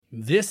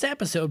This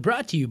episode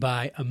brought to you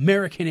by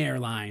American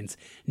Airlines,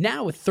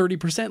 now with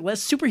 30%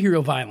 less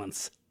superhero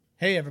violence.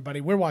 Hey everybody,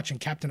 we're watching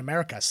Captain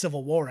America: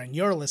 Civil War, and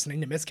you're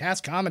listening to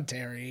Miscast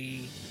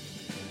Commentary.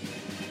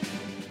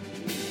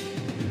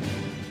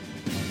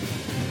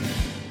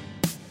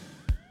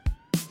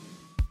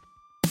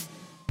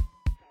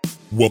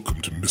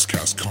 Welcome to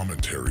Miscast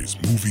Commentary's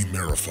Movie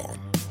Marathon.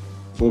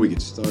 Before we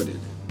get started,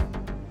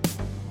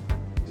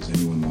 does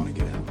anyone want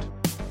to get out?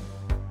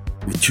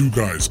 With two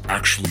guys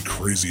actually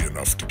crazy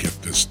enough to get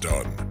this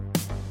done.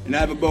 And I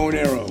have a bow and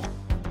arrow.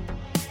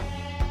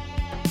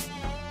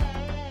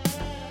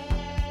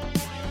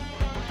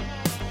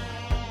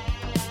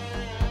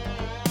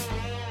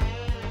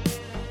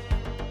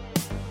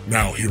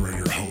 Now here are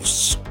your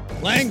hosts,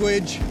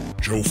 Language!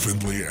 Joe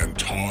Findlay and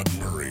Todd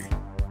Murray.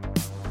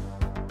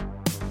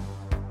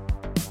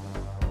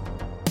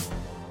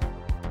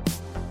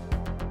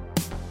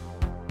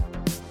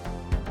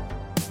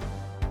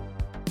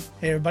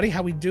 Hey everybody,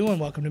 how we doing?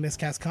 Welcome to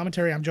Miscast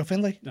Commentary. I'm Joe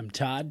Findlay. I'm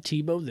Todd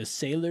Tebow, the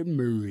Sailor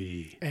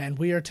Murray. And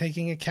we are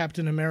taking a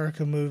Captain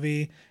America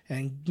movie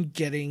and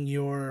getting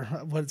your,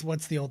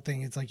 what's the old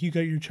thing? It's like, you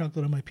got your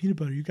chocolate on my peanut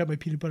butter. You got my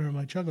peanut butter on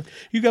my chocolate.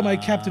 You got my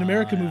Captain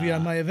America movie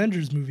on my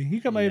Avengers movie.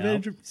 You got my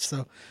Avengers.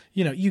 So,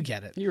 you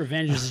get it. Your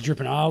Avengers is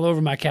dripping all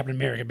over my Captain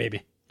America,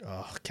 baby.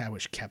 Oh, I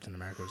wish Captain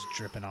America was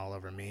dripping all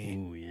over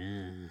me. Oh,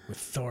 yeah. With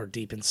Thor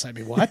deep inside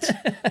me. What?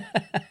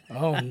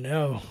 Oh,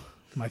 no.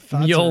 My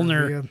thoughts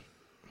Mjolnir.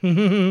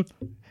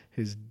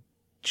 His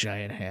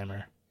giant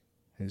hammer,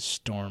 his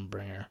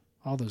Stormbringer,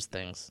 all those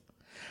things.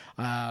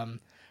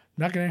 I'm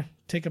not going to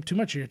take up too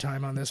much of your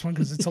time on this one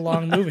because it's a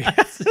long movie.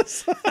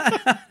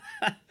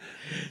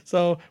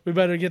 So we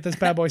better get this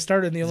bad boy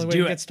started. And the only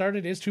way to get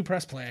started is to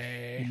press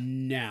play.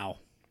 Now.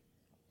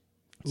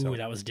 Ooh,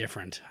 that was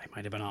different. I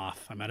might have been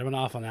off.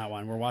 On that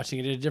one. We're watching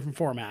it in a different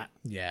format.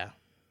 Yeah.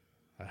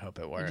 I hope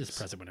it works. Just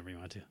press it whenever you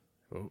want to.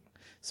 Ooh.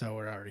 So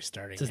we're already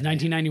starting. It says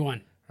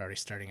 1991. Already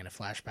starting in a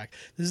flashback.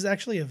 This is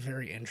actually a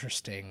very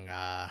interesting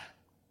a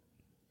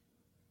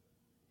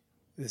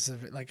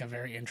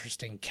very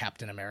interesting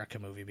Captain America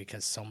movie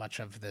because so much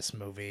of this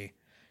movie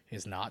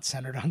is not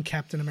centered on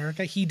Captain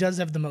America. He does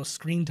have the most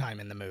screen time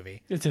in the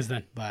movie. It's his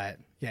then. But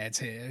yeah,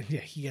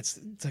 he gets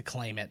to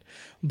claim it.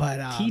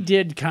 But he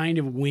did kind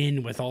of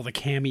win with all the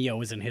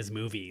cameos in his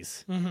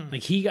movies. Mm-hmm.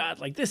 Like he got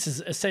this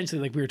is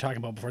essentially like we were talking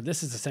about before.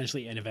 This is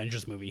essentially an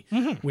Avengers movie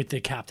with the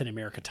Captain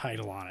America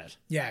title on it.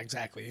 Yeah,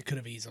 exactly. It could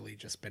have easily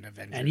just been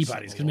Avengers.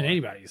 Anybody's. Could have been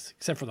anybody's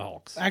except for the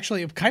Hulks.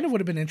 Actually, it kind of would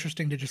have been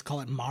interesting to just call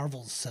it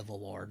Marvel's Civil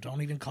War.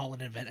 Don't even call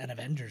it an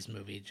Avengers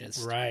movie.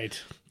 Just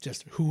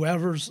Just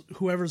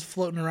whoever's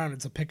floating around.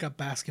 It's a pickup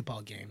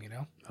basketball game,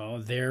 Oh,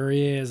 there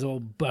he is,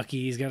 old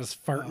Bucky. He's got his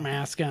fart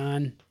mask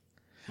on.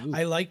 Ooh.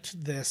 I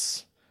liked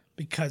this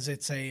because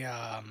it's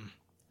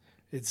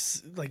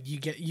it's like you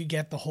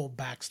get the whole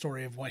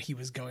backstory of what he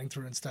was going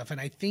through and stuff, and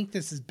I think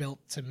this is built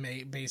to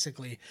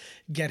basically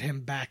get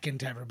him back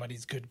into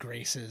everybody's good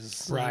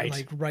graces, right?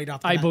 Like right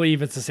off. I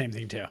believe it's the same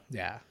thing too.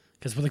 Yeah,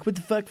 because we're like, what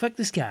the fuck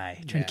this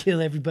guy trying to kill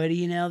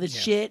everybody and all this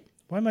shit.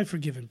 Why am I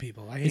forgiving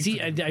people?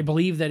 I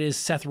believe that is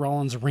Seth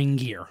Rollins' ring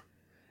gear.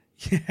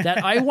 Yeah.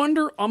 That I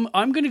wonder.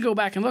 I'm going to go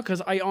back and look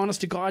because I,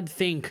 honest to God,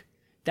 think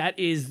that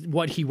is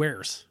what he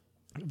wears.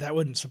 That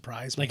wouldn't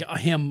surprise me. Like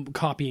him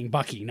copying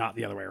Bucky, not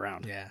the other way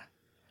around. Yeah.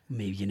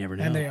 Maybe you never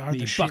know. And they are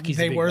the shield.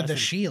 They were the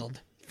shield.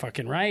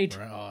 Fucking right.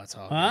 Oh, it's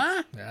all.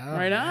 Huh? Yeah,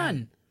 right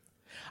on.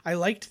 I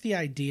liked the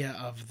idea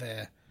of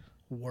the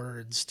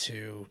words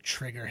to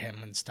trigger him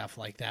and stuff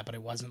like that, but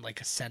it wasn't like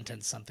a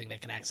sentence, something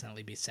that can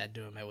accidentally be said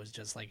to him. It was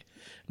just like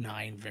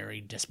 9 very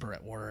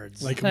disparate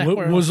words. Like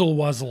wuzzle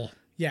wuzzle.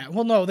 Yeah,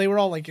 well, no, they were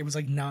all like, it was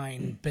like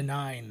 9,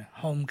 benign,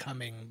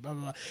 homecoming, blah,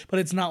 blah, blah. But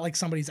it's not like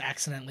somebody's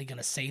accidentally going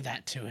to say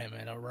that to him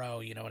in a row,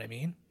 you know what I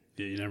mean?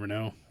 Yeah, you never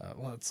know.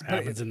 Well, it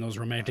happens in those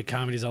romantic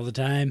comedies all the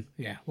time.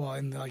 Yeah, well,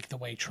 and like the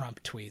way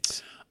Trump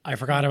tweets. I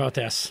forgot about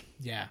this.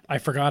 Yeah. I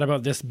forgot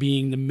about this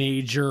being the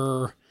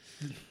major,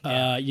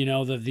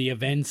 the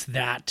events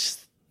that...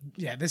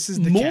 Yeah, this is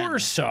the more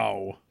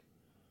so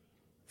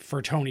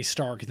for Tony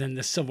Stark than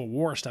the Civil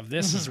War stuff.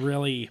 This is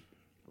really...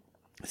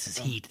 This is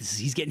heat.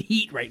 He's getting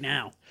heat right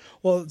now.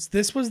 Well,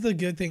 this was the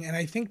good thing. And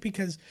I think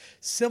because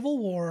Civil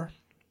War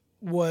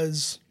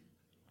was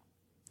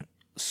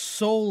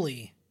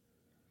solely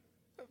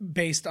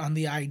based on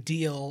the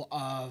ideal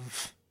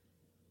of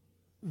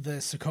the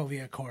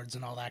Sokovia Accords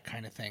and all that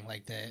kind of thing.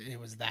 Like it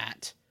was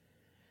that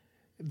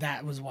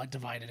was what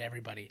divided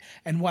everybody.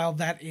 And while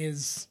that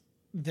is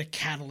the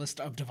catalyst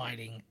of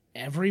dividing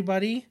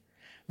everybody,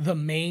 the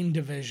main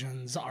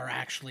divisions are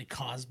actually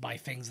caused by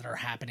things that are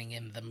happening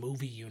in the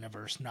movie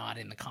universe, not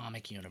in the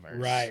comic universe.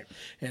 Right.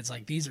 It's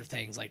like, these are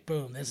things like,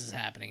 boom, this is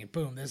happening, and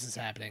boom, this is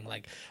happening.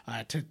 Like,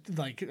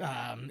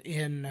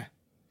 in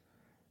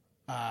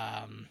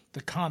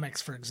the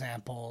comics, for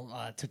example,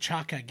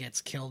 T'Chaka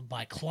gets killed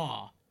by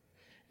Claw,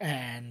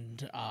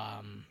 and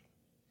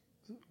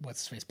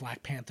what's his face?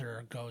 Black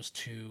Panther goes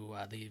to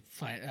the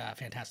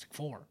Fantastic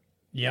Four.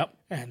 Yep.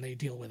 And they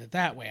deal with it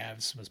that way.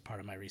 Was part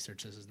of my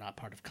research. This is not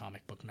part of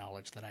comic book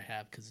knowledge that I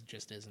have because it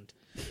just isn't.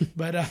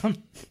 But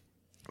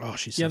oh,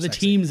 she's so the sexy.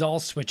 teams all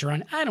switch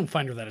around. I don't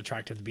find her that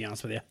attractive, to be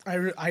honest with you.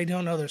 I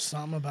don't know. There's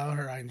something about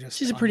her.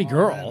 She's a pretty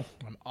girl.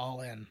 I'm all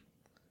in.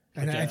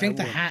 And Okay, I think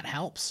the hat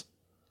helps.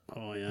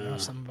 Oh yeah. You know,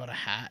 something about a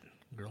hat.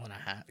 A girl in a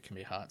hat can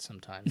be hot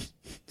sometimes.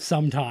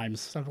 Sometimes.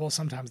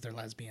 Sometimes they're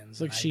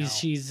lesbians. Look,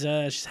 she's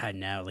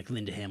hiding out like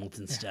Linda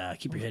Hamilton style.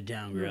 Keep your head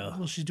down, girl.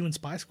 Well, she's doing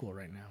spy school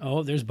right now.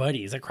 Oh, there's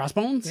Buddy. Is that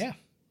Crossbones? Yeah.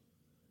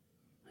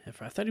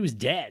 I thought he was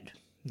dead.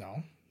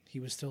 No, he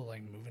was still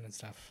like moving and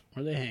stuff.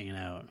 Where are they hanging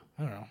out?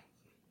 I don't know.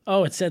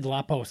 Oh, it said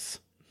Lapos.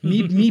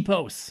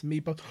 Meepos.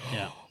 Meepo.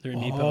 Yeah, they're in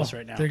Meepos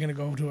right now. They're gonna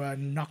go to a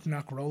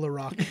knock roller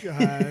rock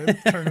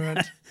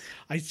tournament.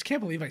 I just can't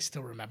believe I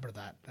still remember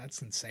that.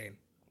 That's insane.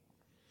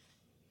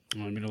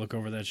 I'm going to look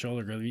over that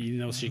shoulder, girl. You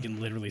know she can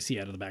literally see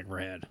out of the back of her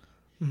head.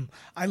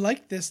 I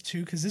like this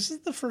too because this is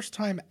the first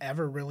time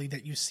ever really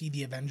that you see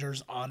the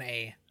Avengers on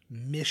a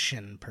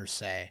mission per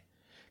se.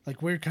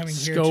 Like we're coming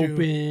here to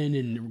scoping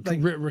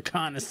and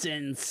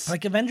reconnaissance.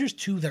 like Avengers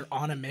 2, they're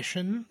on a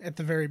mission at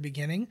the very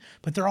beginning,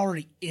 but they're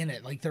already in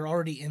it. Like they're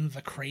already in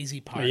the crazy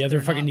part. Oh, yeah,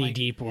 they're fucking not knee like,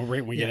 deep right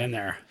when we get in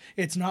there.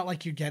 It's not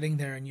like you're getting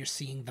there and you're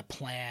seeing the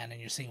plan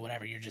and you're seeing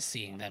whatever. You're just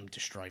seeing them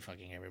destroy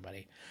fucking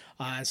everybody.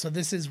 So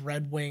this is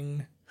Red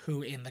Wing,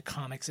 who in the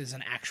comics is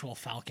an actual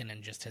Falcon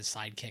and just his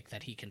sidekick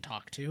that he can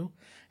talk to.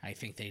 I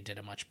think they did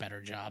a much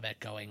better job at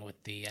going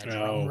with the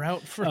drone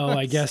route.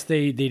 I guess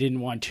they didn't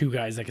want two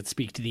guys that could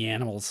speak to the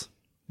animals.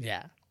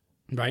 Yeah.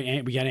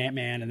 Right? We got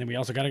Ant-Man, and then we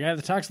also got a guy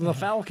that talks to the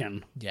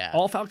Falcon. Yeah.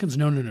 All Falcons?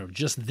 No,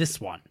 just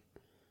this one.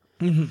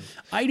 Mm-hmm.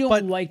 I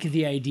don't like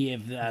the idea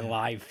of the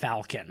live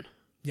Falcon.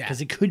 Yeah.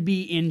 Because it could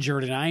be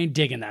injured, and I ain't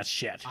digging that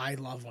shit. I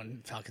love when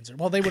Falcons are...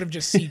 Well, they would have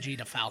just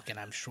CG'd a Falcon,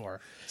 I'm sure.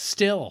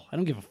 Still, I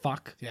don't give a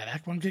fuck. Yeah,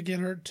 that one could get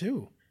hurt,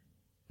 too.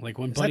 Like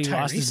when Buddy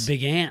lost his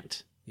big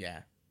ant.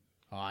 Yeah.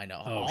 Oh, I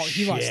know. Oh,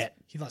 shit.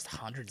 He lost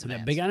hundreds of That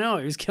ants. big, I know.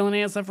 He was killing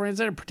ants left, right, and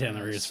center. Pretend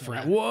they were his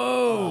friend. Whoa!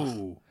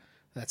 Oh,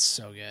 that's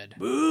so good.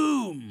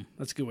 Boom!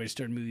 That's a good way to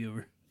start a movie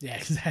over. Yeah,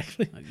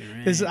 exactly.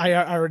 Right. This, I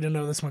already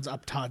know this one's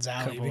up Todd's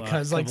alley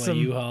because like some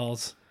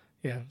U-Hauls.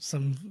 Yeah,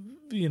 some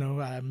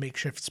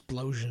makeshift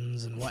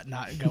explosions and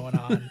whatnot going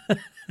on.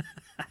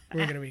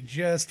 We're gonna be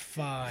just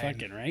fine.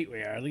 Fucking right we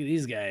are. Look at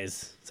these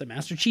guys. Is that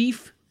Master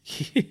Chief?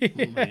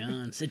 Oh my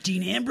god! Is that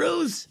Dean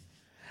Ambrose?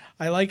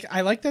 I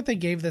like that they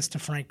gave this to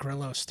Frank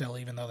Grillo still,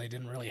 even though they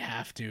didn't really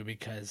have to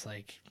because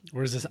like.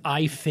 Where's this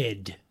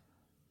IFID?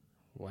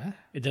 What?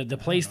 The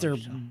place they're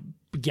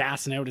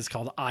gassing out is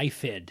called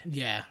IFID.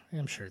 Yeah,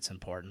 I'm sure it's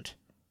important.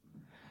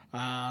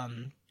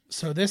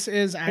 So this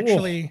is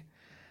actually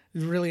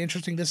really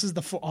interesting. This is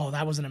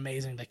that was an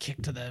amazing. The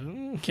kick to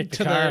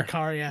the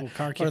car, yeah,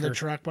 car or the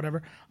truck,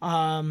 whatever.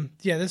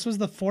 Yeah, this was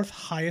the 4th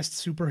highest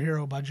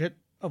superhero budget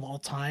of all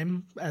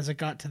time as it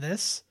got to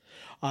this.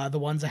 The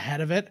ones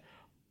ahead of it,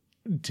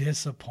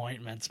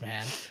 disappointments,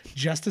 man.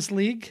 Justice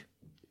League,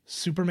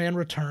 Superman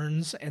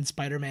Returns, and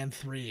Spider-Man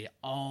 3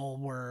 all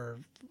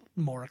were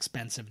more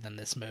expensive than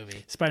this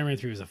movie. Spider-Man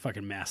 3 was a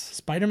fucking mess.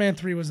 Spider-Man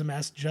 3 was a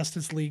mess.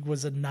 Justice League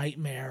was a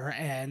nightmare,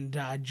 and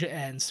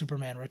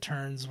Superman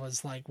Returns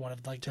was like one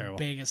of like the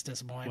biggest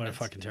disappointments. What a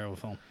fucking terrible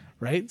film,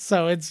 right?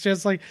 So it's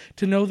just like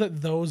to know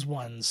that those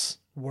ones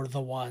were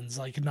the ones,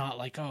 like not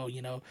like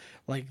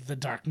like The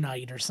Dark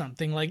Knight or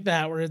something like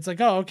that, where it's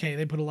like okay,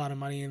 they put a lot of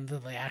money into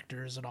the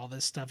actors and all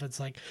this stuff. It's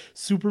like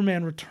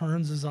Superman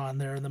Returns is on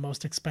there, and the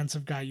most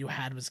expensive guy you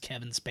had was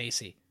Kevin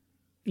Spacey.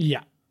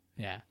 Yeah.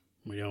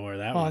 We know where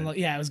that went.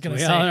 Yeah, I was going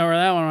to say. We all know where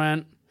that one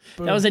went.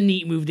 Boom. That was a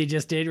neat move they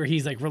just did where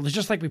he's like, well, it's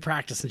just like we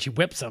practiced, and she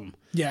whips him.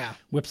 Yeah.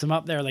 Whips him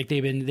up there like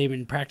they've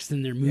been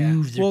practicing their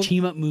moves, their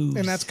team-up moves.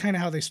 And that's kind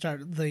of how they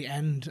start the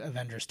end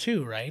Avengers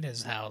 2, right?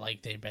 Is how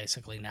like they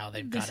basically now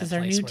they've got a place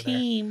where they're... This is our new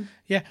team.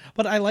 Yeah,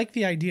 but I like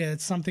the idea.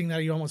 It's something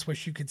that you almost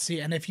wish you could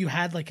see. And if you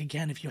had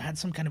if you had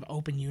some kind of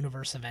open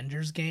universe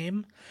Avengers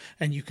game,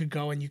 and you could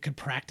go and you could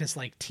practice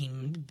like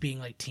being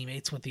like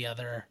teammates with the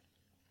other...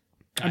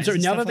 I'm sorry.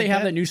 Now that they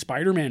have that new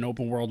Spider-Man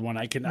open world one,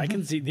 I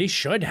can see they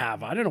should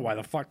have. I don't know why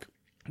the fuck.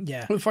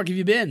 Yeah. Where the fuck have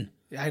you been?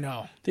 I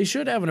know. They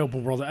should have an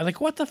open world.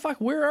 Like, what the fuck?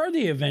 Where are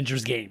the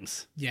Avengers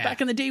games? Yeah. Back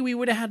in the day, we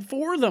would have had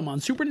 4 of them on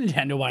Super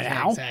Nintendo by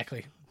now.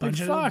 Exactly.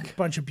 Bunch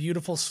of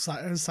beautiful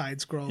side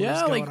scrollers.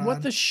 Yeah, like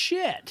what the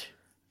shit?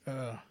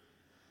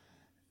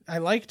 I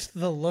liked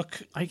the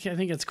look. I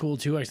think it's cool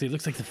too. Actually, it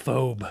looks like the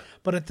Phobe,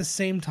 but at the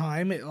same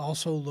time, it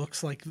also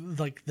looks like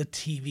the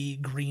TV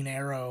Green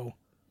Arrow.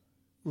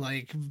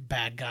 Like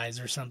bad guys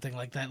or something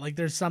like that. Like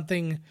there's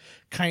something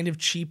kind of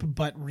cheap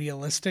but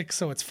realistic,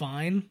 so it's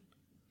fine.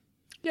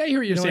 Yeah, I hear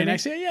what you're saying. I mean?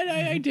 Actually,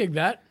 yeah, I dig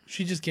that.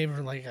 She just gave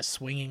her like a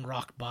swinging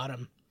rock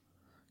bottom.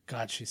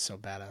 God, she's so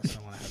badass.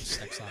 I want to have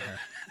sex on her.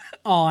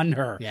 On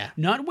her, yeah,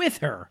 not with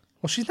her.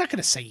 Well, she's not going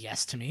to say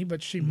yes to me,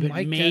 but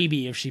might.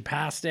 Maybe if she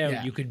passed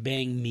out, you could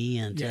bang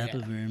me on top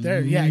of her.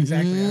 There, yeah,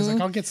 exactly. I was like,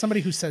 I'll get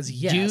somebody who says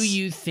yes. Do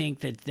you think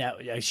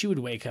that she would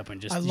wake up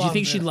and just? Do you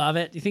think she'd love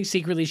it? Do you think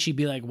secretly she'd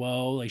be like,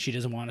 "Whoa," like she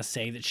doesn't want to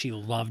say that she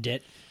loved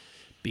it,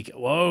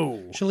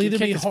 Whoa. She'll either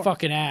kick be his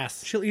fucking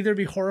ass. She'll either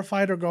be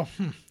horrified or go,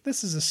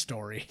 this is a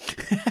story.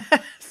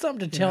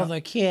 Something to tell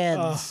the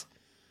kids.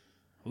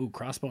 Ooh,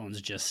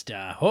 Crossbones just,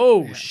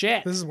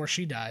 shit. This is where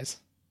she dies.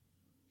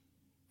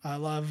 I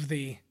love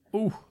the...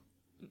 Ooh.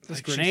 This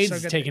Like, she's grenade's so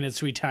good. taking its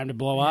sweet time to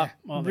blow up.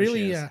 Oh, there she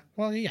really, is.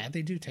 well, yeah,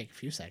 they do take a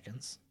few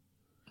seconds.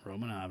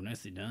 Romanov,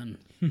 nicely done.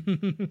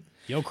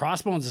 Yo,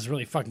 Crossbones is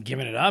really fucking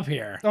giving it up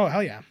here. Oh,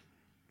 hell yeah.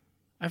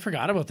 I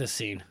forgot about this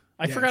scene.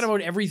 I forgot about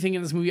everything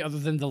in this movie other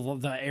than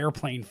the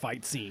airplane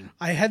fight scene.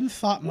 I hadn't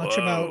thought much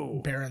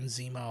about Baron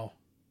Zemo.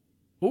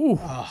 Ooh.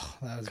 Oh,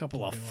 that was A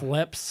couple of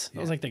flips.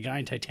 That was like the guy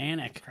in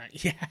Titanic.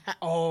 Yeah.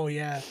 Oh,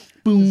 yeah.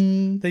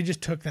 Boom. They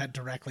just took that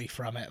directly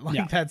from it.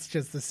 Like, that's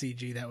just the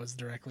CG that was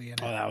directly in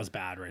it. Oh, that was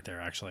bad right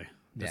there, actually.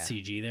 The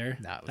CG there.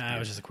 No, it was That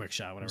was just a quick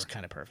shot. Whatever. It was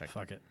kind of perfect.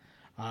 Fuck it.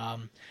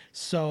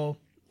 So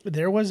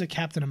there was a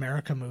Captain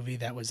America movie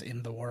that was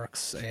in the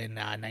works in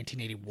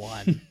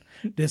 1981.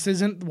 This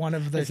isn't one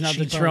of the. It's not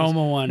the cheapos.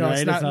 trauma one, no,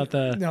 right? It's not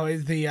the. No,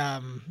 it's the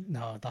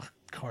the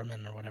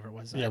Corman or whatever it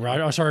was. Yeah,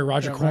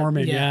 Roger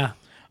Corman. Yeah.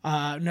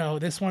 No,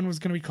 this one was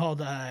going to be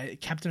called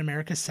Captain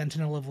America: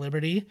 Sentinel of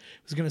Liberty. It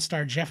was going to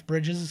star Jeff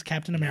Bridges as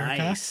Captain America,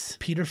 Nice.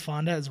 Peter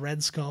Fonda as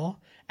Red Skull,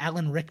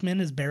 Alan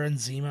Rickman as Baron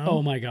Zemo.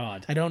 Oh my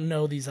God. I don't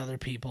know these other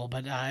people,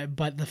 but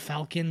the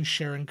Falcon,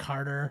 Sharon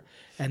Carter,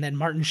 and then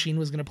Martin Sheen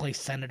was going to play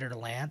Senator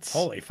Lance.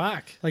 Holy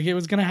fuck. Like, it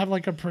was going to have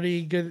like a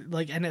pretty good,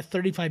 like, and a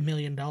 $35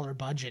 million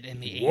budget in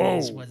the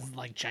 80s was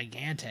like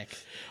gigantic.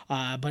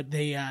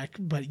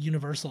 But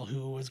Universal,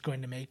 who was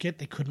going to make it,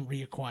 they couldn't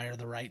reacquire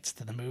the rights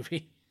to the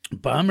movie.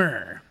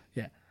 Bummer.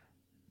 Yeah.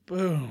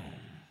 Boom.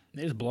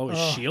 They just blow his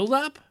shield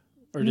up?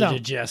 Or did No.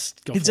 it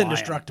just go It's flying?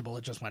 indestructible.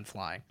 It just went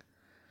flying.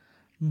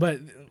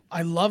 But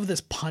I love this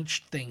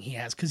punch thing he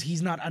has because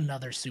he's not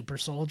another super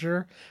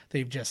soldier.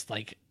 They've just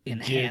like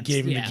enhanced.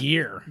 Gave him the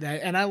gear.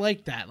 And I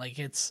like that. Like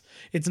it's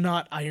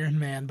not Iron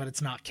Man, but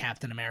it's not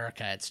Captain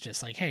America. It's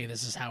just like, hey,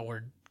 this is how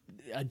we're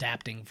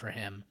adapting for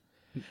him.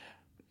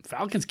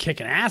 Falcon's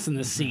kicking ass in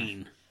this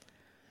scene.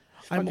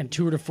 Fucking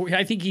 2 to 4.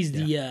 I think he's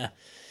the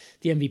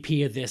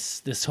MVP of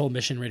this whole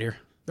mission right here.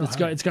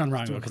 It's gone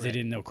wrong because they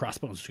didn't know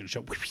Crossbones was going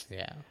to show.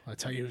 Yeah, I'll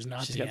tell you who's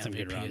not She's the got some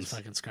good MVP is runs.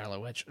 fucking Scarlet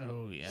Witch.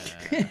 Oh yeah.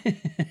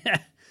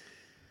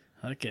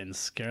 Fucking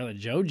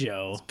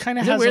ScarJoJoe.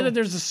 Kinda Is it has weird a- that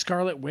there's a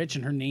Scarlet Witch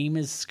and her name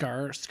is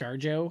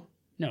ScarJoe?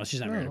 No, she's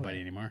not married to anybody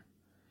anymore.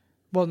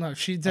 Well, no,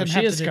 she doesn't. she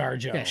have is to do-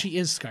 ScarJoe. Yeah, she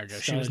is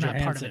ScarJoe. She was Scarlett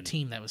not part of a Johansson.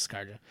 team that was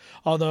ScarJoe.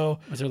 Although,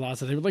 Was there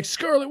lots of they were like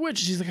Scarlet Witch?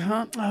 She's like,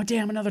 huh? Oh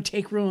damn, another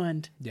take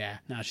ruined. yeah,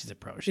 No, she's a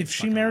pro. if She's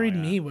she fucking married all,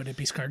 yeah. me, would it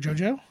be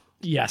ScarJoJo?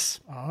 Yes.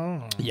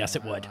 Oh, Yes,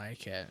 it would. I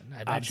like it.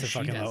 I bet you she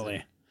does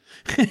Absolutely.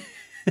 it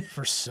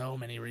for so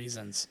many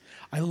reasons.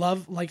 I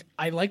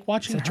like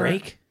watching her.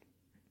 Drake?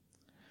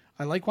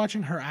 I like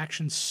watching her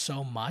actions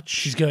so much.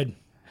 She's good.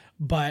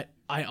 But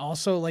I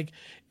also like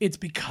it's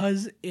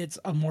because it's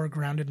a more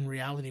grounded in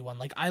reality one.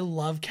 Like I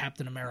love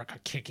Captain America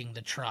kicking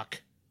the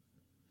truck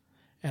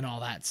and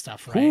all that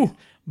stuff, right? Ooh.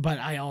 But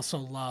I also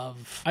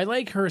love I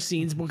like her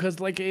scenes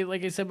because, like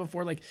I said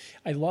before, like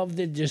I love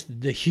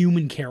the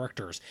human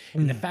characters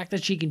and the fact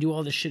that she can do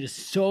all this shit is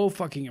so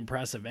fucking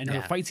impressive. And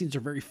her fight scenes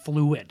are very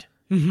fluid,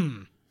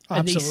 and they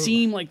Absolutely.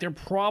 seem like they're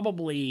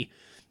probably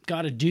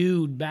got a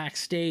dude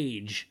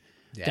backstage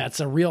that's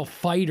a real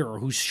fighter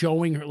who's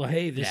showing her, like,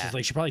 hey, this is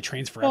like she probably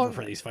trains forever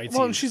for these fight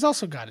Well, scenes. she's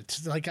also got it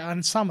like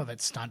on some of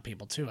it stunt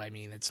people too. I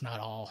mean, it's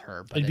not all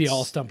her, but It'd be it's-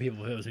 all stunt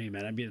people if it was me,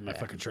 man. I'd be in my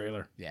fucking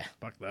trailer. Yeah,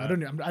 Fuck that. I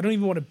don't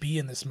even want to be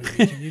in this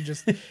movie. Can you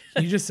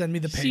just send me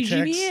the CG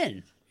paychecks? me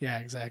in. Yeah,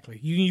 exactly.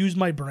 You can use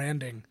my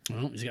branding.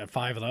 Well, he's got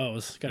 5 of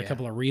those. Got a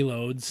couple of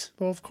reloads,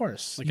 Well, of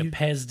course. like a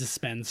Pez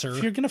dispenser.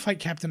 If you're gonna fight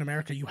Captain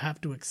America, you have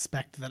to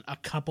expect that a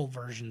couple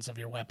versions of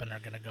your weapon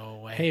are gonna go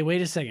away. Hey,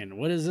 wait a second.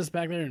 What is this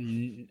back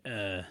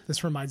there?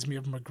 This reminds me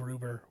of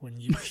MacGruber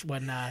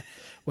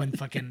when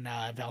fucking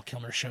Val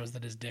Kilmer shows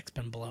that his dick's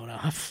been blown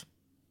off.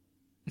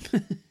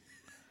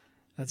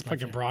 That's my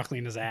Fucking broccoli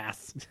in his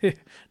ass.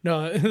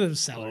 no, it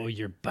was Oh, celery.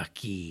 you're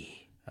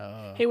Bucky.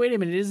 Hey, wait a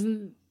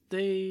minute.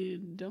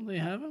 Don't they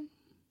have him?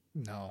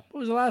 No,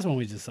 What was the last one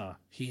we just saw?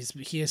 he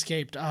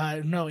escaped.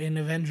 No, in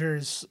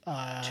Avengers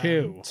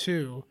 2.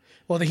 2.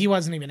 Well, he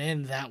wasn't even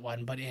in that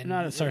one, but in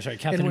Sorry.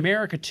 Captain in-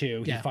 America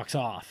 2, Yeah. he fucks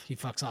off. he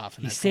fucks off.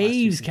 And He that's the last two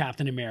saves scenes.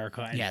 Captain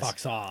America and Yes.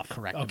 fucks off.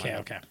 Correct. Okay,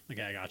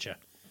 I gotcha.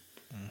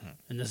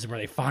 And this is where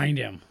they find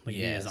him. Like,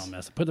 he is Yes. all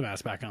messed. Put the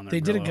mask back on there. They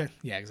did a Brillo. good.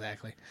 Yeah,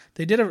 exactly.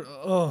 They did a.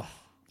 Oh,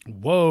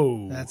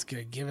 Whoa. that's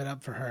good. Give it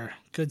up for her.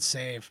 Good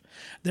save.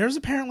 There's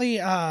apparently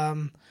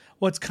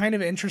what's kind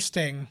of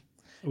interesting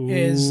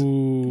is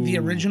the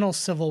original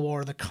Civil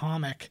War, the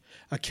comic,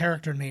 a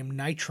character named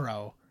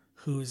Nitro,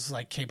 who's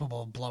like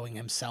capable of blowing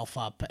himself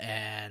up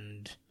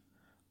and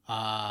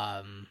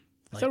I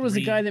thought it was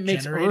the guy that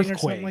makes regenerating or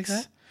something earthquakes. like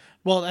that.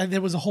 Well, there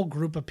was a whole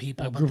group of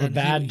people. A but group of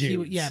then bad he,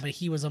 dudes. Yeah, but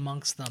he was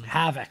amongst them.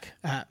 Havoc.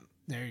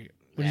 There you go.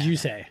 What did you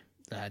say?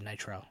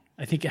 Nitro.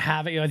 I think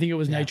Havoc. I think it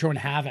was Nitro and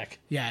Havoc.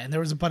 Yeah, and there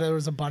was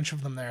a bunch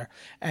of them there,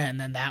 and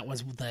then that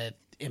was the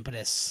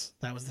impetus.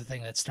 That was the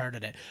thing that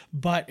started it.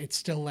 But it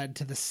still led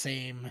to the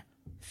same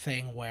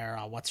thing where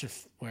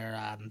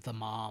the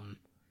mom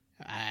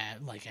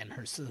and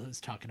her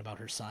is talking about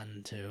her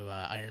son to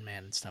Iron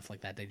Man and stuff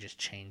like that. They just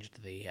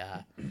changed the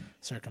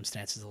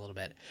circumstances a little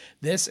bit.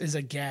 This is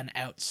again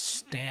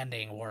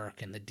outstanding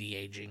work in the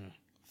de-aging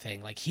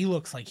thing. Like, he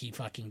looks like he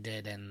fucking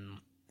did in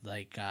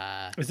like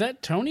is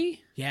that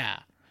Tony? Yeah.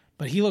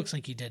 But he looks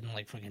like he did in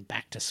like fucking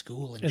Back to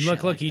School and shit.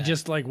 Look, like he that.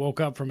 Just like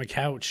woke up from a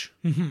couch.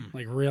 Mm-hmm.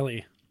 Like,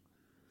 really.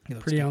 He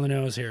looks pretty good. On the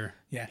nose here.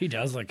 Yeah. He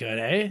does look good,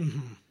 eh?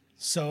 Mm-hmm.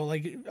 So,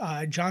 like,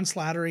 John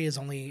Slattery is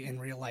only in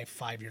real life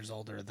 5 years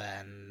older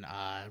than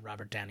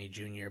Robert Downey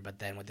Jr., but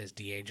then with his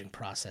de-aging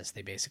process,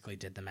 they basically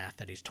did the math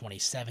that he's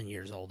 27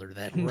 years older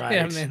than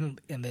him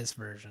in this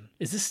version.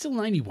 Is this still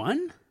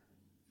 91?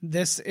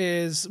 This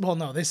is, well,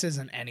 no, this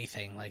isn't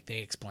anything. Like, they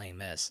explain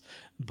this,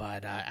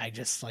 but I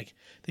just, like,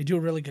 they do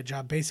a really good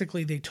job.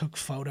 Basically, they took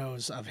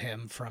photos of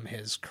him from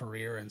his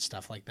career and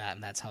stuff like that,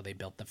 and that's how they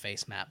built the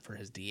face map for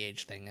his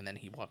de-age thing, and then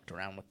he walked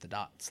around with the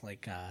dots,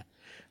 like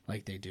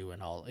they do in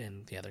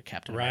the other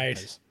Captain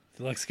Americas.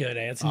 It looks good,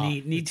 eh? It's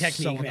neat technique,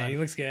 so man. He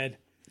looks good.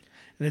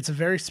 And it's a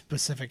very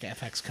specific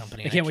FX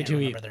company. I can't wait till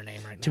remember their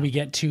name right now. Till we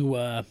get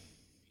to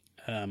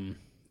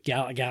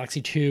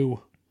Galaxy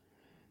 2,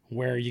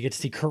 where you get to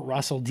see Kurt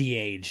Russell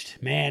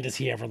de-aged. Man, does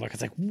he ever look?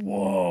 It's like,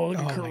 whoa, look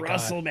at Kurt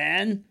Russell,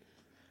 man.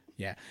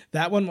 Yeah,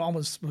 that one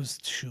almost was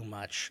too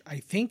much. I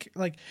think,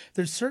 like,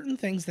 there's certain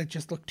things that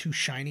just look too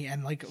shiny,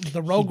 and like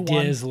the Rogue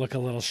One does look a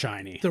little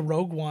shiny. The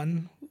Rogue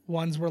One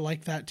ones were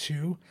like that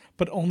too,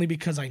 but only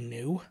because I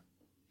knew.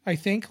 I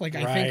think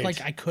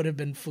I could have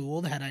been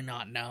fooled had I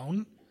not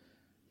known.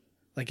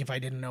 Like, if I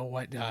didn't know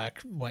what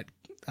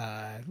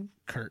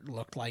Kurt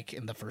looked like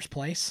in the first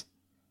place.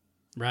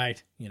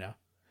 Right. You know.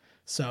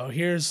 So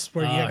here's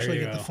where you actually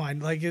get to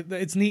find, like,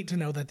 it's neat to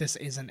know that this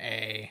isn't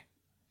a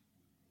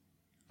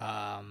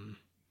that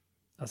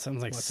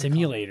sounds like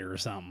Simulator or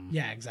something.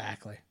 Yeah,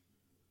 exactly.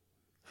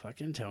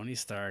 Fucking Tony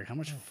Stark. How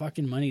much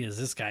fucking money does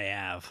this guy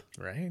have?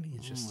 Right?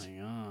 He's just, oh my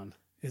god.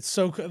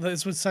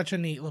 This was such a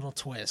neat little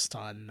twist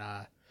on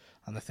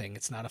the thing.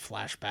 It's not a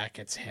flashback.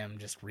 It's him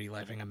just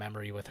reliving a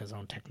memory with his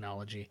own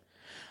technology.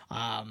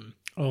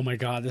 Oh my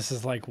god, this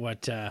is like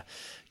what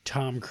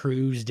Tom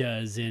Cruise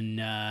does in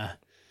where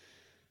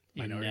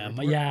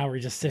he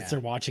just sits there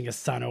watching his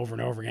son over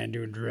and over again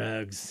doing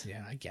drugs.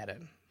 Yeah, I get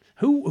it.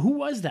 Who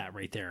was that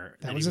right there?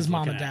 That was his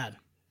mom and dad.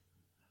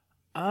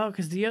 Oh,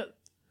 because it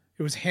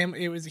was him.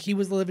 He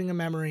was living a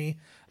memory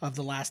of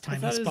the last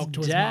time he spoke to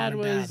his mom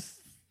and dad.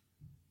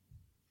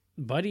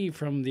 Buddy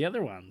from the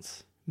other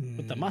ones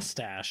with the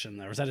mustache,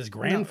 and was that his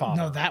grandfather?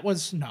 No, that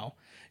was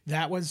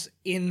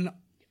in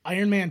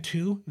Iron Man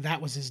 2.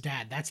 That was his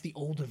dad. That's the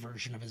older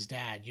version of his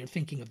dad. You're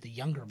thinking of the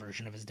younger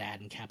version of his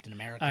dad in Captain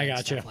America. I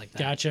gotcha. Stuff like that,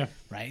 gotcha.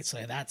 Right.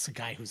 So that's a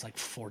guy who's like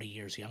 40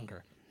 years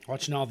younger.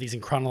 Watching all these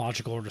in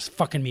chronological order is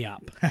fucking me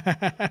up.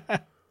 I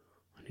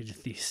need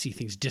to see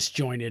things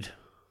disjointed.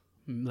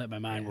 Let my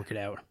mind work it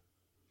out.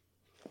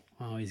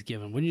 Oh, he's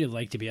giving. Wouldn't you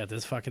like to be at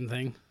this fucking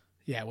thing?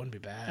 Yeah, it wouldn't be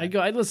bad.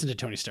 I'd listen to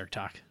Tony Stark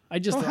talk. I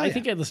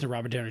think I'd listen to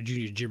Robert Downey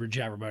Jr. jibber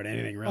jabber about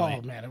anything, really.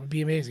 Oh man, it would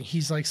be amazing.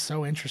 He's like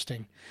so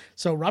interesting.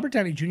 So Robert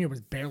Downey Jr. was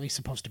barely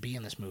supposed to be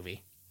in this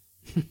movie.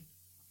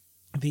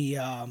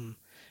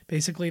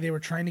 Basically they were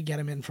trying to get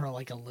him in for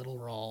like a little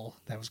role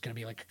that was going to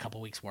be like a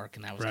couple weeks work,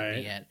 and that was going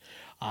to be it.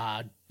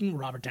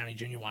 Robert Downey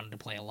Jr. wanted to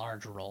play a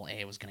larger role. A,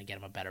 it was going to get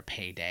him a better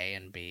payday,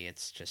 and B,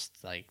 it's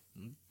just like,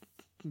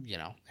 you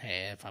know,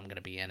 hey, if I'm going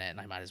to be in it,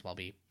 I might as well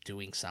be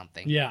doing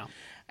something. Yeah.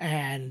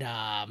 And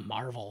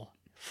Marvel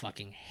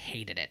fucking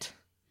hated it.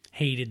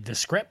 Hated the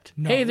script?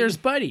 No. Hey, there's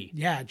Buddy.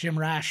 Yeah, Jim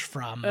Rash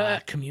from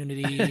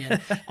Community. And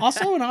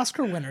also an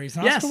Oscar winner. He's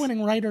an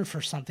Oscar-winning writer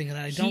for something, and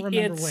I don't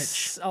remember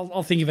which.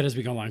 I'll think of it as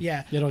we go along.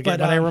 Yeah.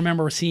 But I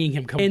remember seeing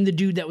him come. And the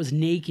dude that was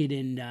naked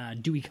in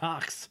Dewey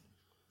Cox.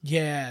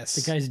 Yes.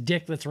 The guy's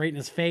dick that's right in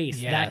his face.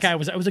 Yes. That guy I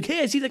was like,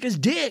 hey, I see that guy's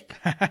dick.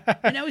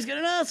 And now he's got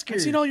an Oscar.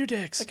 I've seen all your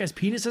dicks. That guy's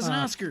penis has an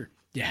Oscar.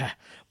 Yeah.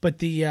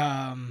 But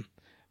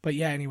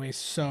anyways,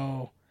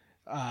 so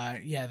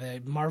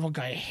the Marvel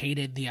guy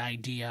hated the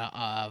idea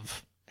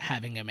of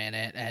having him in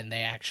it, and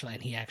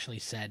he actually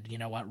said, you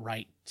know what,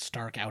 write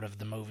Stark out of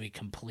the movie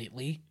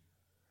completely.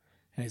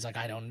 And he's like,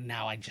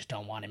 I just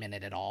don't want him in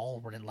it at all.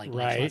 We're in like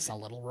less a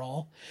little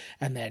role.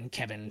 And then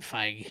Kevin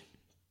Feige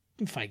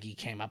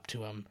came up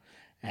to him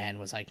and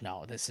was like,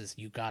 no,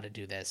 you got to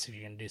do this. If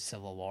you're going to do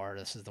Civil War,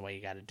 this is the way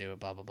you got to do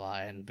it, blah, blah, blah.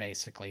 And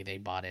basically they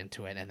bought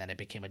into it, and then it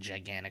became a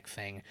gigantic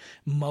thing.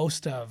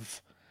 Most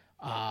of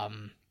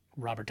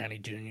Robert Downey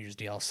Jr.'s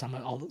deal, some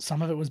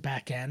of it was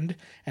back end,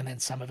 and then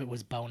some of it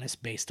was bonus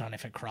based on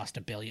if it crossed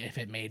 $1 billion, if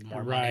it made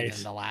more money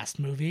than the last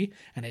movie,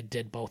 and it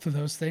did both of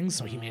those things,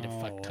 so he made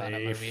a fuck ton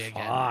of movie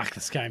again. Fuck,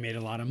 this guy made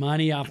a lot of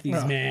money off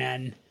these,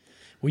 man.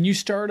 When you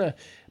start a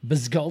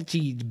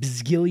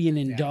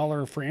bazillion and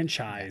dollar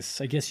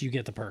franchise, I guess you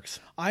get the perks.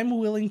 I'm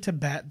willing to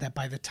bet that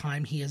by the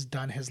time he has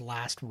done his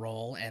last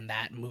role and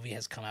that movie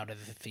has come out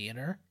of the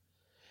theater,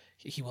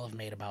 he will have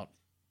made about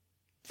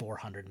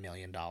 $400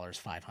 million,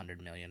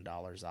 $500 million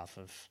off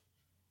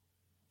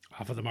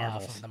off of the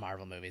Marvels. Off of the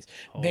Marvel movies.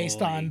 Holy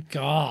Based on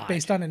God.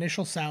 Based on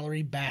initial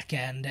salary, back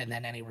end, and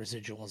then any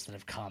residuals that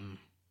have come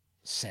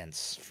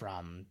since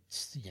from,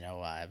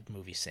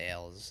 movie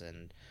sales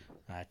and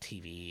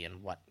TV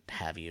and what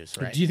have you.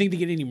 So, right? Do you think they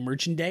get any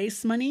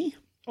merchandise money?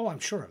 Oh, I'm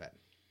sure of it.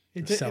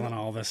 Selling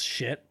all this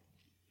shit,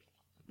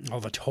 all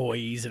the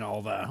toys and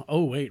all the.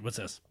 Oh wait, what's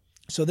this?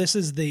 So this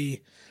is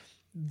the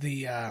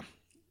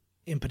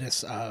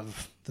impetus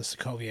of the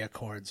Sokovia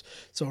Accords.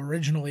 So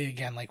originally,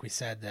 again, like we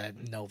said,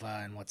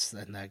 Nova and what's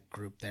in that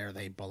group there,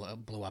 they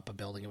blew up a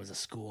building. It was a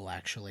school,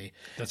 actually.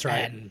 That's right.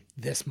 And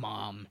this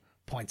mom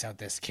points out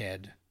this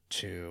kid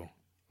to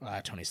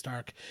Tony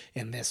Stark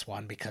in this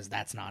one because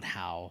that's not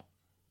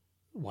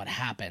what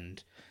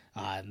happened.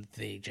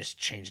 They just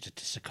changed it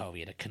to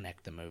Sokovia to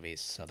connect the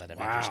movies so that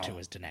Avengers 2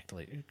 is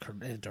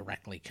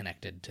directly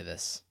connected to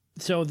this.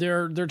 So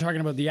they're talking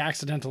about the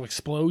accidental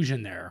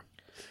explosion there.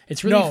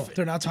 It's really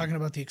they're not talking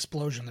about the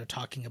explosion. They're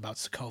talking about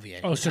Sokovia.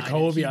 Oh,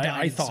 Sokovia!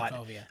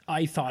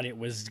 I thought it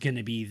was going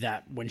to be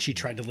that when she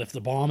tried to lift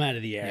the bomb out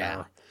of the air.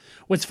 Yeah.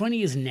 What's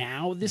funny is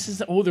now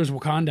there's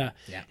Wakanda.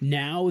 Yeah.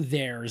 Now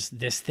there's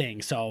this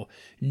thing. So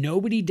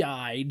nobody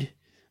died.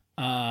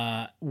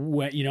 No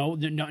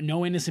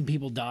innocent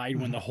people died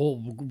when the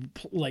whole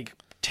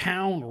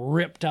town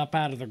ripped up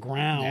out of the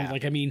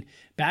ground. Yeah.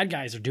 Bad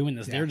guys are doing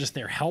this. Yeah. They're just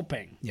there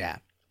helping. Yeah.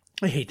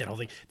 I hate that whole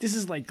thing. This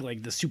is like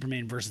the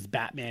Superman versus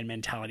Batman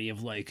mentality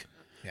of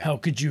how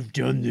could you have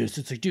done this?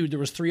 It's like, dude, there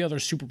was 3 other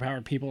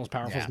superpowered people as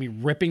powerful as me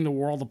ripping the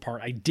world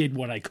apart. I did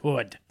what I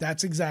could.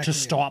 That's exactly to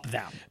stop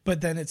them.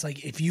 But then it's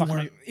like if you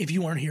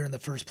weren't here in the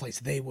first place,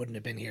 they wouldn't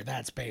have been here.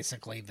 That's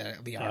basically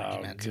the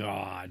argument. Oh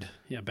God,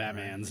 yeah,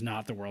 Batman's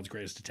not the world's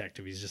greatest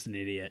detective. He's just an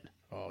idiot.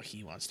 Oh,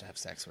 he wants to have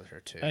sex with her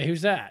too. Hey,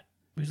 who's that?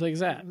 Who's like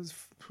that?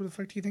 Who the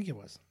fuck do you think it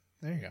was?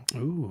 There you go.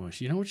 Ooh,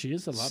 you know what? She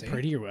is a lot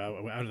prettier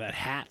out of that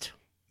hat.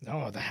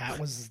 No, the hat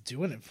was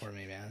doing it for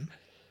me, man.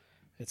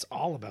 It's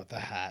all about the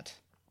hat.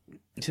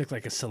 She looked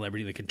like a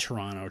celebrity in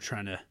Toronto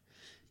trying to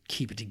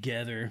keep it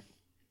together.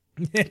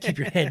 Keep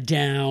your head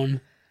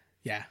down.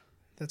 Yeah,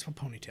 that's what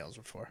ponytails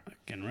were for.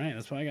 Fucking right.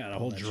 That's why I got a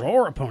whole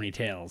drawer of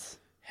ponytails.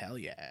 Hell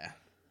yeah.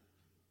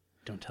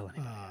 Don't tell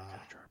anybody I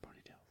got a drawer of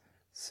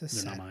ponytails.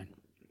 They're not mine.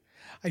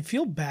 I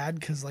feel bad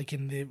because,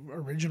 in the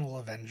original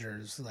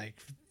Avengers,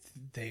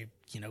 they,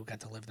 got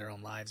to live their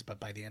own lives, but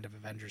by the end of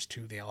Avengers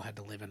 2, they all had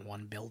to live in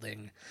one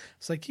building.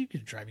 It's like, you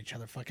could drive each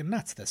other fucking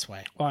nuts this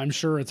way. Well, I'm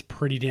sure it's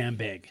pretty damn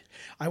big.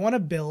 I want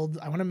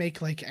to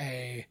make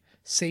a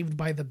Saved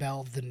by the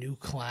Bell,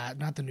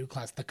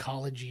 the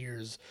college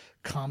years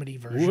comedy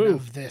version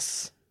of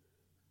this.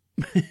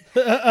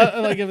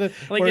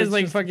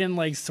 His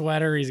fucking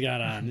sweater he's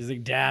got on. He's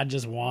like, Dad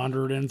just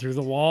wandered in through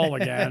the wall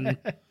again.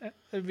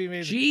 That'd be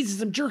amazing.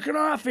 Jesus, I'm jerking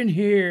off in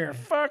here.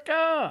 Fuck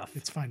off.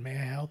 It's fine. May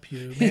I help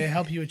you? May I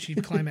help you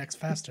achieve climax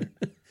faster?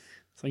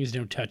 As long as you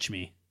don't touch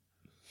me.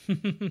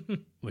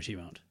 Which he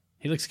won't.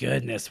 He looks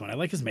good in this one. I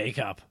like his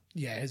makeup.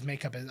 Yeah, his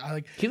makeup is.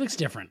 He looks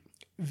different.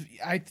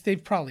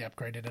 They've probably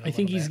upgraded it. I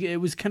think it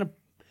was kind of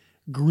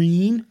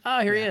green. Oh,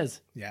 here he is.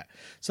 Yeah.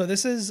 So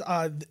this is.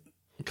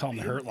 Call him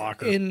the Hurt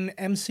Locker. In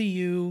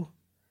MCU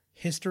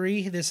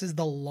history, this is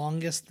the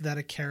longest that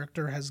a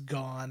character has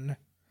gone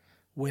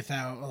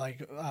without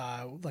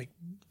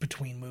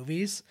between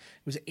movies.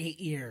 It was 8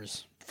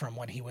 years from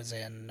when he was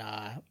in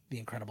The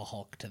Incredible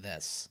Hulk to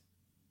this.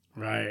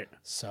 Right.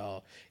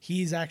 So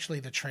he's actually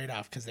the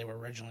trade-off because they were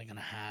originally going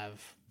to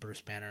have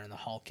Bruce Banner and the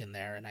Hulk in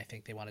there, and I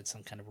think they wanted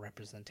some kind of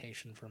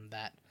representation from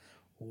that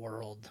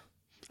world.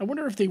 I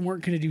wonder if they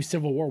weren't going to do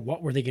Civil War,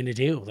 what were they going to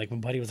do?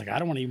 When Buddy was like, I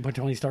don't want to even put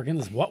Tony Stark in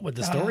this. What would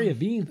the story have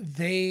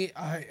been?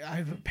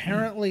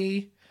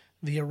 Apparently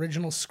the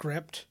original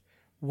script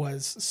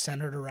was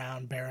centered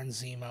around Baron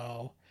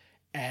Zemo,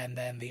 and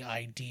then the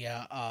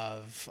idea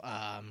of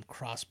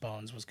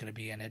Crossbones was going to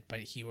be in it, but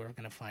we were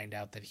going to find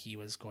out that he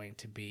was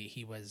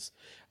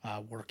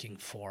working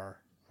for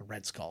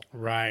Red Skull.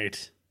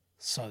 Right.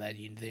 So that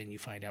you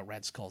find out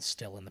Red Skull's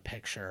still in the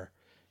picture,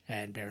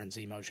 and Baron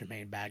Zemo's your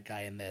main bad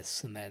guy in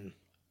this, and then...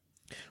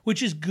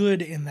 Which is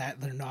good in that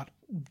they're not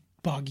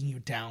bogging you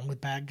down with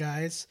bad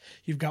guys.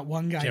 You've got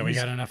one guy. Yeah, we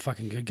got enough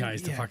fucking good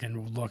guys to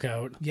fucking look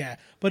out. Yeah,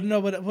 but you know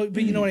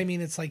what I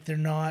mean. It's like they're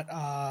not.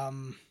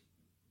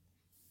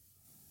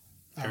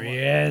 There he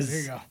is.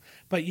 There you go.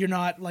 But you're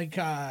not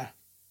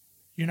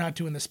you're not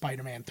doing the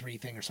Spider-Man 3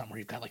 thing or something where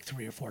you've got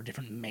 3 or 4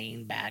 different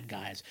main bad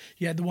guys.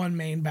 You had the one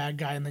main bad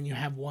guy, and then you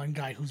have one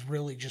guy who's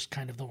really just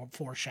kind of the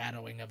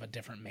foreshadowing of a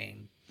different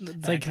main.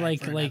 It's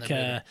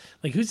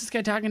who's this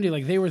guy talking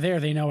to? They were there.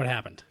 They know what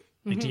happened.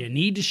 Do you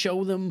need to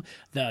show them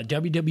the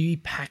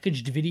WWE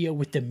packaged video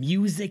with the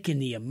music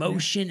and the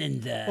emotion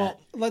and the?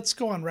 Well, let's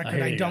go on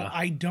record.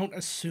 I don't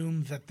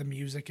assume that the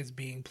music is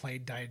being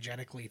played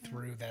diegetically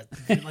through that.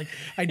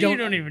 I don't. You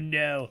don't even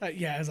know.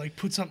 It's like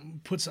put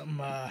something.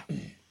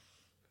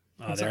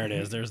 Oh, there it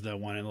is. There's the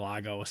one in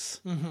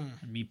Lagos.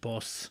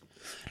 Meepos.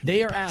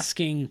 They are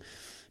asking.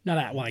 Not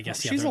that. Well, I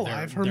guess she's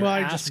alive. They're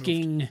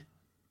asking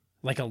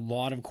a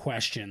lot of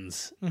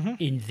questions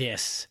in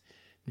this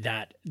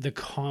that the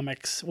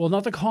comics, well,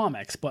 not the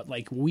comics, but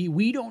like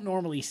we don't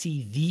normally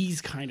see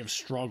these kind of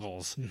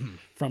struggles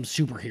from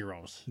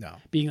superheroes. No.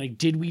 Being like,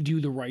 did we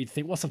do the right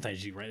thing? Well,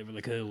 sometimes you, right? We're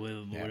like, oh,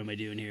 what am I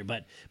doing here?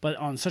 But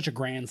on such a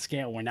grand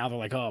scale where now they're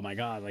like, oh my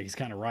God, like he's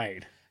kind of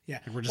right. Yeah.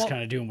 And we're just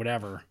kind of doing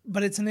whatever.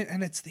 But it's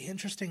the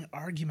interesting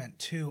argument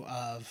too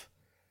of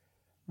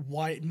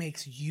why it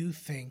makes you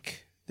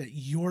think that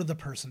you're the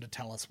person to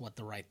tell us what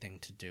the right thing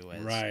to do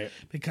is. Right.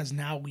 Because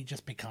now we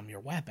just become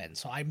your weapon.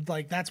 So I'm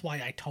like, that's why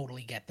I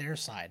totally get their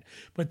side.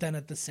 But then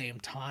at the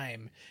same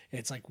time,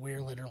 it's like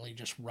we're literally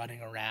just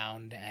running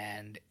around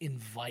and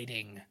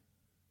inviting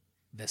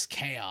this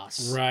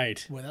chaos.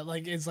 Right. With it.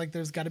 Like, it's like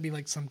there's got to be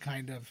like some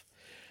kind of,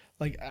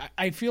 like,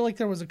 I feel like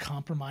there was a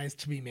compromise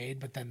to be made,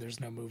 but then there's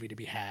no movie to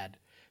be had.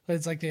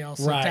 It's like they all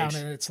sit down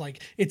and it's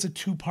like it's a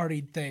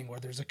two-party thing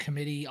where there's a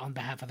committee on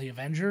behalf of the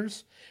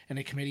Avengers and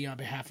a committee on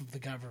behalf of the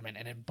government,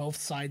 and if both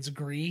sides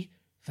agree,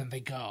 then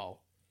they go.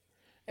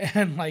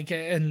 And like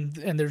and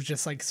there's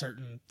just like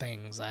certain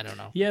things, I don't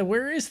know. Yeah,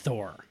 where is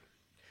Thor?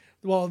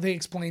 Well, they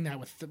explain that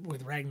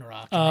with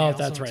Ragnarok. Oh,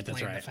 that's right. That's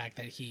right. The fact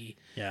that he,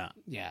 yeah,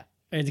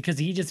 and because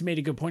he just made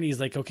a good point. He's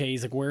like,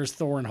 where's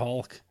Thor and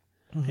Hulk?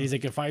 He's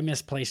like, if I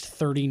misplaced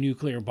 30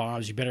 nuclear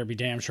bombs, you better be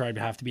damn sure I'd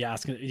have to be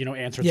asking,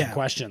 answering some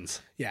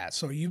questions. Yeah.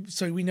 So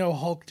we know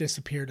Hulk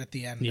disappeared at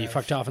the end. Yeah, he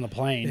fucked off in the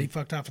plane. He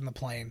fucked off in the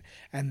plane,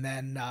 and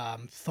then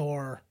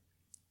Thor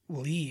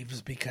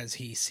leaves because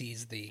he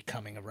sees the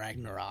coming of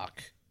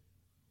Ragnarok,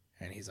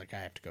 and he's like, I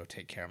have to go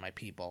take care of my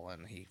people,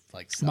 and he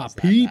like sells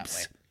my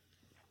peeps. That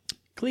way.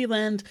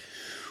 Cleveland,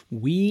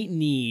 we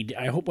need.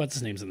 I hope what's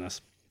his name's in this.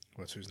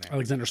 What's his name?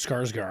 Alexander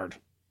Skarsgård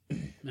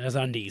as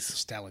undies.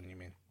 Stellan, you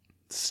mean?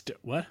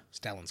 What?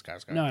 Stellan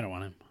Skarsgård. No, I don't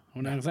want him. I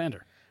want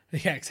Alexander.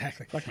 Yeah,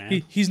 exactly. Fuck,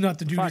 man. He's not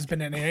the dude who's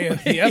been in any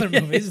of the other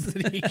movies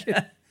that he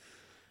can.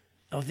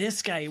 Oh,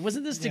 this guy.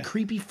 Wasn't this the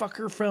creepy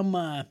fucker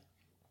from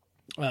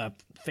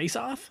Face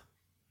Off?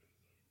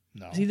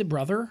 No. Is he the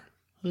brother?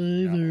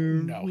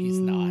 No, he's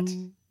not.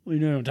 We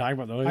know what I'm talking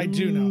about, though. I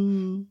do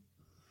know.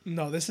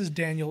 No, this is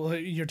Daniel.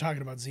 You're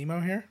talking about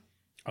Zemo here?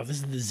 Oh, this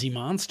is the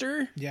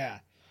Z-Monster? Yeah.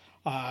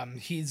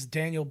 He's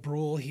Daniel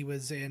Bruhl. He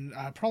was in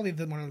probably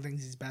one of the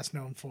things he's best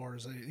known for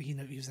is he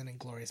was in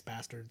Inglourious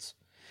Bastards.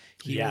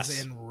 He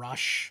was in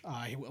Rush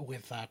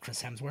with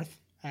Chris Hemsworth,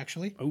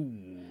 actually. Oh.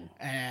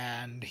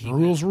 And he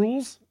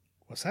Rules?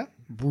 What's that?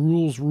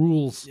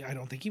 Rules. Yeah, I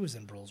don't think he was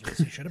in Bruhl's Rules.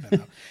 He should have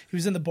been, though. He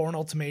was in The Bourne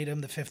Ultimatum,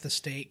 The Fifth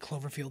Estate,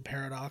 Cloverfield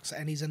Paradox,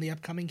 and he's in the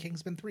upcoming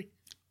Kingsman 3.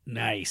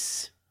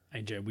 Nice. I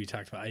enjoy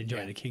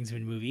the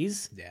Kingsman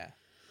movies. Yeah.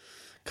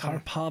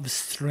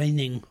 Karpov's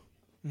training.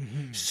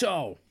 Mm-hmm.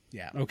 So,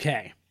 yeah.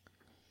 Okay.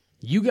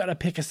 You got to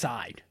pick a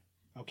side.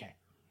 Okay.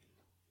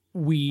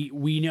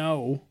 We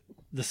know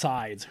the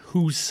sides.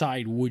 Whose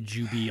side would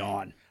you be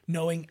on?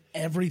 Knowing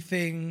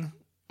everything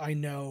I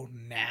know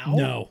now?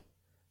 No.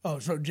 Oh,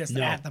 so just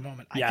at the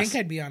moment. I think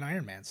I'd be on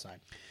Iron Man's side.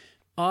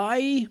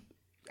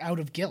 Out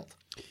of guilt.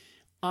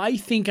 I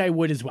think I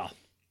would as well.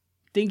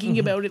 Thinking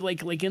about it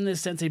like in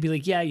this sense, I'd be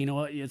like, yeah, you know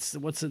what?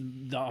 What's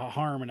the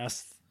harm in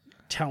us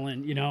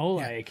telling,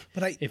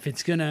 but if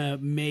it's going to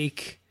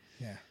make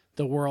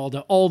the world,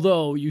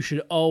 although you should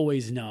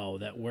always know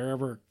that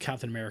wherever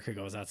Captain America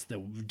goes, that's the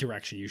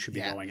direction you should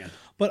be going in.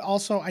 But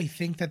also, I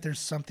think that there's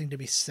something to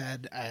be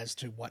said as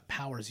to what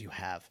powers you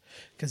have.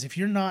 Because if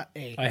you're not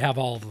I have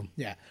all of them.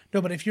 Yeah.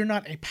 No, but if you're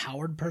not a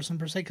powered person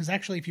per se, because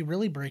actually, if you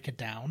really break it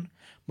down,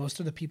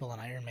 most of the people on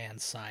Iron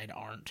Man's side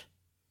aren't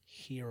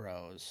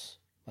heroes.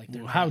 Like,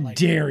 how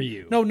dare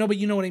you? No, but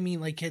you know what I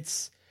mean. Like,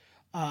 it's,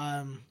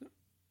 I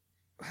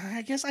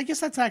guess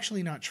that's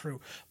actually not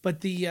true.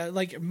 But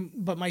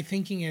but my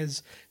thinking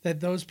is that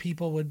those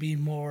people would be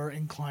more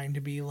inclined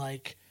to be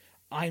like,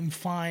 I'm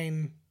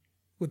fine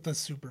with the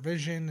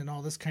supervision and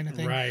all this kind of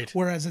thing. Right.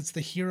 Whereas it's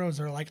the heroes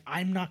are like,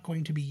 I'm not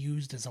going to be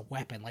used as a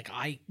weapon. Like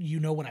you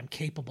know what I'm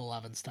capable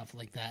of and stuff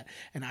like that.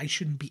 And I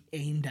shouldn't be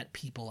aimed at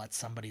people at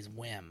somebody's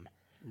whim.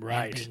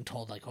 Right. And being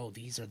told like, oh,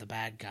 these are the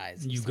bad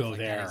guys. You go like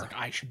there. Like,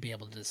 I should be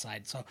able to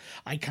decide. So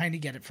I kind of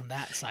get it from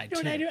that side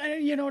too. I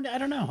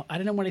don't know. I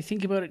don't know when I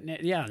think about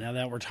it. Yeah, now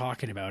that we're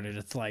talking about it,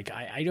 it's like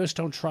I just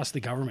don't trust the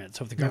government.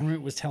 So if the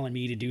government was telling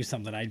me to do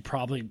something, I'd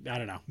probably I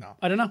don't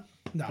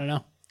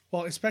know.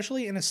 Well,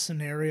 especially in a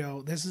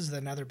scenario, this is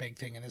another big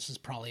thing, and this is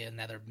probably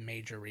another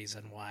major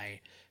reason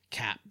why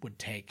Cap would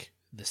take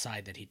the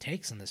side that he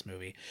takes in this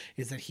movie,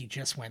 is that he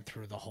just went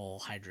through the whole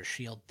Hydra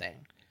Shield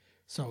thing.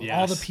 So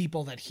all the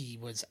people that he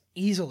was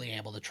easily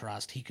able to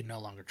trust, he could no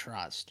longer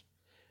trust.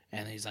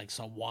 And he's like,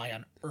 so why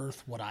on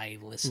earth would I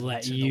listen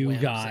Let to you the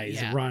whims?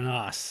 guys run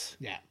us?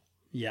 Yeah.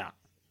 Yeah.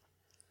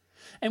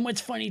 And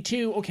what's funny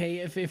too, okay,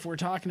 if we're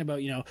talking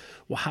about,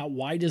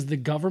 why does the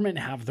government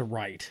have the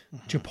right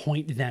to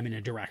point them in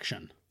a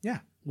direction? Yeah.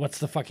 What's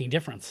the fucking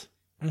difference?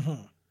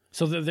 Mm-hmm.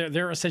 So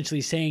they're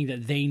essentially saying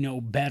that they know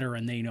better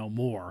and they know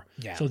more.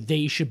 Yeah. So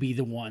they should be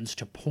the ones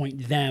to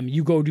point them.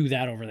 You go do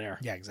that over there.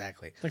 Yeah,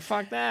 exactly. Like,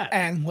 fuck that.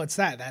 And what's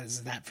that?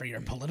 Is that for your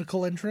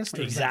political interest?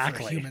 Or Exactly. Is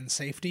that for human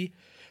safety?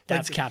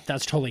 That's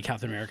totally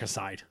Captain America's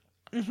side.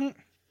 Mm-hmm.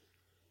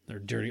 They're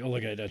dirty. Oh,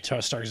 look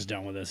at Stark is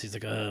done with this. He's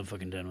like, oh, I'm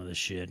fucking done with this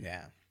shit.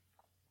 Yeah.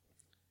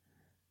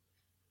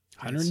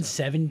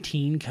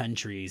 117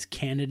 countries,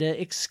 Canada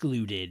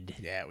excluded.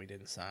 Yeah, we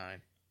didn't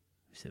sign.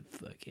 We said,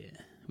 fuck it.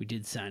 We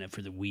did sign up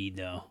for the weed,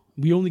 though.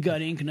 We only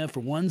got ink enough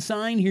for one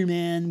sign here,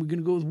 man. We're going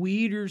to go with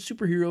weed or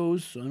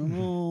superheroes. I don't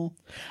know.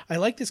 I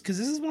like this because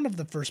this is one of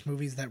the first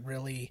movies that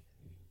really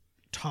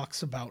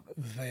talks about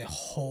the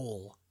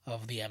whole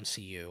of the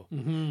MCU.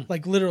 Mm-hmm.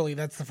 Like, literally,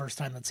 that's the first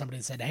time that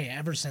somebody said, hey,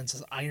 ever since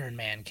Iron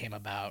Man came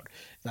about,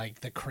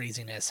 like, the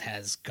craziness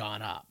has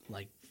gone up.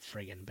 Like,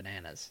 friggin'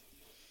 bananas.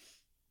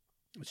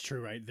 It's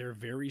true, right? Their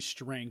very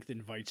strength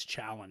invites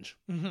challenge.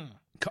 Mm-hmm.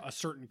 A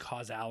certain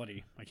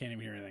causality. I can't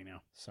even hear anything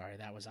now. Sorry,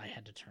 I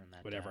had to turn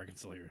that Whatever, down. I can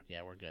still hear it.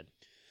 Yeah, we're good.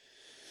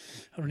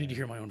 I don't need to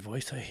hear my own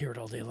voice. I hear it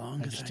all day long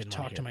because I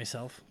talk to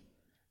myself.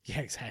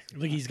 Yeah, exactly.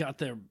 Like he's got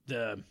the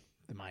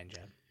mind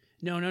jam.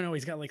 No.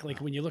 He's got like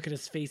when you look at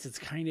his face, it's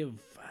kind of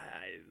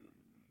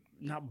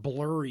not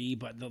blurry,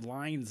 but the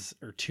lines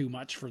are too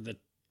much for the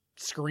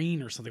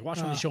screen or something. Watch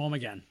when they show him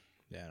again.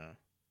 Yeah.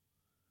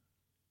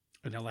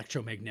 An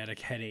electromagnetic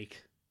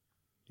headache.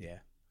 Yeah,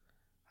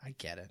 I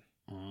get it.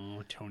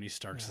 Oh, Tony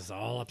Stark's is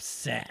all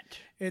upset.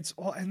 It's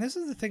all, and this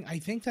is the thing. I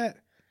think that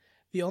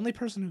the only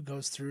person who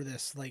goes through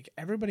this, like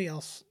everybody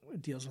else,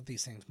 deals with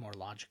these things more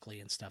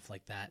logically and stuff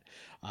like that,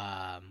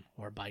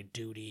 or by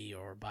duty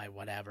or by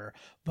whatever.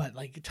 But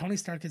like Tony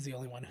Stark is the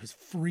only one who's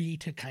free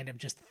to kind of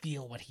just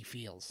feel what he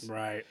feels.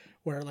 Right.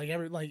 Where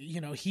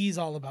he's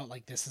all about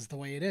like this is the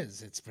way it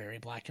is. It's very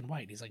black and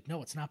white. He's like,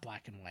 no, it's not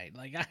black and white.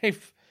 Like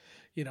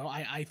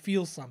I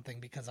feel something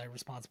because I'm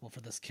responsible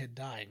for this kid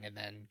dying, and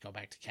then go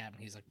back to Cap,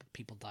 and he's like,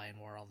 people die in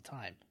war all the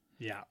time.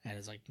 Yeah. And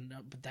it's like, no,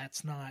 but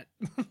that's not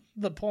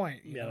the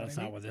point. Yeah, that's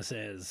not what this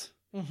is.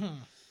 Mm-hmm.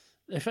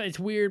 It's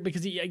weird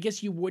because I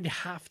guess you would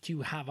have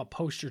to have a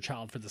poster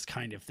child for this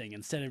kind of thing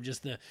instead of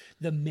just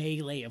the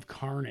melee of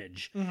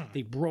carnage. Mm-hmm.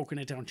 They've broken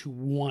it down to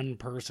one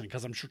person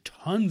because I'm sure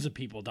tons of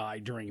people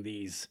died during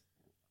these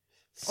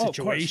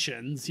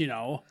situations,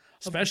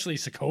 especially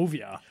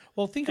Sokovia.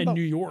 Well, think about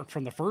New New York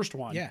from the first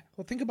one. Yeah.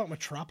 Well, think about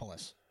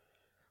Metropolis.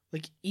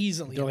 Like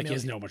easily. There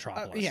is no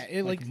Metropolis.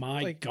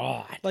 My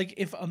God. Like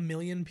if 1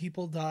 million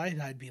people died,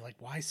 I'd be like,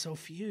 why so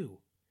few?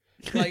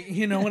 Like,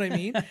 you know what I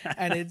mean?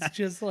 And it's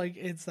just like,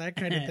 it's that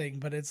kind of thing.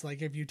 But it's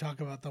like, if you talk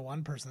about the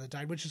one person that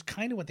died, which is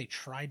kind of what they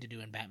tried to do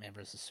in Batman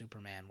versus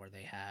Superman, where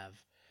they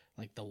have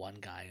like the one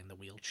guy in the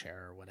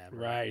wheelchair or whatever.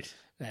 Right.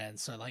 And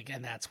so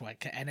and that's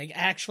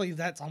actually,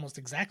 that's almost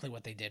exactly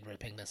what they did,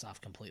 ripping this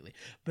off completely.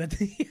 But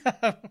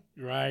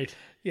right.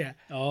 Yeah.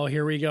 Oh,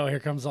 here we go. Here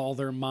comes all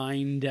their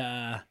mind,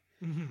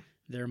 Mm-hmm.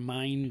 their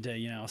mind,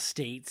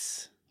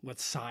 states what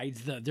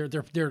sides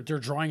they're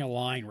drawing a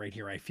line right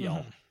here. I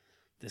feel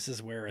this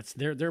is where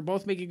they're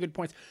both making good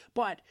points,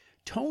 but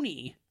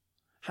Tony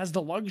has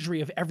the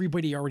luxury of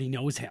everybody already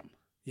knows him.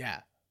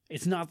 Yeah.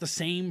 It's not the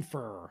same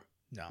for.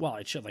 No. Well,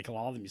 it should. Like a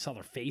lot of them, you saw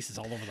their faces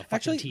all over the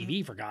fucking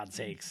TV, for God's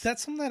sakes.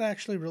 That's something that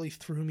actually really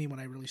threw me when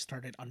I really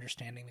started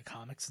understanding the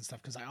comics and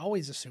stuff, because I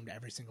always assumed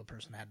every single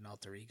person had an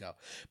alter ego.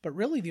 But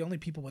really, the only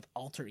people with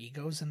alter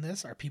egos in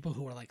this are people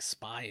who are like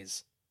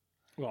spies.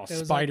 Well,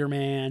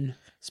 Spider-Man,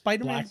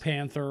 Black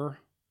Panther.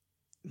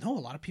 No, a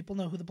lot of people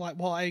know who the Black...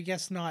 Well, I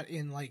guess not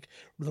in like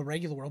the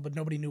regular world, but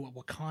nobody knew what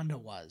Wakanda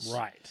was.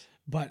 Right.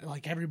 But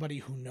like everybody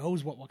who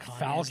knows what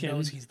Wakanda is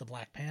knows he's the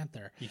Black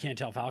Panther. You can't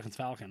tell Falcon's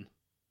Falcon.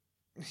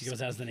 He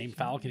goes as the name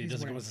Falcon. He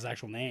doesn't go as his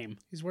actual name.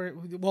 He's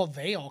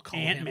they all call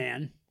him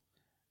Ant-Man.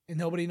 And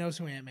nobody knows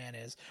who Ant-Man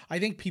is. I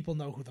think people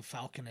know who the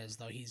Falcon is,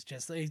 though.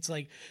 It's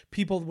like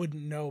people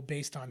wouldn't know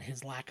based on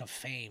his lack of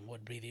fame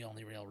would be the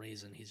only real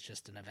reason. He's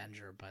just an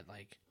Avenger, but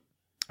like...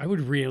 I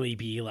would really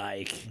be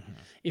like,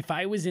 if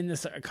I was in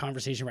this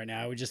conversation right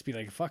now, I would just be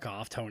like, fuck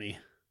off, Tony.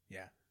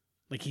 Yeah.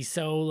 Like, he's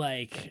so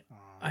like,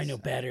 I know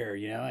better,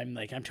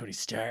 I'm Tony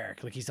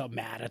Stark. Like, he's all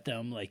mad at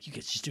them. Like, you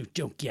guys just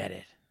don't get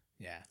it.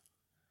 Yeah.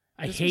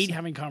 I hate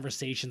having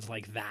conversations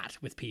like that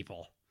with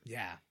people.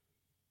 Yeah.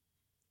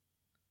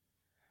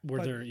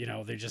 Where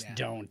they just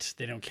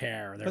they don't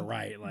care. They're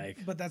right.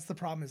 Like, but that's the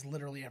problem is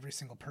literally every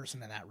single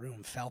person in that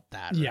room felt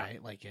that,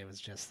 right? Like, it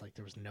was just like,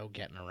 there was no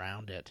getting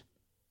around it.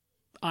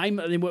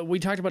 We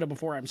talked about it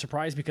before. I'm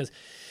surprised because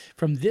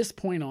from this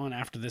point on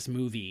after this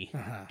movie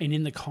and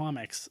in the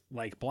comics,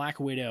 like Black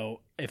Widow,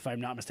 if I'm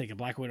not mistaken,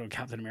 Black Widow and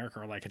Captain America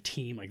are like a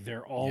team. Like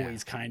they're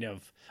always kind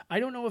of, I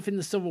don't know if in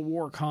the Civil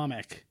War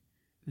comic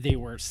they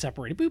were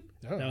separated. Boop.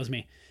 Oh. That was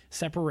me.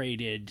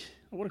 Separated.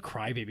 What a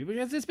crybaby.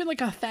 Because it's been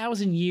like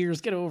 1,000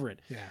 years. Get over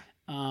it. Yeah.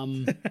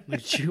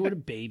 Like, what a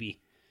baby.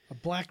 A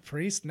black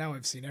priest? Now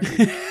I've seen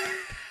everything.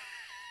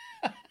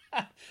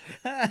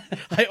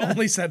 I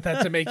only said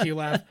that to make you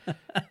laugh.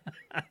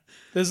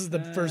 This is the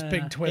first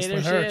big twist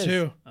with her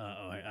too.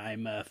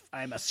 I'm a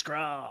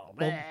Skrull.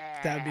 Well,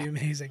 that'd be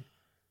amazing.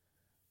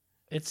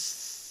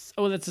 That's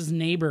his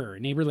neighbor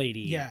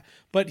lady. Yeah,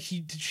 but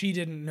she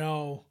didn't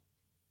know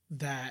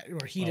that,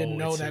 or he didn't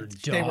know that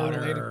they were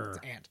related to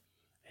Aunt.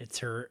 It's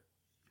her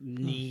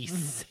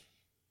niece.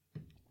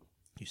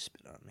 You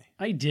spit on me.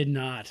 I did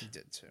not. You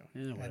did too.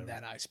 Yeah, and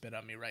then I spit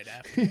on me right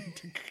after.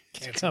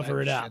 To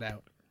cover it up.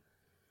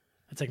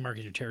 That's like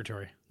marking your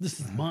territory. This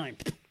is mine.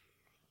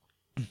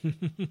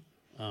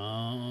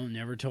 Oh,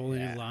 never told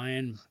any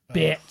lying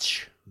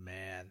bitch.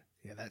 Man.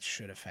 Yeah, that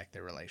should affect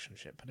their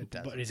relationship, but it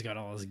doesn't. But he's got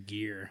all his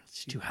gear.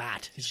 It's too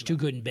hot. He's too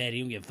good in bed.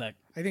 He don't give a fuck.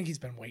 I think he's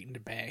been waiting to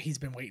bang. He's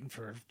been waiting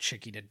for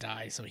Chicky to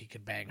die so he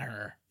could bang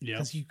her. Yeah.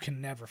 Because you can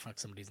never fuck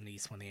somebody's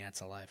niece when the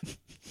aunt's alive.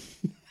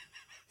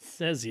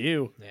 Says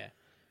you. Yeah.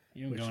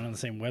 You don't go on the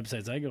same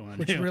websites I go on.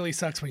 Which really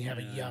sucks when you have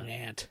a young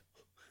aunt.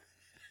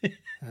 I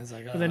was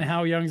like, But then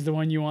how young's the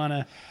one you want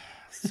to...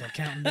 So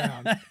counting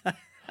down.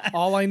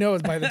 All I know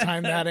is by the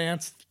time that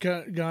aunt's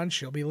gone,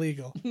 she'll be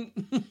legal.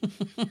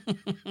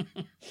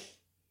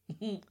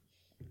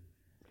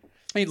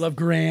 Ain't love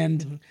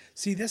grand.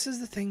 See, this is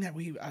the thing that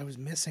I was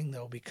missing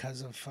though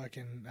because of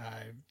fucking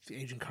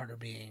Agent Carter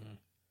being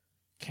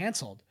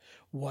canceled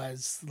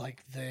was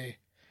like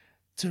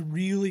to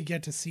really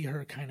get to see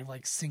her kind of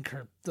like sink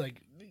her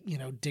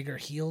dig her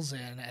heels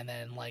in and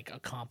then like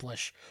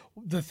accomplish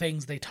the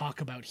things they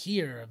talk about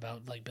here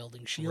about like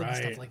building shield and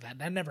stuff like that.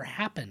 That never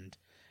happened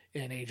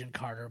in Agent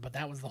Carter, but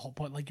that was the whole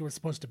point. Like you were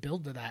supposed to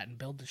build to that and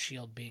build the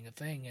shield being a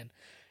thing, and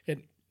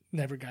it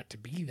never got to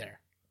be there.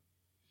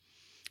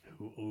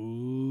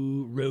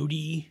 Ooh,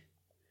 Rhodey.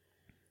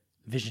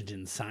 Vision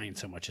didn't sign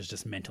so much as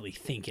just mentally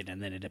think it,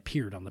 and then it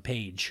appeared on the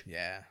page.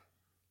 Yeah.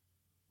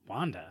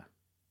 Wanda,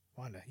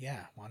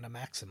 yeah. Wanda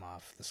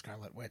Maximoff, the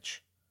Scarlet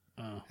Witch.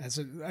 Oh.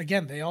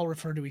 Again, they all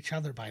refer to each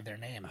other by their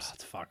names. Oh,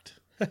 it's fucked.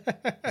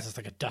 This is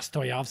like a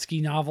Dostoevsky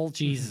novel.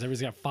 Jesus,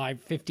 everybody's got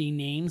 15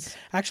 names.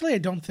 Actually, I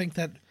don't think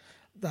that,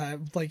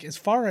 like, as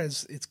far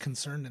as it's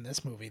concerned in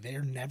this movie,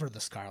 they're never the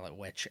Scarlet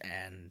Witch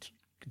and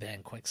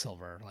then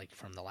Quicksilver, like,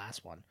 from the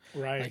last one.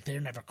 Right. Like,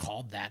 they're never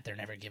called that. They're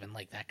never given,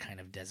 like, that kind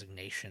of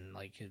designation.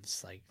 Like,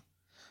 it's, like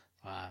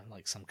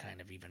some kind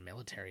of even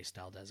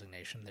military-style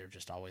designation. They're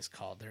just always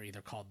they're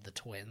either called the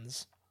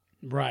Twins.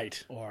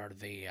 Right. Or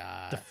the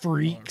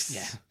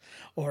Freaks.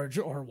 Or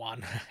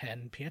Wanda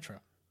and Pietro.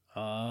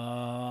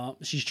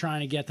 She's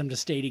trying to get them to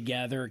stay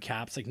together.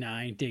 Cap's like, nah,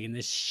 I ain't digging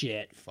this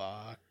shit.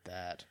 Fuck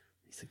that.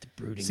 He's like the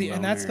brooding See, loner.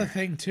 and that's the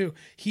thing too.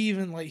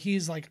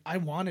 He's like, I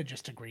want to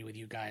just agree with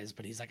you guys,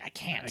 but he's like, I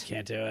can't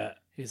do it.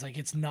 He's like,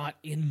 it's not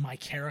in my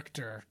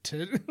character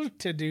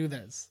to do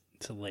this.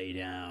 To lay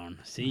down.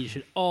 See, you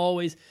should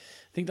always...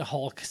 I think the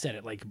Hulk said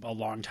it like a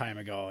long time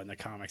ago in the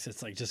comics.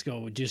 It's like, just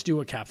do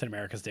what Captain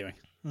America's doing.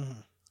 Mm-hmm.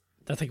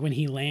 That's like when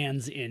he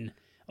lands in...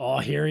 Oh,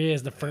 here he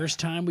is. The first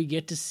time we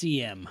get to see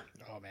him.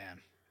 Oh,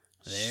 man.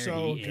 There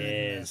so he good.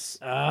 is.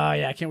 Oh,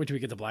 yeah. I can't wait till we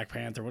get the Black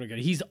Panther. What a good...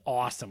 He's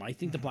awesome. I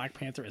think the Black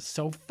Panther is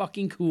so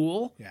fucking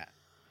cool. Yeah.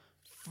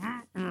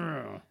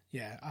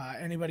 Yeah.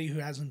 Anybody who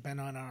hasn't been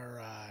on our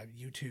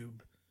YouTube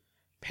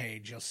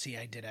page, you'll see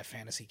I did a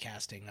fantasy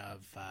casting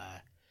of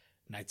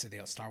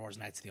Star Wars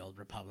Knights of the Old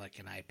Republic,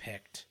 and I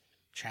picked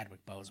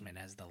Chadwick Boseman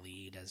as the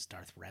lead, as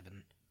Darth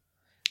Revan.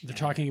 They're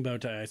talking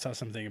about... I saw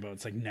something about...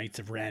 It's like Knights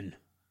of Ren.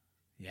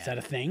 Yeah. Is that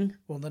a thing?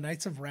 Well, the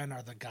Knights of Ren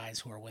are the guys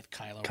who are with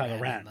Kylo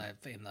Ren.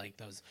 In like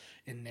those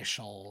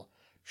initial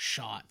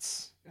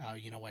shots.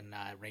 When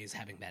Rey's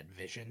having that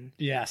vision.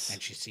 Yes. And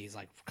she sees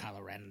like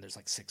Kylo Ren and there's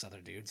like 6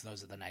 other dudes.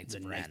 Those are the Knights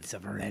of Ren. Knights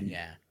of Ren.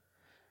 Yeah.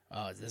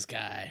 Oh, it's this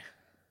guy.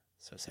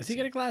 So sexy. Does he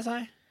get a glass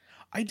eye?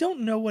 I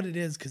don't know what it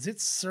is because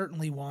it's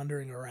certainly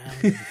wandering around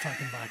in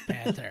fucking Black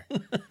Panther.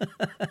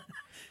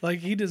 Like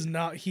he does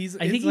not. I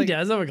think he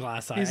does have a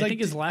glass eye. I like,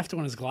 think his left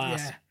one is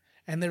glass. Yeah.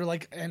 And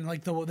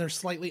they're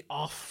slightly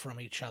off from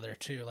each other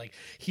too. Like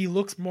he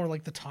looks more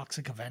like the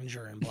Toxic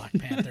Avenger in Black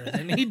Panther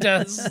than he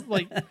does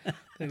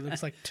he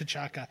looks like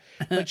T'Chaka.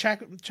 But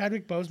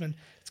Chadwick Boseman,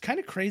 it's kind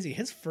of crazy.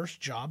 His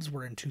first jobs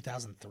were in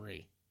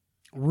 2003.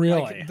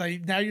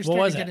 Really? Now you're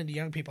starting to get into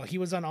young people. He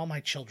was on All My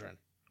Children.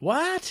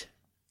 What?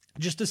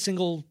 Just a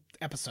single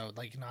episode,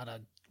 like not a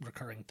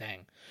recurring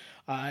thing.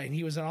 And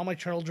he was in All My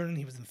Children.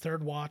 He was in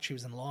Third Watch. He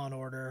was in Law and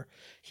Order.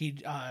 He,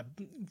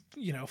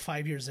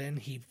 5 years in,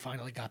 he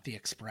finally got The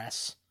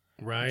Express.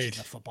 Right. Which is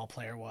the football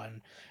player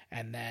one.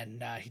 And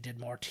then he did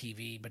more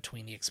TV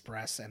between The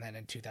Express. And then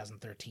in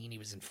 2013, he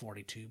was in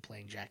 42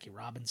 playing Jackie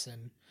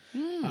Robinson.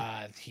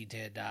 He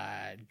did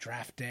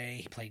Draft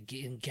Day. He played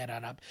Get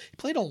On Up. He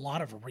played a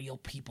lot of real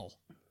people.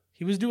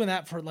 He was doing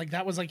that for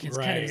that was like his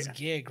kind of his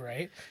gig,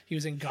 right? He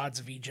was in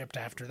Gods of Egypt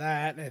after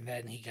that, and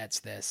then he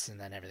gets this, and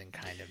then everything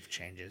kind of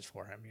changes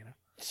for him,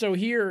 So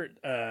here,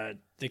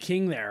 the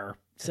king there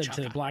said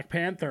to the Black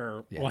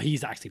Panther, well,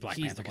 he's actually Black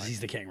Panther because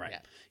he's the king, right? Yeah.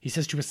 He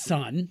says to his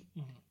son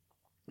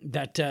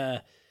that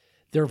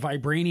their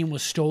vibranium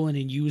was stolen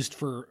and used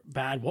for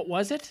bad. What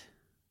was it?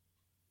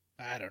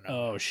 I don't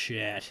know. Oh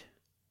shit!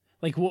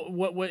 Like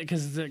what?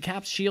 Because the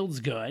Cap's shield's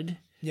good.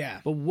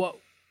 Yeah. But what?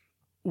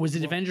 Was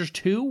it Avengers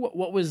 2?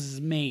 What was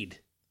made?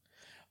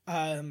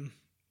 Well,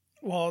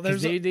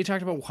 they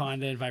talked about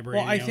Wakanda and vibranium.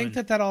 Well, I think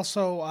that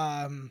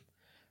also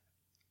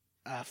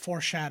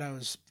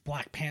foreshadows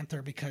Black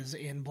Panther because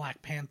in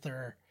Black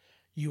Panther,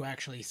 you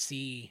actually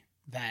see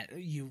that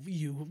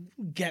you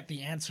get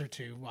the answer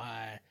to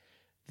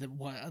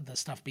the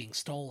stuff being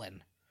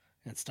stolen,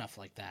 and stuff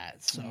like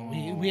that. So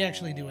we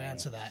actually do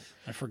answer that.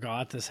 I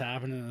forgot this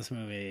happened in this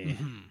movie.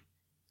 Mm-hmm.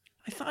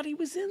 I thought he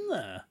was in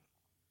the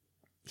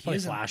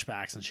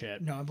flashbacks and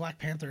shit. No, in Black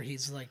Panther,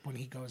 he's like when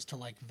he goes to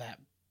like that,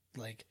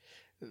 like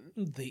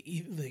the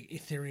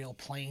ethereal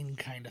plane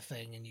kind of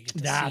thing, and you get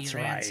to see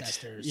your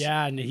ancestors.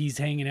 Yeah, and he's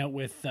hanging out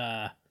with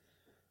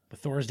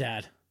Thor's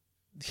dad.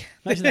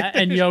 Imagine that,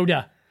 and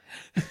Yoda.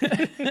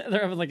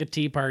 They're having like a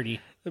tea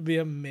party. That'd be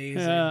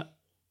amazing. That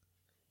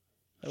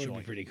would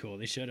be pretty cool.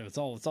 They should have. It's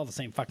all the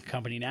same fucking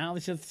company now. They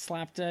should have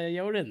slapped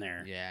Yoda in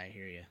there. Yeah, I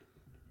hear you.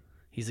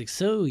 He's like,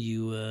 so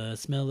you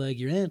smell like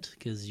your aunt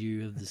because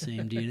you have the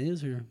same DNA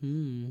as her.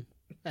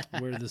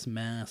 Wear this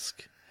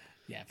mask.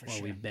 Yeah, for while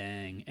sure. we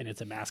bang, and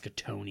it's a mask of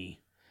Tony.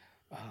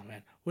 Oh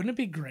man, wouldn't it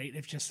be great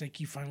if just like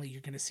you're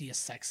going to see a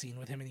sex scene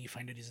with him and you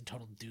find out he's a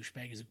total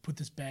douchebag? He's like, put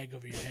this bag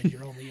over your head.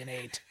 You're only an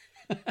 8.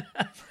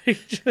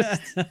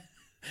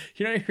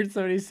 You know, I heard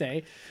somebody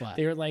say what?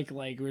 They were like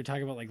we were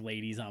talking about like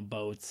ladies on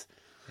boats,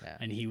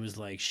 and he was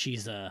like,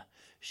 she's a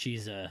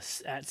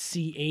at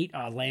sea 8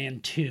 on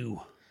land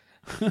 2.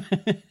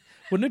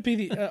 Wouldn't it be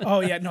the? Oh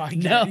yeah, no, I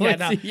get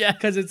it. Yeah,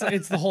 because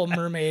it's the whole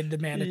mermaid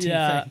manatee thing.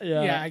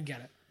 Yeah, I get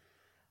it.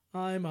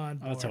 I'm on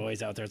board. It's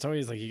always out there. It's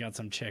always like you got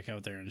some chick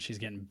out there and she's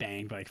getting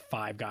banged by like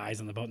 5 guys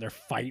on the boat and they're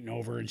fighting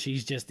over and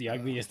she's just the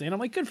ugliest thing. I'm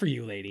like, good for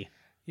you, lady.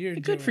 You're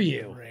good for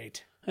you.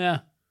 Great. Yeah.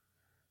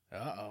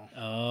 Uh-oh.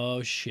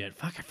 Oh, shit.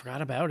 Fuck, I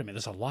forgot about him.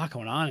 There's a lot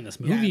going on in this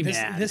movie,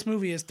 man. This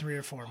movie is 3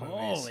 or 4 movies.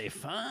 Holy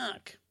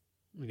fuck.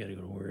 We gotta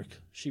go to work.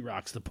 She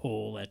rocks the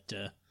pole at...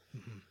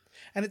 Mm-hmm.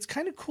 And it's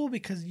kind of cool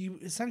because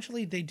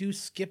they do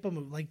skip a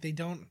movie. Like, they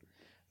don't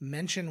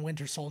mention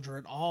Winter Soldier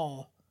at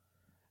all.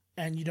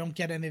 And you don't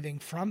get anything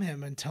from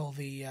him until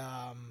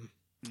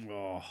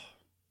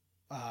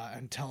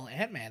until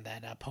Ant-Man,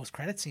 that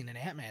post-credit scene in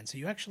Ant-Man. So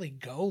you actually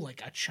go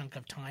like a chunk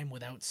of time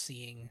without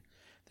seeing.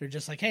 They're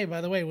just like, hey,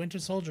 by the way, Winter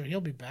Soldier,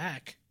 he'll be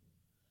back.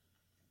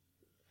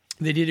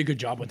 They did a good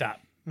job with that.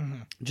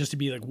 Mm-hmm. Just to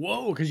be like,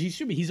 whoa, because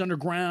he's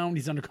underground,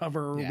 he's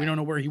undercover. Yeah. We don't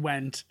know where he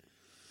went.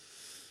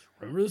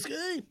 Remember this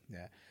guy?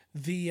 Yeah.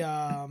 The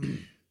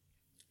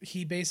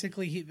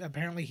he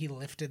apparently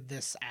lifted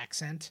this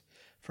accent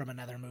from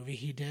another movie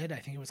he did. I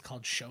think it was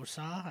called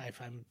Xhosa,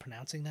 if I'm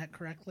pronouncing that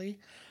correctly,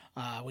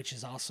 which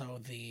is also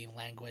the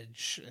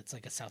language. It's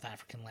like a South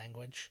African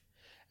language.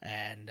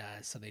 And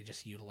so they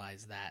just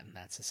utilize that, and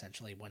that's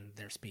essentially when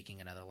they're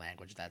speaking another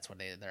language, that's what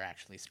they're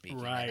actually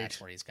speaking. Right. And that's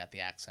where he's got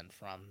the accent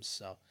from.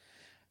 So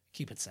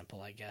keep it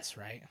simple, I guess,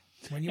 right?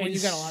 When you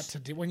got a lot to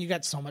do, when you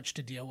got so much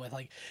to deal with,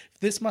 like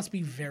this must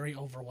be very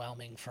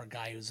overwhelming for a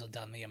guy who's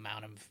done the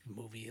amount of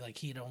movie. Like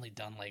he'd only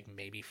done like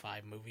maybe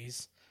 5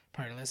 movies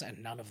prior to this,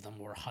 and none of them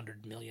were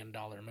 $100 million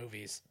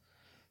movies.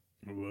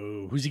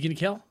 Whoa! Who's he gonna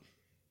kill?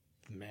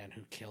 The man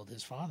who killed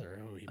his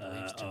father, who he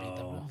believes to be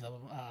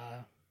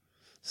the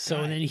So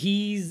guy. Then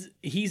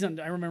he's on.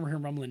 I remember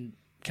him rumbling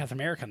Captain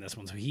America on this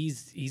one. So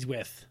he's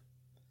with.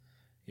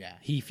 Yeah.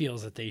 He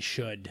feels that they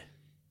should.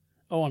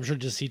 Oh, I'm sure.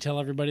 Does he tell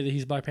everybody that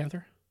he's Black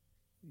Panther?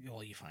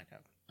 Well, you find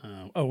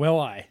out. Will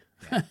I?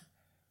 Yeah.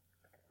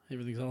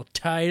 Everything's all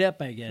tied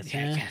up, I guess.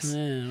 Yeah, huh? I guess.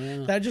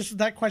 Yeah, well.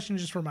 That question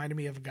just reminded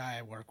me of a guy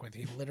I work with.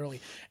 He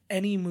literally,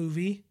 any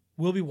movie,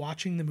 we'll be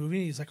watching the movie,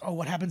 and he's like, "Oh,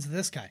 what happens to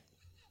this guy?"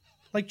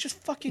 Like,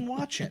 just fucking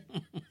watch it.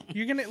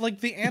 You're gonna like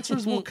the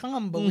answers will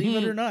come, believe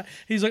it or not.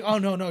 He's like, "Oh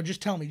no,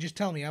 just tell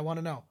me, I want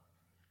to know."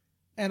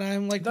 And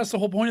I'm like, "That's the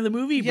whole point of the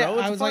movie, bro."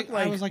 Yeah, I was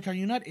like, "Are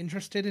you not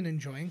interested in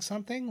enjoying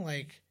something?"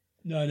 Like,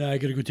 no, I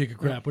gotta go take a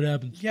crap. What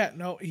happens? Yeah,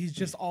 no, he's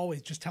just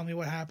always just tell me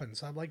what happens.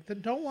 So I'm like,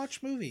 then don't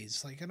watch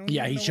movies. Like, I don't.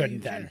 Yeah, he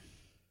shouldn't then.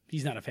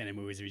 He's not a fan of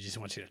movies. He just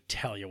wants you to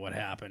tell you what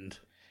happened.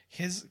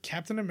 His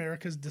Captain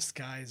America's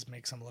disguise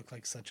makes him look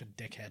like such a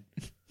dickhead.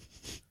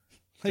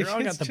 They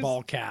all got the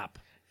ball cap.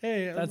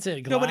 Hey, that's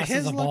it.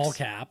 Glasses, a ball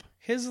cap.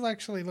 His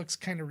actually looks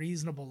kind of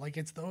reasonable. Like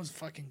it's those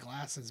fucking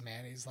glasses,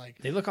 man. He's like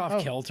they look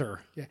off kilter.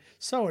 Yeah.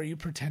 So, are you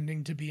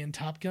pretending to be in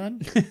Top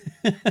Gun?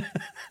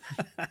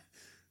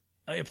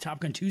 Oh, yeah, Top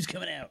Gun 2's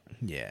coming out.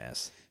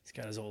 Yes. He's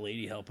got his old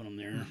lady helping him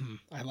there. Mm-hmm.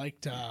 I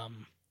liked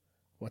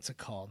what's it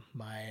called?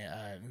 My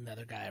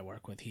another guy I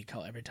work with,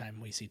 every time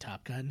we see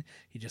Top Gun,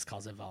 he just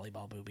calls it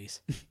volleyball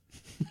boobies.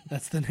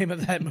 That's the name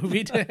of that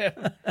movie to him.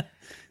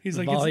 He's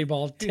like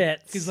volleyball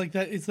tits. He's like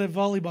that. It's that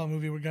volleyball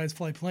movie where guys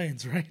fly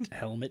planes, right?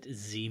 Helmet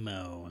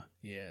Zemo.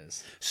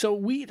 Yes. So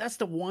that's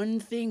the one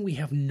thing we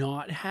have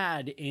not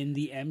had in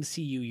the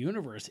MCU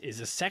universe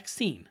is a sex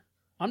scene.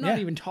 I'm not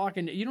even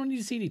talking. You don't need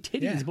to see any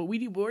titties, but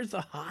where's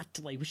the hot?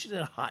 Like we should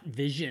have a hot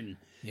vision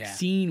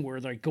scene where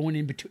they're going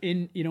in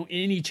between, in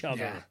each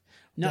other. Yeah.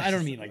 No, I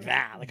don't mean like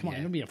that. Like, come on,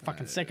 don't be a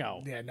fucking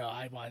sicko. Yeah, no,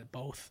 I want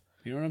both.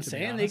 You know what I'm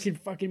saying? They could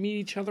fucking meet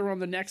each other on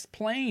the next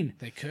plane.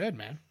 They could,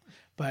 man.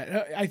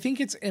 But I think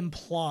it's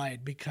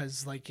implied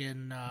because, like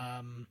in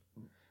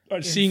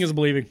seeing is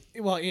believing.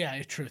 Well,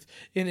 yeah, truth.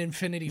 In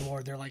Infinity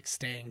War, they're like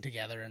staying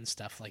together and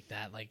stuff like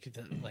that. Like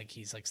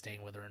he's like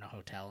staying with her in a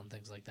hotel and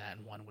things like that.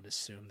 And one would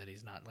assume that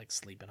he's not like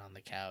sleeping on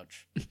the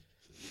couch.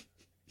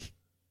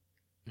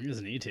 He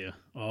doesn't need to.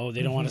 Oh,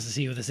 they don't want us to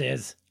see who this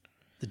is.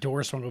 The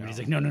door swung open. No. He's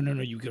like, no,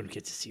 you go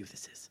get to see who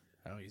this is.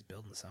 Oh, he's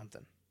building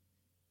something.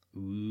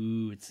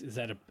 Ooh, is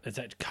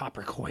that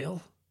copper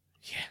coil?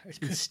 Yeah,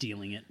 He's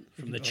stealing it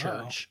from the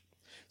church.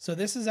 So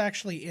this is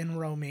actually in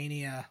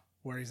Romania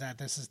where he's at.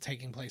 This is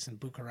taking place in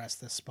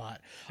Bucharest, this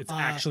spot. It's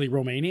actually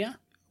Romania?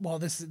 Well,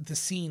 the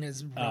scene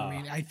is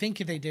Romania. I think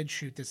they did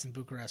shoot this in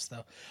Bucharest,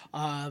 though.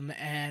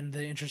 And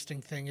the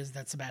interesting thing is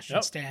that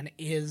Sebastian Stan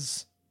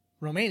is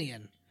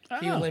Romanian.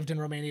 He lived in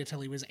Romania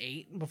till he was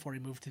 8 before he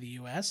moved to the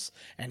U.S.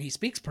 And he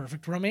speaks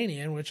perfect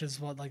Romanian, which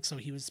is so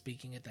he was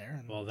speaking it there.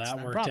 And well,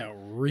 that worked out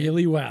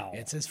really well.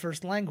 It's his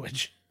first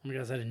language. Oh my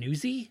God, is that a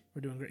newsie?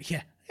 We're doing great.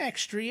 Yeah,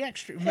 extra.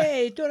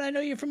 Hey, don't I know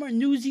you from our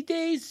newsy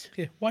days?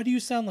 Yeah. Why do you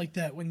sound like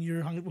that when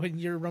you're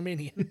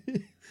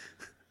Romanian?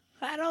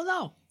 I don't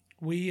know.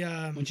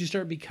 Once you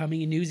start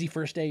becoming a newsie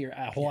first day, your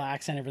whole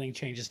accent, everything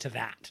changes to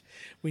that.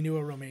 We knew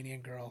a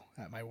Romanian girl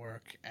at my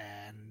work,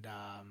 and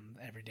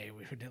every day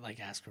we would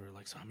ask her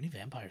so how many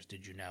vampires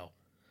did you know?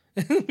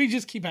 We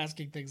just keep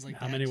asking things like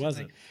how that. Many was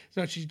it?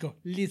 So she'd go,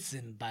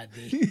 listen,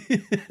 buddy.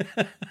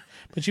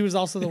 But she was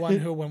also the one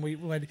who, when we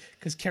would,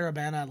 because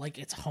Caravana,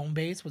 its home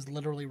base was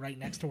literally right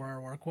next to where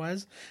our work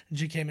was, and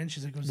she came in,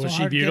 she's like, was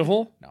she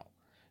beautiful? No.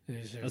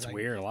 That's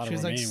weird. A lot of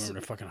Romanian women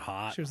are fucking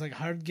hot. She was like,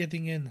 hard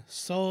getting in.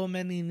 So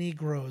many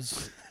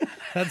Negroes.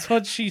 That's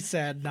what she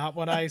said, not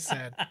what I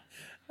said.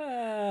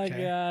 Oh,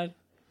 God.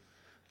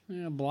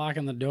 Yeah,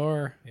 blocking the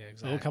door. Yeah,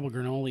 exactly. A couple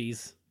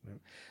granolis.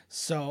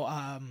 So,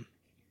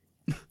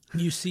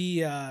 you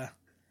see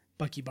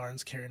Bucky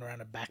Barnes carrying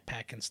around a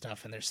backpack and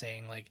stuff, and they're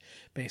saying,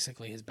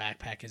 basically his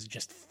backpack is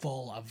just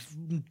full of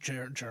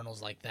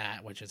journals like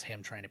that, which is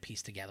him trying to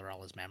piece together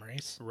all his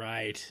memories.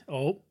 Right.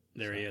 Oh.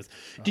 There he is.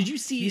 Did you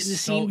see in the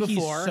scene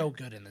before? He's so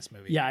good in this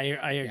movie.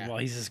 Yeah, well,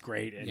 he's just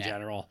great in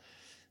general.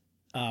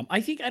 I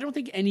don't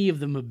think any of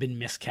them have been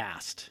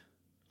miscast.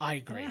 I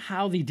agree. I don't know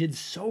how they did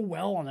so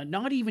well on that.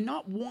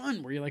 Not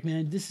one where you're like,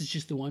 man, this is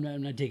just the one.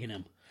 I'm not digging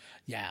him.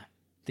 Yeah,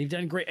 they've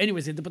done great.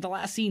 Anyways, but the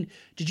last scene,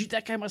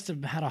 that guy must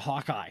have had a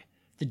Hawkeye.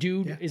 The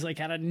dude is at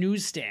a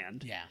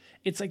newsstand. Yeah,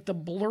 it's the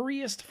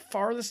blurriest,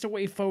 farthest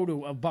away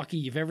photo of Bucky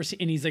you've ever seen,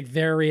 and he's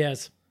there he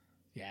is.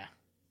 Yeah.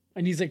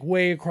 And he's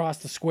way across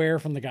the square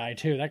from the guy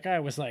too. That guy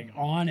was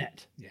on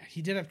it. Yeah,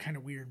 he did have kind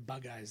of weird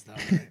bug eyes though.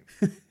 Right?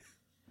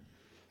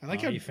 I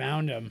like how you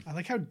found him. I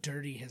like how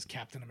dirty his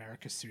Captain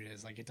America suit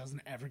is. It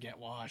doesn't ever get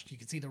washed. You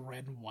can see the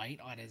red and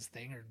white on his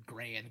thing, or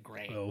gray and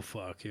gray. Oh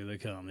fuck! Here they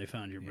come. They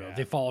found you, bro. Yeah.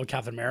 They followed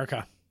Captain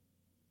America.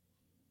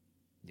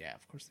 Yeah,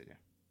 of course they do.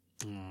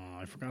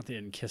 Oh, I forgot they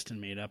hadn't kissed and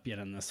made up yet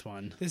on this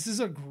one. This is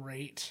a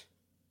great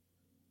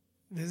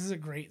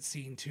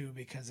scene too,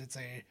 because it's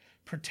a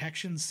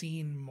protection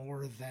scene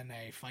more than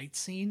a fight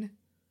scene,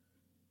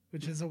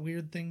 which is a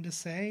weird thing to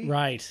say.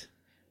 Right.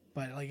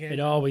 But it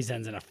always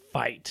ends in a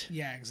fight.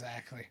 Yeah,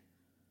 exactly.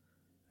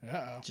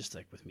 Uh-oh. Just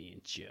like with me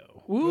and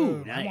Joe.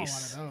 Ooh,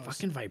 nice. I want one of those.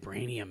 Fucking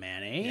vibranium,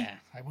 man, eh? Yeah,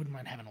 I wouldn't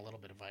mind having a little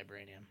bit of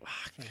vibranium.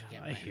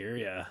 I hear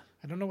ya.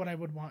 I don't know what I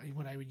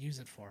would use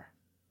it for.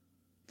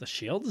 The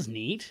shield is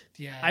neat.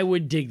 Yeah. I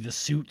would dig the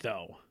suit,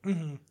 though.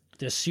 Mm-hmm.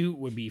 The suit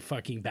would be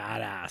fucking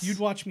badass. You'd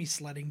watch me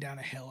sledding down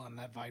a hill on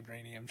that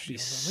vibranium shield. Be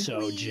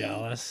so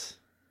jealous.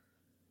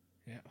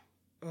 Yeah.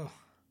 Ugh.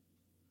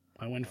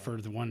 I went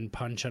for the one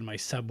punch on my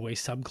Subway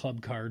Sub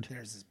Club card.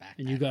 There's his backpack.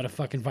 And you got a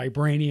fucking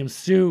vibranium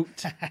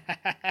suit.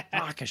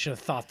 Fuck, I should have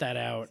thought that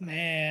out.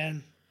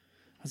 Man.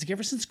 I was like,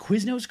 ever since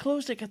Quiznos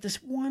closed, I got this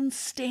one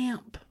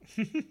stamp.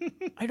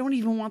 I don't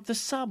even want the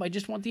sub. I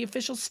just want the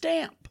official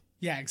stamp.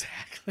 Yeah,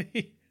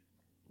 exactly.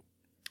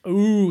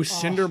 Ooh,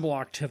 cinder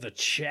block to the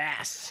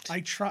chest.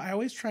 I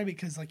always try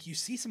because you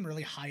see some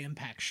really high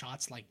impact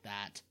shots like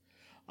that.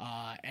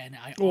 And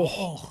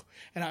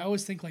I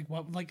always think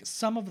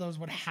some of those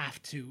would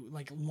have to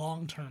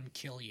long term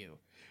kill you.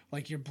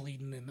 You're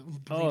bleeding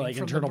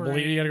internal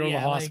bleeding. You gotta go to the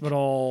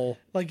hospital.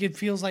 It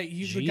feels like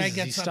the guy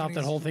gets he stopped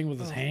that whole thing with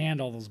his hand.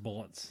 All those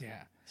bullets.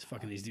 Yeah, he's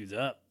fucking these dudes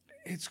up.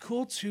 It's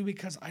cool too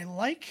because I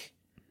like.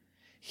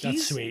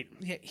 That's sweet.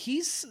 Yeah,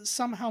 he's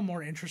somehow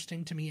more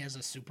interesting to me as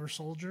a super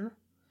soldier.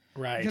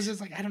 Right. Because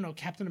it's I don't know,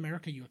 Captain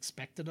America you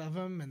expected of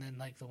him, and then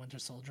the Winter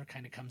Soldier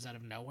kind of comes out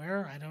of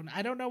nowhere.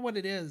 I don't know what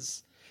it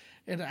is.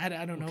 And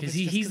I don't know because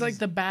he's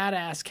the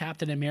badass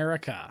Captain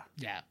America.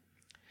 Yeah.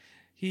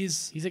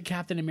 He's a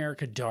Captain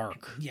America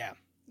dark. Yeah.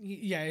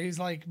 Yeah, he's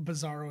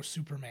Bizarro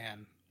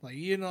Superman.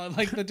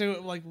 The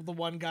two the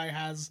one guy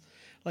has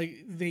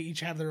they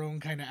each have their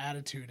own kind of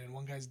attitude, and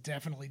one guy's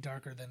definitely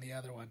darker than the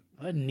other one.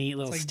 What a neat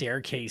little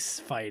staircase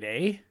fight,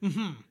 eh?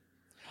 Mm-hmm.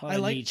 I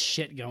like neat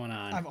shit going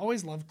on. I've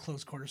always loved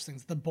close quarters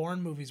things. The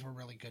Bourne movies were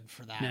really good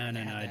for that.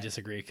 No, I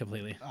disagree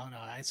completely. Oh no,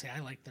 I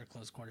like their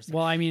close quarters things.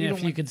 Well, I mean,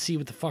 if you could see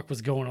what the fuck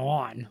was going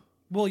on.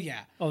 Well,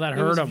 yeah. Oh, that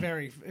hurt him.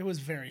 It was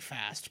very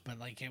fast, but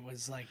it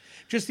was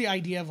just the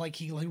idea of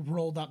he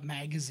rolled up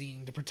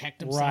magazine to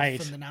protect himself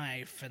from the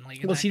knife and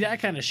Well, see, that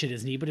kind of shit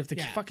is neat. But if the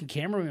fucking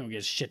cameraman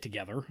gets shit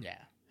together, yeah.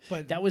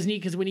 But that was neat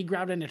because when he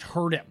grabbed it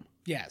hurt him.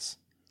 Yes.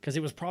 Because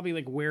it was probably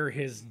where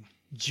his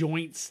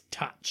joints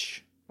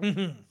touch.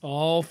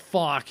 Oh,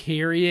 fuck.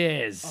 Here he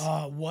is.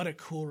 Oh, what a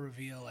cool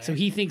reveal. So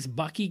he thinks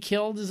Bucky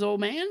killed his old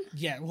man?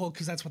 Yeah, well,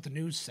 because that's what the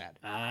news said.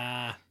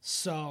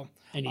 So...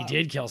 And he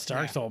did kill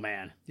Stark's old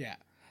man. Yeah.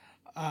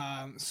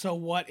 So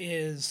what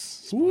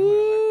is...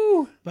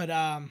 Woo! But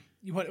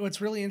what's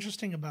really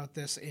interesting about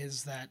this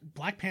is that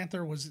Black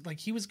Panther was... Like,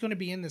 he was going to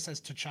be in this as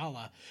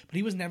T'Challa, but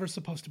he was never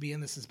supposed to be in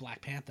this as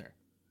Black Panther.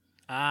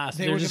 So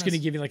they're just going to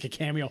give you like a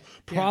cameo.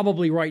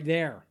 Probably right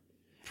there.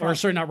 Or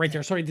sorry, not right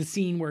there. Sorry, the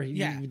scene where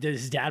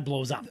his dad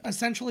blows up.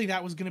 Essentially,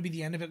 that was going to be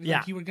the end of it.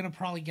 Like, you were going to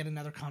probably get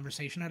another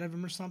conversation out of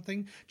him or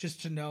something,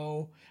 just to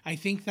know. I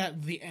think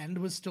that the end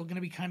was still going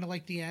to be kind of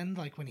like the end,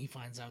 like when he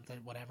finds out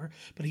that whatever.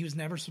 But he was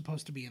never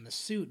supposed to be in the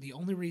suit. The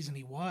only reason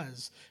he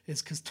was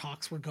is because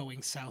talks were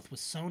going south with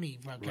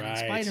Sony about getting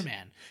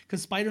Spider-Man.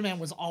 Because Spider-Man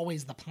was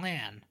always the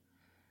plan.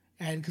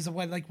 And because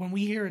when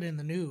we hear it in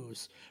the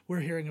news, we're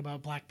hearing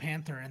about Black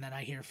Panther, and then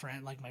I hear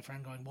my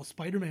friend going, "Well,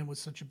 Spider-Man was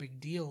such a big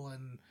deal,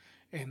 and."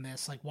 In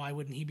this, like, why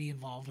wouldn't he be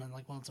involved? And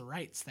like, well, it's a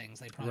rights things.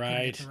 They probably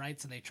couldn't get the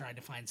rights, and they tried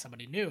to find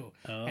somebody new.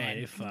 Oh,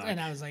 and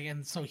I was like,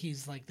 and so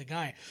he's like the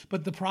guy.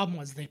 But the problem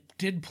was they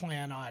did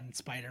plan on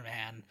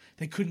Spider-Man.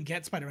 They couldn't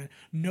get Spider-Man.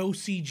 No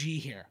CG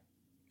here.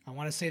 I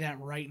want to say that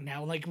right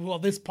now. Like, well,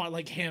 this part,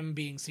 like him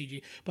being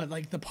CG, but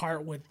like the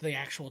part with the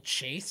actual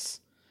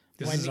chase.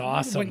 This is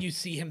awesome. When you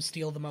see him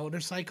steal the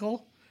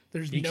motorcycle,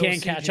 you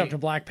can't catch up to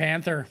Black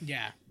Panther.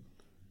 Yeah.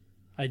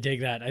 I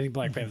dig that. I think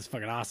Black Panther's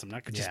fucking awesome.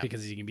 Not just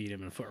because you can beat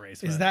him in a foot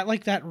race. Is that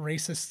like that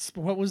racist?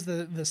 What was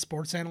the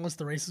sports analyst,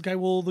 the racist guy?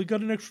 Well, they got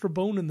an extra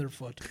bone in their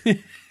foot.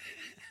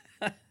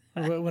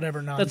 Or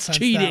whatever nonsense that's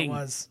cheating. That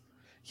was.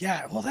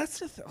 Yeah, well, that's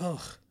the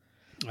ugh.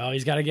 Oh,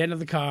 he's got to get into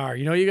the car.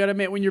 You know, you got to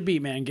admit when you're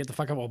beat, man. Get the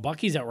fuck up. Well,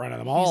 Bucky's outrunning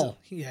them all.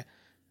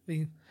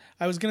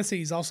 I was going to say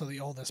he's also the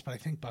oldest, but I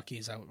think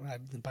Bucky's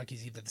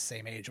either the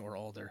same age or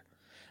older.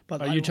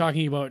 But are you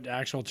talking about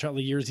actual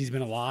years he's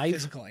been alive?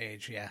 Physical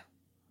age, yeah.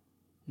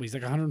 Well, he's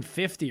like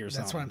 150 or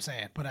something. That's what I'm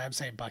saying. But I'm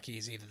saying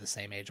Bucky's either the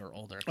same age or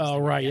older. Oh,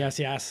 right.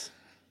 Yes.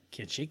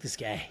 Can't shake this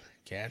guy.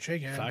 Can't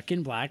shake him.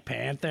 Fucking Black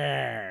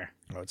Panther.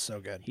 Oh, it's so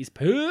good. He's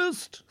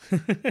pissed.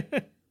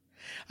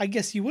 I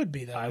guess you would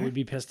be, though. I would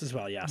be pissed as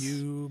well, yes.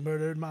 You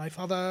murdered my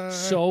father.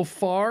 So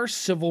far,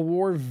 Civil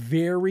War,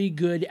 very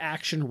good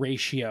action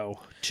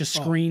ratio to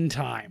screen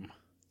time.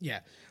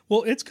 Yeah.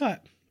 Well, it's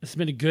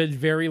been a good,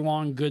 very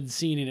long, good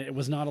scene, and it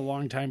was not a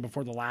long time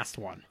before the last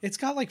one. It's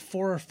got like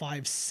 4 or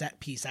 5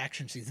 set-piece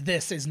action scenes.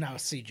 This is now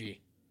CG.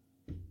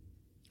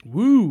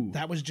 Woo!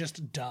 That was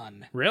just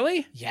done.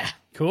 Really? Yeah.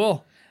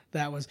 Cool.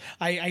 That was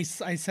I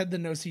said the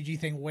no CG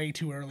thing way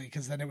too early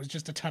because then it was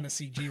just a ton of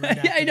CG right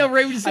after. Yeah, I know.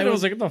 Right when you said it, I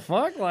was like, what the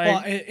fuck? Like,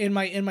 well, in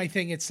my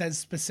thing, it says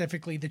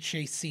specifically the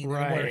chase scene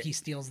where he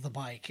steals the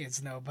bike.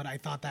 But I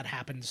thought that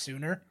happened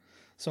sooner.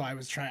 So I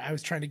was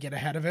trying to get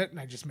ahead of it, and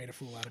I just made a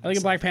fool out of it. I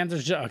think Black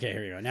Panther's okay,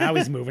 here you go. Now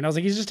he's moving. I was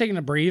like, he's just taking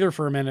a breather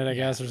for a minute, I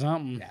guess, or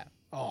something. Yeah.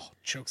 Oh,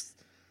 chokes.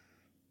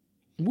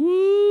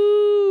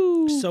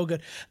 Woo! So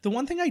good. The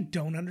one thing I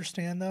don't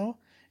understand, though,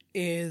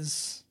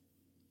 is,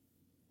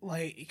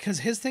 like, because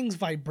his thing's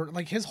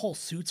his whole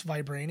suit's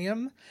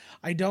vibranium.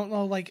 I don't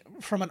know, like,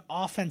 from an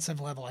offensive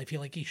level, I feel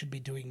like he should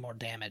be doing more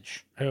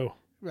damage. Who?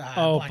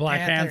 Black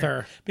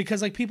Panther.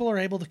 Because, like, people are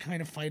able to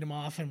kind of fight him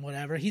off and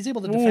whatever. He's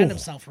able to defend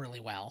himself really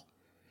well.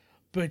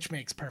 Which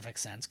makes perfect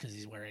sense because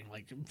he's wearing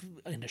like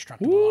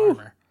indestructible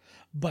armor.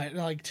 But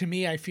like to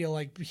me, I feel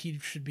like he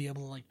should be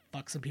able to like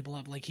fuck some people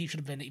up. Like he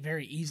should have been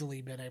very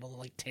easily been able to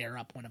like tear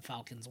up one of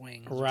Falcon's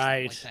wings, or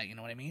something like that. You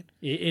know what I mean?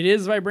 It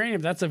is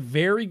vibranium. That's a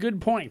very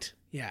good point.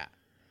 Yeah,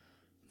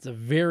 it's a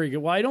very good.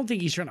 Well, I don't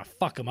think he's trying to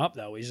fuck him up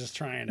though. He's just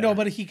trying to. No,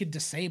 but he could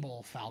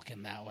disable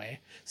Falcon that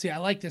way. See, I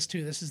like this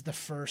too. This is the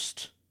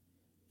first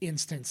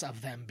instance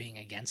of them being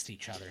against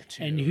each other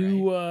too. And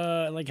who,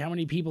 like, how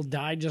many people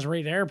died just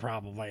right there?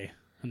 Probably.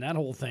 And that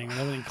whole thing,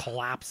 everything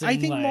collapsing. I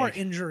think more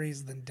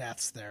injuries than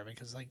deaths there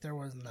because, like, there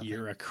was nothing.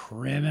 You're a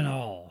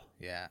criminal.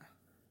 Yeah.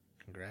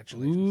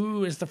 Congratulations.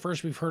 Ooh, it's the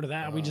first we've heard of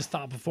that. We just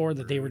thought before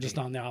that they were just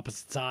on the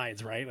opposite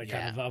sides, right? Like,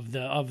 kind of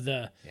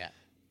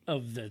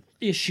the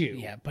issue.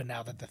 Yeah, but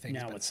now that the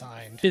thing's been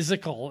signed.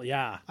 Physical,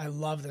 yeah. I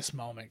love this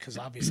moment because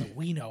obviously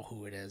we know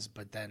who it is,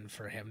 but then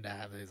for him to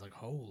have it, he's like,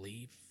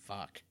 holy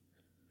fuck.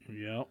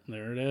 Yep,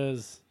 there it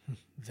is.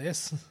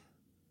 This.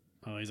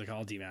 Oh, he's like,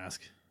 I'll demask.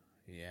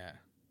 Yeah.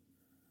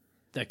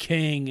 The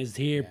king is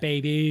here,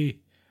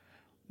 baby.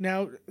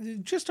 Now,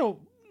 just a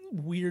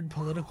weird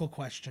political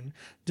question.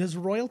 Does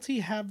royalty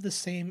have the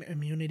same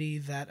immunity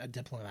that a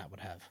diplomat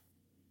would have?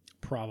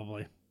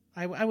 Probably.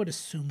 I would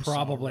assume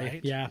probably, so,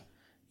 right? Yeah.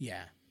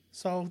 Yeah.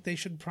 So they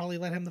should probably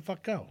let him the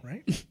fuck go,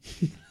 right?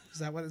 Is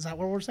that what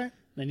we're saying?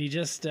 Then he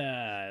just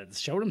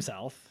showed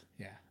himself.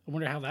 Yeah. I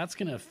wonder how that's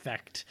going to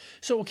affect.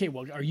 So, okay,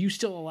 well, are you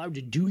still allowed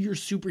to do your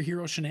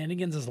superhero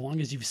shenanigans as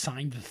long as you've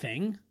signed the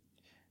thing?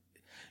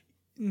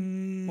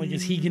 Like,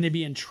 is he going to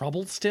be in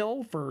trouble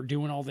still for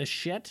doing all this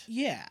shit?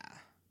 Yeah.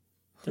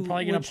 They're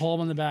probably going to pull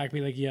him in the back,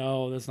 be like,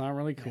 yo, that's not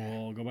really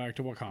cool. Go back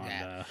to Wakanda.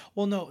 Yeah.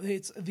 Well, no,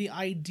 it's the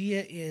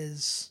idea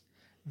is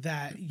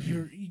that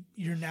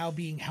you're now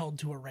being held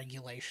to a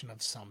regulation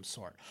of some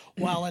sort,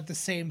 while at the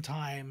same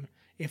time,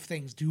 if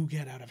things do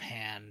get out of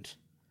hand,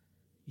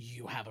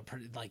 you have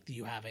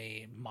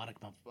a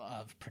modicum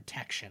of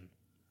protection,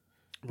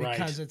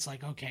 because it's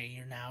like, okay,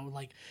 you're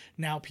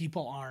now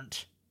people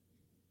aren't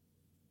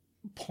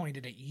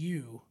pointed at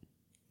you.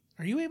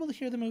 Are you able to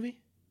hear the movie?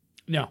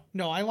 No,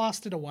 I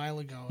lost it a while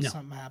ago. No.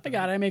 Something happened. I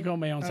got it. I make all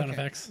my own sound Okay.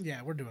 effects.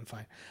 Yeah, we're doing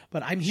fine.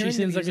 But I'm hearing She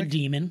seems like a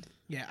demon.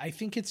 Yeah, I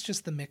think it's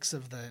just the mix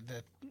of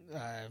the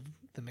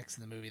mix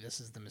of the movie. This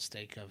is the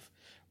mistake of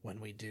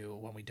when we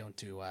don't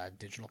do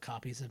digital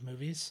copies of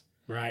movies,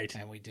 Right.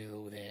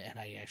 and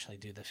I actually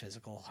do the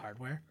physical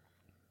hardware.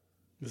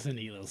 This is a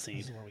neat little scene.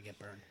 This is where we get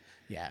burned.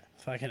 Yeah,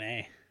 Fucking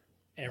A.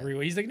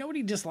 Everywhere. He's like,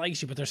 nobody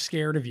dislikes you, but they're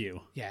scared of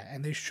you. yeah,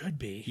 and they should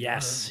be.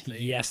 Yes.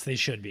 Yes, they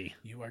should be.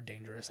 You are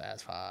dangerous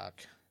as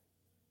fuck.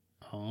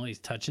 Oh, he's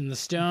touching the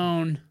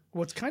stone.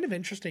 What's kind of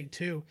interesting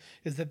too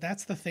is that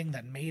that's the thing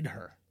that made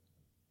her.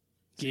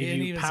 Gave It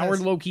you even powered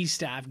says- Loki's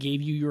staff,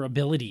 gave you your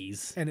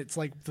abilities. And it's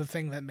like the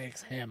thing that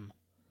makes him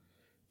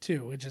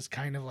too, which is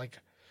kind of like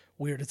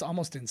weird. It's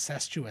almost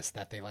incestuous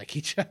that they like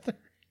each other.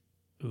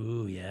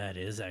 Ooh, yeah, it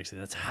is actually.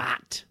 That's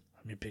hot.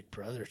 I'm your big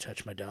brother.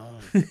 Touch my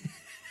dong.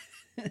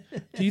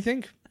 Do you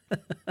think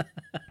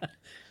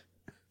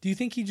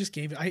he just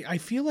gave it? I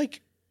feel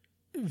like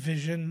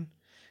Vision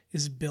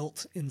is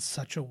built in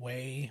such a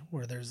way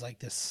where there's like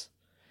this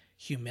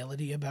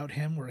humility about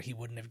him, where he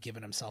wouldn't have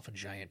given himself a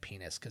giant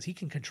penis because he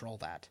can control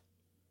that.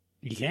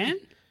 You can?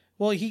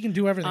 Well, he can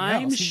do everything else.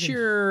 I'm He can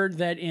sure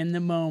that in the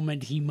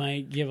moment he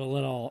might give a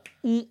little,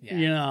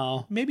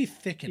 maybe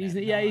thicken it.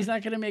 he's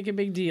not going to make a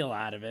big deal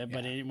out of it.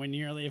 But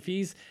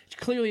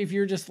if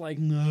you're just like,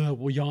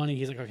 no, yawning,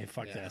 he's like, okay,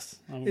 fuck this.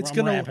 I'm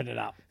ramping it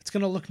up. It's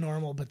gonna look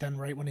normal, but then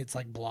right when it's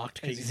like blocked,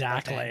 Exactly. he's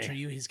about to enter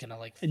you, he's gonna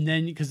like. And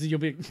then, because you'll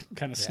be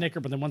kind of snicker,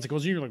 but then once it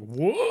goes in, you're like,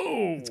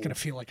 whoa. It's gonna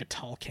feel like a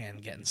tall can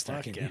getting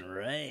stuck in fucking you.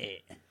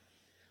 right.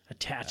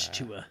 Attached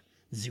to a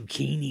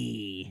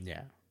zucchini.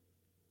 Yeah.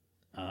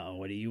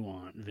 What do you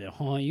want?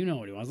 Oh, you know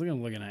what he wants. Look at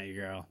him looking at you,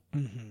 girl.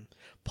 Mm-hmm.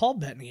 Paul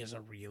Bettany is a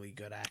really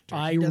good actor.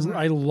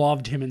 I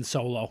loved him in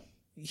Solo.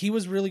 He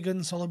was really good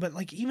in Solo, but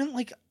like even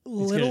like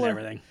He's good at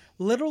everything.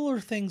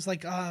 littler things,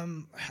 like a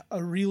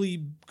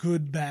really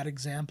good bad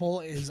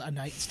example is A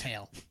Knight's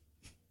Tale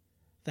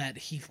that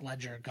Heath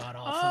Ledger got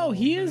off. Oh,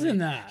 he is in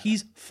that.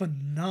 He's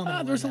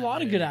phenomenal. There's a in that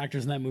lot of movie. good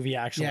actors in that movie,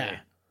 actually. Yeah.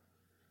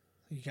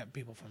 You got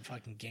people from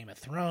fucking Game of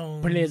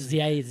Thrones.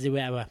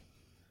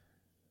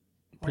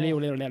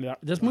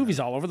 This movie's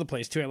all over the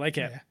place too. I like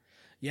it.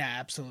 Yeah,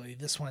 absolutely.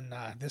 This one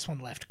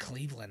left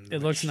Cleveland. It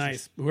looks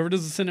nice. Whoever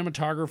does the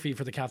cinematography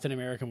for the Captain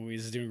America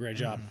movies is doing a great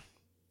job.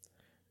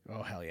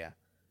 Oh hell yeah!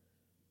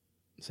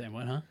 Saying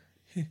what, huh?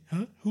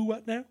 Huh? Who?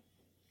 What now?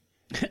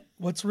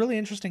 What's really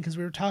interesting, because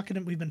we've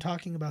been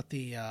talking about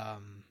the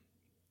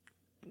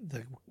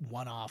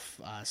one-off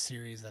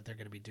series that they're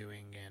going to be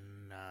doing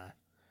in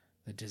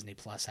the Disney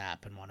Plus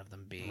app, and one of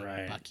them being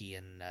Bucky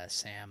and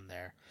Sam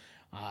there.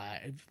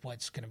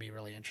 What's going to be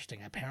really interesting,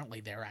 apparently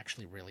they're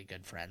actually really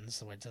good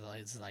friends, which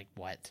is like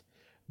what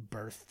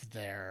birthed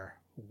their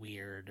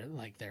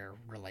their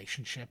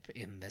relationship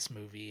in this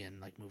movie and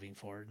like moving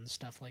forward and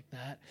stuff like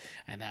that.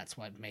 And that's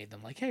what made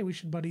them like, hey, we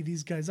should buddy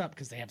these guys up,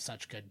 because they have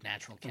such good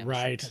natural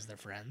chemistry because they're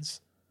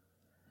friends.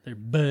 They're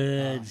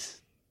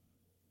buds.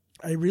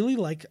 I really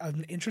like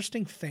an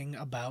interesting thing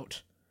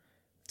about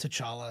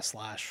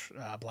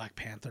T'Challa / Black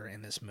Panther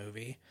in this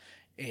movie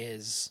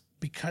is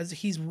because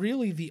he's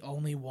really the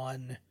only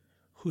one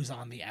who's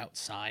on the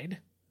outside.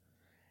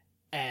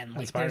 And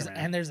like but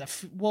Spider-Man's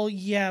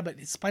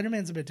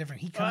a bit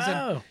different.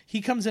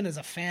 He comes in as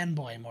a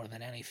fanboy more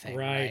than anything.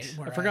 Right.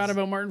 I forgot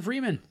about Martin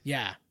Freeman.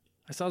 Yeah.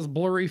 I saw his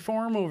blurry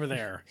form over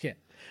there. Yeah.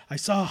 I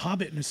saw a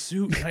Hobbit in a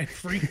suit and I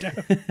freaked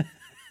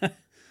out.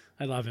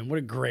 I love him. What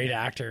a great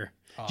actor.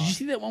 Did you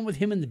see that one with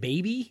him and the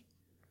baby?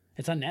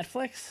 It's on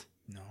Netflix?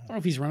 No. I don't know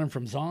if he's running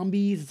from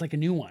zombies. It's like a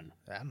new one.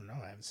 I don't know.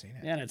 I haven't seen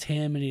it. Yeah, and it's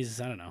him, and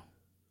he's, I don't know.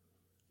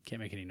 Can't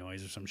make any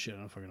noise or some shit. I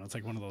don't fucking know. It's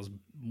like one of those,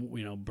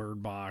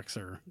 Bird Box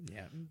or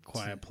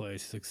Quiet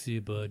Place. It's like, see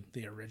you, bud.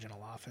 The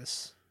original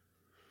Office.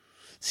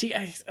 See,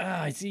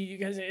 I see you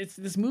guys.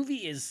 This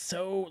movie is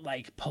so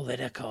like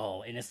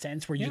political in a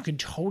sense where you can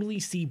totally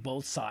see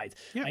both sides.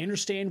 Yeah. I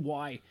understand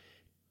why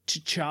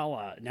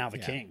T'Challa, now the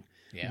king,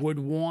 would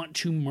want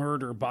to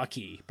murder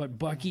Bucky, but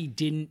Bucky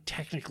didn't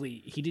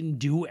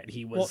do it.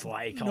 He was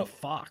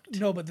fucked.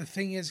 No, but the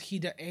thing is, he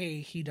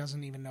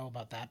doesn't even know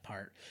about that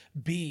part.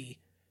 B,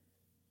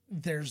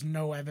 there's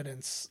no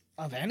evidence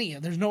of any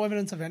of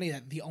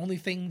that. The only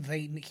thing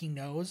he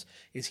knows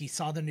is he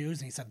saw the news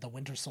and he said the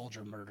Winter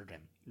Soldier murdered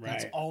him. Right.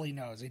 That's all he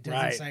knows. He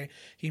doesn't say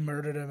he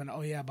murdered him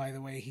and by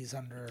the way, he's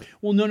under.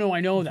 Well, no,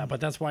 I know that,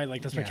 but that's why why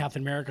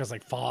Captain America's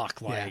like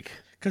fuck,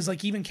 because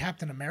even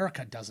Captain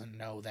America doesn't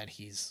know that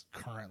he's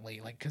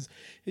currently because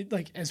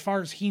as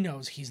far as he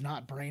knows, he's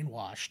not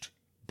brainwashed,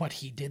 but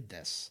he did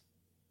this,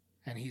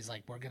 and he's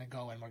like, we're gonna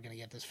go and we're gonna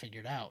get this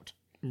figured out.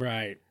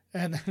 Right.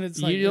 And then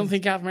it's you don't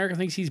think Captain America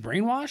thinks he's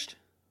brainwashed?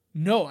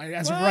 No,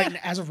 as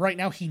of right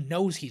now, he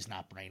knows he's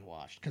not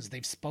brainwashed because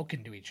they've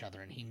spoken to each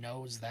other, and he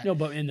knows that. No,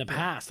 but in the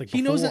past, like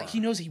he before. knows that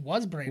he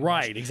was brainwashed.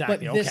 Right,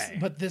 exactly.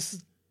 But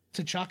this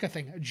T'Chaka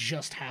thing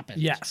just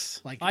happened. Yes.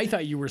 Like I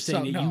thought you were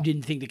saying that you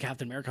didn't think that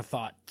Captain America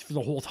thought for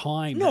the whole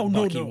time that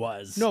Bucky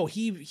was. No,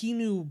 he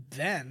knew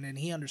then, and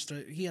he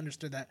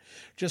understood that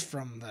just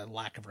from the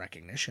lack of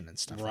recognition and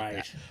stuff like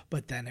that.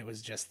 But then it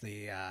was just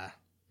the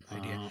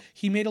idea.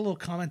 He made a little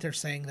comment there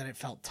saying that it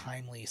felt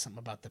timely, something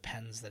about the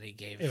pens that he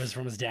gave. It was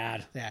from his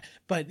dad. Yeah,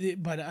 but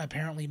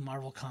apparently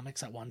Marvel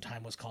Comics at one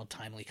time was called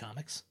Timely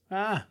Comics.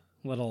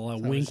 Little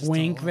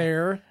wink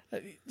there.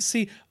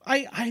 See,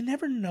 I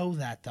never know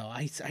that, though.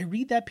 I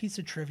read that piece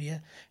of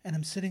trivia, and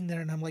I'm sitting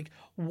there, and I'm like,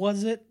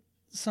 was it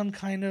some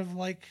kind of,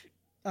 like,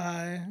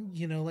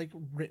 like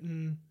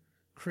written,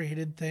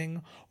 created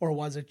thing, or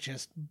was it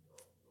just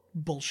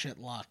bullshit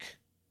luck?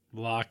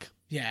 Luck.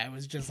 Yeah, it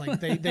was just like,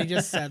 they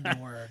just said the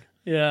word.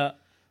 Yeah.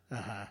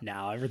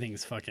 Now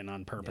everything's fucking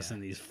on purpose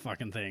in these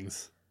fucking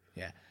things.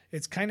 Yeah.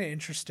 It's kind of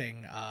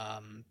interesting,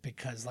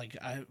 because, like,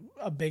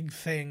 a big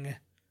thing...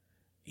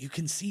 You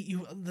can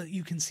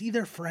see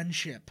their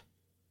friendship,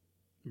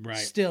 right?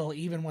 Still,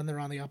 even when they're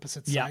on the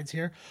opposite sides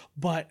here,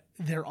 but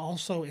they're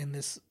also in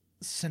this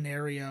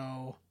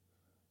scenario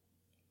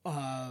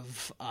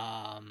of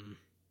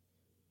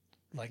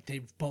like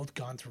they've both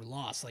gone through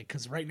loss. Like,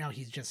 because right now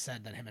he's just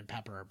said that him and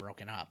Pepper are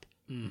broken up,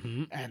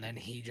 and then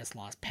he just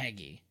lost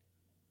Peggy,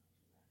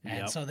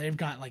 and so they've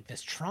got like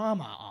this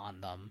trauma on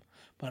them.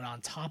 But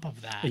on top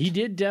of that, he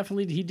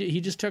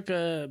just took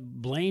a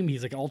blame.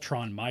 He's like,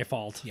 Ultron, my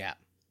fault. Yeah.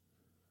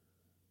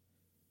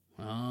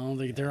 Oh,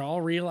 they're all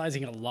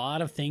realizing a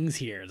lot of things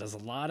here. There's a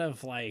lot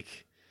of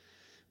like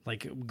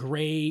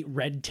gray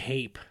red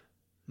tape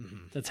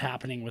that's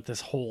happening with this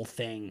whole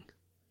thing.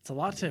 It's a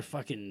lot to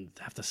fucking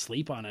have to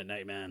sleep on at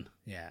night, man.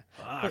 Yeah.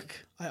 Fuck.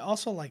 But I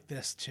also like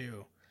this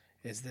too,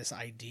 is this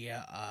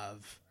idea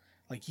of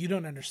like, you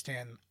don't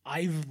understand.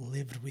 I've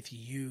lived with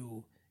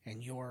you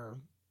and your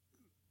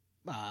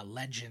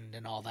legend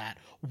and all that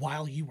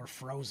while you were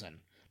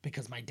frozen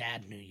because my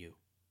dad knew you.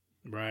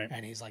 Right.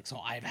 And he's like, so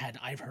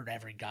I've heard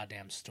every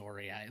goddamn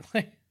story. I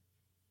like.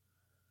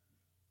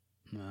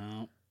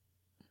 No.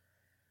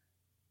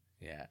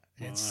 Yeah.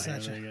 It's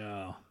such a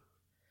go.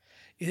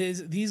 It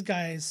is these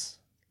guys.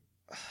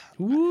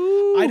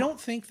 Ooh. I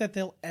don't think that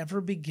they'll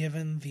ever be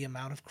given the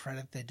amount of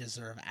credit they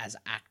deserve as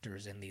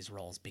actors in these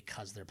roles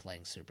because they're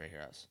playing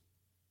superheroes.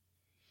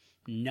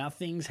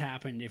 Nothing's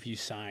happened if you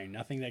sign.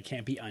 Nothing that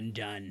can't be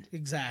undone.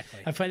 Exactly.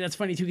 I find that's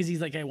funny too because he's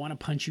like, I want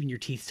to punch you in your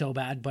teeth so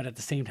bad, but at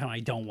the same time,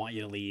 I don't want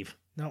you to leave.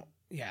 No,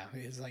 yeah,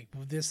 it's like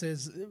this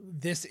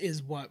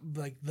is what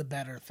like the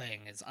better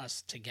thing is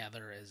us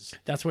together is.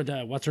 That's what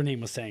what's her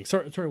name was saying.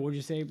 Sorry, what did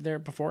you say there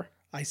before?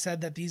 I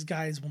said that these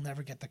guys will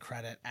never get the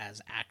credit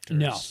as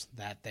actors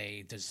that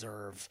they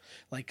deserve.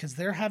 Like, because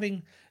they're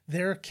having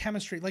their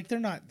chemistry. Like, they're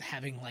not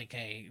having like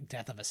a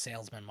death of a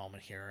salesman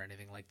moment here or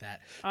anything like that.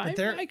 But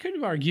I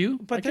could argue.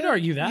 I could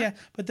argue that. Yeah,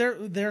 but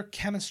their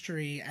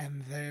chemistry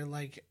and they're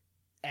like,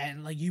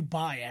 and like you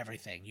buy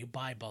everything. You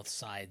buy both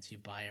sides. You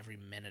buy every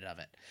minute of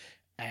it,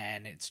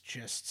 and it's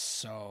just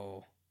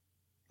so,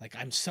 like,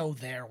 I'm so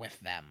there with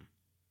them.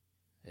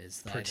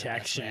 Is that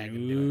protection?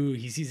 Ooh,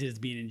 he sees it as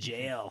being in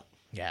jail.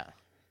 Yeah.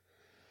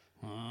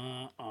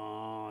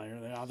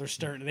 Now they're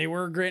starting. They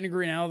were great and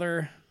agree. Now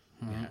they're.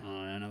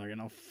 Now they're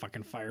gonna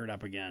fucking fire it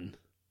up again.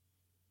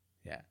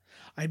 Yeah,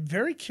 I'm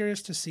very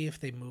curious to see if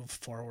they move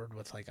forward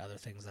with like other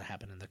things that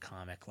happen in the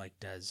comic. Like,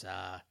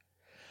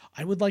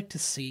 I would like to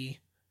see,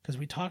 because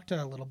we talked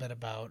a little bit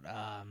about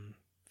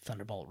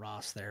Thunderbolt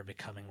Ross there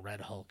becoming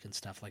Red Hulk and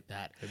stuff like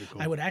that. That'd be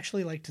cool. I would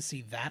actually like to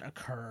see that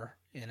occur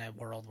in a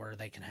world where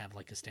they can have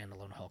like a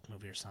standalone Hulk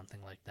movie or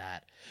something like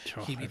that.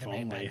 He'd be the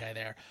main bad guy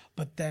there,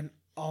 but then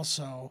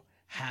also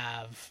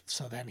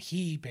then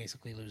he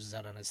basically loses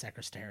out on his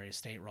Secretary of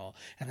State role,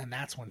 and then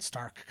that's when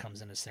Stark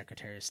comes in as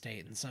Secretary of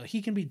State, and so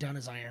he can be done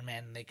as Iron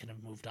Man and they can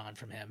have moved on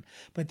from him,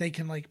 but they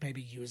can like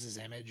maybe use his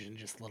image and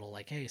just little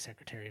like, hey,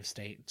 Secretary of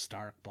State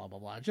Stark, blah blah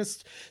blah,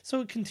 just so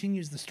it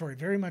continues the story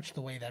very much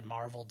the way that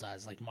Marvel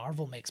does. Like,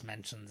 Marvel makes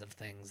mentions of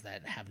things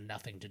that have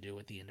nothing to do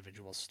with the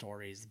individual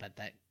stories, but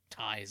that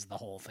ties the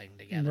whole thing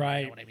together. Right.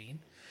 You know what I mean?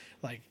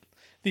 Like,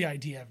 the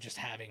idea of just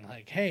having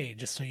like, hey,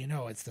 just so you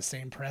know, it's the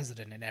same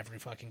president in every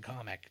fucking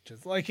comic.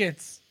 Just like,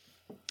 it's.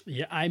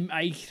 Yeah, I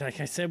like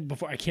I said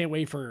before, I can't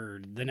wait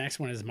for the next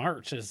one. Is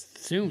March as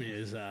soon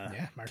as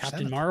March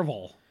Captain 7th.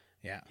 Marvel.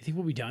 Yeah, you think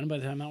we'll be done by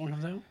the time that one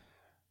comes out?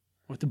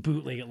 With the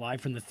bootleg it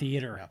live from the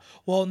theater. No.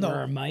 Well, no,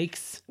 or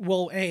mics.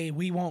 Well,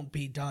 we won't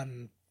be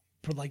done.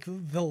 For like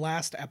the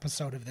last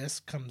episode of this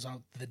comes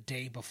out the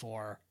day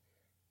before.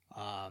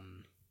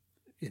 Endgame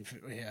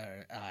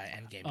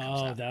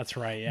comes out. Oh, that's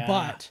right. Yeah,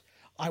 but.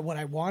 What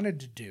I wanted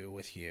to do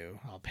with you,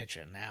 I'll pitch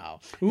it now,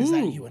 is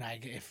that you and I,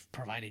 if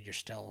provided you're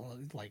still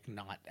like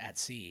not at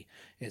sea,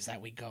 is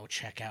that we go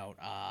check out,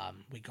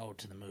 we go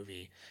to the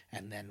movie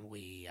and then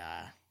we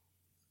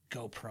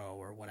GoPro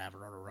or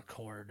whatever, or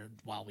record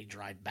while we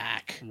drive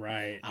back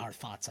our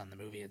thoughts on the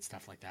movie and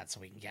stuff like that,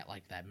 so we can get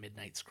like that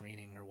midnight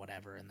screening or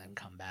whatever, and then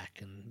come back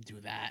and do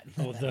that.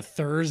 Oh, the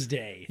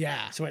Thursday.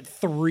 Yeah. So at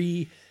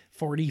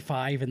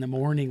 3:45 in the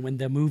morning when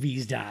the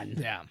movie's done.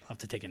 Yeah. I'll have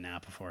to take a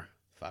nap before.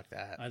 Fuck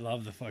that. I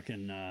love the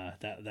fucking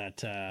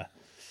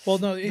Well,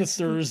 no, the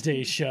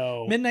Thursday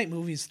show. Midnight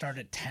movies start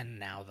at 10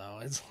 now, though.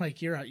 It's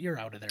like you're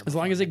out of there. As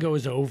long as it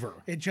goes over.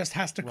 It just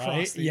has to Right?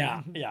 cross.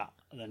 Yeah.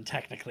 And then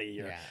technically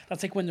you're.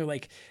 That's like when they're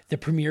like, the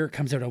premiere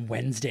comes out on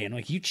Wednesday, and I'm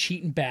like, you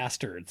cheating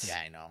bastards. Yeah,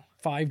 I know.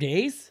 5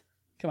 days?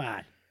 Come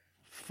on.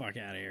 Fuck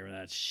out of here with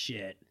that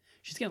shit.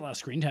 She's getting a lot of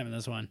screen time in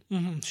this one.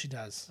 Mm-hmm, she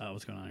does. Oh,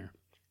 what's going on here?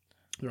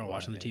 They're all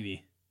watching the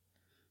TV.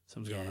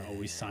 Someone's going,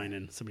 he's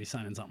signing. Somebody's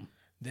signing something.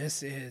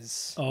 This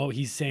is... Oh,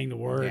 he's saying the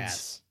words.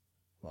 Yes.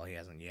 Well, he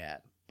hasn't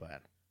yet,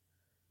 but...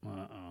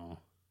 Uh-oh.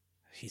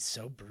 He's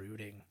so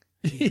brooding.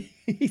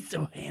 He's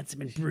so handsome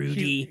and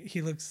broody.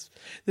 He looks...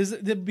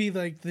 There'd be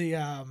like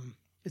the...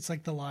 It's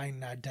like the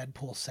line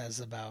Deadpool says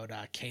about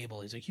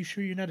Cable. He's like, you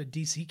sure you're not a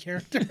DC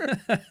character?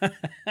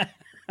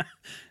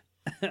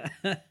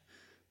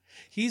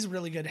 He's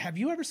really good. Have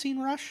you ever seen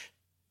Rush?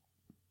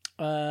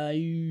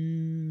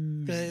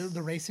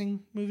 The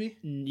racing movie?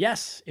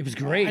 Yes, it was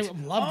great. I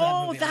love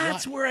that movie. Oh,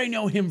 that's where I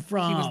know him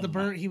from. He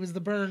was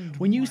the burned.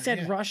 When you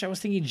said Rush, I was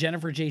thinking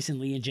Jennifer Jason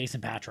Leigh and Jason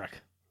Patrick.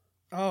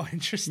 Oh,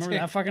 interesting.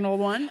 Remember that fucking old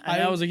one?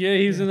 I was like, yeah,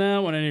 he's in that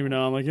one. I didn't even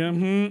know. I'm like,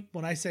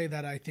 When I say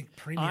that, I think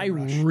Premium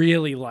Rush. I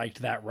really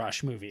liked that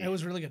Rush movie. It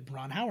was really good.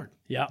 Ron Howard.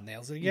 Yeah.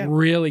 Nails it again.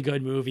 Really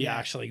good movie,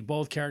 actually.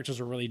 Both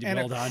characters were really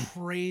well done.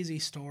 Crazy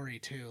story,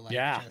 too. Like,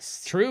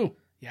 true.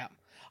 Yeah.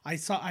 I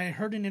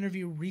heard an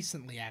interview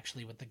recently,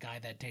 actually, with the guy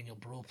that Daniel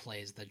Bruhl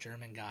plays, the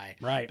German guy.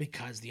 Right.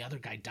 Because the other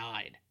guy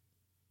died.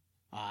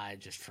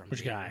 Just from...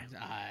 Which guy?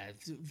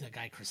 The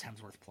guy Chris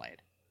Hemsworth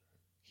played.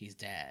 He's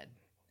dead.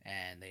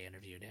 And they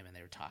interviewed him, and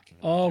they were talking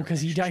about... Oh,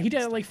 because he died. He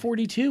died at like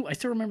 42. I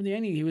still remember the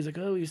ending. He was like,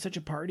 "Oh, he was such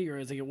a partier." I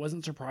was like, it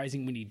wasn't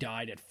surprising when he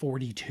died at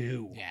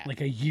 42. Yeah.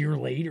 Like a year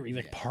later, he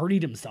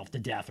partied himself to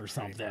death or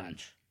something.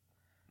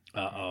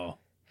 Uh-oh.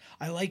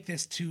 I like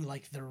this too,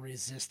 like the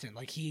resistant.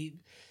 Like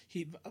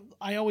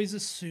I always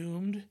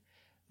assumed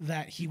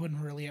that he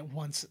wouldn't really,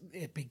 once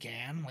it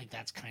began, like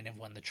that's kind of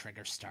when the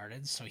trigger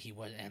started. So he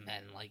would, and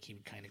then like he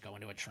would kind of go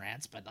into a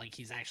trance, but like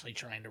he's actually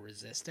trying to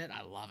resist it.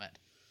 I love it.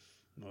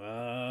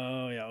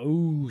 Oh, yeah.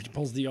 Ooh, he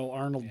pulls the old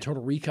Arnold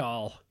Total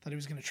Recall. Thought he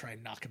was going to try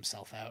and knock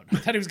himself out. I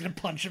thought he was going to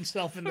punch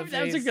himself in the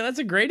face. That's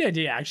a great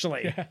idea,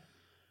 actually. Yeah.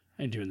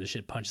 And doing the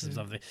shit, punches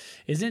himself.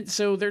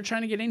 So they're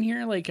trying to get in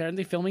here? Like, aren't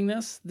they filming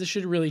this? This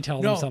should really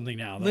tell them something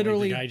now.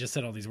 Literally. Like, the guy just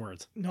said all these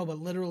words. No, but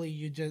literally,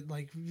 you just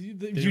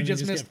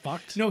missed. Get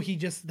fucked? No,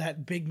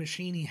 that big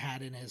machine he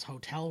had in his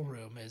hotel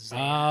room is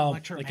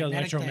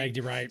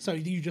electromagnetic, right? So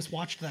you just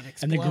watched that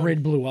explode. And the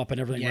grid blew up and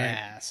everything, right?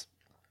 Yes.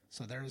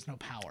 So there is no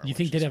power. You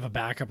think they'd have a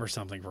backup or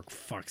something, for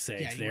fuck's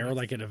sake? Yeah, they're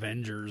like an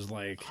Avengers,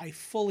 like... I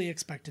fully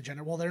expect to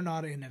generate... Well, they're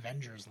not in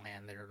Avengers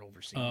land. They're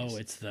overseas. Oh,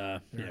 it's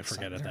the...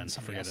 Forget it then.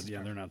 Forget it.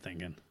 Yeah, they're not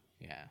thinking.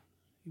 Yeah.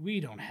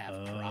 We don't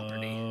have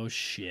property. Oh,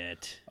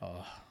 shit.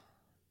 Oh.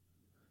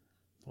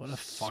 What a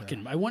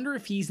fucking... I wonder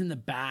if he's in the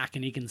back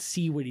and he can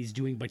see what he's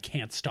doing but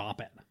can't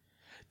stop it.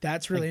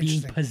 That's really like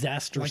interesting. Being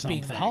possessed or something.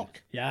 Being the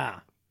Hulk.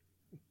 Yeah.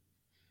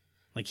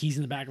 Like he's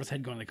in the back of his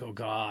head going like, oh,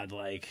 God,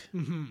 like,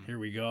 here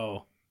we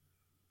go.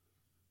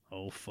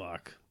 Oh,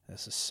 fuck.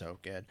 This is so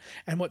good.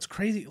 And what's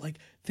crazy, like,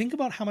 think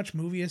about how much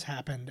movie has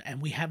happened,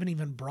 and we haven't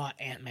even brought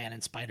Ant-Man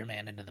and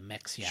Spider-Man into the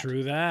mix yet.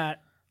 True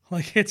that.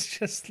 Like, it's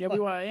just... Yeah,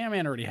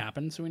 Ant-Man already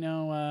happened, so we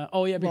know...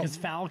 because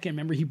Falcon,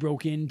 remember, he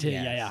broke into...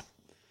 Yes. Yeah.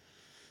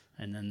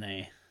 And then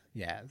they...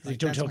 Yeah. Like,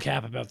 don't tell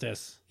Cap about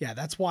this. Yeah,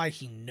 that's why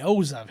he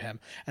knows of him.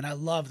 And I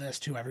love this,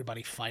 too,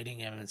 everybody fighting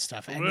him and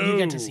stuff. And you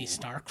get to see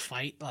Stark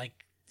fight, like,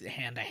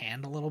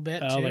 hand-to-hand a little bit,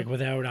 too. Like,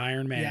 without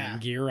Iron Man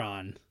gear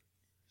on.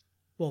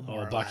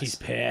 Well, Bucky's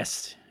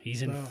pissed.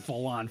 He's in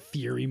full-on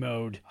fury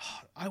mode.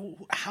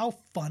 How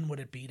fun would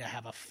it be to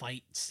have a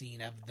fight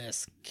scene of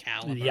this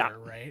caliber,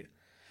 right?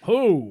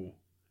 Oh,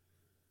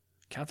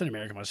 Captain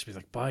America must be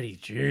like, buddy,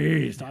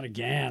 jeez, not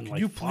again. Can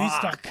you please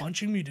stop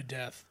punching me to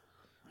death?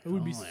 I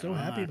would be so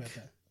happy about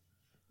that.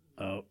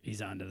 Oh,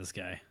 he's onto this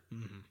guy.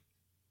 Mm-hmm.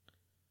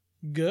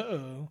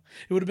 Go.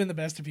 It would have been the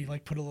best if he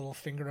like put a little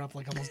finger up,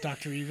 like almost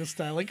Dr. Evil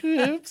style, like,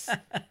 oops,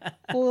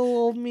 little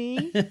old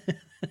me.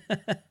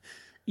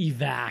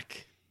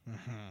 Evac.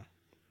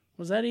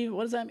 What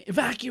does that mean?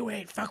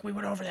 Evacuate. Fuck, we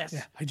went over this.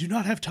 Yeah, I do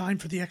not have time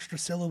for the extra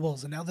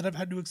syllables, and now that I've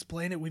had to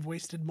explain it, we've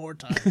wasted more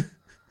time.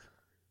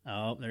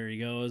 Oh, there he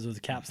goes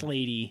with Cap's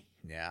lady.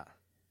 Yeah.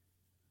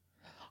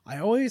 I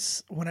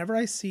always, whenever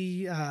I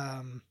see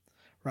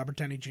Robert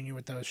Downey Jr.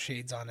 with those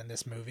shades on in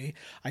this movie,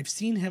 I've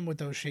seen him with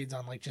those shades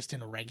on, like, just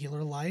in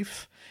regular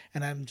life,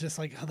 and I'm just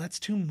like, oh, that's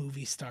too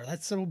movie star.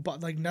 That's so,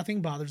 like,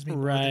 nothing bothers me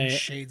more than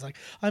shades. Like,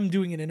 I'm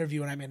doing an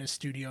interview, and I'm in a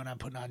studio, and I'm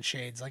putting on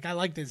shades. Like, I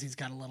like this. He's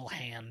got a little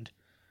hand.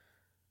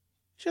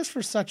 Just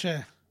for such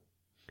a...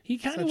 He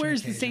kind of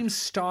wears the same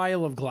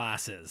style of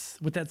glasses,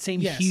 with that same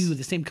hue,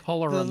 the same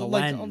color on the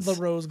lens. The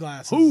rose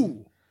glasses.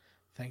 Ooh!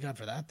 Thank God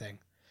for that thing.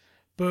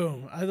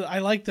 Boom. I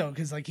like though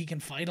because like he can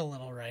fight a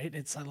little, right?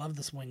 I love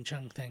this Wing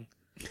Chun thing.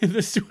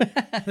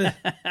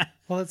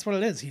 Well, that's what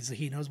it is.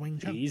 He knows Wing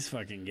Chun. He's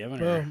fucking giving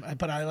Boom. her.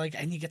 But I like,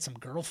 and you get some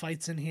girl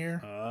fights in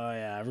here. Oh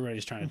yeah,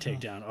 everybody's trying to take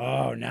down.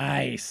 Oh,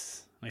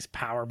 nice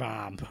power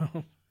bomb.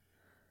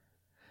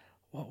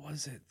 What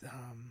was it?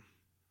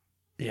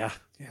 Yeah.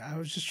 I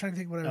was just trying to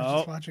think what I was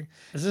just watching.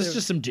 Is this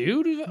just some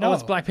dude? No,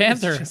 it's Black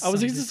Panther. it's I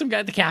was like, is just this some guy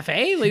at the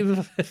cafe?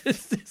 Like,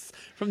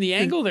 from the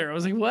angle there, I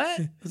was like, what?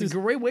 It was a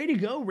great way to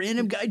go.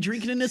 Random guy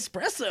drinking an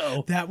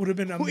espresso. That would have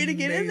been amazing. Way to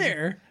get in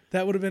there.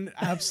 That would have been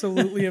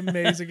absolutely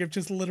amazing if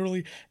just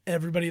literally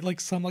everybody, like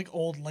some like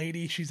old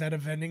lady, she's at a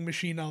vending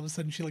machine, all of a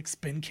sudden she like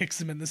spin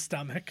kicks him in the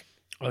stomach.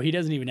 Oh, he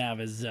doesn't even have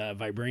his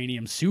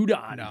vibranium suit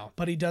on. No,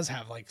 but he does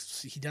have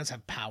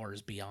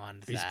powers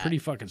beyond that. He's pretty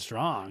fucking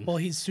strong. Well,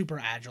 he's super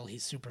agile.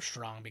 He's super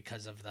strong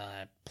because of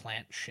the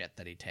plant shit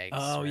that he takes.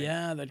 Oh, right?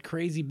 yeah, that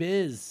crazy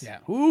biz. Yeah.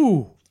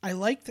 Ooh. I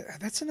like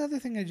that's another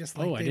thing I just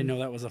like. Oh, I didn't know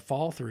that was a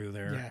fall through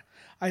there. Yeah.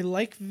 I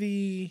like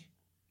the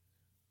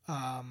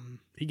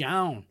He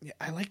gone. yeah,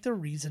 I like the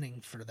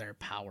reasoning for their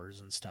powers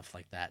and stuff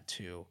like that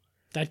too.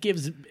 That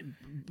gives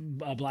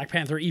Black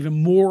Panther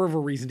even more of a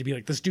reason to be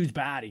like, this dude's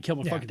bad. He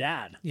killed my fucking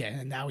dad. Yeah,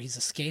 and now he's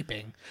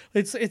escaping.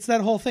 It's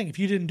that whole thing. If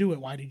you didn't do it,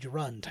 why did you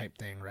run? Type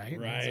thing, right?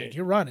 And it's like,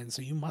 you're running,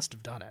 so you must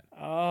have done it.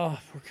 Oh,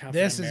 poor Captain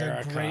This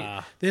America. is a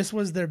great. This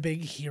was their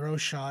big hero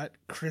shot.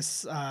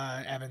 Chris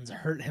Evans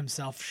hurt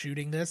himself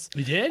shooting this.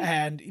 He did?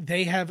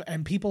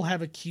 And people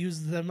have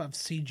accused them of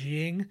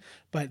CGing,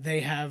 but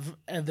they have,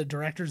 the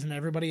directors and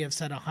everybody have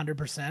said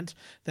 100%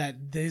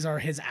 that these are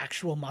his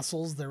actual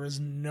muscles. There is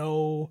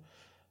no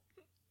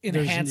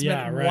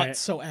enhancement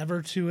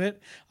whatsoever to it.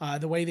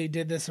 The way they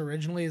did this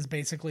originally is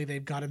basically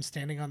they've got him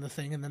standing on the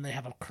thing and then they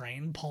have a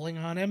crane pulling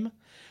on him.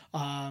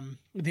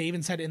 They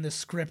even said in the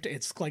script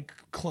it's like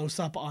close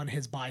up on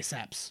his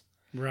biceps.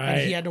 Right.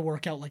 And he had to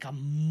work out like a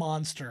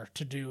monster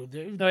to do.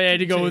 Oh, yeah,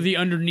 to go with the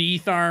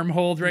underneath arm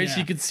hold, right? Yeah. So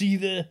you could see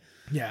the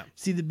Yeah.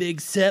 see the big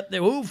sep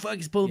there. Oh, fuck,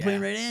 he's pulling the plane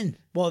right in.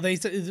 Well, they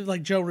said,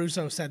 like Joe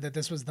Russo said that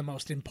this was the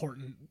most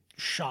important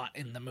shot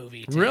in the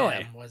movie. To Really?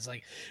 him, was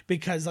like,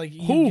 because like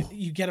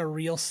you get a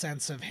real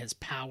sense of his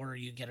power.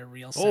 You get a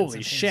real sense Holy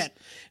of shit.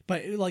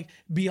 But like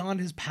beyond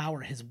his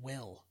power, his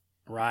will.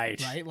 Right.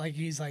 Like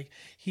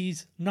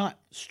he's not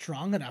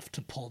strong enough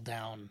to pull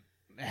down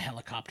a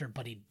helicopter,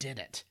 but he did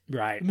it.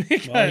 Right.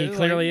 Because, Well, he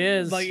clearly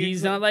is. like,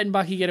 He's not letting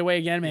Bucky get away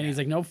again, man. Yeah. He's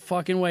like, no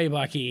fucking way,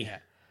 Bucky. Yeah.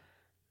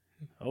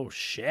 Oh,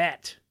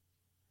 shit.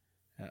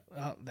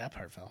 Oh, that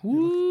part fell.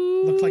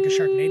 Ooh. Looked like a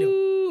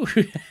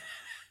Sharknado.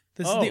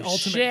 This Oh, is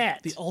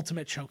shit. the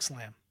ultimate choke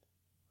slam.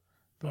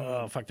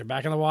 Oh, fuck, they're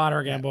back in the water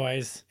again,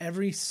 boys.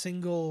 Every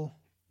single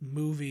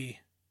movie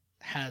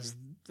has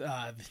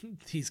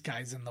these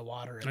guys in the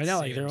water. it I know,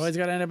 like, they're seems. always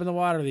got to end up in the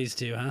water, these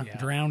two, huh? Yeah.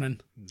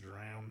 Drowning.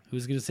 Drown.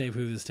 Who's going to save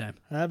who this time?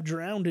 I've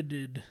drowned it,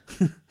 dude.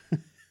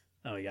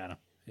 Oh, he got him.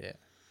 Yeah.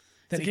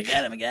 Then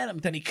Then I got him.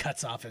 Then he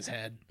cuts off his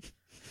head.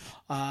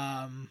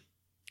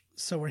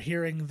 So we're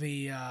hearing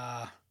the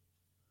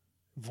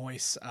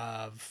voice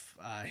of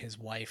his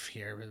wife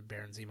here,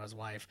 Baron Zemo's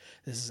wife.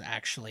 This is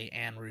actually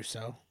Anne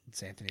Russo.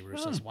 It's Anthony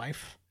Russo's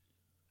wife.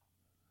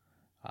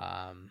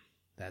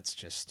 That's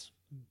just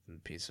a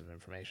piece of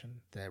information.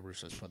 The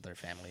Russos put their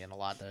family in a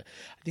lot. I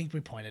think we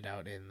pointed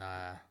out in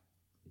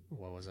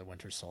what was it,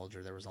 Winter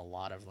Soldier? There was a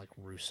lot of like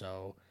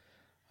Russo.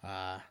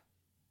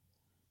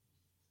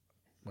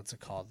 What's it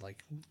called?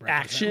 Like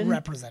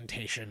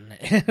representation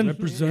in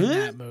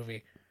that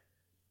movie.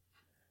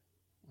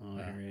 Oh,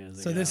 here he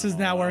is. So this is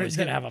now where he's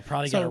gonna have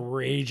got a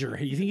rager.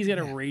 You think he's got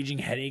a raging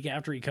headache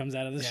after he comes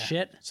out of this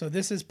shit? So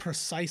this is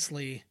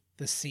precisely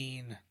the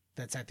scene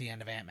that's at the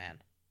end of Ant-Man.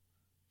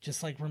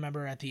 Just like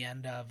remember at the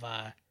end of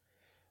what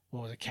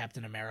was it,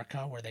 Captain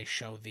America, where they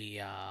show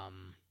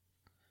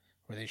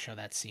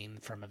that scene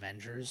from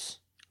Avengers.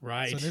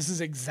 Right. So this is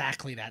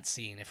exactly that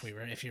scene. If you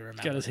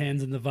remember, He's got his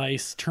hands in the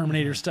vice,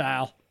 Terminator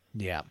style.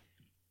 Yeah.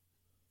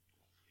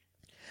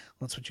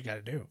 That's what you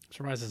got to do.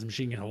 Surprised this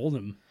machine can hold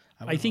him.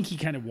 I think he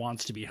kind of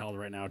wants to be held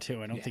right now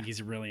too. I don't think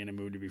he's really in a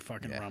mood to be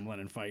fucking rumbling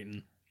and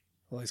fighting.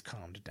 Well, he's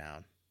calmed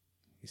down.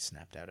 He's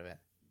snapped out of it.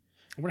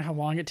 I wonder how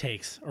long it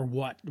takes, or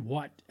what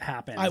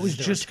happens. I was is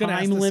there just a going to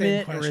ask time the same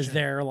limit, question. or is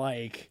there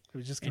like I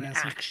was just an going to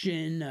ask.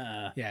 action?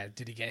 Yeah,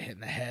 did he get hit in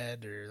the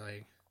head or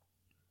like?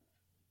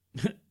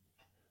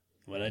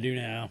 What I do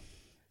now?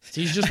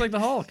 He's just like the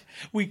Hulk.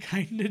 We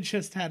kind of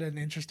just had an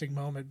interesting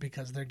moment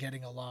because they're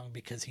getting along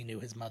because he knew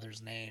his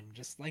mother's name,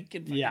 just like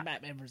in fucking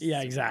Batman vs. Yeah,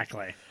 Superman.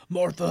 exactly.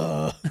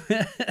 Martha.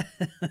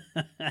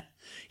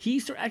 He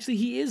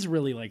is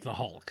really like the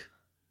Hulk.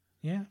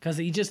 Yeah. Because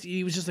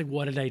he was just like,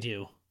 what did I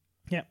do?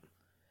 Yep.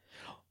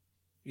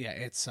 Yeah,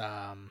 it's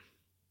And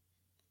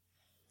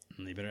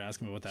they better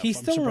ask me what that. He I'm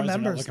still surprised they're not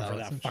remembers, looking though. for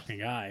that It's fucking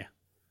guy.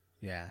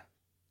 Yeah.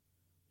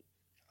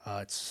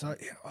 It's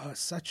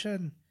such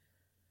an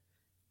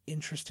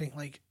interesting,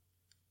 like,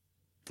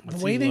 What's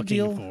the way he they looking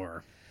deal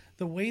for?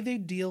 The way they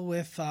deal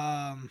with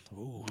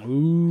Ooh.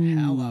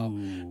 hello.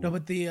 No,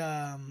 but the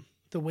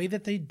the way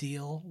that they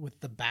deal with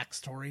the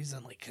backstories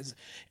and like, because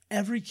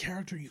every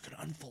character you can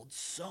unfold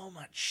so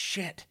much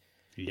shit.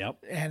 Yep.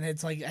 And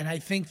it's like, and I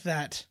think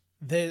that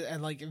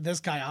this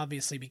guy,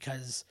 obviously,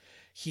 because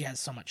he has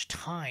so much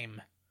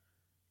time,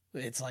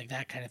 it's like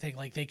that kind of thing.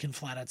 Like they can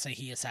flat out say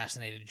he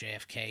assassinated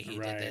JFK. He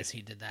did this,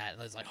 he did that.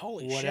 It's like,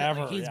 holy shit,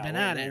 like, he's been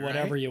at it.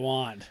 Whatever right? you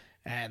want.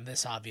 And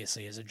this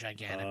obviously is a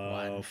gigantic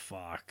one. Oh,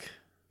 fuck.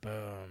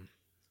 Boom.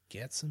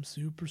 Get some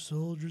super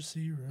soldier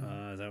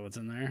serum. Is that what's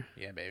in there?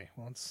 Yeah, baby.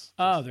 Well, it's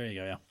there you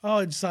go, yeah. Oh,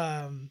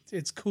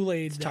 it's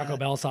Kool-Aid. It's Taco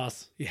Bell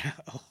sauce. Yeah.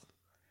 Oh.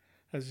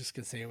 I was just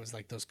going to say it was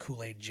like those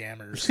Kool-Aid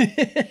jammers.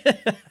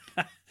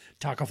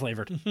 Taco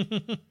flavored.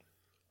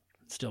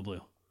 Still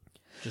blue.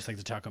 Just like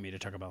the taco meat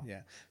at Taco Bell.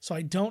 Yeah. So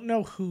I don't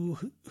know who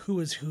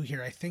is who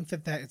here. I think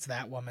that it's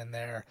that woman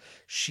there.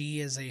 She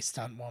is a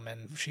stunt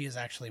woman. She is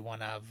actually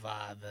one of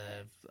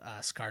the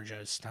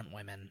ScarJoJoe's stunt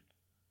women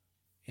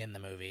in the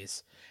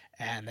movies.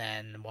 And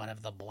then one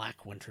of the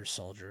Black Winter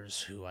Soldiers,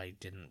 who I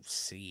didn't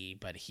see,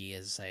 but he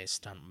is a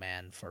stunt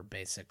man for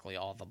basically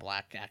all the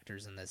black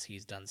actors in this.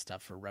 He's done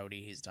stuff for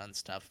Rhodey. He's done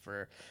stuff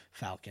for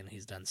Falcon.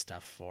 He's done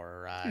stuff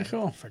for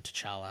for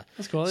T'Challa.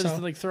 That's cool. So,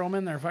 just like throw them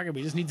in there. Fuck it.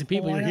 We just need some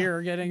people who are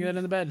here getting in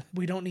the bed.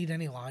 We don't need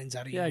any lines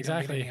out of you. Yeah, we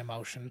exactly. don't need any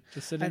emotion.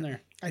 Just sit in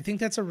there. I think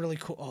that's a really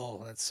cool.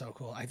 Oh, that's so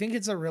cool. I think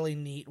it's a really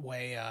neat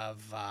way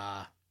of.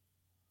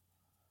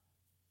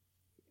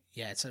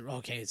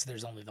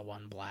 There's only the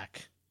one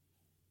black.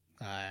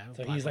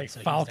 So he's like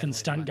Falcon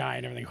stunt guy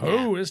and everything.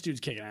 Oh, this dude's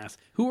kicking ass.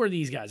 Who are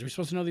these guys? Are we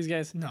supposed to know these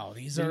guys? No,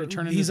 these are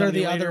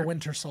the other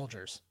Winter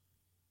Soldiers.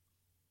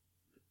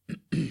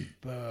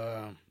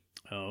 Boom.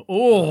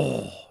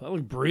 That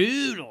looked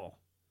brutal.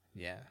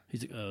 Yeah.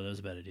 He's like, oh, that was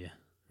a bad idea.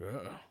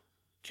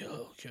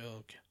 Kill.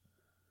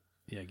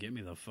 Yeah, get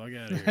me the fuck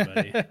out of here,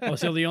 buddy.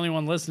 So the only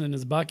one listening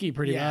is Bucky,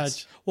 pretty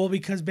much. Well,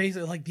 because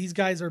basically, like, these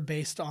guys are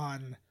based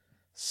on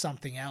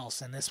something else,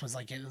 and this was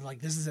like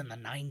this is in the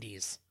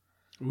 90s.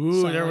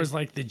 Ooh, so there was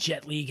like the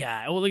Jet Li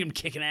guy. Oh, look at him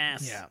kicking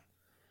ass.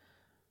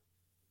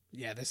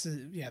 Yeah. This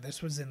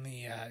was in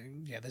the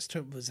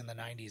was in the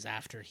 90s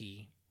after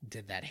he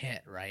did that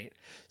hit, right?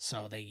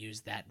 So they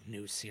used that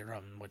new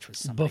serum, which was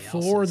somebody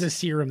before else's. The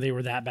serum. They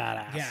were that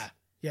badass.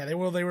 Yeah. They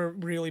were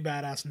really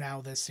badass. Now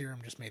this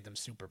serum just made them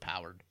super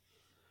powered,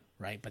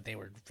 right? But they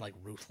were like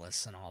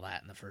ruthless and all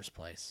that in the first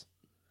place.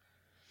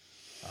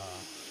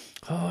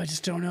 I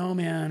just don't know,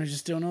 man. I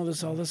just don't know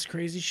all this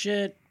crazy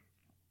shit.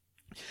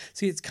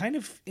 See, it's kind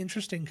of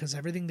interesting because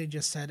everything they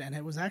just said, and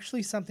it was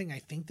actually something I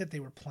think that they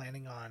were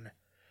planning on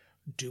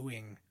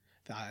doing.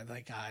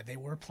 They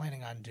were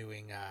planning on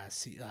doing,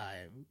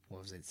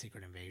 what was it,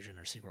 Secret Invasion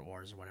or Secret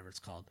Wars or whatever it's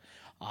called.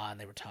 And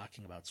they were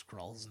talking about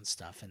Skrulls and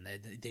stuff, and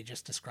they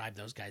just described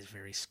those guys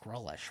very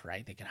Skrullish,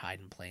 right? They can hide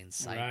in plain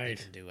sight. Right.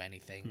 They can do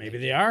anything. Maybe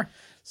they are.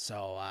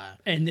 So,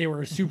 and they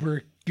were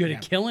super good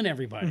at killing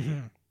everybody.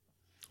 Mm-hmm.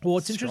 Well,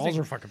 it's interesting. Skrulls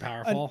are fucking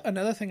powerful.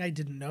 Another thing I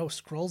didn't know,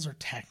 Skrulls are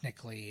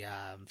technically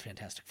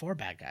Fantastic Four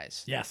bad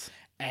guys. Yes.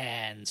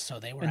 And so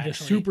they were the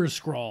Super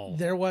Skrull.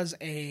 There was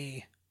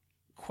a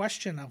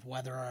question of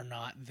whether or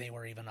not they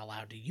were even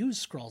allowed to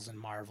use Skrulls in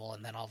Marvel,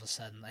 and then all of a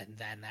sudden, and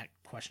then that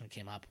question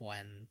came up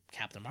when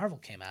Captain Marvel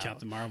came out.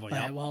 Captain Marvel,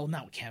 yeah. Well,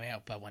 not came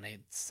out, but when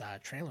its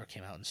trailer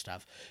came out and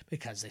stuff,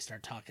 because they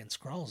started talking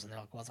Skrulls, and they're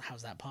like, well,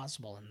 how's that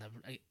possible?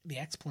 And the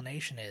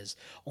explanation is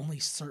only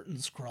certain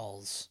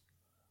Skrulls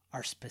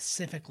are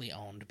specifically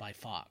owned by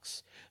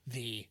Fox.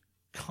 The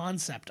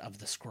concept of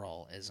the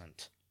Skrull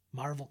isn't.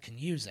 Marvel can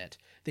use it.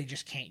 They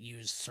just can't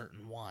use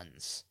certain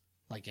ones.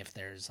 Like if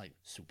there's like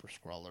Super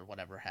Skrull or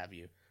whatever have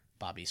you.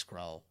 Bobby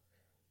Skrull.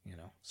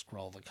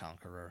 Skrull the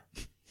Conqueror.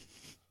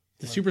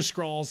 The Super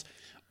Skrulls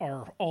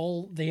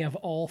they have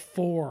all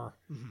four.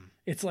 Mm-hmm.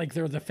 It's like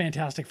they're the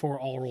Fantastic Four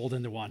all rolled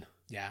into one.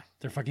 Yeah.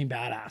 They're fucking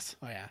badass.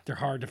 Oh, yeah. They're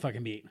hard to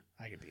fucking beat.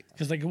 I can beat them.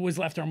 Because like his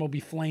left arm will be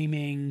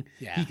flaming.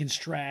 Yeah. He can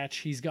stretch.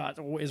 He's got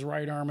his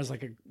right arm is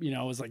like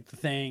is like the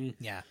thing.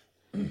 Yeah.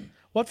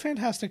 What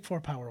Fantastic Four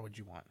power would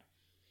you want?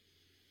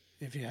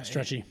 If you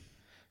Stretchy.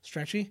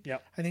 Stretchy?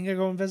 Yep. I think I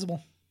go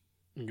invisible.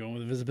 I'm going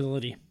with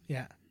invisibility.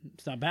 Yeah.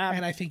 It's not bad.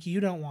 And I think you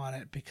don't want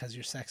it because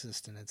you're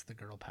sexist and it's the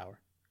girl power.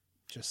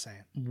 Just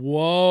saying.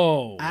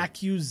 Whoa.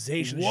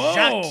 Accusations. Whoa.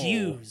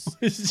 J'accuse.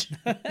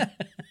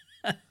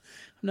 I'm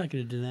not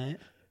going to deny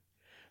it.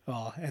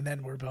 Oh, and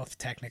then we're both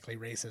technically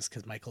racist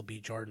because Michael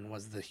B. Jordan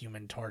was the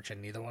Human Torch, and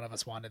neither one of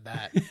us wanted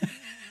that.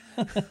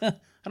 I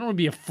don't want to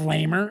be a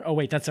flamer. Oh,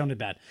 wait, that sounded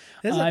bad.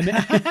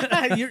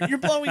 You're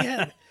blowing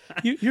ahead.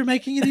 You're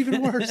making it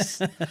even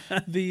worse.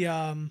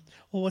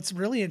 What's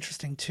really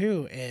interesting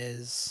too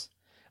is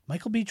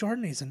Michael B.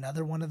 Jordan. He's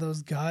another one of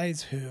those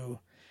guys who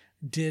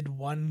did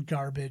one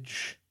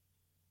garbage.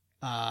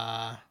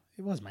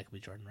 It was Michael B.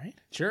 Jordan, right?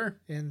 Sure.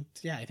 And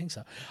yeah, I think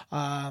so.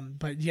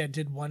 But yeah,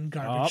 did one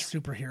garbage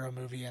superhero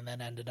movie and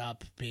then ended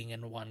up being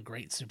in one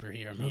great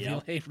superhero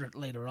movie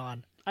later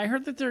on. I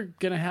heard that they're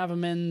going to have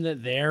him in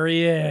that. There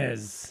he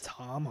is.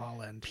 Tom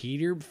Holland.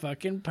 Peter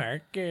fucking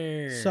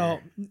Parker. So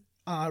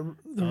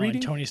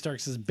reading. Tony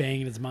Stark's is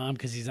banging his mom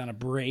because he's on a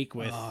break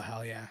with. Oh,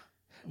 hell yeah.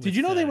 Did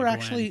you know they were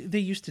they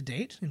used to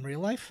date in real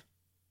life?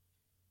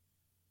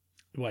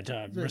 What,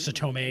 Marissa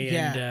Tomei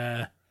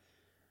and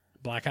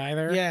Black Eye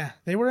there? Yeah,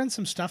 they were in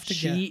some stuff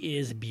together. She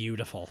is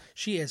beautiful.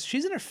 She is.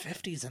 She's in her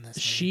 50s in this movie,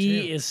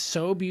 She too. is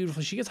so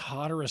beautiful. She gets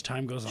hotter as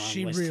time goes on.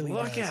 She really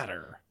Look does. at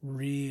her.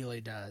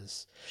 Really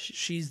does.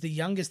 She's the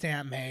youngest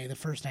Aunt May, the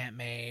first Aunt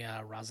May,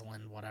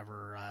 Rosalind,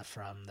 whatever,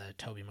 from the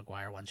Tobey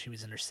Maguire one. She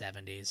was in her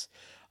 70s.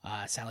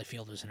 Sally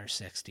Field was in her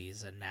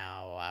 60s, and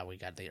now we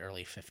got the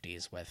early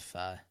 50s with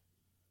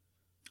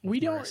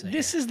We don't. Marissa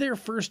This here. is their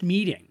first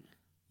meeting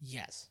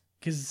Yes.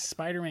 because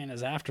Spider-Man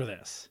is after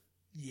this.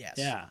 Yes.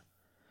 Yeah.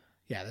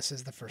 Yeah, this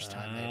is the first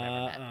time they've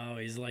ever met. Oh,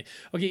 he's like,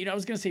 okay, I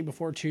was gonna say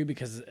before too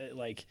because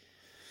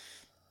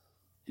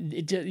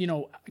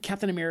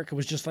Captain America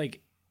was just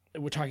like,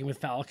 we're talking with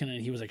Falcon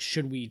and he was like,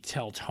 should we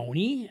tell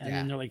Tony? And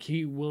then they're like,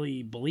 will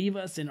he believe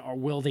us? Or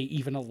will they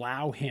even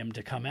allow him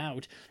to come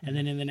out? And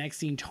then in the next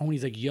scene,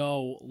 Tony's like,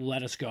 yo,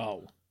 let us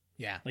go.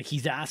 Yeah. Like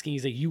he's asking,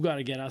 he's like, you got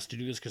to get us to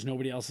do this because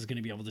nobody else is going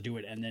to be able to do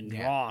it. And then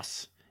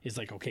Ross is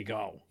like, okay,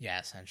 go. Yeah,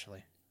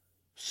 essentially.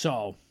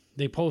 So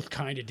they both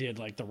kind of did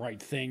like the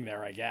right thing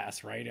there, I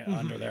guess, right?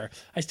 Under there.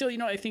 I still,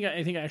 I think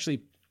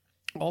actually,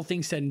 all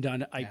things said and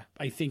done,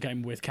 I think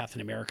I'm with Captain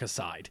America's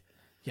side.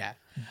 Yeah.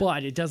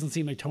 But it doesn't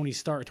seem like Tony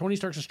Stark. Tony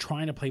Stark's just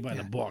trying to play by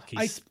the book.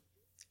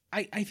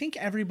 I think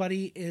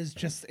everybody is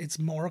just, it's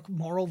more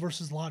moral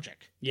versus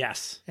logic.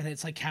 Yes. And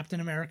it's like Captain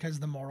America is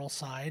the moral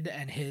side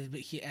and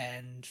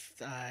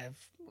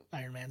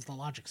Iron Man's the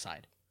logic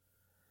side.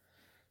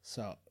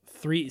 So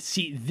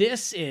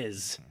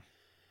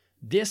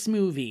this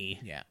movie.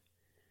 Yeah.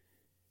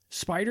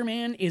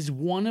 Spider-Man is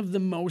one of the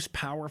most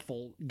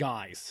powerful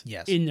guys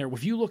in there.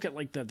 If you look at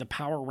like the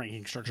power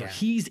ranking structure,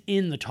 he's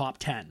in the top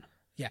 10.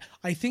 Yeah.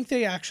 I think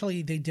they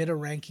did a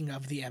ranking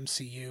of the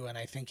MCU, and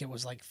I think it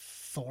was like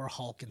Thor,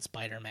 Hulk, and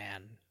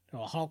Spider-Man.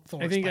 Well, Hulk,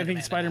 Thor, I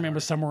think Spider-Man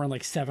was somewhere in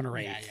like 7 or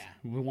 8. Yeah.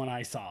 The one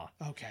I saw.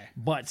 Okay.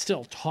 But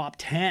still top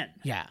 10.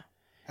 Yeah.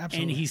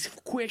 Absolutely. And he's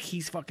quick,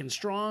 he's fucking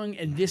strong,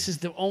 and this is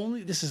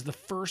the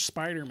first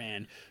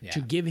Spider-Man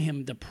to give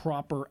him the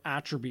proper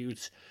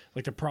attributes,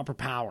 like the proper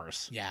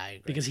powers. Yeah, I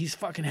agree. Because he's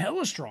fucking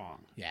hella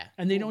strong. Yeah.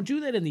 And they don't do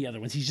that in the other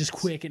ones. He's just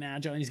quick and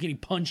agile, and he's getting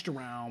punched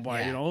around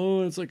by,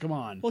 it's like, come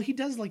on. Well, he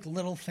does like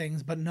little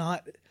things, but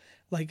not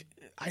like,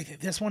 I think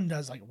this one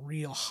does like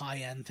real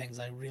high-end things.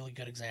 Like a really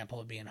good example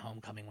would be in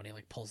Homecoming when he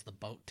like pulls the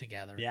boat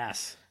together.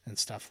 Yes. And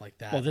stuff like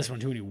that. Well, this one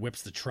too, when he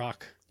whips the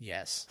truck.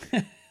 Yes.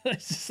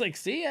 It's just like,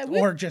 see,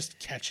 or just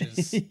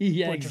catches.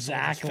 Yeah,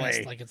 exactly.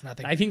 Fist, like it's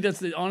nothing. I think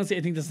that's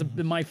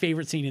my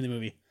favorite scene in the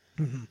movie.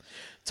 Mm-hmm.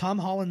 Tom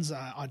Holland's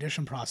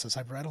audition process,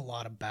 I've read a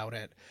lot about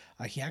it.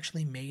 He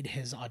actually made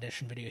his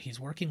audition video. He's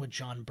working with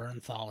John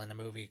Bernthal in a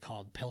movie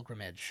called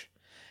Pilgrimage,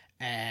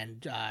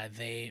 and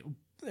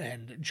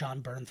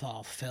John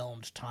Bernthal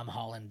filmed Tom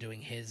Holland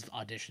doing his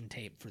audition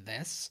tape for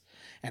this,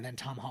 and then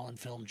Tom Holland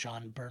filmed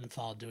John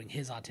Bernthal doing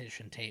his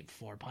audition tape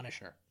for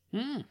Punisher.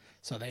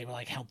 So they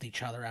like helped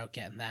each other out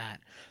getting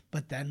that.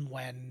 But then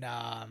when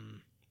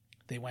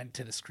they went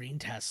to the screen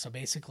test, so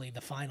basically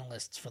the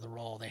finalists for the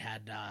role, they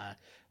had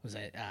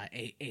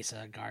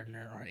Asa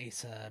Gardner or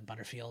Asa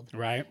Butterfield,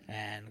 right,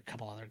 and a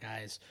couple other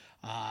guys.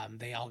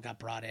 They all got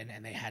brought in,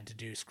 and they had to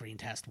do screen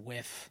test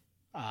with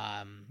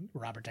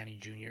Robert Downey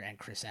Jr. and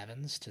Chris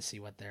Evans to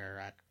see what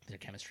their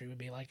chemistry would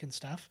be like and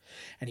stuff.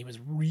 And he was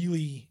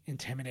really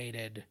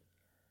intimidated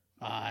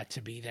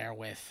to be there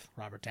with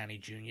Robert Downey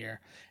Jr.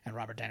 And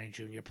Robert Downey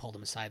Jr. pulled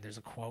him aside. There's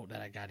a quote that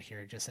I got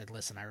here. It just said,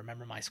 "Listen, I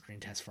remember my screen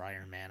test for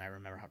Iron Man. I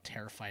remember how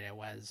terrified I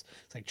was.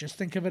 It's like, just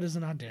think of it as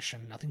an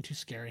audition. Nothing too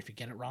scary. If you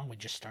get it wrong, we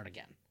just start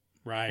again."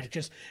 Right.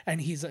 And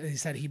he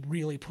said he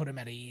really put him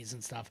at ease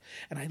and stuff.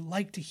 And I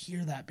like to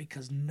hear that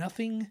because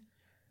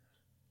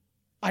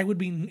I would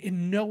be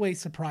in no way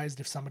surprised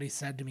if somebody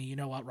said to me, you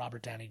know what,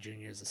 Robert Downey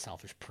Jr. is a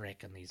selfish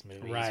prick in these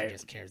movies. Right. He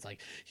just cares.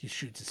 Like, he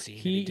shoots a scene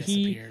and he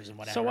disappears and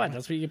whatever. So what?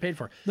 That's what you get paid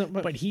for. No,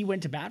 but he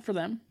went to bat for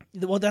them.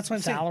 Well, that's what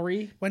I'm salary.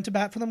 saying. Went to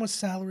bat for them with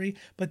salary.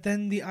 But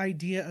then the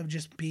idea of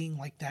just being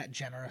like that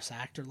generous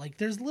actor, like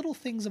there's little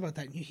things about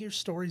that. And you hear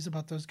stories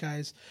about those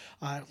guys.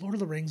 Lord of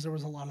the Rings, there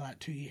was a lot of that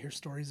too. You hear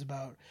stories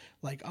about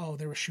like, oh,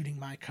 they were shooting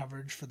my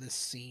coverage for this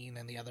scene.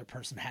 And the other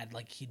person had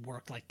like, he'd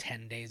worked like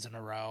 10 days in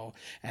a row.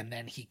 And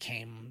then he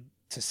came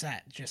to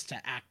set just to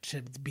act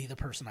to be the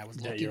person I was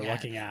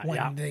looking at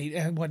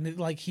when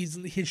like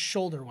his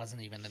shoulder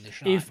wasn't even in the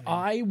shot. If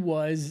I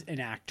was an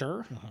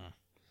actor,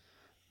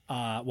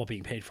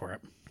 being paid for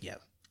it,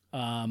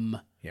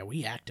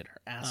 we acted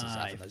our asses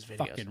off in those videos.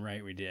 Fucking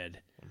right, we did,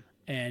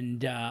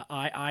 and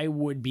I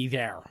would be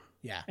there.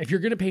 Yeah, if you're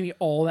gonna pay me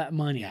all that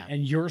money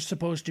and you're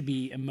supposed to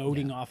be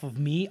emoting off of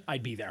me,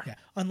 I'd be there. Yeah,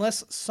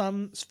 unless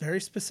some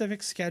very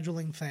specific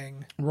scheduling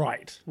thing,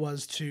 right,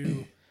 was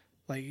to.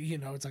 Like, you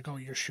know, it's like, oh,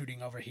 you're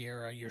shooting over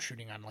here, or you're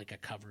shooting on like a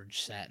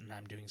coverage set and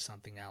I'm doing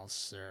something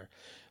else or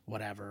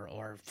whatever,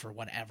 or for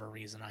whatever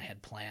reason I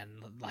had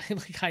planned,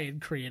 like I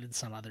had created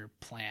some other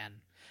plan,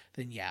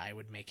 then I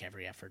would make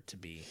every effort to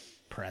be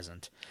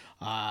present.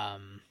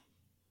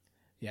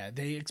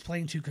 They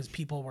explained too, because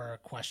people were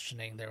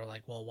questioning, they were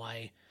like, well,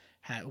 why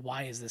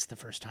why is this the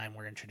first time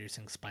we're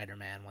introducing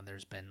Spider-Man when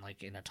there's been,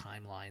 like, in a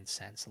timeline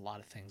sense, a lot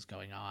of things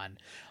going on.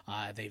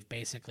 They've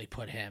basically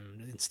put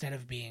him, instead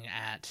of being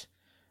at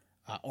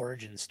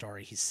origin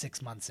story, he's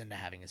 6 months into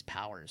having his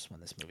powers when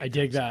this movie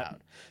comes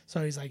out.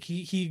 So he's like,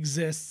 he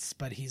exists,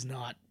 but he's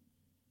not.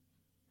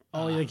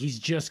 Like he's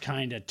just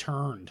kind of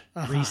turned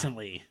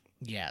recently.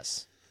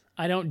 Yes.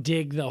 I don't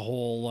dig the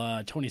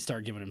whole Tony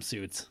Stark giving him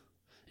suits.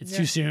 It's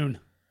too soon.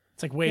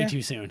 It's like way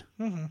too soon.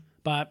 Mm-hmm.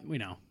 But,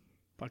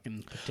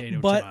 fucking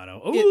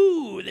tomato.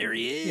 Ooh, there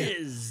he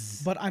is.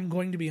 Yeah. But I'm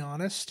going to be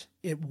honest,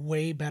 it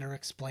way better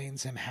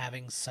explains him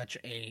having such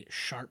a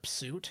sharp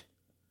suit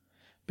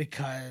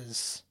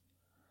because,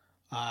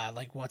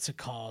 like, what's it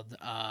called?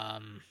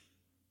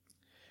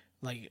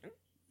 Like,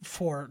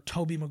 for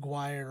Tobey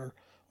Maguire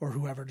or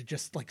whoever to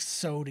just, like,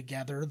 sew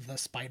together the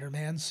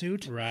Spider-Man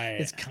suit. Right.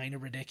 It's kind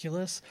of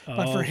ridiculous.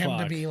 But for him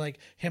to be, like,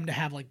 him to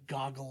have, like,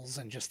 goggles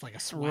and just, like, a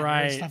sweater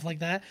and stuff like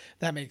that,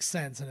 that makes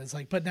sense. And it's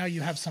like, but now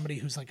you have somebody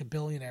who's, like, a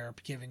billionaire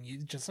giving you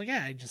just, like,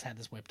 I just had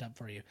this whipped up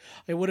for you.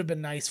 It would have been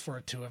nice for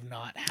it to have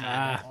not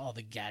had all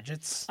the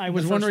gadgets. I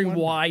was wondering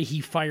why he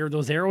fired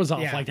those arrows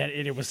off like that.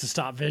 It was to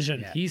stop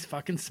Vision. Yeah. He's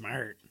fucking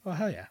smart. Oh,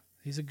 hell yeah.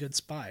 He's a good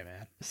spy,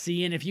 man.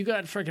 See, and if you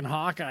got freaking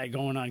Hawkeye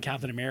going on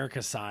Captain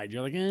America's side,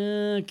 you're like,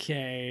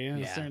 okay,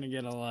 I'm starting to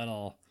get a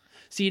little.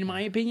 See, in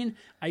my opinion,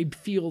 I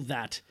feel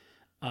that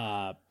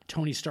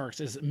Tony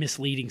Stark's is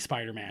misleading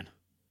Spider-Man.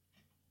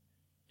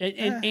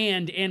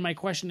 And my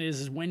question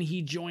is when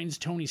he joins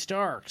Tony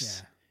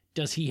Stark's,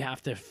 does he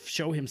have to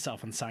show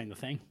himself and sign the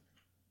thing?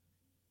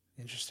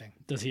 Interesting.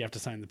 Does he have to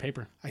sign the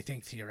paper? I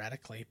think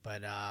theoretically,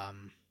 but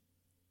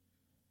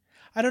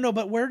I don't know,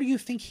 but where do you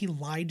think he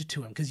lied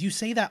to him? Because you've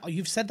said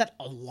that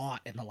a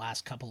lot in the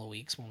last couple of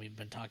weeks when we've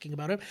been talking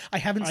about it. I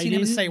haven't seen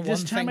him say one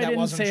thing that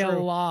wasn't true. This time I didn't say a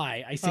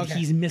lie. I said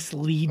he's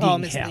misleading him. Oh,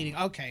 misleading.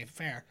 Okay,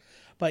 fair.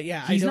 But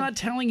yeah, he's not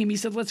telling him. He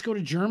said, "Let's go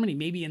to Germany."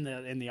 Maybe in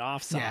the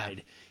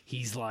offside,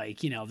 he's like,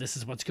 this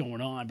is what's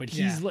going on. But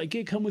he's like,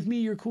 "Hey, come with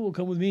me. You're cool.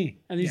 Come with me."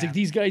 And he's like,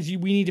 "These guys,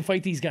 we need to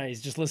fight these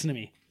guys. Just listen to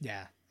me."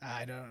 Yeah,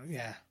 I don't.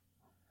 Yeah.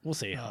 We'll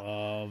see.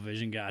 Oh,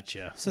 Vision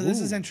gotcha. So this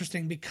is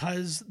interesting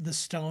because the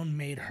stone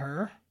made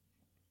her.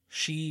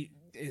 She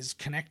is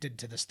connected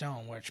to the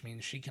stone, which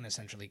means she can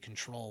essentially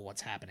control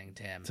what's happening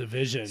to him. To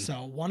Vision.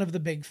 So one of the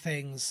big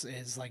things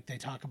is like they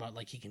talk about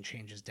like he can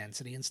change his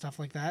density and stuff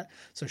like that.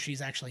 So she's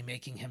actually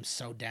making him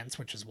so dense,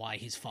 which is why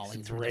he's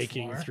falling through the floor.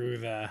 Breaking through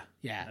the...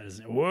 Yeah.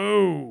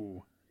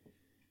 Whoa!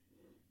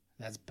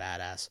 That's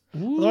badass.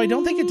 Ooh. Although I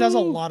don't think it does a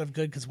lot of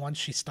good because once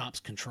she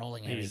stops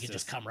controlling him, he can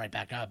just come right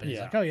back up. And he's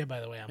like, oh yeah, by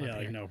the way, I'm up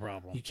here. No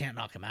problem. You can't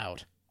knock him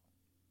out.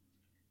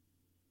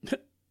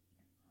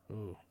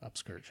 Ooh,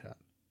 upskirt shot.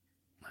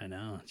 I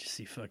know. Did you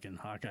see fucking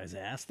Hawkeye's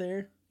ass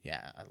there?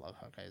 Yeah, I love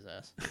Hawkeye's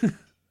ass.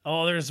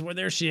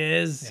 There she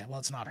is. Yeah, well,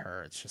 it's not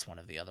her. It's just one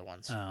of the other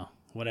ones. Oh,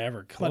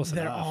 whatever. Close enough. But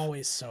they're enough.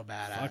 Always so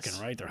badass.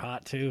 Fucking right. They're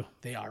hot, too.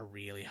 They are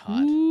really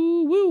hot.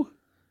 Woo, woo.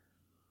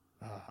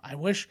 I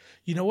wish...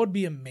 You know what would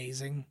be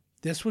amazing?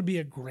 This would be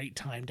a great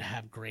time to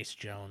have Grace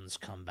Jones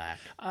come back.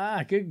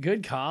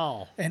 Good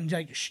call. And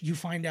like you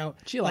find out...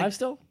 Is she alive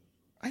still?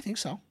 I think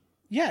so.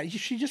 Yeah,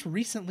 she just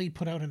recently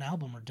put out an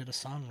album or did a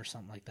song or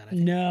something like that. I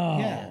think. No.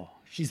 Yeah.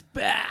 She's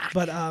back.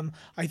 But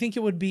I think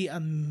it would be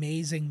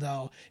amazing,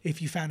 though,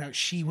 if you found out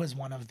she was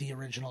one of the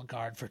original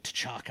guard for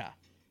T'Chaka.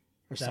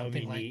 Or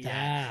something like that.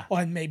 Yeah.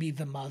 Or maybe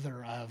the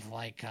mother of,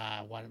 like,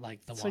 the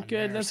that's one.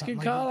 That's a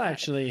good call, like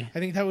actually. I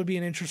think that would be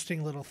an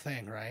interesting little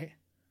thing, right?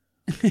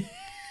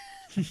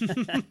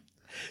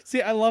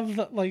 See, I love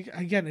that, like,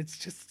 again, it's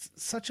just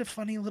such a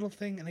funny little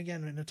thing. And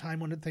again, in a time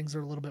when things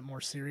are a little bit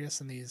more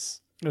serious in these...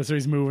 Oh, so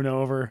he's moving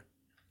over.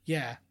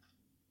 Yeah.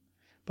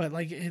 But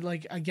like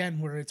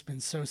again, where it's been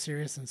so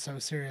serious,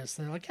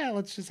 they're like, yeah,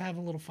 let's just have a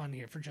little fun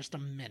here for just a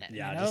minute.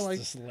 Yeah,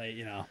 just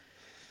lay,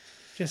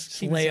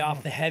 just lay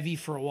off the heavy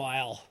for a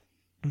while.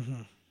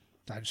 Mm-hmm.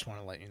 I just want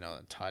to let you know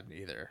that Todd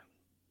either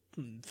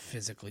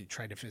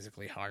tried to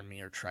physically harm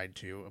me or tried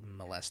to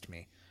molest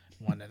me.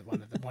 One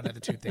of the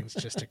two things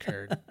just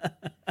occurred.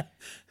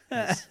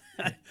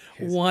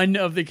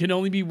 Can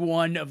only be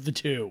one of the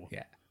two.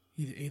 Yeah.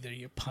 Either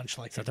you punch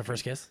like... Is that the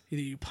first kiss?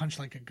 Either you punch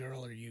like a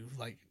girl or you,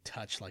 like,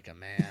 touch like a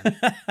man.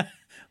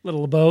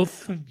 Little of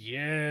both?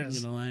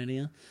 Yes. No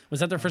idea. Was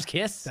that their first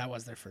kiss? That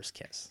was their first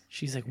kiss.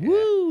 She's like,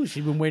 woo!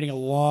 She's been waiting a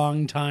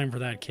long time for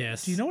that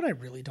kiss. Do you know what I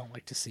really don't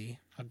like to see?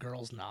 A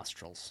girl's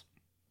nostrils.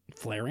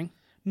 Flaring?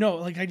 No,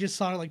 like, I just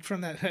saw, like,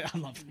 from that... I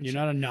love You're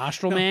not a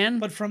nostril man?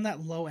 But from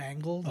that low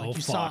angle, like,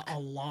 saw a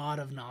lot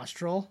of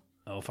nostril.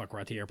 Oh, fuck,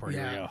 we're at the airport.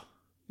 Here we go.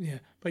 Yeah,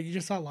 but you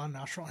just saw a lot of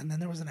nostril, and then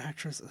there was an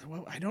actress.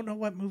 I don't know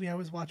what movie I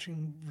was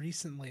watching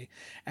recently,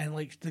 and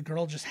like the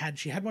girl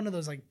she had one of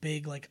those like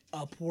big like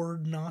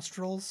upward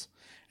nostrils,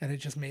 and it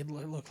just made it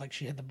look like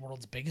she had the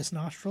world's biggest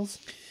nostrils.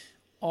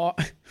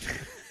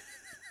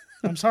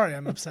 I'm sorry,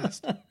 I'm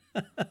obsessed.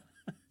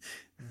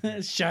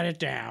 Shut it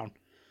down.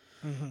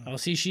 Mm-hmm. Oh,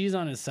 see, she's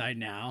on his side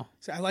now.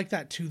 So I like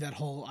that too. That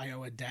whole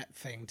Iowa debt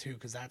thing too,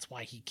 because that's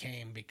why he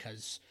came,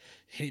 because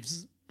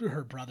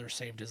her brother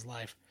saved his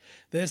life.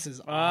 This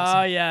is awesome.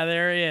 Oh yeah,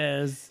 there he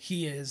is.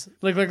 He is.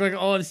 Look!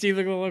 Oh, and Steve,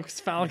 look,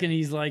 Falcon.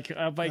 He's like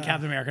by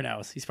Captain America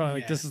knows. He's probably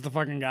like, this is the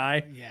fucking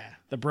guy. Yeah.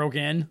 That broke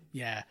in.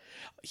 Yeah.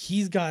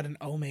 He's got an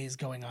Omaze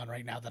going on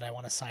right now that I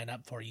want to sign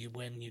up for you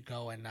when you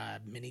go and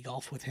mini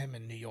golf with him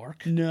in New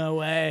York. No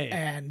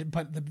way.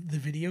 But the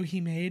video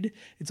he made,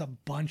 it's a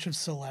bunch of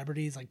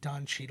celebrities like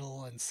Don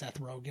Cheadle and Seth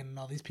Rogen and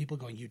all these people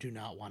going, you do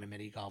not want to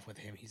mini golf with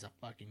him. He's a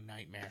fucking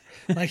nightmare.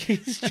 Like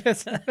he's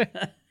just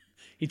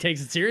he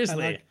takes it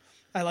seriously.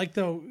 I like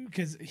though,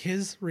 because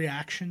his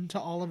reaction to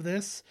all of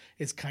this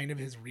is kind of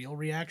his real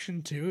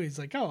reaction too. He's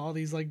like, oh, all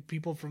these like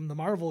people from the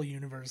Marvel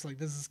universe, like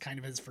this is kind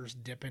of his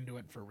first dip into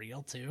it for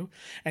real too.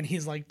 And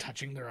he's like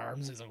touching their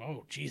arms. He's like,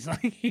 oh, geez, like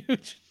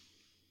huge.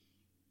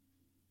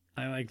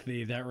 I like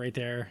that right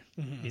there.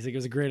 Mm-hmm. He's like, it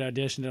was a great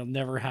audition. It'll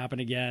never happen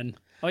again.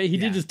 Oh, yeah, he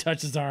did just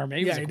touch his arm.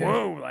 He was like,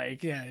 whoa,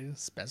 like yeah, he's a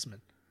specimen.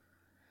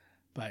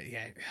 But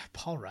yeah,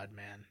 Paul Rudd,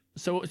 man.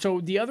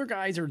 So the other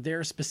guys are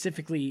there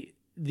specifically.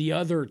 The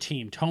other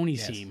team,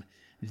 Tony's team,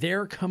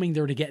 they're coming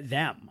there to get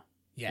them.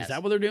 Yes. Is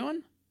that what they're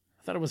doing?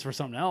 I thought it was for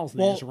something else.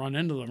 And they just run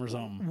into them or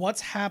something.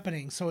 What's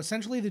happening? So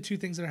essentially, the two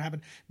things that are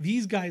happening.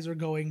 These guys are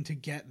going to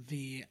get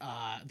the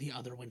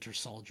other Winter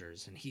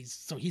Soldiers, and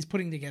he's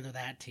putting together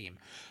that team.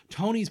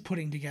 Tony's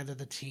putting together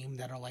the team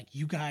that are like,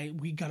 you guys,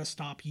 we got to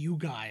stop you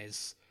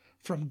guys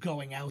from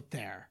going out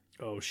there.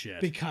 Oh shit!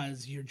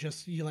 Because you're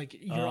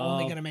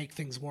only gonna make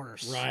things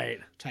worse, right?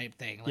 Type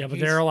thing. Like yeah, but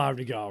they're allowed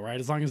to go, right?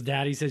 As long as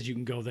Daddy says you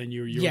can go, then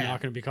you're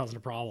not gonna be causing a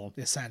problem.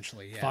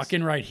 Essentially, yes.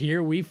 Fucking right,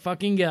 here we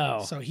fucking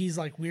go. So he's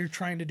like, we're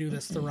trying to do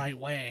this the right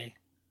way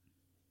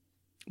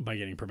by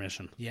getting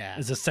permission. Yeah,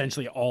 is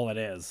essentially all it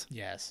is.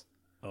 Yes.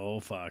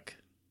 Oh fuck.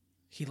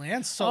 He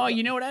lands.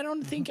 You know what?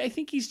 I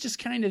think he's just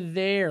kind of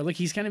there. Like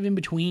he's kind of in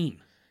between.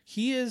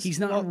 He is. He's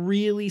not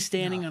really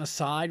standing on a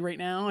side right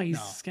now.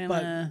 He's kind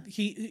of.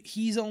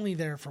 He's only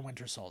there for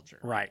Winter Soldier,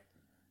 right?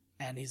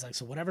 And he's like,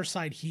 so whatever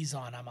side he's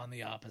on, I'm on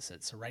the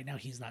opposite. So right now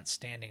he's not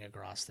standing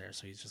across there,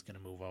 so he's just gonna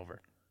move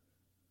over.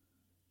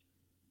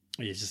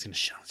 He's just gonna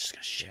shimmy to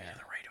the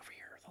right over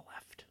here, or the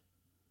left.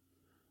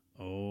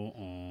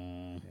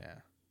 Yeah.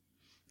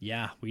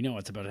 Yeah, we know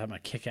it's about having a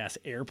kick-ass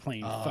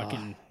airplane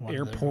fucking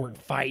airport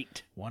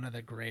fight. One of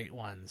the great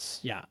ones.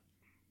 Yeah.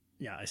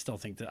 Yeah, I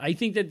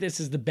think that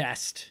this is the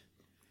best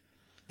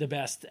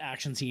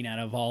action scene out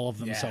of all of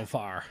them so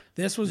far.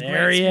 This was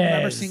there great. He I is.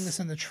 remember seeing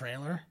this in the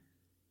trailer.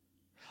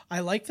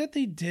 I like that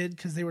they did,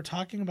 because they were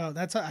talking about,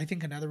 that's I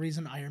think another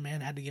reason Iron Man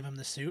had to give him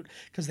the suit,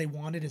 because they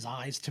wanted his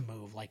eyes to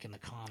move like in the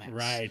comics.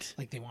 Right.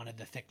 Like they wanted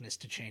the thickness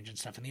to change and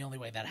stuff, and the only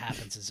way that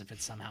happens is if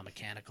it's somehow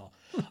mechanical.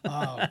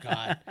 Oh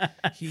god.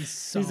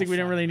 He's like, we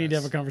don't really need to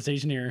have a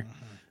conversation here.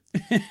 Mm-hmm.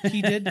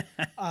 He did.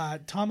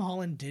 Tom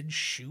Holland did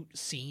shoot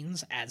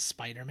scenes as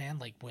Spider-Man,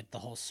 like with the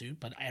whole suit.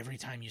 But every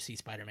time you see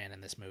Spider-Man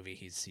in this movie,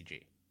 he's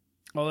CG.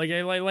 Well, like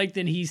I like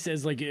then he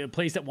says like a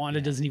place that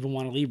Wanda doesn't even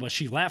want to leave, but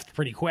she left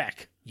pretty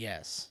quick.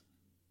 Yes.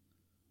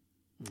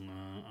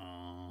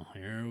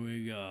 Here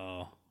we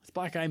go. This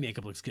black eye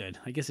makeup looks good.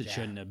 I guess it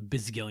should in a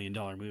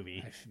bazillion-dollar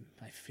movie.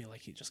 I feel like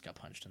he just got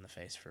punched in the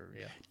face for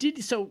real.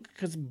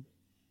 Because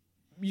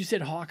you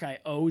said Hawkeye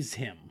owes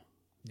him.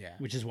 Yeah.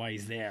 Which is why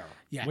he's there.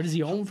 Yeah. What does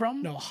he owe him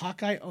from? No,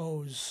 Hawkeye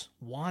owes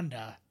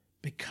Wanda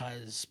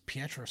because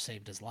Pietro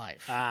saved his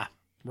life. Ah,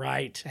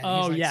 right.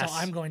 And yes. So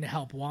I'm going to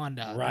help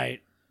Wanda.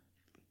 Right.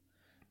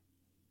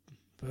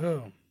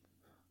 Boom.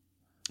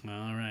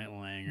 All right,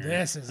 Langer.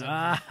 This is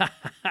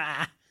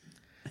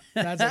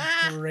that's a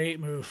great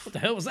move. What the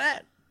hell was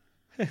that?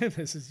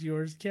 This is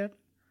yours, kid.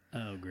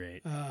 Oh,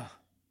 great.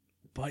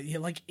 But yeah,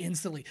 like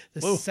instantly,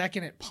 the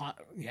second it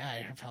pop,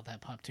 I felt that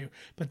pop too.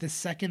 But the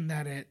second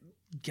that it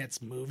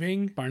gets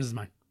moving, Barnes is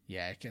mine.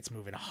 Yeah, it gets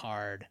moving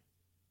hard.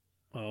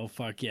 Oh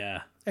fuck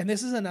yeah! And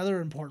this is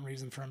another important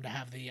reason for him to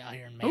have the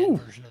Iron Man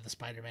version of the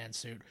Spider-Man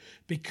suit,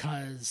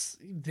 because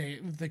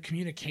the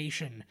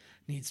communication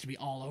needs to be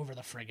all over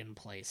the friggin'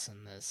 place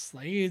in this.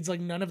 Like it's like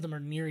none of them are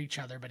near each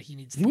other, but he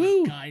needs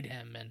to guide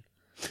him. And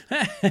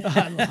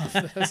I love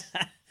this.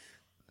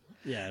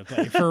 Yeah,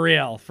 but for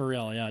real.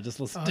 Yeah, just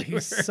listen to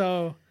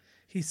her.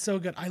 He's so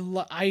good.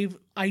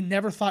 I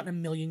never thought in a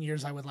million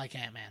years I would like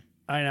Ant-Man.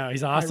 I know,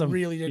 he's awesome. I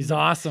really did. He's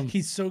awesome.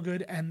 He's so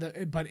good,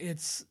 but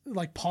it's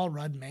like Paul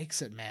Rudd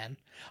makes it, man.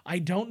 I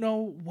don't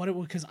know what it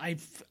was, because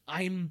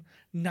I'm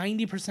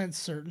 90%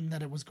 certain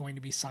that it was going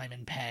to be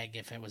Simon Pegg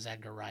if it was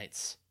Edgar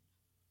Wright's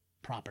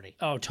property.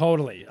 Oh,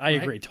 totally. I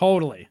agree.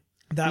 Totally.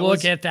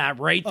 Look at that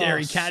right there.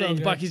 He cat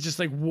and Bucky's just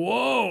like,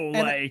 whoa,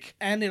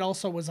 and it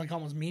also was like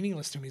almost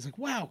meaningless to him. He's like,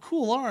 wow,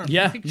 cool arm.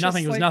 Yeah, like,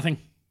 nothing. It was nothing.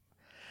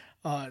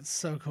 Oh, it's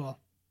so cool.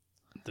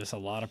 There's a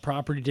lot of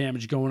property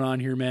damage going on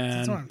here, man.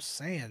 That's what I'm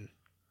saying.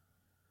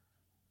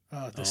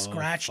 The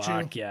scratch too.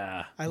 Fuck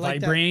yeah. I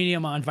like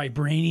vibranium on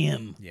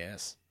vibranium.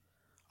 Yes.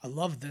 I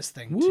love this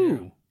thing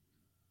too.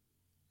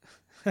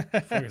 What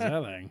the fuck is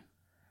that thing?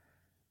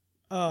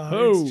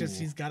 It's just,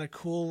 he's got a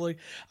cool,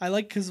 I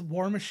like, because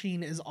War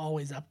Machine is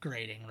always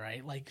upgrading,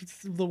 right? Like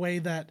it's the way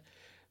that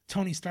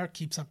Tony Stark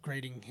keeps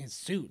upgrading his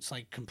suits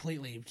like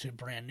completely to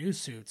brand new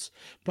suits,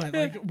 but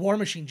like War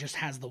Machine just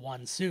has the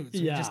one suit, so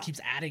he just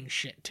keeps adding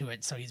shit to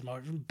it, so he's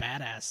more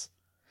badass.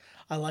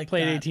 I like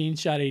Played that. 18,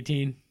 shot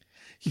 18.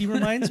 He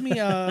reminds me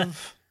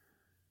of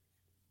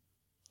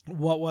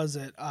what was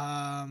it?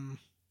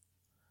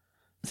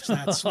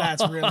 That's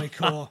really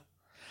cool.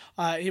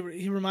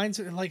 He reminds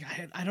me, like,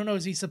 I don't know,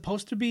 is he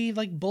supposed to be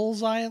like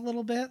Bullseye a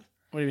little bit?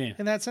 What do you mean?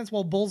 In that sense,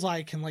 well,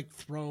 Bullseye can like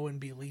throw and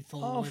be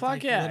lethal. Oh, with, fuck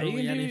like, yeah. You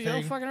literally can do, anything.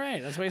 you're fucking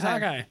right. That's why he's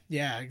Hawkeye.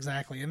 Yeah,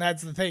 exactly. And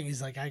that's the thing. He's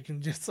like, I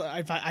can just,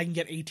 I can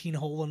get 18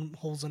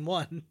 holes in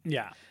one.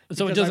 Yeah.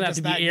 So it doesn't have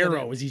to be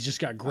arrows. He's just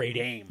got great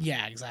aim.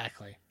 Yeah,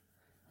 exactly.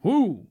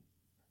 Woo.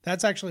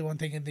 That's actually one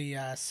thing in the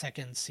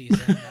second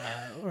season,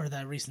 or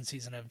the recent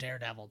season of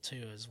Daredevil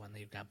too, is when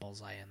they've got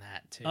Bullseye in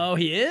that too. Oh,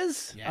 he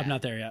is? Yeah. I'm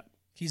not there yet.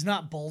 He's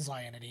not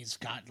Bullseye in it. He's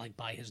got like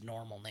by his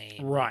normal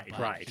name. Right, but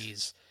right.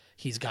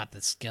 He's got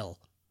the skill.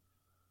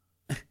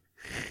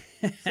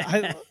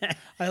 I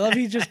love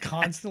he's just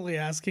constantly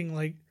asking,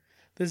 like,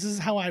 this is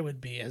how I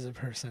would be as a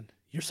person.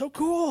 You're so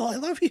cool. I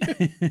love you.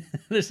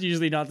 There's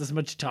usually not this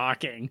much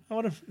talking. I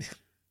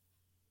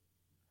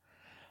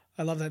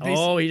love that.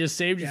 He just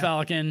saved you,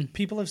 Falcon.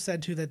 People have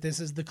said too that this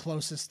is the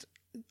closest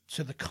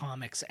to the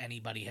comics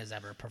anybody has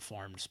ever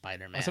performed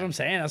Spider-Man. That's what I'm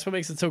saying. That's what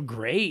makes it so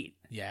great.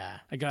 Yeah.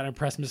 I gotta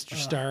impress Mr.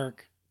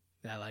 Stark.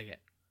 I like it.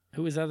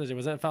 Who was that?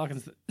 Was that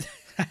Falcon's?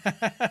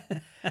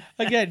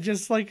 Again,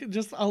 just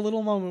a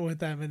little moment with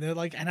them, and they're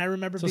like, and I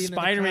remember being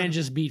Spider-Man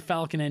just beat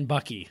Falcon and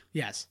Bucky.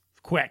 Yes,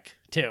 quick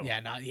too. Yeah,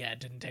 it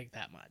didn't take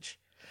that much.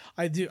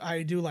 I do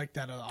like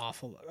that an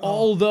awful.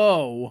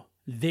 Although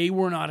they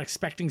were not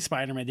expecting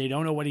Spider-Man, they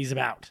don't know what he's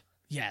about.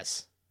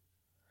 Yes,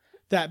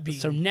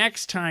 so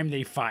next time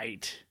they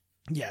fight.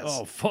 Yes.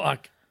 Oh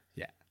fuck.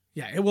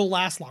 Yeah, it will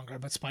last longer,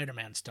 but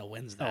Spider-Man still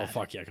wins that. Oh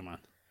fuck yeah! Come on.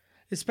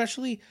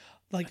 Especially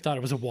like I thought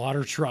it was a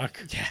water truck.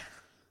 Yeah.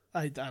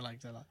 I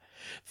like that a lot.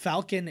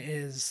 Falcon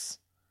is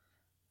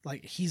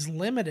like, he's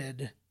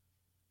limited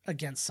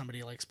against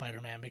somebody like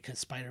Spider-Man because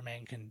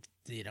Spider-Man can,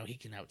 he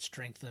can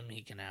out-strength him,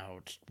 he can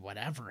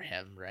out-whatever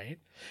him, right?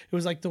 It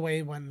was like the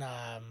way when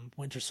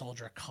Winter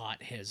Soldier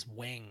caught his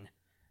wing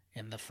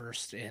in the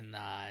first, in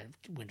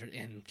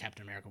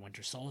Captain America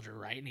Winter Soldier,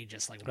 right? And he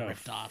just like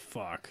ripped off.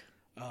 Fuck.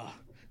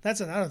 That's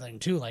another thing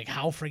too, like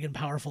how friggin'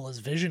 powerful is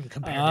Vision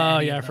compared to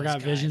I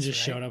forgot Vision just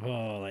showed up.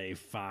 Holy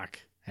fuck.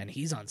 And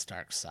he's on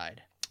Stark's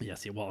side.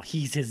 Yes, well,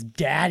 he's his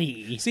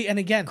daddy. See, and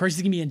again, of course,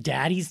 he's gonna be in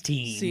Daddy's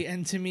team. See,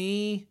 and to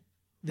me,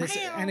 this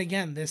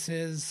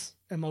is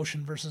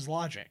emotion versus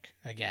logic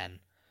again,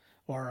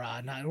 or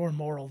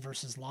moral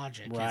versus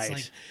logic.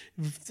 Right.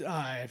 It's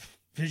like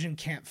Vision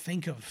can't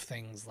think of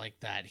things like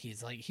that.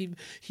 He's like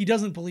he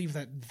doesn't believe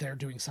that they're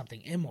doing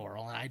something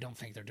immoral, and I don't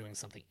think they're doing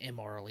something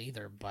immoral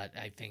either. But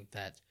I think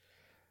that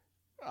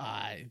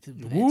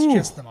it's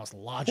just the most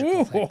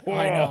logical thing.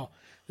 I know.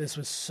 This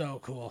was so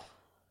cool.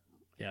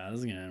 Yeah, this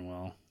is gonna end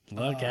well.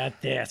 Look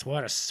at this.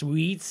 What a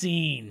sweet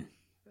scene.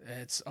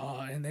 It's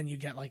and then you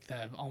get like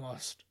the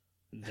almost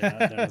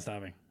they're not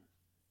stopping.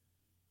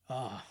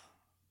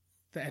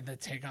 The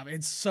takeoff.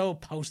 It's so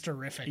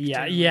posterific.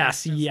 Yeah,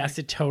 too. yes,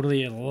 it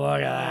totally is.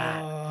 Look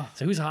at that.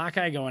 So who's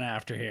Hawkeye going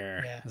after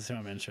here? Yeah. That's who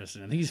I'm interested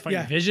in. I think he's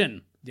fighting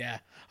Vision. Yeah.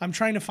 I'm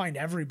trying to find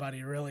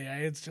everybody, really.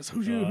 It's just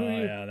who you?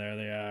 Yeah, there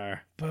they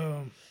are.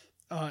 Boom.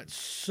 It's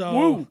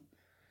so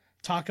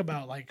talk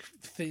about like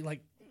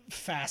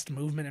fast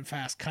movement and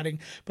fast cutting,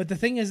 but the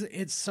thing is,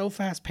 it's so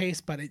fast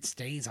paced, but it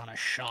stays on a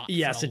shot for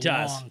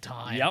a long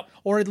time. Yep.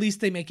 Or at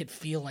least they make it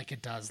feel like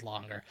it does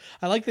longer.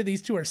 I like that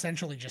these two are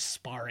essentially just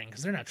sparring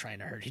because they're not trying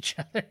to hurt each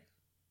other.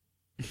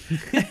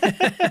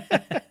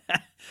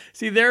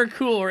 See, they're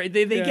cool, right?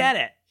 They get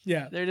it.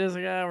 Yeah. They're just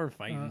like, we're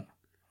fighting.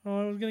 I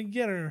was gonna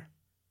get her,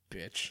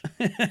 bitch.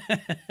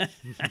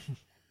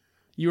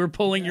 You were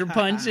pulling your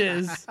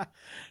punches.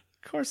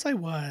 Of course I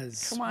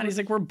was. Come on, he's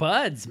like, we're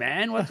buds,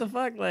 man. What the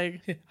fuck?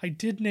 Like, I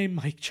did name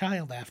my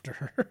child after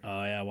her.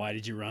 Oh yeah, why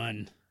did you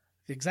run?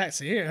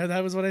 Exactly. Yeah,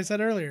 that was what I said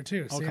earlier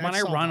too. Oh, come on,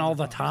 I run all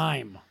the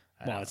time.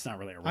 Well, it's not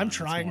really a run. I'm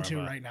trying to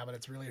right now, but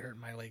it's really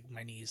hurting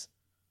my knees.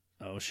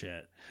 Oh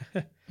shit.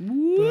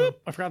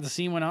 Whoop. I forgot the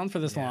scene went on for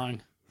this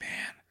long.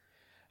 Man.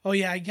 Oh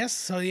yeah, I guess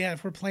so. Yeah,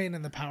 if we're playing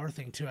in the power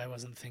thing too, I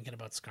wasn't thinking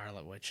about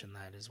Scarlet Witch in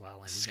that as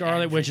well. And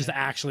Scarlet Witch is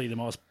actually the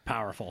most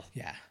powerful.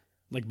 Yeah.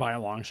 Like by a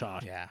long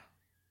shot. Yeah.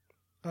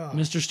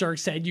 Mr. Stark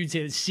said you'd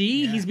say,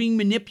 see, he's being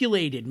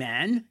manipulated,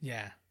 man.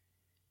 Yeah.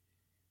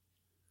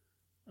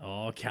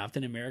 Oh,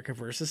 Captain America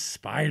versus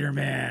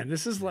Spider-Man.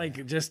 This is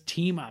like just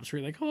team ups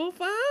where you're like, oh,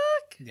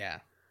 fuck.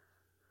 Yeah.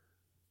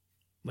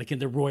 Like in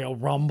the Royal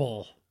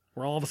Rumble,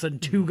 where all of a sudden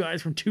two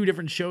guys from two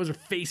different shows are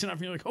facing off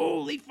and you're like,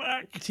 holy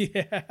fuck.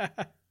 Yeah.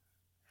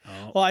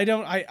 Oh. Well,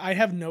 I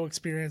have no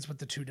experience with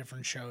the two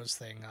different shows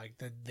thing.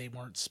 Like they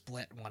weren't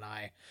split when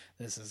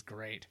this is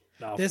great.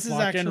 Oh, this is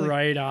fucking actually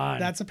right on.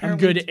 That's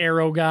apparently I'm good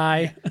arrow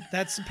guy.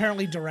 That's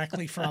apparently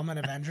directly from an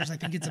Avengers. I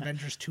think it's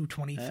Avengers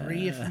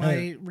 223 if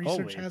my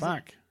research has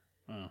fuck. it.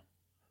 Oh.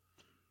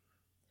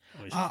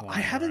 I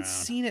haven't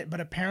seen it, but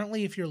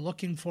apparently, if you're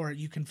looking for it,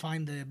 you can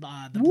find the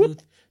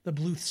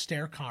Bluth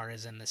stair car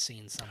is in the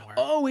scene somewhere.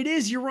 Oh, it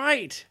is. You're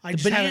right. I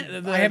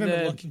haven't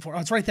been looking for it.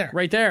 Oh, it's right there.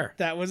 Right there.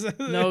 That was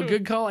no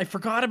good call. I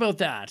forgot about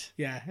that.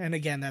 Yeah, and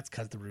again, that's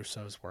because the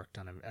Russos worked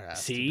on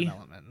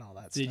development and all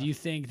that. Did you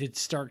think did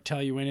Stark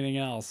tell you anything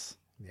else?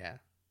 Yeah.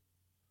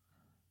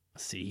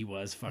 See, he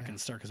was fucking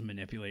Stark was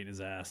manipulating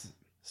his ass.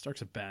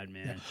 Stark's a bad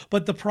man. Yeah.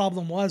 But the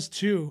problem was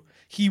too,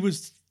 he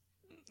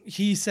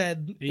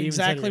said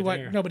exactly what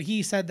there. No, but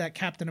he said that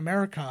Captain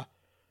America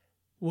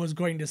was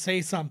going to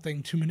say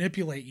something to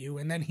manipulate you,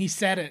 and then he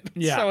said it.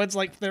 Yeah. So it's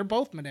like they're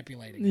both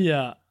manipulating.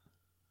 Yeah.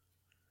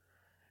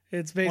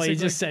 It's basically. Well, he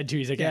just said too.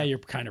 He's like, yeah, you're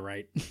kind of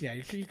right. Yeah,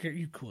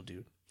 you're cool,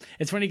 dude.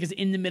 It's funny because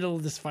in the middle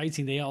of this fight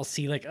scene, they all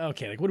see like,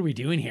 okay, like what are we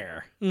doing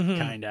here?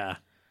 Kind of.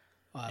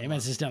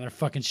 Ant-Man's just down there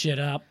fucking shit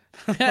up.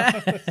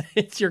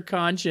 It's your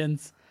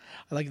conscience.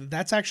 Like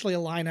that's actually a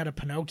line out of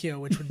Pinocchio,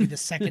 which would be the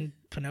second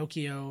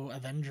Pinocchio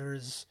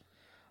Avengers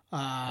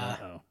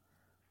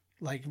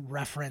like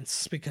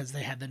reference, because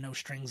they had the no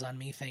strings on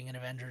me thing in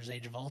Avengers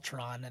Age of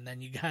Ultron, and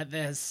then you got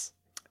this.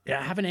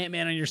 Yeah, having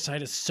Ant-Man on your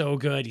side is so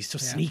good. He's so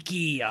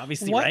sneaky,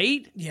 obviously,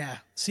 right? Yeah.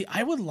 See,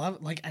 I would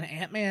love like an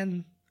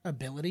Ant-Man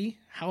ability.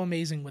 How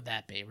amazing would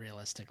that be,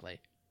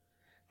 realistically?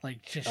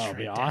 Like just it'd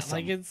be awesome.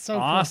 Like it's so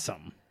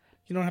awesome. Cool.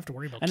 You don't have to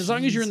worry about. And as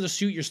long as you're in the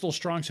suit, you're still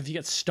strong. So if you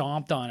get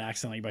stomped on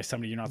accidentally by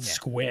somebody, you're not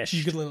squished.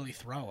 You could literally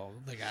throw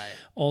the guy.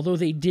 Although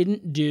they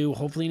didn't do,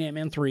 hopefully in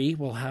Ant-Man 3,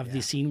 we'll have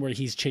the scene where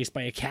he's chased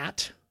by a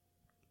cat.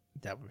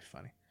 That would be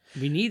funny.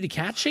 We need the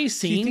cat chase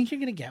scene. Do you think you're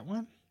going to get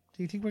one?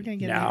 Do you think we're going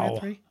to get Ant-Man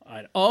 3?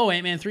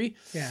 Ant-Man 3?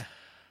 Yeah.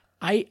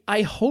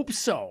 I hope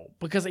so,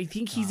 because I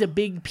think he's a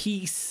big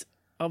piece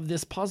of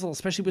this puzzle,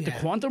 especially with the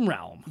quantum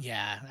realm.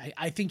 Yeah,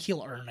 I think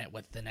he'll earn it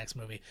with the next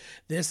movie.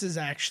 This is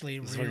actually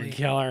really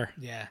killer.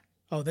 Yeah.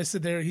 Oh, this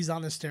is there. He's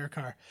on the stair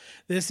car.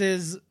 This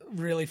is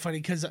really funny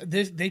because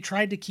they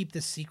tried to keep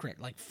this secret,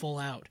 like full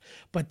out,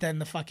 but then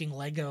the fucking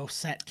Lego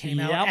set came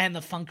out and the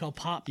Funko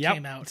Pop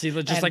came out. See,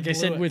 just like I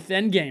said with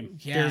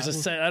Endgame, there's a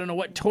set. I don't know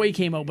what toy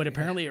came out, but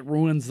apparently it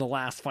ruins the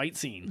last fight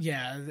scene.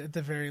 Yeah, at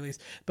the very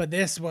least. But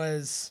this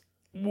was.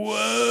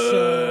 Whoa!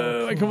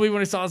 So cool. I can't believe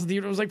when I saw this in the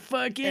theater, I was like,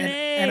 "Fucking!"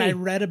 And I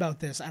read about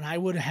this, and I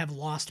would have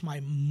lost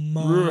my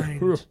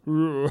mind.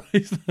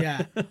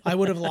 Yeah, I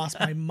would have lost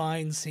my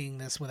mind seeing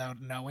this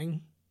without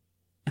knowing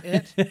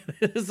it.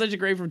 It's such a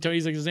great from Tony.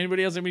 He's like, "Does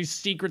anybody else have any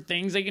secret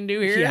things they can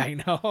do here?" Yeah, I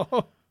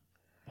know.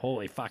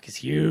 Holy fuck, it's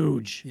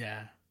huge.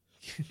 Yeah,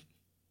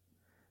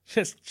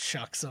 just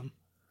chucks him.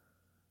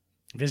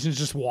 Vision's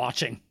just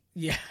watching.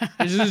 Yeah.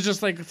 This is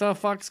just like, what the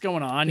fuck's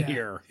going on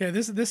here? Yeah,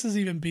 this is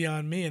even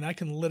beyond me, and I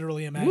can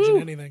literally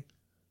imagine anything.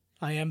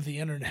 I am the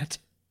internet.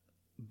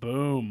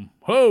 Boom.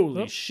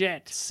 Holy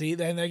shit. See,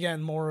 then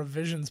again, more of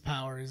Vision's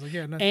power. He's like,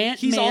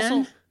 he's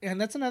also, and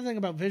that's another thing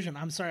about Vision.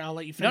 I'm sorry, I'll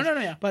let you finish. No.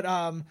 Yeah. But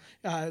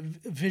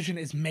Vision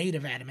is made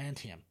of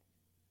adamantium.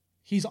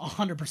 He's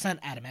 100%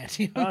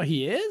 adamantium. Oh,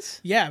 he is?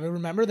 Yeah, but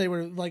remember they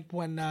were like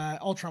when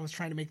Ultron was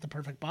trying to make the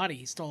perfect body,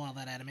 he stole all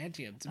that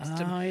adamantium.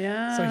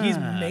 Yeah. So he's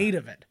made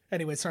of it.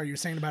 Anyway, sorry, you were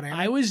saying about Ant-Man?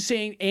 I was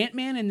saying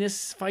Ant-Man in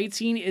this fight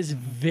scene is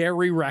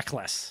very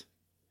reckless.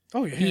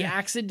 Oh, yeah.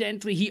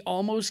 He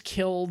almost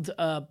killed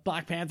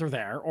Black Panther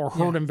there, or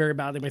hurt him very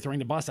badly by throwing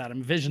the bus at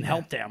him. Vision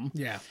helped him.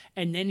 Yeah.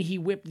 And then he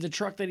whipped the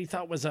truck that he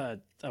thought was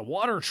a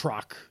water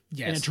truck.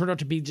 Yes. And it turned out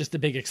to be just a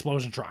big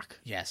explosion truck.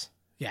 Yes.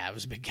 Yeah, it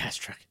was a big gas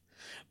truck.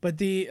 But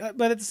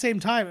but at the same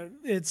time,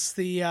 it's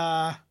the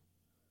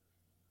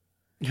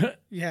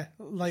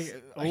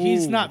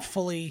he's not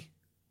fully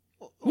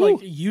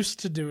used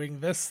to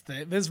doing this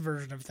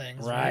version of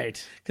things,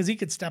 right? Because he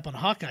could step on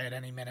Hawkeye at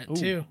any minute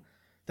too.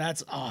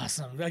 That's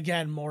awesome.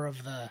 Again, more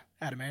of the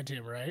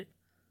adamantium, right?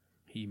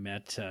 He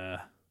missed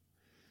a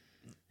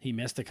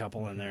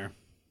couple in there.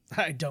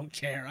 I don't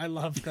care. I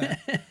love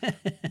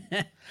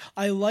that.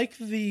 I like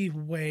the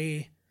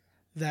way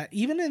that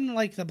even in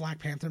like the Black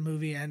Panther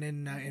movie and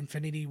in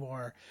Infinity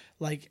War,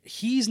 like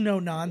he's no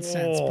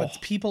nonsense,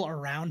 but people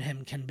around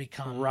him can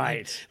become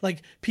right.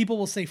 Like people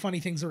will say funny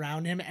things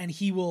around him, and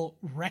he will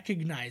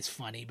recognize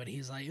funny, but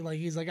he's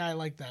like I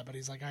like that, but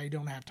he's like I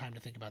don't have time to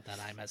think about that.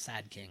 I'm a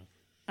sad king.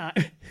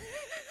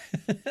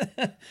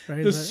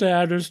 The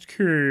saddest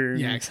king.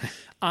 Yeah, exactly.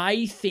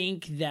 I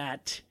think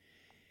that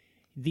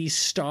the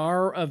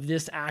star of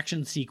this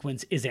action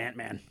sequence is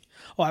Ant-Man.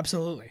 Oh,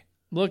 absolutely.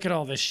 Look at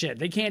all this shit.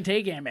 They can't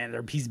take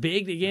Ant-Man. He's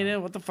big. They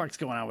can't. What the fuck's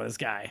going on with this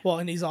guy? Well,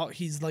 and he's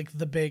like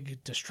the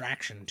big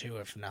distraction too,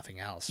 if nothing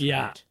else.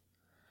 Yeah. Right?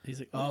 He's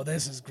like, oh,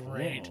 this is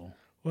great. Whoa.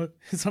 What?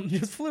 Something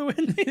just flew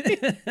in me.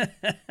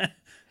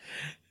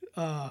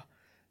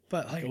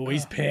 But like,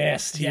 he's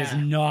pissed. He is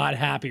not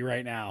happy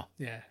right now.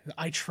 Yeah.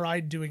 I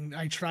tried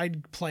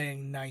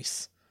playing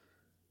nice.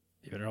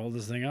 You better hold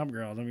this thing up,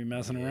 girl. Don't be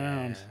messing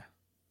around.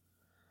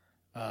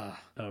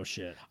 Oh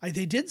shit.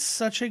 They did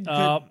such a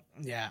good.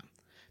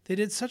 They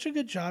did such a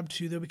good job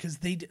too, though, because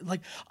they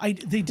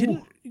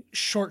didn't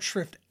short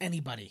shrift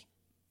anybody.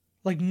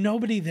 Like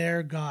nobody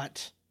there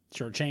got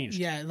shortchanged.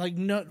 Yeah,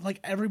 like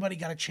everybody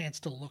got a chance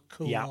to look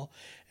cool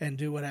and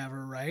do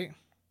whatever, right?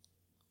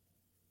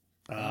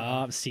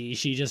 See,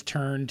 she just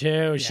turned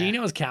too. She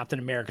knows Captain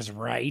America's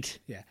right.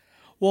 Yeah.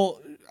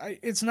 Well,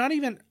 it's not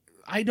even.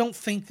 I don't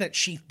think that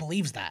she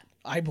believes that.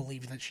 I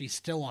believe that she's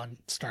still on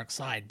Stark's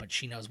side, but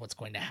she knows what's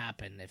going to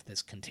happen if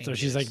this continues. So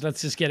she's like,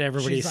 let's just get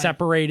everybody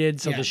separated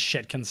so this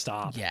shit can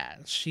stop. Yeah,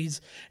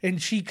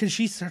 because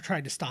she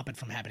tried to stop it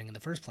from happening in the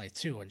first place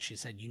too, and she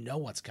said, you know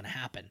what's going to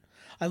happen.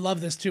 I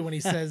love this too when he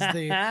says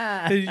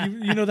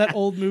you know that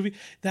old movie.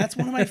 That's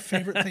one of my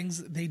favorite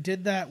things. They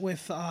did that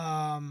with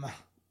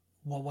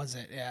what was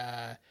it?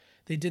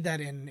 They did that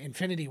in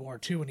Infinity War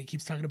too, and he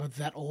keeps talking about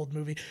that old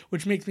movie,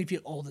 which makes me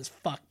feel old as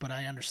fuck, but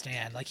I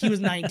understand. Like, he was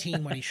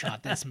 19 when he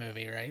shot this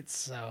movie, right?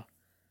 So,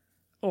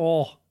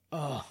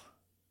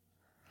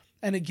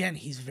 and again,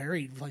 he's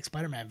very, like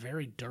Spider-Man,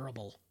 very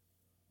durable.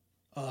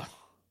 Oh,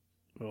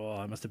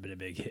 that must have been a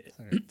big hit.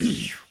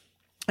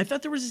 I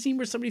thought there was a scene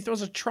where somebody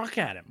throws a truck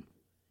at him.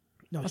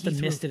 No, must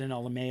have missed it in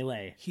all the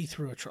melee. He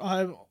threw a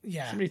truck.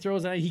 Yeah. Somebody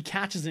throws it, he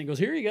catches it and goes,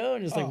 here you go,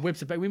 and just like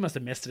whips it back. We must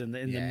have missed it in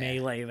the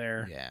melee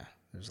there. Yeah.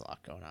 There's a lot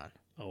going on.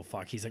 Oh,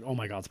 fuck. He's like, oh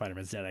my God,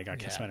 Spider-Man's dead. I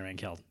got Spider-Man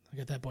killed. I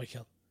got that boy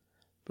killed.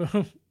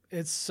 But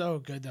it's so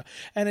good, though.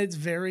 And it's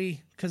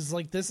very, because,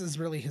 like, this is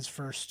really his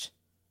first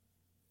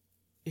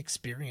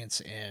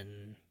experience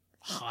in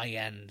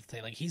high-end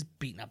thing. Like, he's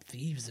beating up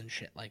thieves and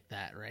shit like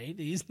that, right?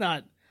 He's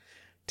not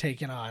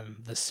taking on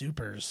the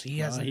supers. He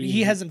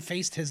hasn't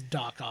faced his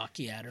Doc Ock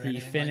yet or anything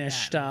like that. He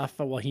finished stuff.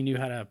 Well, he knew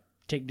how to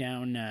take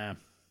down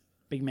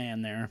Big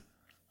Man there.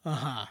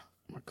 Uh-huh.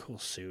 What a cool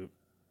suit.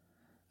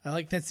 I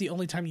like that's the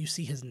only time you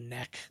see his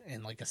neck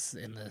in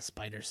in the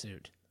spider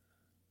suit.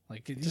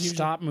 Like,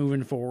 stop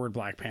moving forward,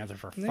 Black Panther,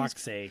 for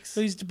fuck's sakes.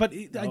 But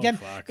again,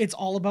 it's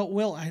all about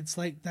will. It's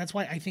like that's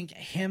why I think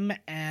him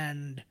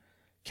and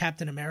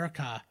Captain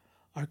America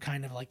are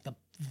kind of like the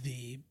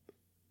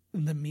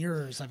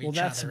mirrors of each other.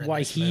 Well, that's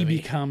why he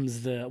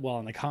becomes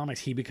in the comics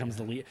he becomes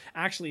the lead.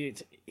 Actually,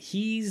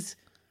 he's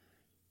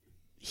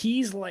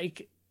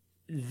like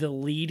the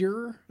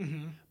leader.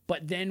 Mm-hmm.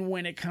 But then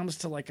when it comes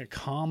to like a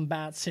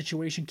combat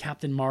situation,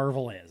 Captain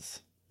Marvel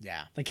is.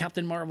 Yeah. Like,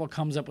 Captain Marvel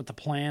comes up with the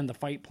plan, the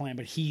fight plan,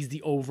 but he's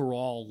the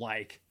overall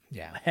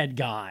head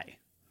guy.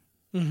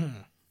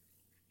 Mm-hmm.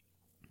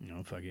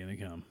 No, fuck yeah, they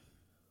come.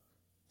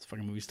 This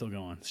fucking movie's still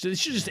going. They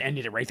should just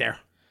ended it right there.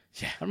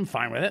 Yeah. I'm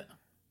fine with it.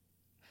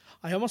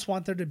 I almost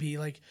want there to be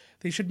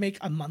they should make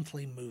a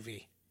monthly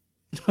movie.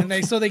 And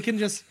they can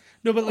just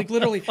but like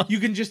literally you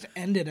can just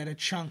end it at a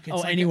chunk.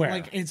 It's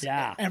anywhere.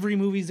 Every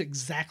movie's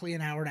exactly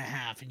an hour and a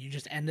half, and you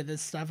just ended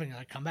this stuff and you're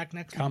like, come back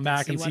next. Come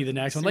back and see the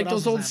next one, like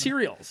those old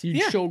serials.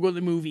 You show go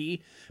the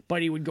movie,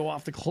 Buddy would go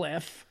off the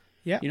cliff.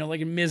 Yeah, like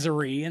in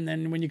Misery, and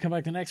then when you come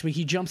back the next week,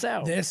 he jumps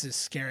out. This is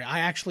scary. I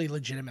actually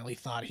legitimately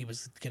thought he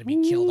was going to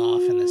be killed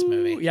off in this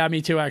movie. Yeah,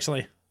 me too.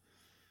 Actually,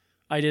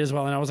 I did as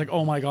well, and I was like,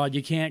 oh my God,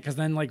 you can't, because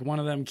then like one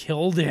of them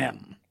killed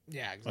him.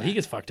 Yeah, exactly. Well, he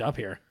gets fucked up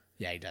here.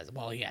 Yeah, he does.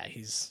 Well, yeah,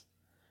 he's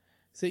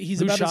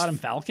Who about shot him,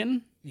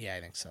 Falcon? Yeah,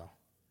 I think so.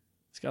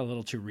 It's got a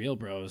little too real,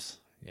 bros.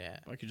 Yeah.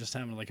 Like you're just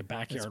having like a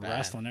backyard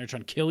wrestling there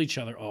trying to kill each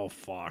other. Oh,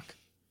 fuck.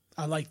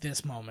 I like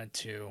this moment,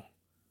 too.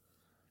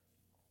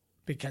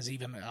 Because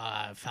even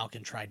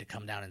Falcon tried to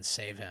come down and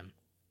save him.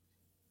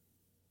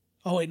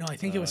 Oh, wait, no, I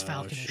think it was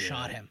Falcon who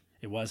shot him.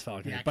 It was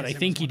Falcon. Yeah, but I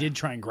think he did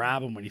try and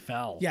grab him when he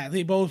fell. Yeah,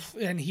 they both,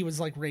 and he was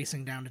like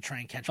racing down to try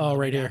and catch him. Oh,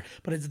 right here.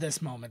 But it's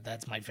this moment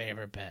that's my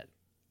favorite bit.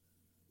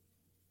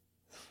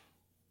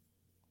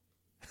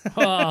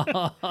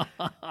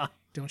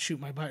 Don't shoot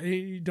my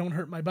buddy. Don't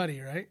hurt my buddy,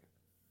 right?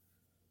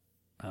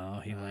 Oh,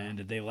 he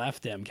landed. They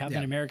left him.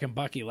 Captain America and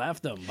Bucky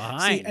left them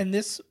behind. See, and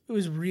this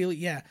was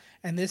really,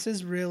 and this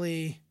is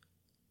really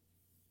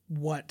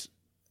what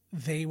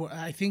they were.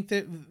 I think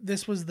that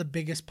this was the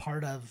biggest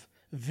part of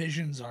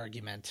Vision's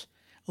argument.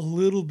 A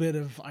little bit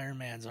of Iron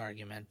Man's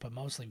argument, but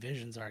mostly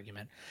Vision's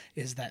argument,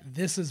 is that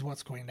this is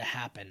what's going to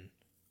happen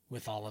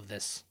with all of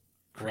this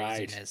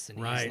craziness.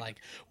 Right. And he's like,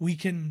 we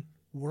can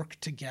work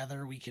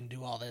together, we can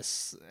do all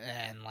this,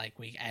 and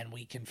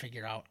we can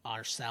figure out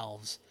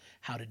ourselves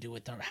how to do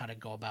it, how to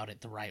go about it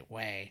the right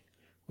way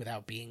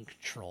without being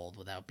controlled,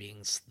 without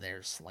being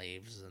their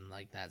slaves and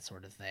like that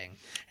sort of thing.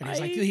 And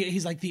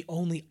he's like the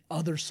only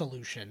other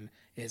solution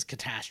is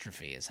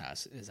catastrophe, is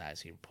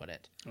as he put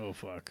it. Oh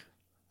fuck.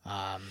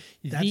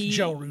 That's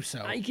Joe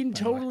Russo. I can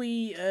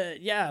totally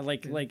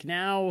like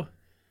now.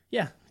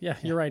 Yeah,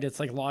 you're right. It's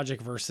like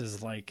logic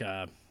versus like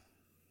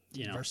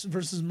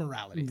versus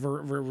morality.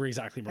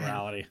 Exactly,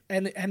 morality.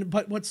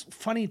 But what's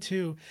funny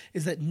too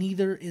is that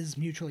neither is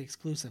mutually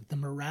exclusive. The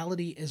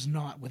morality is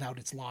not without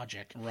its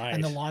logic, right?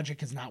 And the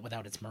logic is not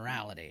without its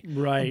morality,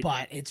 right?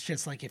 But it's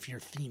just like if you're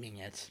theming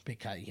it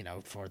because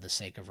for the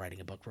sake of writing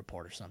a book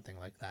report or something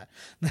like that.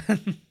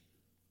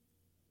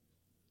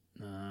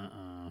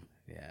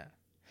 Yeah.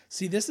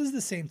 See, this is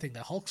the same thing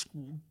that Hulk's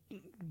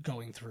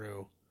going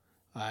through.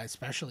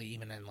 Especially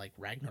even in like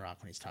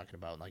Ragnarok when he's talking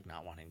about like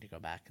not wanting to go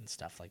back and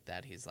stuff like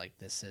that. He's like,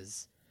 this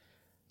is,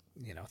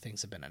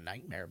 things have been a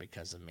nightmare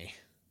because of me.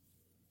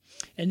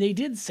 And they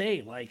did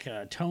say like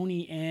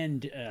Tony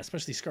and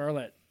especially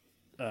Scarlet,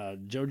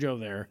 JoJo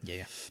there,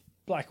 yeah,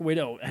 Black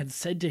Widow had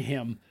said to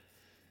him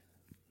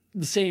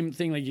the same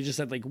thing like you just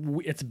said, like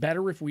it's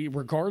better if we,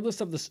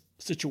 regardless of the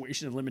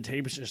situation and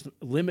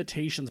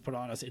limitations put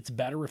on us, it's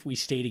better if we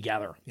stay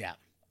together. Yeah.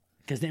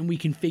 Because then we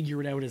can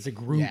figure it out as a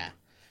group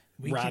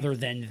rather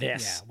than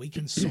this. Yeah, we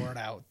can sort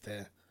out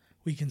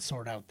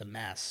the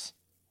mess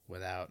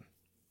without.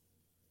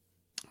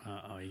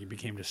 He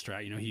became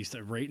distracted. You know, he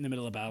started right in the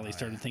middle of battle. He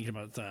started thinking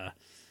about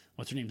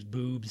what's her name's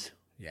boobs.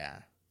 Yeah.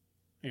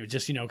 It was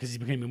just, you know, because he's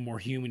becoming more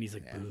human. He's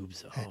like,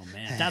 boobs. Oh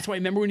man, that's why.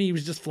 Remember when he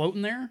was just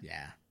floating there?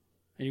 Yeah.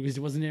 And he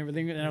wasn't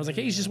everything. And I was like,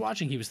 hey, he's just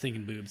watching. He was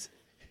thinking boobs.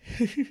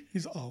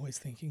 He's always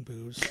thinking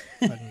boobs.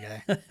 Fucking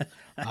guy.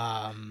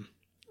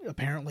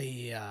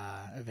 Apparently,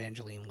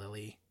 Evangeline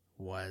Lilly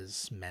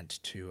was meant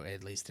to,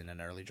 at least in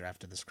an early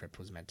draft of the script,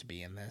 was meant to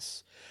be in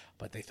this,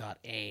 but they thought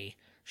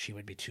she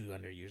would be too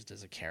underused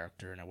as a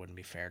character, and it wouldn't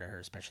be fair to her,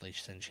 especially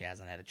since she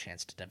hasn't had a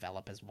chance to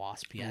develop as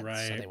Wasp yet.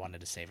 Right. So they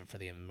wanted to save it for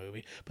the end of the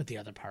movie. But the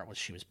other part was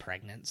she was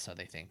pregnant, so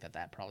they think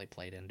that probably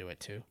played into it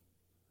too.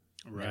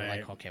 Right. They were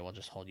like, okay, we'll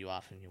just hold you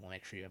off, and we'll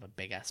make sure you have a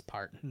big ass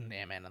part in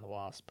Ant-Man and the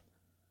Wasp.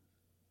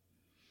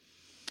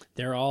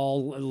 They're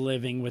all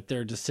living with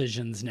their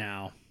decisions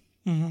now.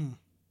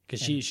 Because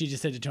she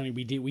just said to Tony,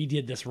 we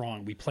did this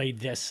wrong. We played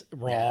this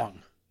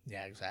wrong.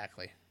 Yeah,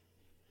 exactly.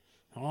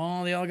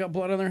 Oh, they all got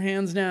blood on their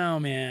hands now,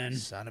 man.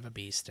 Son of a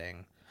bee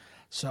sting.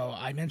 So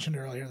I mentioned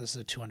earlier, this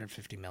is a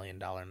 $250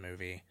 million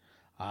movie.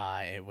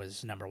 It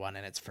was number one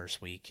in its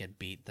first week. It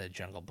beat The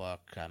Jungle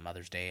Book,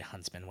 Mother's Day,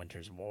 Huntsman,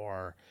 Winter's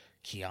War,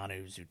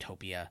 Keanu,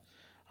 Zootopia.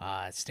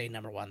 It stayed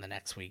number one the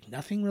next week.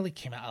 Nothing really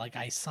came out. Like,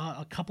 I saw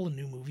a couple of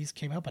new movies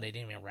came out, but I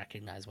didn't even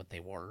recognize what they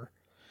were.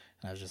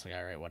 And I was just like,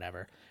 all right,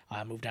 whatever.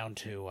 I moved down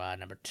to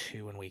number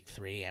 2 in week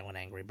 3, and when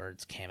Angry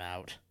Birds came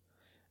out.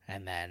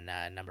 And then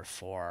number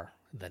 4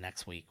 the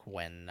next week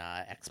when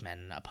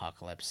X-Men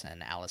Apocalypse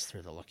and Alice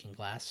Through the Looking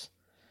Glass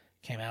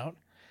came out.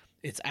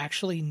 It's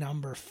actually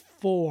number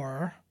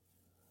 4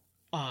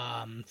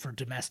 for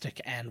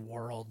domestic and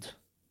world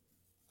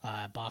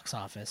box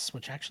office,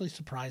 which actually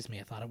surprised me.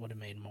 I thought it would have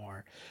made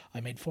more.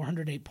 I made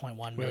 $408.1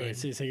 million. Wait,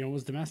 say it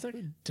was domestic?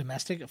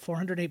 Domestic,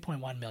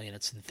 $408.1 million.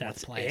 It's in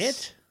fourth place.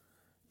 That's it?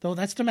 Though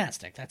that's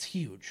domestic. That's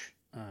huge.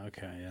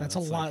 Okay, yeah. That's a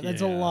lot.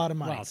 That's a lot of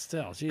money. Well,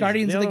 still, geez,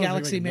 Guardians of the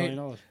Galaxy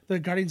like the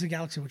Guardians of the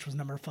Galaxy, which was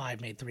number 5,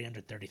 made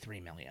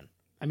 $333 million.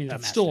 I mean,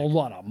 that's domestic. still a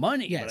lot of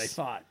money. Yes. But I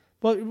thought.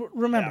 But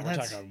remember, We're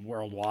that's talking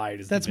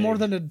worldwide. that's more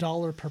than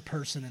 $1 per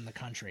person in the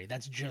country.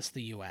 That's just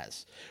the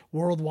U.S.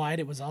 Worldwide,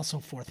 it was also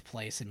 4th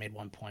place. It made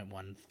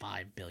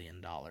 $1.15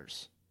 billion.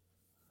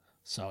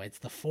 So it's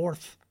the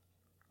 4th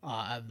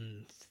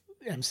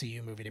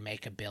MCU movie to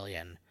make $1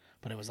 billion.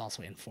 But it was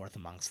also in 4th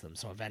amongst them.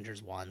 So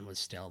Avengers 1 was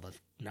still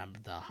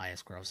the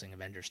highest grossing.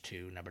 Avengers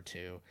 2, number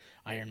 2.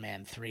 Iron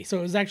Man 3. So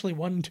it was actually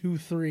 1, 2,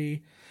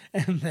 3,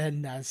 and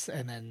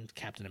then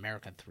Captain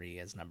America 3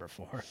 as number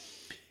 4.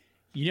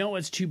 You know,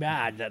 it's too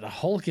bad that the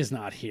Hulk is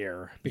not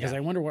here, because I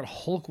wonder what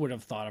Hulk would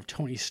have thought of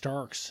Tony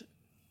Stark's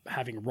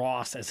having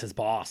Ross as his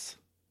boss.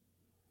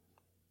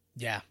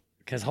 Yeah.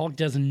 Because Hulk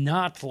does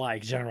not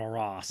like General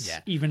Ross,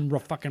 even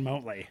fucking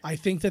remotely. I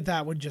think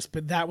that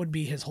would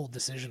be his whole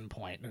decision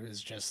point. It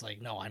was just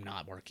like, no, I'm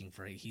not working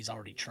for it. He's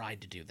already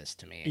tried to do this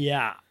to me.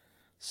 Yeah.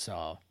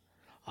 So,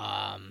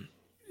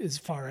 as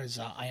far as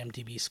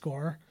IMDb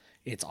score,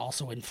 it's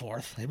also in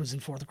 4th. It was in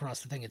 4th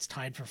across the thing. It's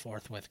tied for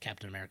 4th with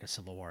Captain America: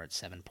 Civil War at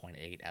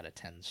 7.8 out of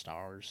 10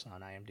 stars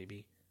on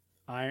IMDb.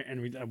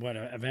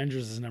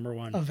 Avengers is number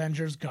 1.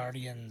 Avengers,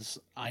 Guardians,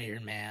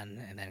 Iron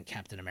Man, and then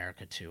Captain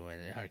America 2,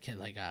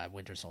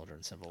 Winter Soldier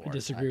and Civil War. I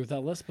disagree with that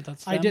list, but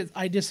that's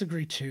I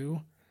disagree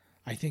too.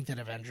 I think that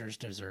Avengers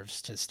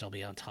deserves to still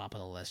be on top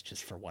of the list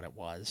just for what it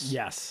was.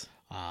 Yes.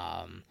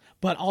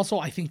 But also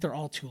I think they're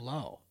all too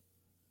low.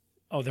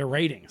 Oh, their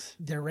ratings.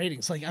 Their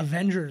ratings. Like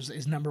Avengers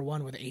is number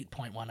 1 with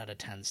 8.1 out of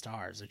 10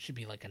 stars. It should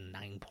be like a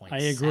 9.7. I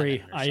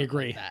agree.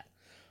 Like that.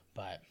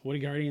 But what do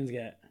Guardians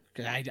get?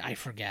 I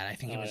forget. I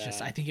think it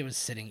was I think it was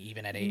sitting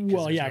even at 8.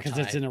 Well, yeah, because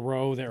it's in a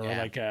row there, or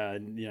like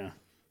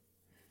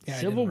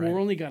Civil War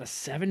only got a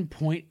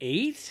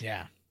 7.8.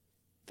 Yeah,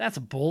 that's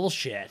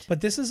bullshit.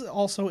 But this is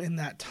also in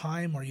that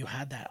time where you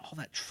had all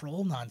that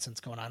troll nonsense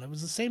going on. It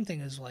was the same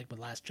thing as like with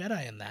Last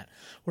Jedi in that,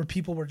 where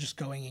people were just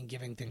going and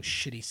giving things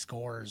shitty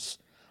scores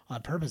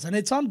on purpose. And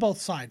it's on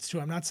both sides too.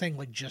 I'm not saying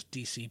like just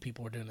DC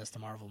people were doing this to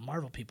Marvel.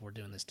 Marvel people were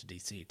doing this to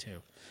DC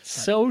too.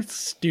 So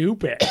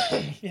stupid.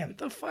 Yeah. What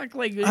the fuck?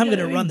 Like, I'm going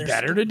to run their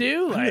better to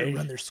do. I'm going to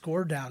run their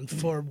score down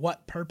for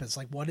what purpose?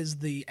 Like, what is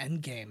the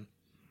end game?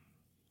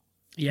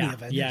 Yeah.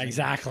 Yeah.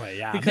 Exactly.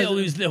 Yeah.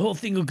 Because the whole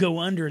thing will go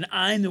under, and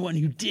I'm the one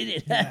who did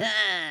it.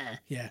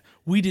 Yeah.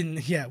 We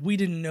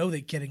didn't know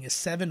that getting a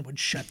 7 would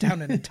shut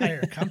down an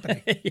entire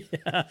company.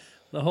 Yeah.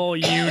 The whole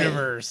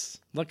universe.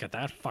 Look at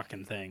that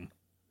fucking thing.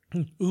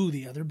 Ooh,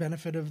 the other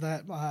benefit of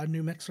that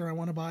new mixer I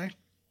want to buy,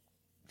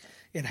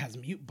 it has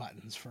mute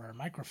buttons for our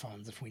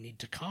microphones if we need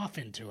to cough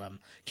into them.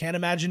 Can't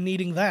imagine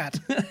needing that.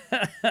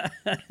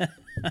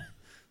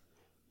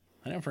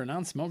 I know, for a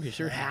non-smoker, you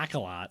sure hack a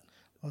lot.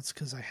 Well, it's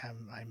because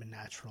I'm a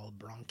natural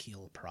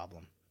bronchial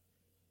problem.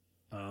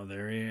 Oh,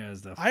 there he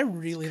is. I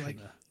really like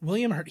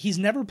William Hurt. He's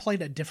never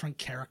played a different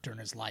character in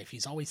his life.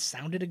 He's always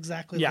sounded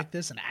exactly like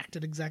this and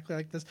acted exactly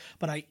like this,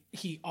 but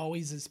he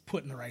always is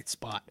put in the right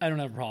spot. I don't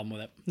have a problem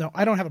with it. No,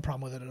 I don't have a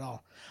problem with it at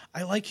all.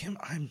 I like him.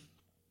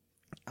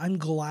 I'm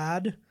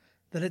glad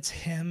that it's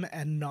him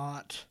and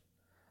not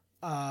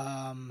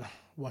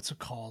what's it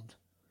called?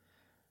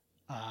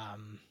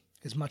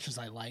 As much as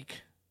I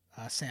like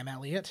Sam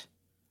Elliott,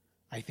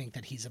 I think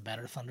that he's a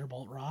better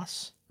Thunderbolt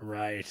Ross.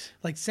 Right.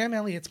 Like, Sam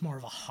Elliott's more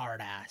of a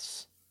hard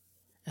ass.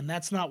 And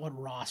that's not what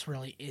Ross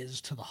really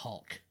is to the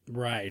Hulk.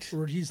 Right.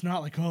 Where he's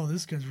not like, oh,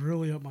 this guy's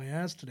really up my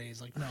ass today.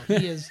 He's like, no,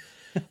 he is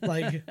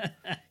like,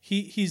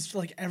 he's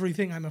like,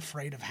 everything I'm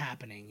afraid of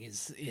happening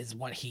is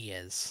what he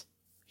is.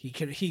 He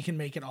can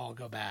make it all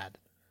go bad.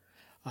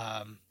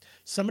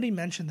 Somebody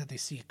mentioned that they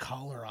see a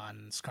collar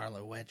on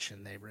Scarlet Witch,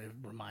 and they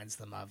reminds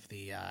them of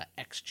the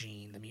X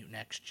gene, the mutant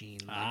X gene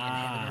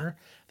inhibitor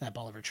that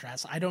Bolivar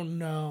Trask. I don't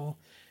know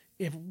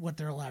if what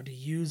they're allowed to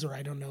use, or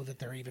I don't know that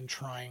they're even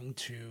trying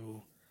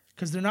to,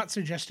 because they're not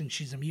suggesting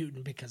she's a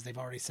mutant, because they've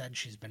already said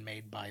she's been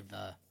made by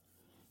the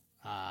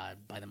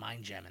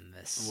mind gem in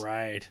this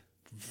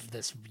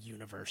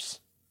universe.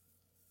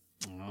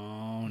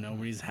 Oh,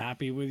 nobody's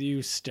happy with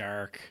you,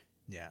 Stark.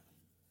 Yeah.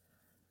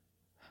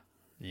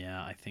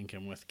 Yeah, I think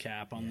I'm with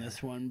Cap on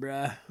this one,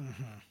 bruh.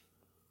 Mm-hmm.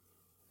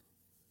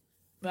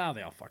 Well,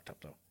 they all fucked up,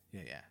 though.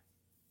 Yeah.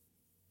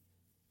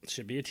 It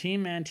should be a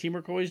team, man.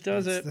 Teamwork always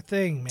does That's it. the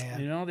thing, man.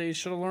 You know, they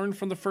should have learned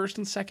from the first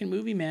and second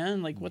movie,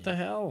 man. Like, what the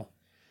hell?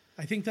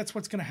 I think that's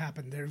what's going to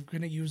happen. They're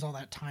going to use all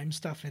that time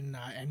stuff in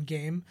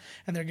Endgame,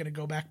 and they're going to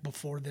go back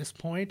before this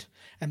point,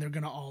 and they're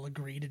going to all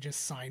agree to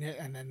just sign it,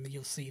 and then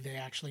you'll see they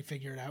actually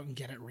figure it out and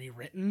get it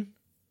rewritten.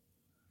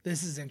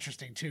 This is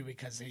interesting too,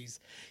 because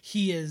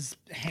he is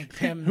Hank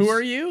Pym's. Who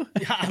are you?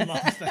 Yeah, I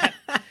love that.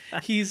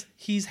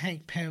 He's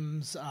Hank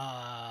Pym's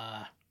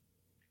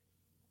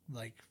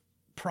like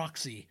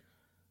proxy.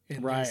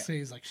 Right. This.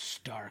 He's like,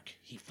 Stark.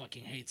 He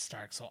fucking hates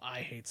Stark, so I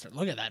hate Stark.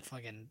 Look at that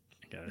fucking.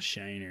 Got a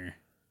shiner.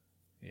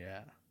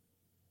 Yeah.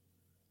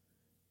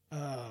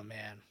 Oh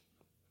man.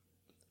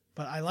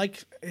 But I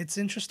like, it's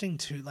interesting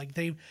too. Like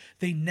they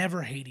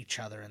never hate each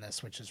other in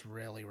this, which is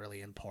really,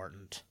 really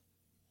important.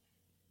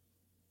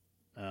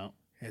 Oh.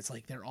 It's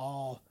like they're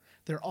all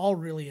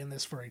really in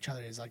this for each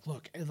other. It's like,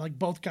 look, like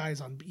both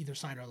guys on either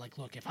side are like,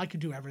 look, if I could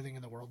do everything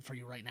in the world for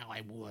you right now,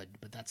 I would,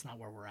 but that's not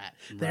where we're at.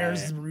 Right.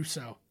 There's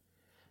Russo.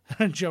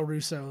 Joe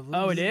Russo.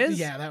 Oh, it is?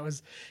 Yeah,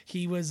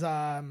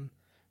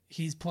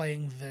 he's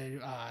playing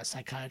the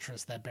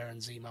psychiatrist that Baron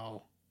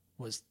Zemo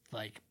was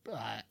like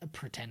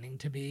pretending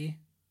to be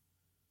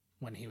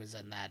when he was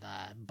in that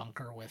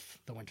bunker with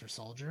the Winter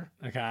Soldier.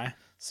 Okay.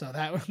 So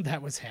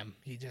that was him.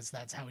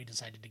 That's how he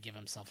decided to give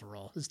himself a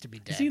role, is to be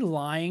dead. Is he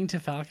lying to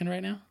Falcon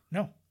right now?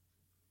 No.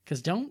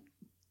 Because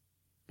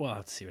well,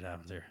 let's see what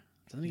happens here.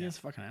 Doesn't he get his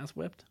fucking ass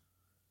whipped?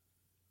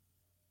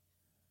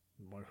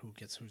 Who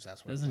gets whose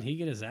ass whipped? Doesn't he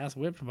get his ass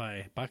whipped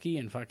by Bucky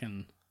and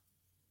fucking...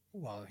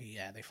 Well,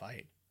 they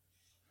fight.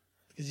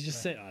 Because he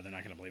just said, oh, they're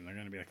not going to believe him. They're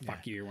going to be like,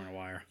 fuck you, you're wearing a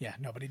wire. Yeah,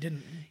 no, but he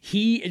didn't.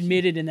 He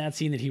admitted in that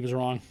scene that he was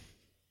wrong.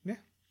 Yeah.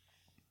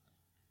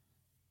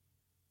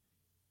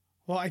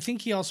 Well, I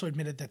think he also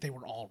admitted that they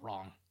were all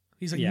wrong.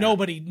 He's like,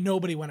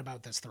 nobody went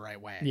about this the right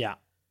way. Yeah.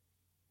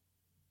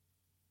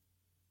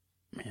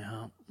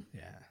 Yeah.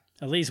 Yeah.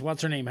 At least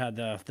what's her name had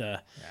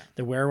the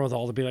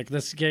wherewithal to be like,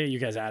 let's get you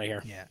guys out of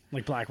here. Yeah.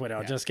 Like Black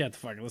Widow, let's get the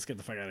fuck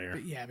out of here.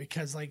 But yeah,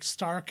 because like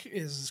Stark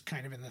is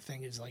kind of in the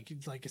thing, is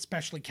like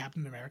especially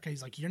Captain America,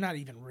 he's like, you're not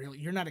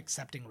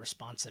accepting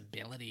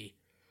responsibility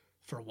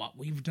for what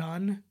we've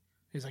done.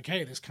 He's like,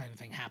 hey, this kind of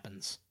thing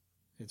happens.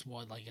 It's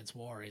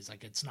war. He's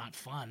like, it's not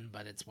fun,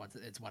 but it's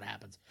what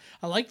happens.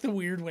 I like the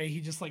weird way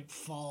he just like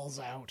falls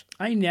out.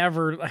 I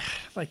never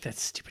like that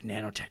stupid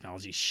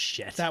nanotechnology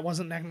shit. That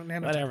wasn't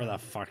nanotechnology. Whatever the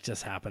fuck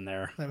just happened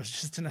there. That was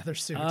just another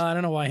suit. I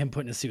don't know why him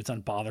putting his suits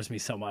on bothers me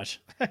so much.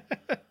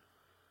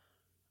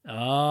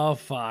 Oh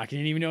fuck! I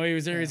didn't even know he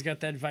was there. Yeah. He's got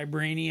that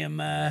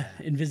vibranium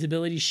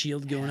invisibility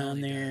shield going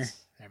on there. Does.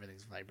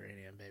 Everything's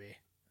vibranium, baby.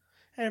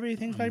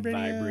 Everything's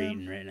vibranium.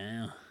 Vibrating right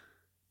now.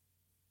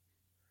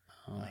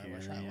 Oh, I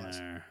wish I was.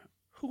 Are.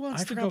 Who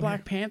wants I to forgot go Black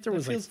here? Panther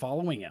was like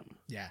following him.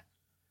 Yeah,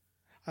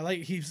 I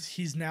like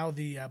he's now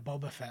the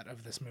Boba Fett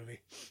of this movie.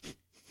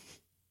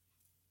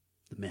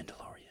 The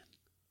Mandalorian.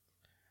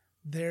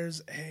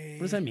 There's a.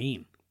 What does that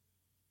mean?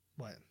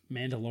 What?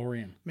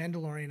 Mandalorian.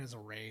 Mandalorian is a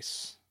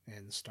race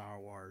in Star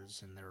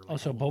Wars, and they're. Like,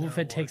 so Boba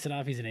Fett takes it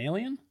off. He's an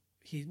alien.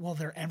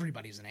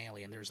 Everybody's an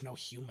alien. There's no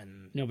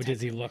human. No, but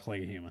does he look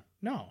like a human?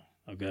 No.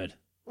 Oh, good.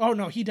 Oh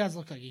no, he does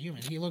look like a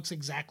human. He looks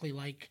exactly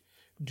like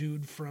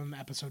dude from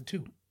episode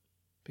 2,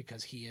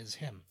 because he is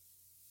him.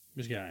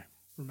 This guy.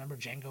 Remember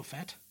Jango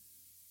Fett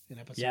in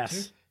episode 2?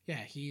 Yes. Yeah,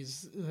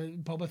 he's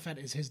Boba Fett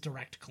is his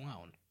direct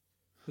clone.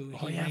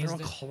 They're all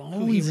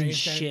clones and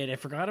shit. I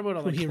forgot about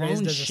all the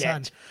clone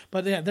shit.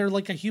 But yeah, they're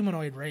like a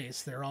humanoid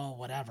race. They're all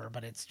whatever,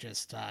 but it's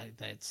just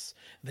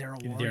they're a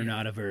warrior. They're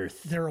not of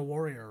Earth. They're a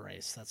warrior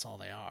race. That's all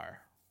they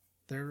are.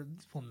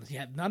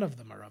 None of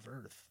them are of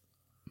Earth.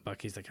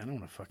 Bucky's like, I don't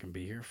want to fucking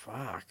be here.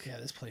 Fuck. Yeah,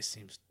 this place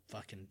seems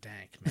fucking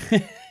dank,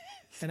 man.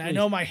 And I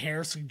know my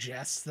hair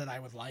suggests that I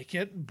would like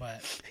it,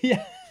 but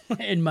Yeah.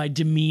 And my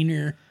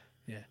demeanor.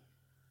 yeah.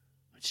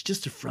 It's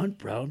just a front,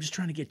 bro. I'm just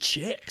trying to get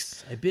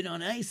chicks. I've been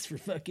on ice for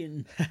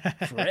fucking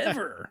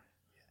forever.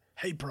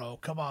 Hey, bro,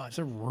 come on. It's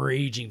a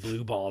raging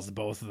blue balls,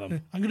 both of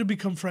them. I'm going to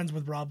become friends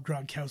with Rob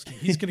Gronkowski.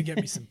 He's going to get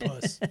me some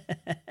puss.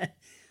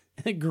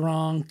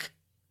 Gronk.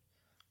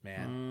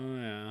 Man. Oh,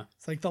 yeah.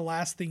 It's like the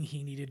last thing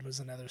he needed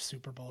was another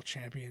Super Bowl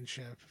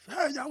championship.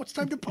 Hey, now it's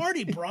time to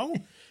party, bro.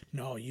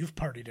 No, you've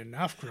partied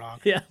enough,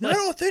 Gronk. Yeah. I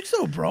don't think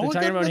so, bro. They're I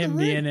talking got about him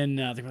another ring. being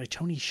in, they were like,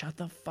 Tony, shut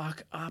the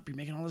fuck up. You're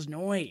making all this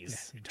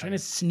noise. Yeah, you're trying to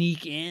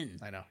sneak in.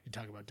 I know. You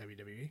talk about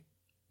WWE?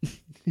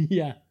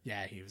 Yeah.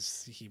 Yeah,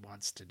 he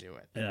wants to do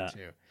it Yeah.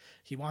 too.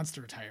 He wants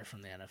to retire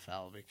from the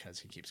NFL because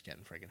he keeps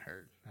getting friggin'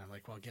 hurt. And I'm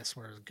like, well, guess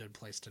where a good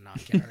place to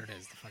not get hurt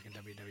is the fucking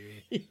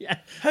WWE. Yeah.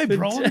 Hey,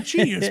 bro, I'm a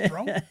genius,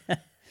 bro.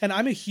 And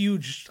I'm a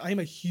huge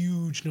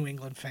New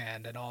England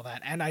fan and all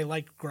that, and I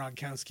like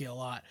Gronkowski a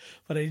lot.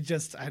 But I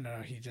don't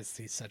know.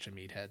 He's such a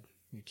meathead.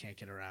 You can't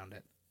get around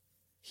it.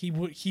 He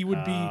would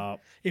be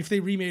if they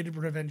remade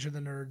Revenge of the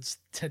Nerds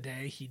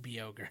today. He'd be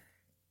Ogre.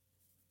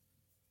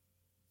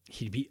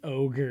 He'd be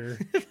Ogre.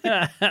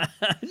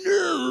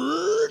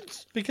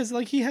 Nerds! Because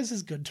like he has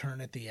his good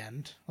turn at the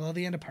end. Well, at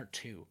the end of part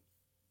 2.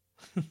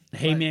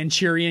 Hey,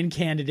 Manchurian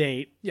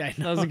Candidate. Yeah, I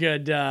know. That was a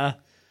good,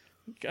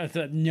 I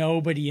thought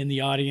nobody in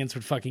the audience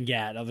would fucking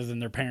get other than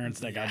their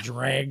parents that got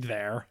dragged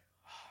there.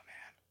 Oh,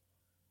 man.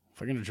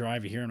 If I'm going to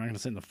drive you here, I'm not going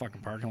to sit in the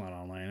fucking parking lot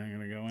all night. I'm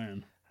going to go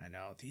in. I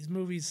know. These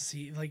movies,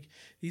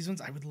 these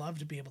ones, I would love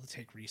to be able to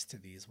take Reese to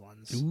these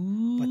ones.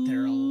 But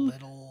they're a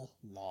little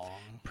long.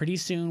 Pretty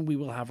soon we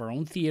will have our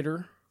own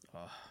theater,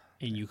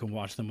 and you can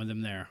watch them with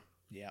them there.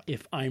 Yeah.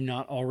 If I'm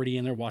not already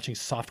in there watching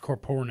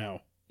softcore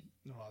porno.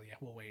 Well, yeah,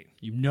 we'll wait.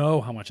 You know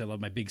how much I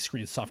love my big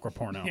screen softcore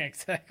porno. Yeah,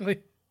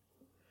 exactly.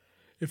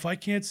 If I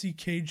can't see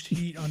Caged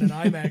Heat on an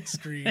IMAX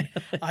screen,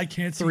 I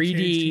can't see 3D. Caged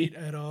Heat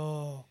at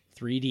all.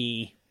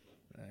 3D.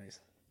 Nice.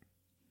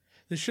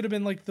 This should have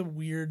been like the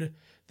weird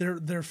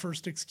their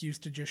first excuse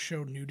to just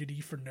show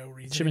nudity for no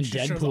reason. Should have It been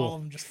just shows Deadpool. all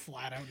of them just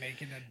flat out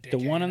naked and dick The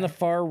one on the hanging out.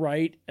 far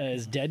right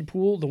is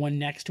Deadpool. The one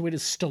next to it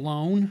is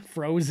Stallone,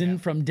 frozen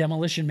from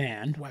Demolition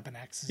Man. Weapon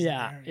X. Is in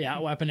Yeah, there. yeah,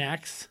 Weapon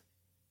X.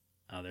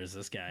 Oh, there's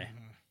this guy.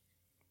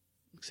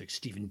 Looks like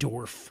Steven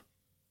Dorff.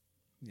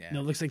 Yeah.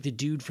 No, it looks like the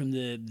dude from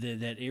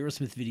that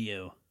Aerosmith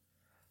video.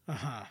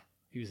 Uh-huh.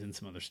 He was in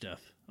some other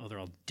stuff. Oh, they're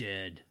all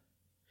dead.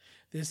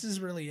 This is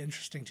really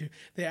interesting too.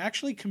 They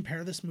actually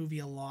compare this movie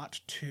a lot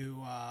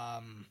to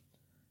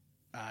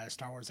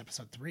Star Wars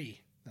Episode 3,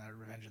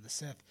 Revenge of the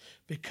Sith,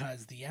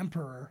 because the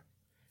Emperor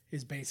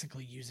is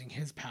basically using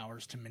his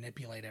powers to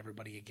manipulate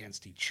everybody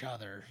against each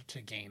other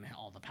to gain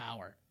all the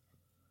power.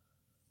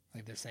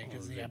 Like they're saying,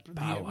 because the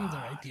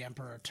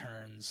Emperor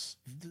turns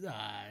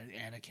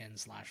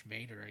Anakin /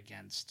 Vader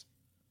against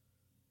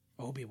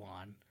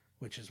Obi-Wan,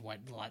 which is what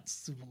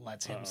lets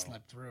him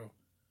slip through.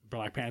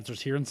 Black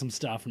Panther's hearing some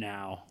stuff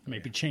now.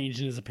 Might be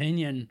changing his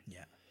opinion.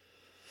 Yeah.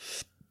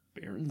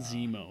 Baron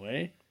Zemo,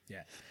 eh?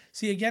 Yeah.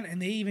 See, again,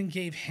 and they even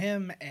gave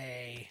him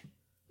a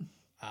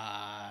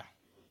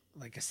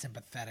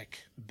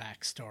sympathetic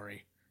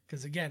backstory.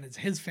 Because, again,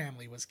 his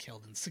family was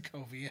killed in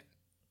Sokovia.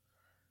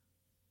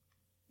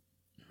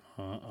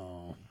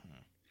 Uh-oh.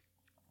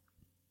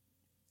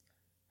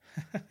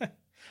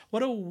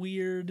 What a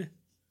weird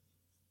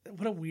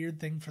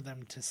thing for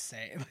them to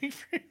say. Like,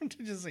 for him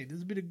to just say,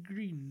 there's a bit of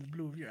green in the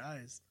blue of your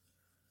eyes.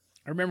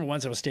 I remember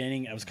once I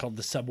was called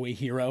the Subway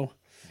Hero.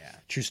 Yeah.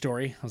 True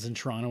story. I was in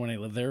Toronto when I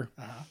lived there.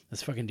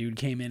 This fucking dude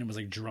came in and was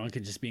like drunk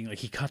and just being like,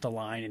 he cut the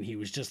line and he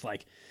was just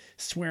like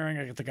swearing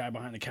at the guy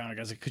behind the counter. I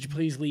was like, could you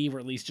please leave or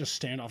at least just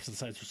stand off to the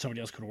side so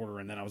somebody else could order?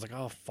 And then I was like,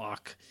 oh,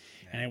 fuck.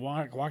 Yeah. And I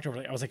walked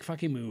over. I was like,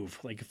 fucking move.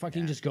 Like,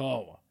 fucking just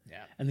go.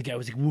 Yeah. And the guy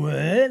was like, what?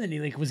 And he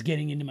like was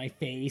getting into my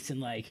face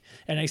and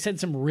I said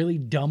some really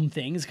dumb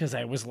things because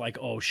I was like,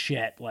 oh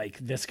shit, like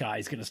this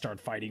guy's going to start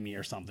fighting me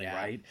or something,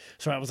 right?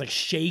 So I was like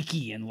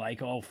shaky and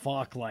like, oh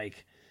fuck,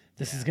 like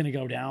this is going to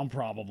go down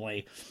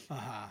probably.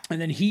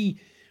 And then he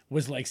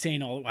was like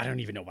saying I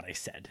don't even know what I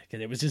said because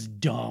it was just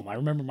dumb. I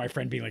remember my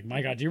friend being like,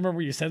 my God, do you remember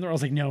what you said there? I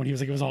was like, no. And he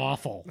was like, it was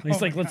awful. And he's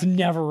like, let's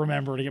never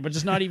remember it again, but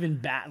just not even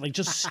bad, like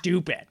just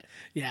stupid.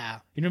 Yeah.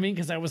 You know what I mean?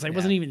 Because I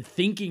wasn't even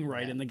thinking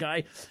right. And the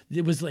guy,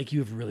 it was like, you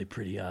have really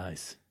pretty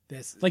eyes.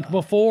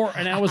 Before,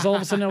 and I was all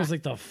of a sudden, I was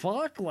like, the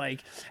fuck?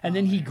 Like, and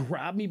then he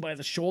grabbed me by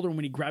the shoulder. And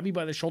when he grabbed me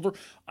by the shoulder,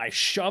 I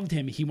shoved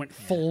him. He went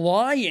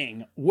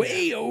flying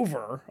way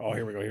over. Oh,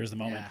 here we go. Here's the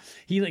moment. Yeah.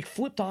 He like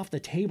flipped off the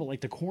table,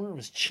 like the corner of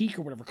his cheek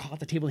or whatever caught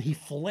the table. He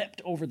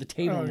flipped over the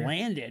table and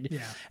landed.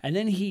 Yeah. And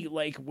then he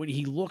like, when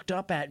he looked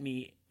up at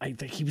me, I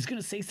think he was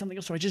going to say something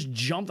else. So I just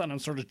jumped on him,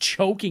 sort of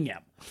choking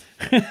him.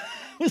 I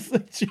was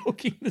like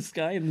choking this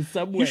guy in the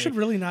subway. You should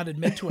really not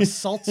admit to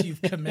assaults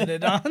you've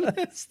committed on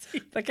this.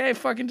 That guy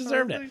fucking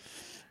deserved it.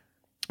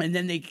 And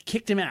then they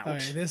kicked him out.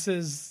 Okay, this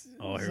is.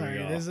 Oh, here we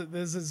go.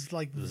 This is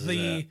like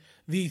the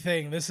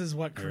thing. This is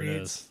what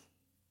creates.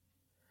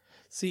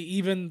 See,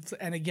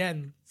 and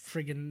again,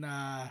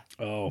 friggin'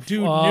 Oh,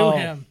 dude knew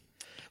him.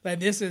 Like,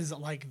 this is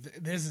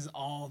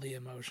all the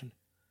emotion.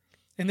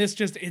 And this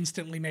just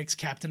instantly makes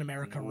Captain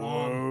America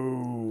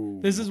wrong.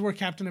 This is where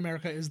Captain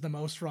America is the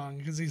most wrong,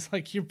 because he's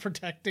like, you're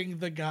protecting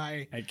the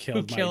guy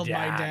who killed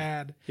my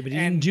dad. Yeah, but he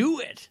didn't do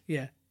it.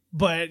 Yeah.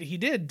 But he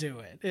did do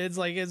it. It's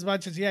like, as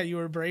much as, you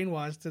were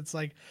brainwashed, it's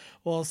like,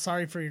 well,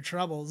 sorry for your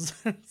troubles.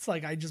 It's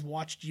like, I just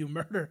watched you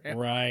murder him.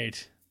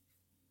 Right.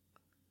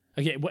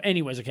 Okay, well,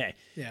 anyways, okay.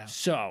 Yeah.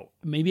 So,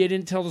 maybe I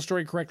didn't tell the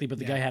story correctly, but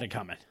the guy had it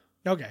coming.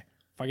 Okay.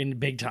 Fucking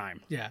big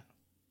time. Yeah.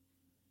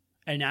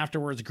 And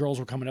afterwards, girls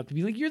were coming up to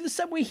be like, you're the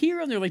subway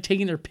hero. And they're like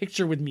taking their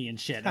picture with me and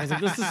shit. I was like,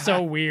 this is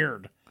so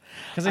weird.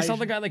 Because I saw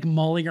the guy like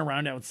mulling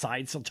around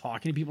outside, still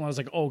talking to people. And I was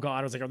like, oh God.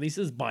 I was like, are these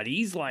his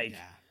buddies? Like,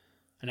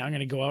 and now I'm going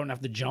to go out and have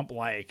to jump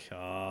like,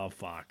 oh,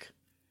 fuck.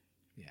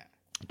 Yeah.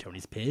 And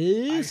Tony's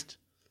pissed.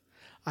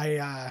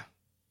 I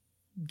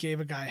gave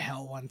a guy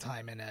hell one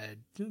time in a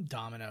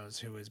Domino's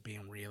who was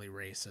being really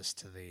racist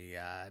to the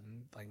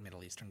like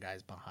Middle Eastern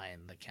guys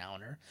behind the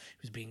counter.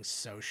 He was being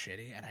so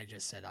shitty. And I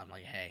just said, I'm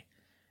like, hey,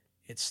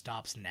 it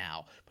stops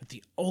now. But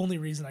the only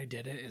reason I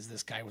did it is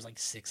this guy was like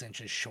 6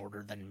 inches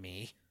shorter than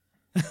me.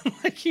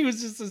 Like, he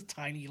was just this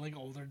tiny, like,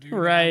 older dude.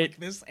 Right. Like,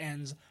 this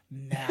ends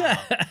now.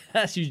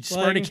 So you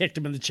Sparta kicked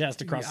him in the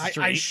chest across the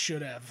street. I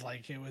should have.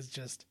 Like, it was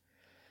just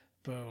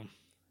boom.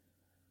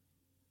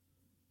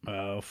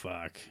 Oh,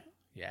 fuck.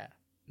 Yeah.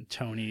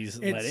 Tony's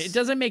it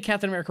doesn't make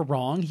Captain America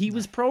wrong. He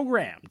was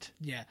programmed.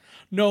 Yeah.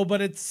 No,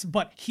 but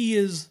he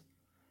is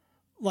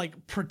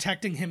like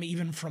protecting him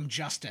even from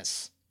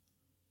justice.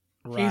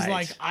 Right. He's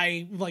like,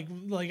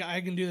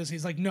 I can do this.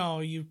 He's like, no,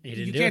 you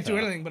can't do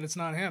anything, but it's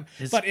not him.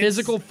 His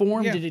physical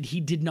form did it. He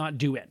did not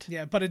do it.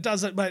 Yeah, but it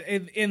doesn't. But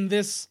in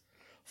this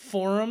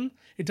forum,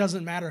 it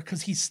doesn't matter,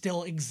 because he's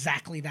still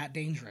exactly that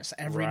dangerous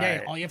every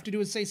day. All you have to do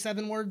is say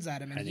 7 words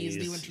at him, and he's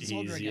the Winter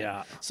Soldier again.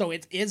 Yeah. So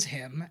it is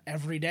him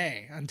every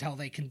day until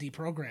they can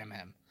deprogram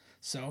him.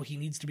 So he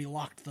needs to be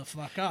locked the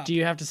fuck up. Do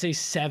you have to say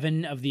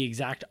 7 of the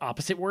exact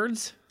opposite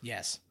words?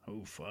 Yes.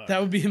 Oh, fuck.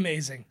 That would be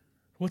amazing.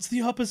 What's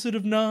the opposite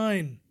of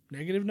 9?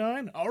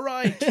 -9? All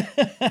right.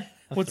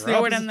 What's the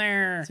opposite in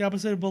there? What's the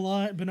opposite of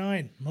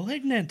benign?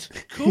 Malignant.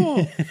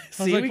 Cool.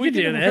 See, we can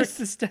do this. Work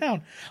this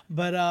down.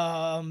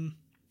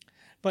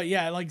 But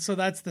yeah, like, so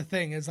that's the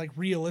thing, is like,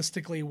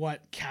 realistically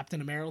what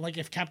Captain America, like,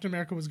 if Captain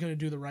America was going to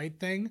do the right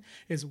thing,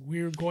 is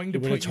we're going to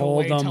put you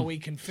away till we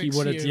can fix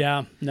you.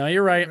 Yeah. No,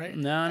 you're right.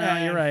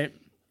 No, you're right.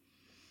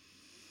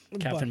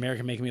 Captain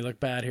America making me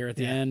look bad here at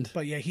the end.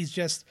 But yeah, he's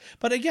just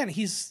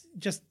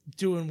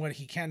doing what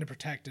he can to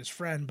protect his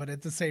friend, but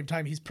at the same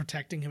time, he's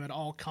protecting him at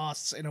all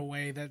costs in a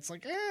way that's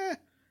like,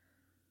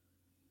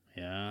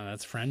 Yeah,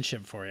 that's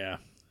friendship for you.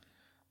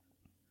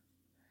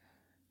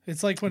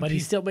 It's like when he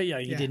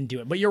didn't do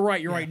it. But you're right.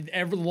 You're right.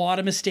 A lot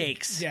of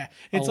mistakes. Yeah,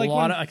 it's a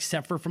lot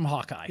except for from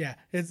Hawkeye. Yeah,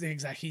 it's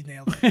exactly, he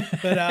nailed it.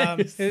 But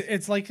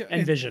it's like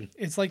Vision.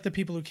 It's like the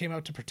people who came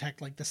out to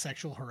protect like the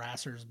sexual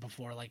harassers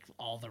before like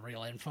all the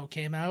real info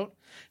came out.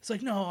 It's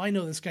like, no, I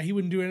know this guy. He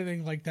wouldn't do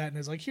anything like that. And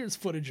it's like, here's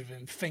footage of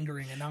him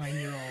fingering a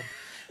 9-year-old.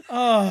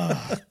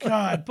 Oh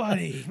God,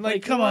 buddy!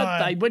 Like, come on!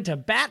 I went to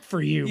bat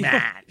for you,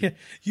 Matt. Yeah,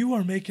 you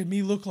are making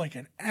me look like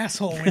an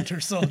asshole, Winter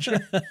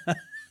Soldier.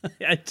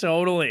 Yeah,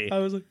 totally. I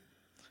was like,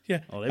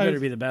 yeah. Oh, they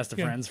better be the best of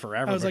friends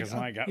forever. I was like,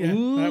 my God.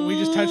 Yeah, we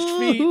just touched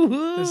feet.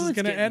 This is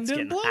going to end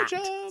in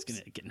blowjobs. It's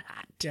going to get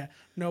hot. Yeah.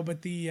 No,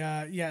 but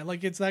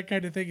like, it's that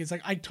kind of thing. It's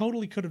like, I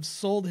totally could have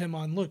sold him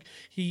on, look,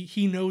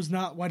 he knows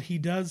not what he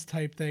does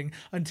type thing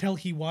until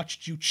he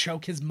watched you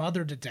choke his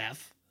mother to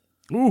death.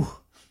 Ooh.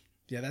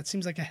 Yeah, that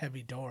seems like a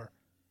heavy door.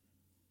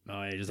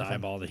 Oh, he just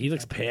eyeballed it. He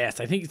looks pissed.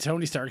 I think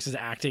Tony Stark's is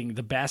acting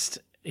the best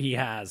he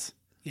has.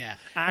 Yeah,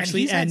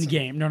 actually,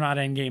 Endgame. No, not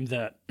Endgame.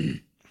 The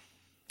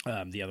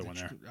other one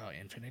there. Oh,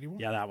 Infinity War.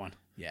 Yeah, that one.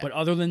 Yeah. But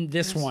other than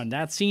this one,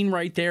 that scene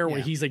right there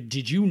where he's like,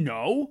 "Did you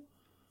know?"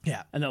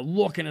 Yeah. And the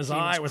look in his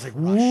eye was like,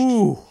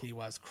 "Woo!" He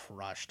was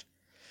crushed.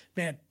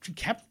 Man,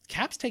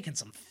 Cap's taken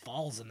some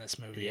falls in this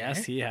movie.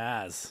 Yes, he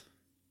has.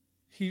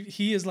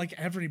 He is like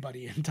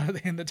everybody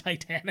in the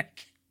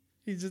Titanic.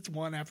 He's just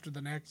one after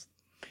the next.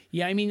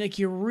 Yeah, I mean, like,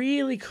 you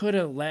really could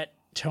have let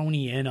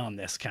Tony in on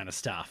this kind of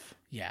stuff.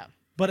 Yeah.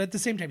 But at the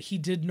same time, he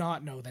did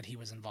not know that he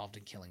was involved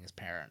in killing his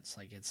parents.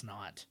 Like, it's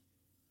not.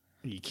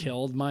 You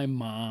killed my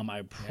mom.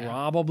 I'd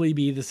probably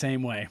be the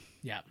same way.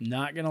 Yeah.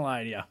 Not going to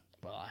lie to you.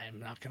 Well, I'm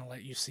not going to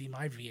let you see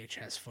my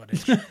VHS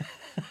footage.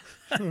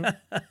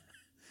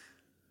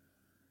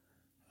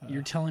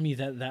 You're telling me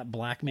that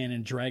black man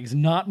in drag's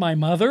not my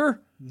mother?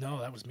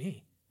 No, that was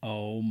me.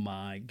 Oh,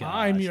 my God.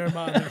 I'm your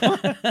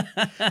mother.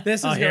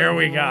 This is here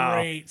we go.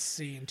 Great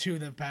scene, too,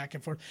 the back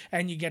and forth.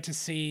 And you get to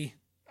see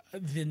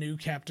the new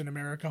Captain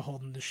America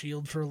holding the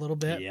shield for a little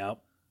bit.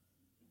 Yep.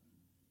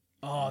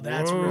 Oh,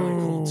 that's really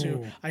cool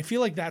too. I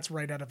feel like that's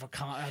right out of the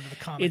comic.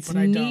 It's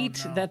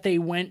neat that they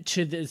went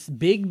to this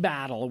big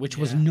battle, which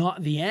was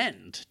not the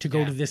end, to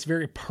go to this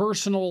very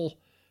personal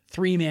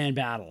 3-man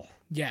battle.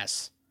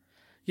 Yes.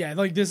 Yeah,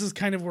 like this is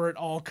kind of where it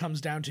all comes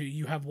down to.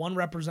 You have one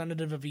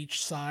representative of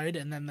each side,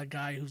 and then the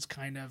guy who's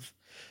kind of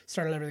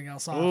started everything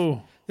else off.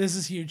 Ooh. This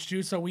is huge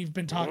too. So we've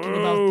been talking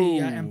about the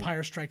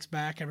Empire Strikes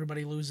Back,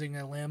 everybody losing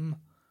a limb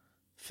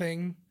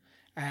thing,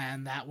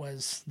 and that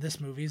was this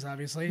movie's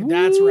obviously. Woo.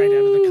 That's right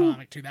out of the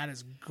comic too. That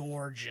is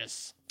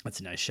gorgeous. That's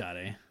a nice shot,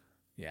 eh?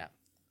 Yeah.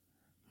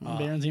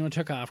 Baron Zemo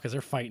took off because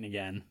they're fighting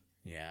again.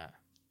 Yeah.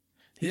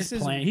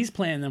 He's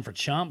playing them for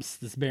chumps,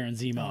 this Baron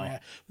Zemo. Oh, yeah.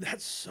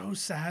 That's so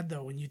sad,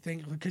 though, when you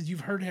think, because you've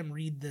heard him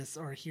read this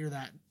or hear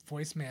that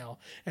voicemail,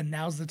 and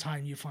now's the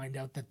time you find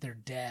out that they're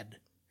dead,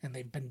 and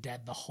they've been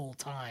dead the whole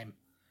time.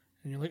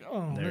 And you're like,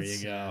 oh, there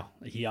you go.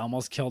 He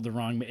almost killed the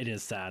wrong... It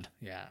is sad.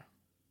 Yeah.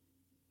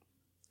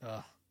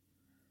 Ugh.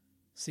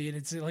 See, and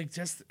it's like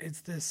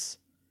it's this...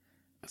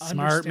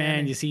 Smart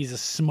man. You see, he's a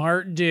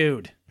smart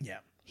dude. Yeah.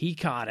 He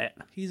caught it.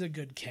 He's a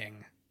good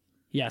king.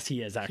 Yes,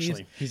 he is,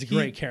 actually. He's a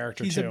great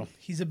character, too.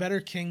 He's a better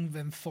king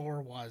than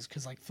Thor was,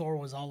 because, like, Thor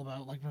was all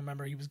about, like,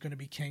 remember, he was going to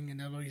be king,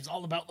 and he's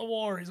all about the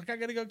war. He's like, I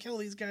got to go kill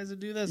these guys and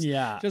do this.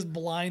 Yeah. Just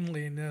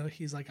blindly. And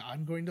he's like,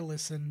 I'm going to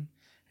listen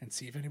and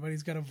see if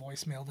anybody's got a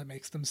voicemail that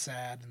makes them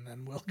sad, and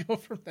then we'll go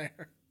from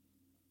there.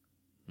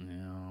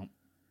 Yeah.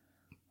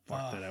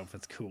 Fuck, that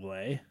outfit's cool,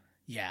 eh?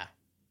 Yeah.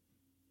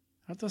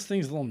 Aren't those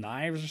things little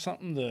knives or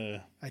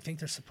something? I think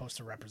they're supposed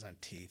to represent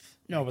teeth.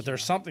 No, but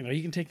there's something.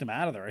 He can take them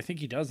out of there. I think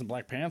he does in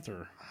Black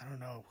Panther. I don't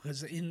know.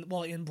 Because in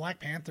Black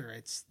Panther,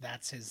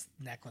 that's his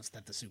necklace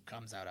that the suit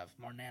comes out of.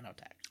 More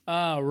nanotech.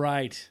 Oh,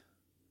 right.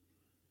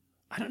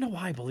 I don't know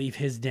why I believe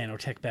his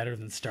nanotech better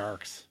than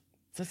Stark's.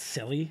 Is that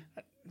silly?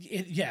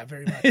 Yeah,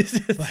 very much.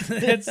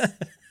 But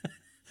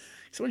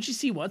so once you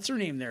see what's her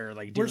name there,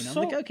 like doing, I'm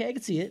like, okay, I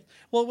can see it.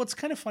 Well, what's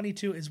kind of funny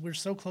too is we're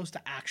so close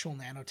to actual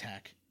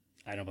nanotech.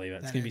 I don't believe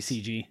it. It's going to be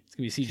CG. It's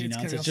going to be CG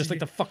nonsense. It's CG. just like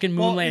the fucking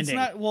moon landing.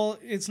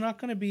 It's not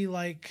going to be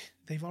like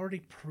they've already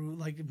proved,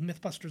 like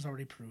Mythbusters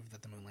already proved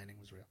that the moon landing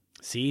was real.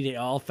 See, they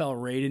all fell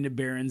right into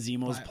Baron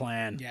Zemo's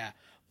plan. Yeah.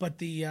 But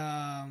the,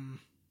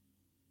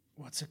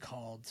 what's it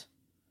called?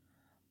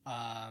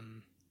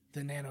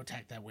 The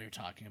nanotech that we're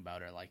talking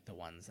about are like the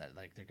ones that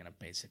like they're going to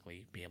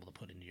basically be able to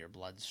put into your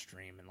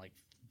bloodstream and like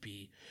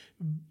be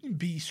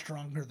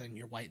stronger than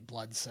your white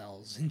blood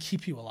cells and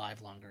keep you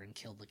alive longer and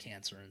kill the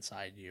cancer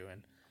inside you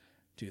and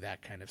do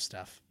that kind of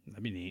stuff.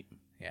 That'd be neat.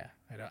 Yeah,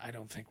 I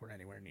don't think we're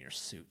anywhere near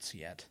suits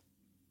yet.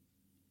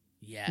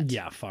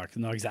 Yeah, fuck.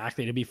 No,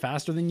 exactly. It'd be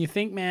faster than you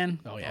think, man.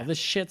 Oh, yeah. All this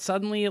shit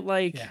suddenly,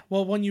 like... Yeah.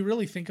 Well, when you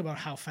really think about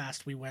how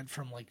fast we went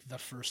from, like, the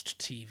first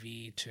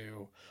TV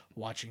to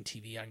watching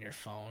TV on your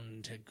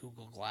phone to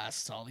Google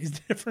Glass to all these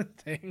different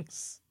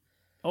things.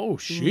 Oh,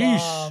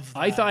 sheesh.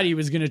 I thought he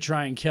was going to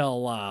try and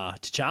kill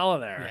T'Challa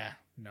there. Yeah,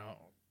 no.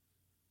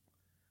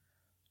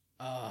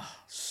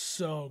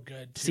 So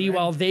good. Too. See,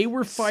 while they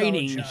were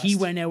fighting, he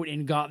went out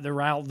and got the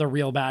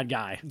real bad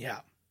guy.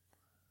 Yeah.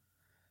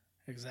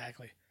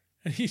 Exactly.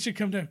 And he should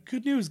come down.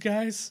 Good news,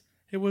 guys.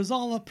 It was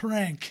all a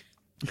prank.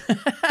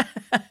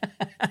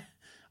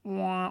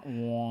 Wah,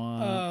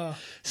 wah.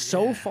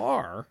 So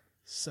far,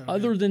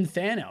 other than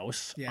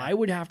Thanos, I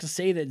would have to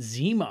say that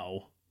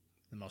Zemo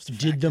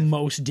did the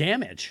most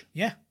damage.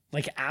 Yeah.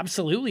 Like,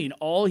 absolutely. And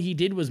all he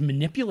did was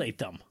manipulate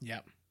them.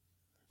 Yep.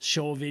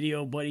 Show a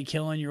video, buddy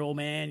killing your old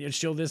man. You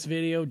show this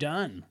video,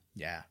 done.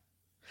 Yeah.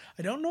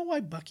 I don't know why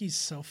Bucky's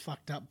so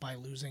fucked up by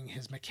losing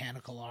his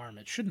mechanical arm.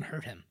 It shouldn't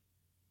hurt him.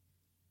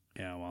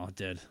 Yeah, well, it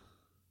did.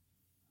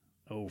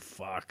 Oh,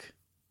 fuck.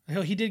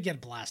 He did get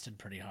blasted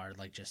pretty hard,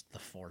 like just the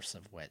force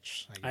of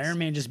which. Iron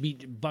Man just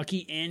beat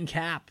Bucky and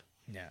Cap.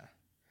 Yeah.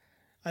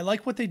 I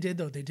like what they did,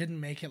 though. They didn't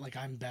make it like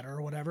I'm better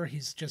or whatever.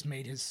 He's just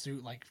made his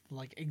suit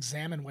like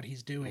examine what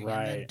he's doing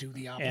and then do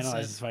the opposite.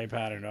 Analyze his fight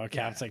pattern. Oh,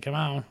 Cap's like, come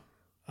on.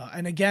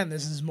 And again,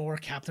 this is more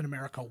Captain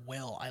America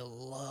will. I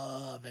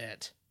love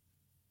it.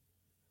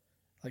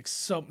 Like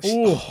so.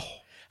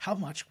 How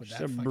much would that?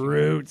 Just a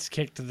brute's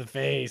kick to the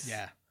face.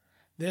 Yeah.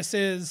 This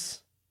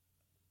is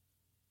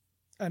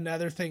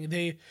another thing.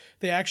 They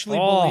actually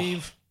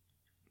believe.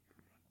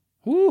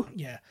 Woo.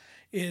 Yeah.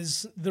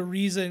 Is the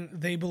reason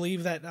they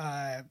believe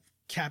that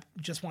Cap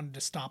just wanted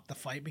to stop the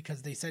fight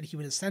because they said he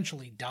would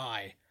essentially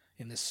die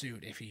in the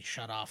suit if he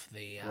shut off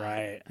the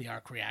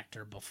arc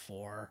reactor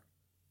before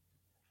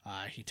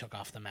he took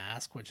off the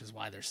mask, which is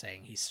why they're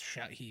saying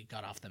he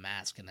got off the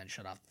mask and then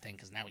shut off the thing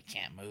because now he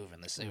can't move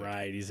in the suit.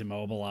 Right, he's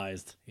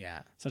immobilized. Yeah.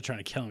 He's not trying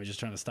to kill him, he's just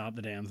trying to stop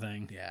the damn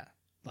thing. Yeah.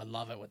 I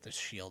love it with the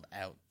shield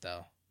out,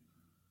 though.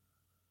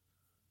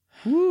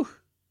 Woo.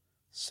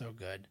 So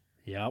good.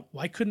 Yep.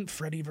 Why couldn't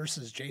Freddy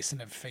versus Jason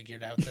have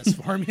figured out this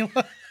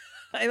formula?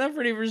 I thought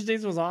Freddy versus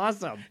Jason was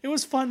awesome. It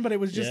was fun, but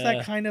it was just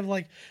that kind of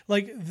like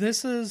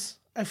this is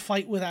a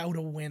fight without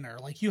a winner.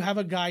 Like you have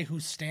a guy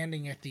who's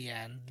standing at the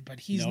end, but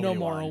he's no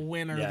more a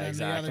winner than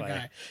the other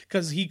guy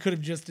because he could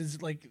have just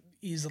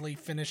easily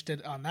finished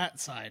it on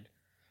that side.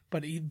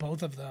 But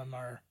both of them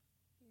are,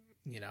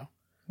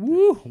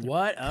 Woo!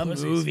 What a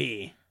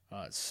movie!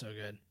 Oh, it's so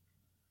good.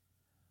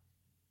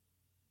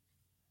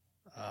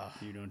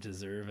 You don't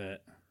deserve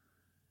it.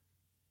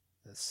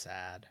 That's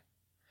sad.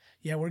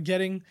 Yeah, we're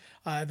getting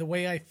the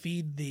way I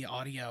feed the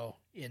audio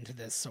into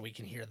this so we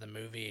can hear the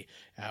movie.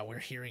 We're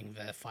hearing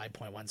the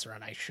 5.1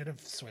 surround. I should have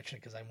switched it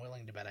because I'm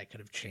willing to bet I could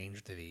have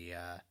changed the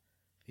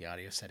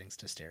audio settings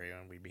to stereo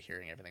and we'd be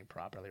hearing everything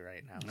properly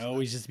right now. So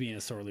he's just being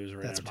a sore loser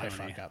right now. That's my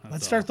Tony. fuck up. That's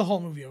Let's all. start the whole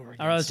movie over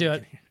again. All right, let's do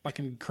it.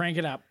 Fucking crank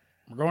it up.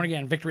 We're going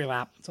again. Victory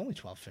lap. It's only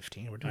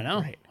 12:15. We're doing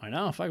I great.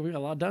 know. Fuck, we got a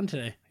lot done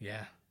today.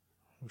 Yeah.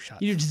 We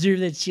shot. You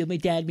deserve that shield. My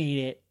dad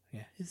made it.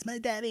 Yeah. It's my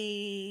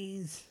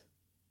daddy's.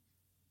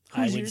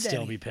 I Who's your would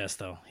still daddy? be pissed,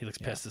 though. He looks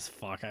pissed as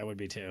fuck. I would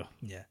be, too.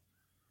 Yeah.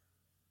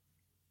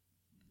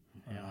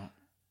 Yeah.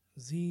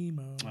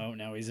 Zemo. Oh,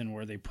 now he's in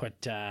where they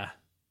put,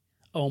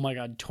 oh my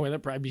God,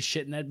 toilet. I'd be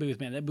shit in that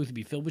booth, man. That booth would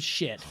be filled with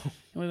shit. You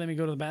only let me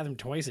go to the bathroom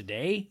twice a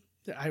day?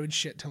 I would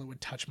shit till it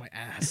would touch my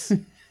ass.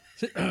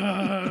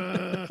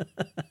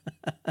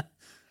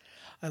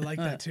 I like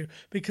that too,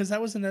 because that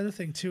was another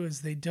thing too,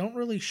 is they don't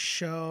really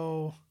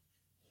show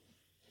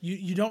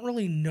you don't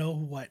really know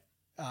what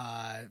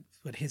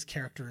his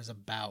character is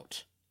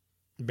about.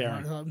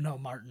 Baron. No,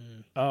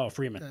 Martin. Oh,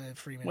 Freeman.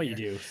 Freeman. Well, here.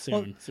 you do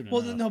soon.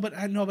 Well, no, but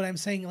I'm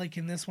saying like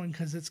in this one,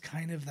 because it's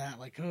kind of that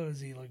like, oh, is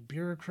he like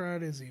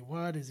bureaucrat? Is he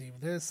what? Is he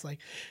this? Like,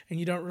 and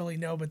you don't really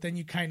know. But then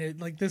you kind of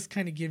like this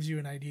kind of gives you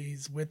an idea.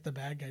 He's with the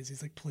bad guys.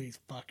 He's like, please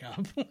fuck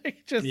up,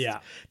 like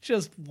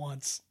just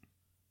once.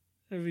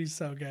 It'd be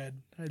so good.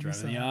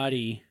 Driving the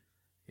Audi.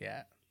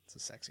 Yeah, it's a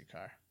sexy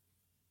car.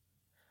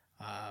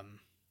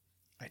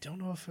 I don't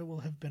know if it will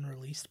have been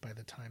released by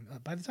the time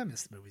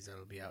this movie's out,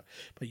 it'll be out.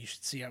 But you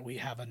should see we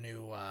have a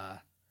new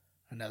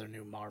another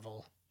new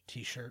Marvel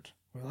T-shirt.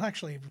 Well,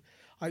 actually,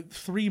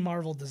 3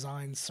 Marvel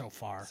designs so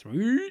far.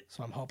 Sweet.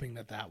 So I'm hoping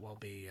that will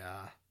be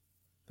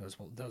those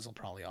will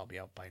probably all be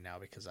out by now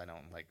because I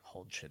don't like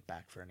hold shit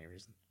back for any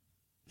reason.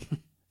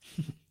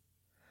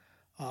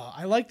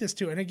 I like this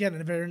too, and again,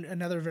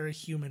 another very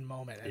human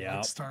moment. And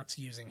Luke starts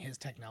using his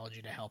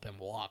technology to help him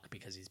walk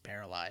because he's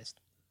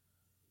paralyzed.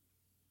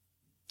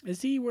 Is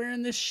he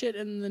wearing this shit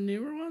in the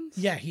newer ones?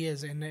 Yeah, he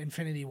is. In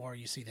Infinity War,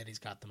 you see that he's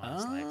got them on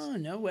his legs. Oh,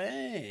 no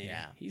way.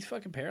 Yeah. He's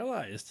fucking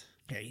paralyzed.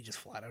 Yeah, he just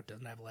flat out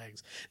doesn't have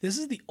legs. This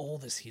is the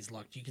oldest he's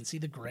looked. You can see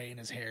the gray in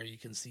his hair. You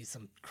can see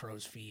some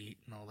crow's feet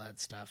and all that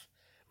stuff.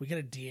 We got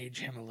to de-age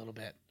him a little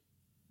bit.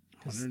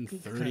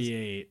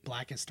 138.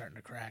 Black is starting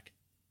to crack.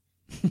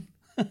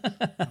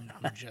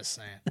 I'm just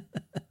saying.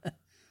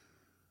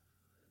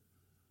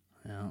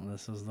 Well,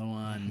 this is the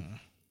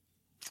one.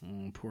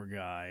 Oh, poor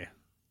guy.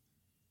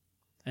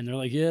 And they're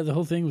like, yeah, the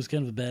whole thing was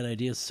kind of a bad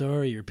idea.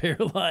 Sorry, you're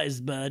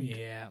paralyzed, bud.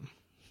 Yeah.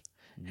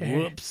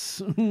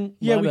 Whoops.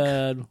 Yeah, My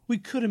bad. We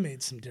could have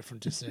made some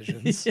different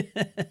decisions.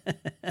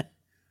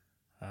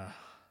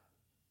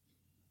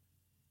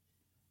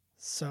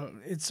 So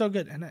it's so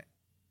good, and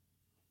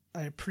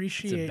I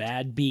appreciate. It's a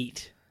bad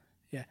beat.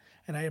 Yeah,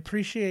 and I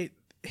appreciate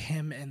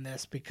him in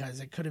this because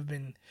it could have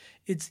been.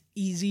 It's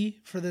easy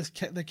for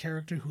the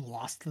character who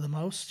lost the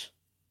most.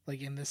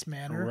 Like in this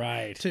manner,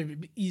 right? To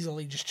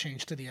easily just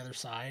change to the other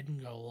side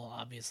and go, well,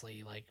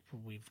 obviously, like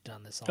we've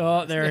done this.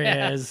 Oh, there he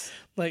is.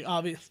 Like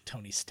obvious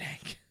Tony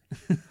Stank.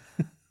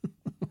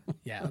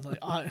 Yeah,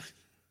 like,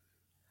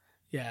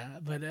 yeah,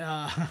 but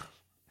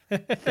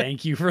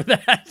thank you for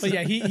that. But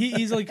yeah, he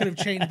easily could have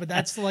changed. But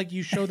that's like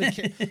you show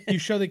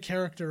the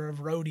character of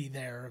Rhodey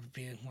there of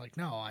being like,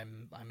 no,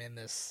 I'm in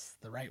this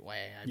the right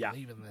way. I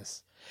believe in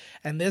this,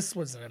 and this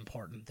was an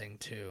important thing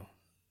too.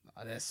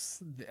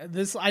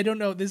 This I don't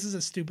know. This is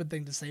a stupid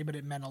thing to say, but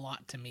it meant a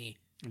lot to me.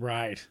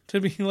 Right. To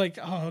be like,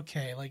 oh,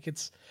 okay, like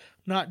it's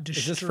not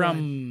destroyed. Is this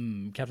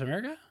from Captain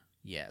America?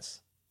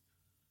 Yes.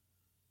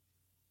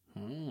 Oh.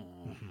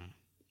 Mm-hmm.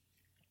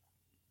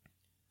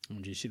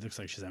 Oh, geez, she looks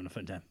like she's having a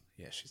fun time.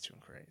 Yeah, she's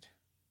doing great.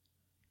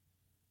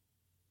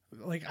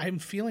 Like I'm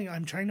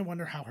trying to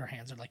wonder how her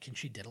hands are. Like, can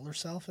she diddle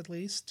herself at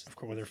least? Of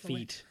course, with her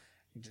feet.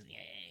 Just, yeah.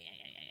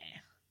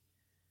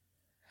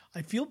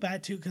 I feel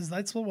bad too because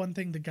that's the one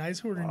thing. The guys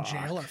who are in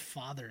jail are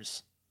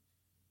fathers.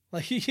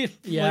 Like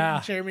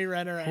like Jeremy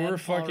Renner. Poor and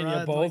fucking Paul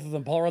Rudd, both of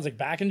them. Paul Rudd's like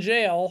back in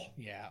jail.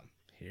 Yeah,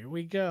 here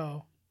we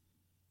go.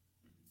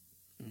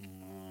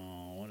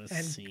 Oh, what a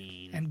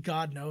scene! And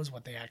God knows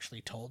what they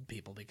actually told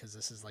people because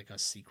this is like a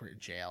secret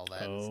jail.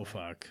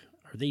 Fuck!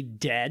 Are they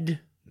dead?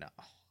 No.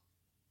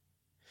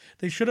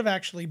 They should have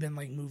actually been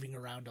like moving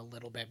around a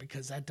little bit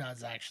because that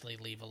does actually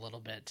leave a little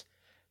bit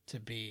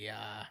to be.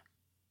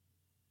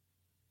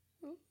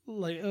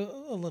 Like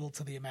a little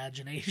to the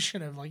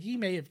imagination of like he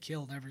may have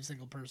killed every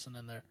single person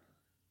in there.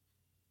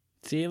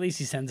 See, at least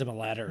he sends him a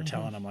letter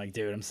telling him like,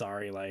 dude, I'm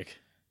sorry. Like,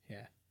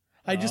 yeah,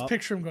 I just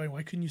picture him going,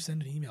 why couldn't you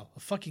send an email? A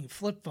fucking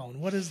flip phone.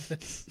 What is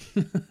this?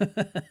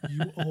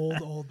 You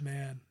old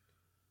man.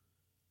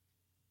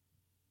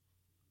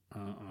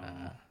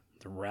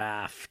 The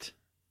raft.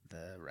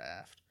 The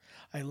raft.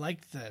 I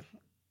like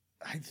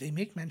they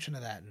make mention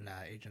of that in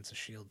Agents of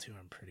S.H.I.E.L.D. too.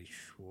 I'm pretty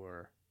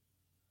sure.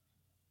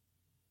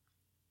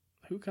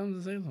 Who comes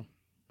and saves him?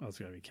 Oh, it's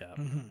gotta be Cap.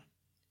 Mm-hmm.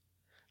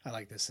 I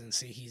like this, and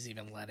see, he's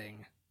even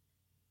letting,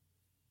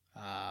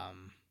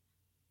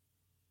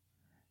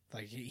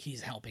 like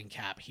he's helping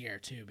Cap here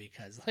too,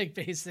 because like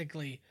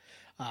basically,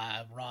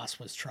 Ross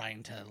was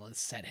trying to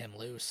set him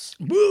loose.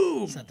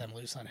 Boom! Set them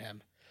loose on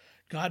him,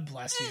 God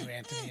bless you,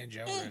 Anthony and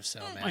Joe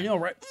Russo, man. I know,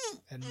 right?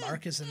 And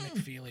Marcus and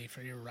McFeely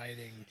for your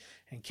writing.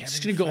 And Kevin I'm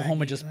just going to go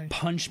home and Feige, just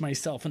punch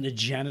myself in the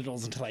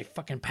genitals until I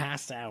fucking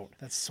pass out.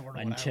 That's sort of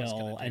what I was going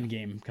until to do.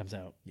 Endgame comes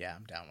out. Yeah,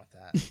 I'm down with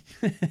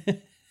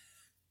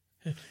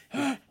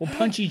that. We'll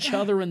punch each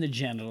other in the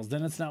genitals.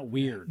 Then it's not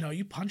weird. No,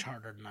 you punch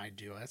harder than I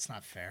do. That's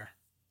not fair.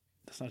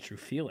 That's not true.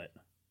 Feel it.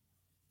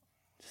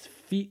 Just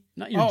feet,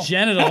 not your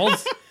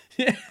genitals.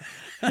 Who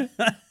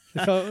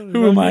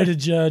am I to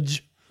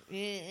judge?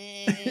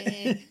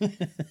 I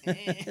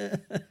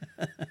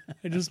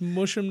just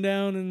mush them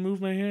down and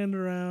move my hand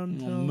around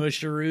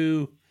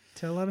Musharoo.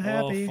 till I'm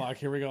happy. Oh, fuck.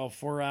 Here we go.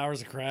 4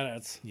 hours of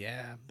credits.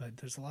 Yeah, but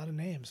there's a lot of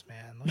names,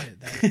 man. Look at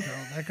that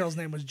girl. That girl's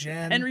name was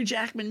Jen. Henry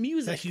Jackman Is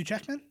music. that Hugh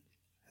Jackman?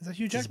 Is that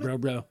Hugh This is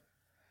Jackman? bro.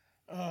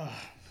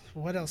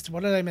 What else?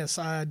 What did I miss?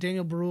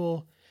 Daniel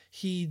Bruhl,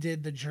 he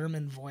did the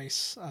German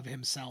voice of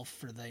himself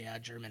for the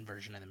German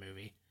version of the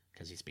movie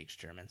because he speaks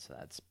German, so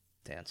that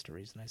stands to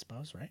reason, I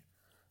suppose, right?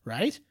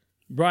 Right?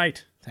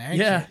 Right. Thank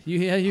you.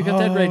 Yeah, you got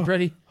that right,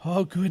 Freddie.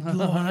 Oh, good Oh,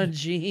 lord.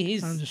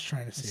 jeez. I'm just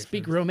trying to see.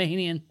 Speak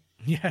Romanian.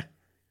 Yeah.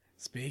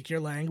 Speak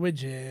your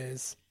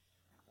languages.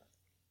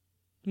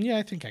 Yeah,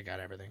 I think I got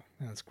everything.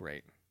 That's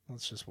great.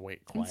 Let's just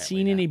wait I quietly. haven't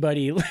seen now.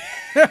 anybody.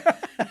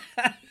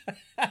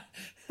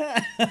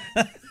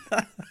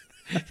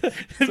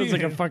 Sounds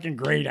like a fucking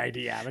great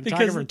idea. I've been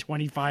talking for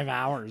 25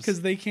 hours.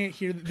 Because they can't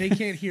hear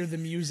the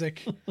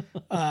music.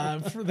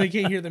 They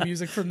can't hear the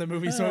music from the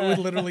movie, so it would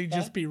literally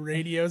just be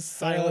radio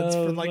silence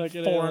for like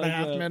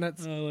 4.5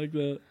 minutes. I like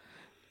that.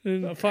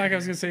 Fuck, I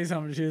was gonna say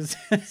something.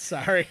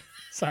 Sorry,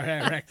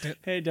 I wrecked it.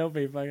 Hey, don't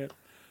be fucking.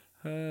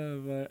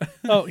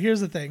 Oh,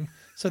 here's the thing.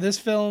 So this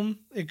film,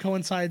 it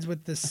coincides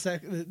with this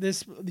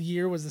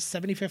year was the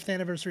 75th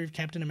anniversary of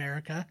Captain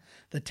America,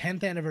 the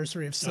 10th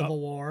anniversary of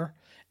Civil War,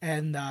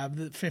 and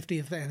the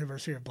 50th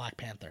anniversary of Black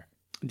Panther.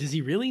 Does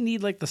he really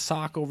need like the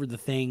sock over the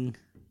thing?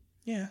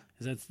 Yeah.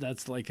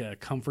 That's like a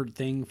comfort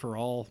thing for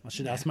all. I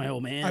should ask my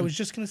old man. I was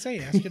just gonna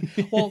say,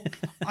 well,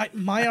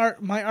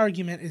 my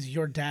argument is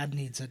your dad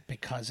needs it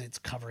because it's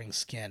covering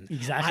skin.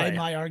 Exactly.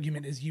 My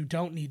argument is you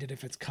don't need it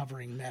if it's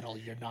covering metal.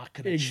 You're not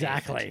gonna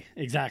Exactly.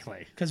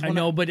 Because I when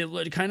know, but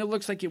it kind of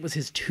looks like it was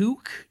his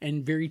toque,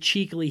 and very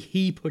cheekily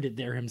he put it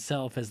there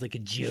himself as like a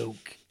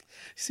joke.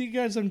 See,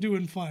 guys, I'm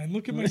doing fine.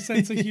 Look at my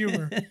sense of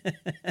humor.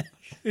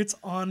 It's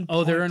on.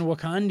 Oh, they're in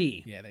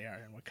Wakandi. Yeah, they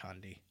are in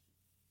Wakandi.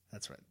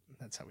 That's right.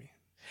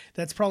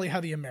 That's probably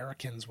how the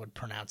Americans would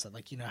pronounce it.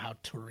 Like, you know how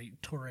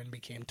Turin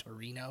became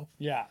Torino?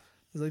 Yeah.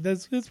 It's like,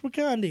 it's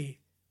Wakandi.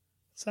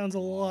 Sounds a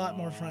lot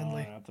more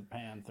friendly. Not the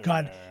Panther.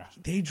 God,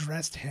 they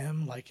dressed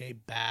him like a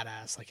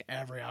badass. Like,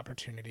 every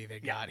opportunity they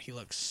got, he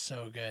looks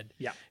so good.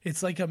 Yeah.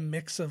 It's like a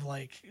mix of,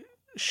 like,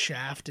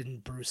 Shaft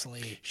and Bruce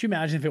Lee. Should you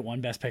imagine if it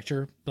won Best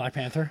Picture, Black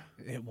Panther?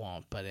 It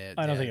won't, but it...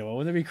 I don't think it will.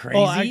 Wouldn't that be crazy?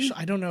 Oh, actually,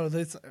 I don't know.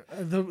 The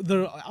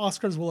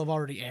Oscars will have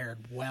already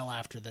aired well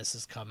after this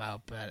has come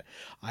out, but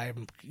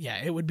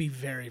it would be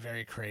very,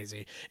 very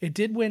crazy. It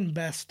did win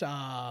best,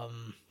 what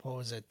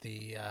was it?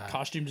 The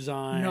costume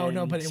design.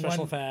 No, but it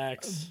special won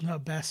effects. No,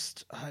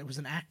 best. It was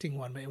an acting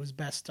one, but it was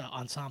best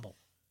ensemble.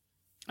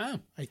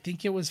 Oh, I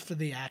think it was for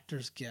the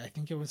Actors Guild. I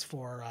think it was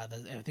for I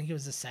think it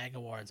was the SAG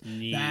Awards.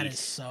 Neat. That is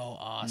so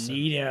awesome.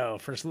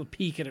 neato. First little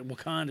peek at it,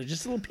 Wakanda.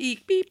 Just a little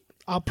peek. Beep.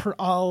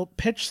 I'll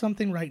pitch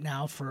something right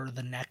now for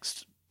the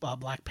next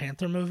Black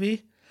Panther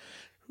movie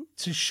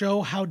to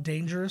show how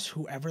dangerous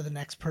whoever the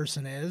next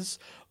person is,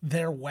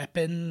 their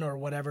weapon or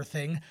whatever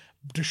thing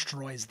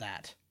destroys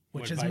that,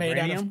 which is made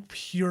out of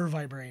pure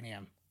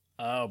vibranium.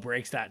 Oh,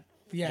 breaks that.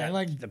 Yeah, that,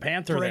 like the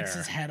Panther breaks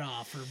there. his head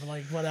off or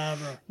like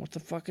whatever. What the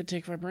fuck could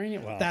take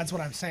vibranium? Well, That's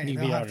what I'm saying. he'd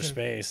They'll be have outer to-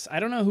 space. I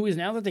don't know who is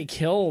now that they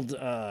killed.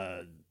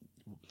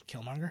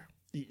 Killmonger?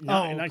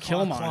 Not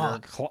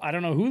Killmonger. I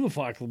don't know who the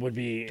fuck would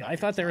be. I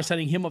thought they were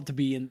setting him up to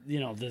be in,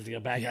 the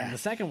bad guy in the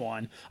second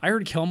one. I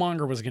heard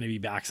Killmonger was going to be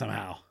back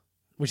somehow,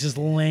 which is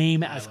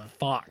lame as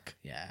fuck.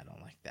 Yeah, I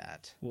don't like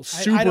that. Well, I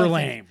super don't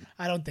lame.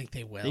 I don't think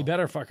they will. They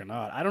better fucking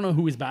not. I don't know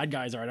who his bad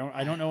guys are.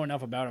 I don't know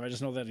enough about him. I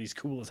just know that he's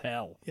cool as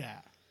hell. Yeah.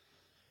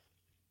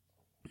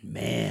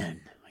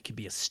 Man, I could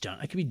be a stunt.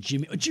 I could be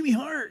Jimmy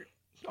Hart.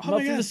 Oh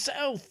Up from the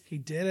South. He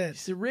did it.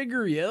 He's a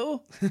rigger,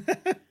 yo.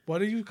 What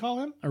do you call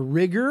him? A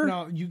rigger?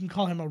 No, you can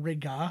call him a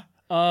rigga.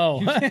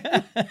 Oh.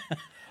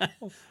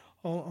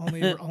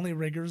 Only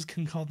riggers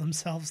can call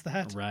themselves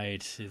that.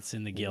 Right. It's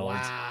in the guild.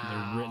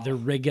 Wow. The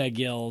Riga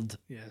Guild.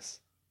 Yes.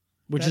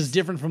 Which is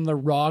different from the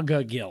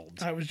Raga Guild.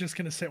 I was just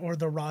going to say, or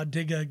the Raw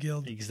Digga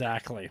Guild.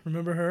 Exactly.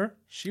 Remember her?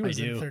 She was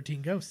I in do.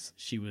 13 Ghosts.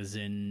 She was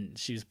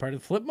part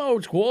of the Flip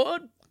Mode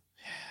Squad.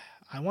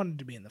 I wanted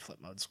to be in the Flip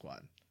Mode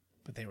Squad,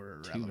 but they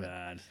were irrelevant. Too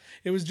bad.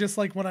 It was just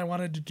like when I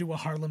wanted to do a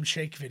Harlem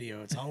Shake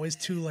video. It's always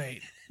too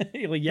late.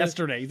 Like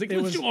yesterday. He's like,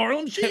 let's do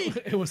Harlem Shake.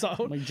 It was all...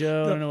 I'm like,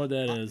 Joe, I don't know what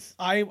that is.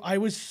 I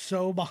was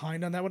so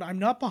behind on that one. I'm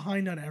not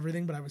behind on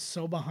everything, but I was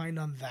so behind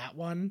on that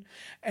one.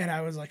 And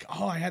I was like,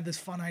 oh, I had this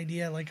fun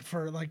idea like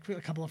for like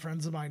a couple of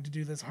friends of mine to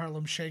do this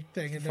Harlem Shake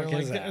thing. And they're fuck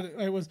like, is that?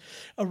 it was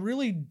a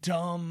really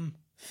dumb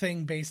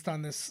thing based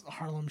on this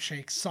Harlem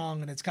Shake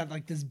song, and it's got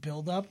like this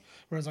build up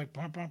where it's like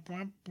bwah, bwah,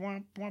 bwah,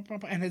 bwah, bwah,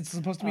 bwah, and it's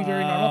supposed to be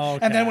very normal,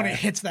 and then when it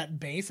hits that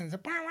bass and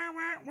it's like,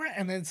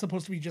 and then it's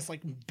supposed to be just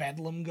like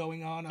bedlam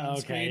going on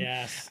screen.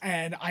 Yes.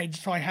 And I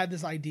had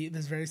this idea,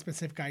 this very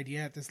specific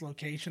idea at this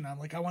location. I'm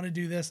like, I want to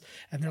do this,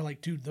 and they're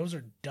like, dude, those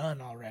are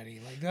done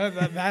already. Like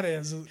that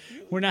is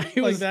we're not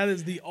like that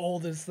is the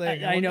oldest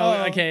thing. I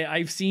know. Okay,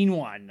 I've seen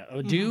one.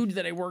 A dude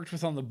that I worked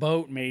with on the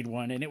boat made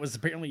one, and it was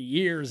apparently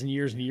years and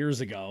years and years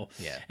ago.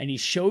 Yeah. And he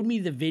showed me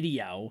the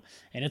video,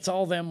 and it's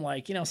all them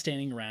like,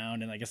 standing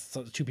around, and I guess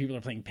two people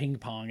are playing ping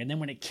pong, and then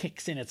when it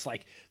kicks in, it's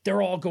like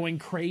they're all going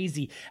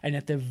crazy. And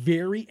at the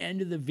very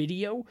end of the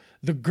video,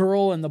 the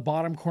girl in the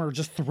bottom corner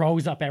just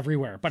throws up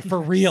everywhere, but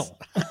for real.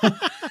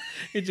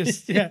 It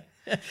just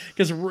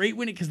Because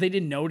because they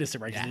didn't notice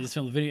it, right? Because they just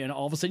filmed the video, and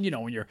all of a sudden,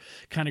 when you're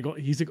kind of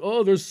going, he's like,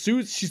 "Oh, there's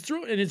suits." She's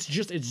throwing, and it's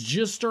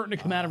just starting to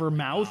come out of her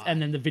mouth,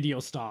 and then the video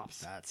stops.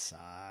 That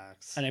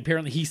sucks. And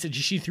apparently, he said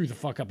she threw the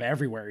fuck up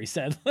everywhere. He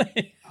said,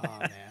 "Oh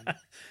man,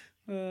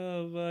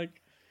 oh fuck."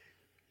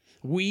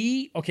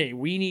 We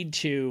need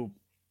to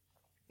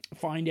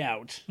find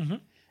out,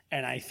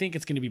 and I think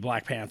it's going to be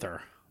Black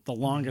Panther, the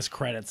longest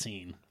credit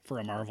scene for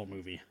a Marvel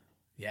movie.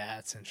 Yeah,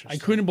 it's interesting.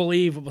 I couldn't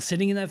believe it.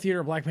 Sitting in that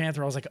theater, Black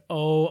Panther, I was like,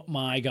 oh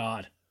my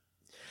God.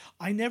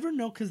 I never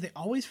know, because they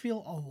always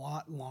feel a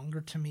lot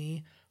longer to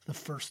me the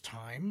first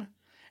time.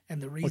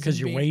 And the reason because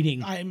you're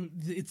waiting.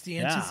 It's the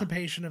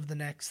anticipation of the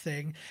next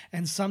thing.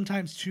 And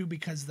sometimes too,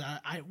 because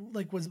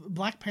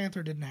Black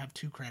Panther didn't have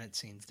 2 credit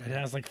scenes. It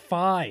has like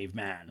 5,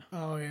 man.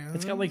 Oh yeah.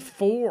 It's got like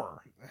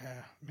 4.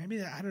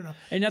 Maybe I don't know.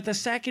 And at the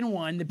second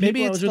one, the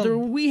people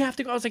we have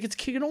to go. I was like, it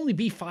can only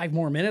be 5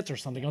 more minutes or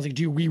something. I was like,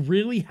 do we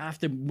really have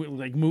to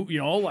like move?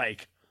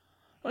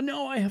 Oh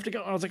no, I have to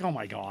go. I was like, oh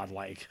my God,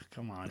 like,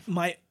 come on.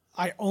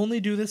 I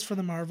only do this for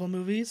the Marvel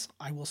movies.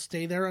 I will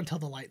stay there until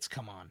the lights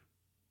come on.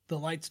 The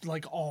lights,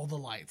 like all the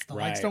lights. The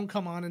lights don't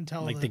come on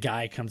until the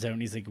guy comes out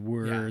and he's like,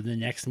 the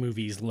next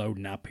movie's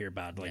loading up here,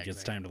 bud. Like,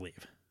 it's time to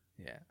leave.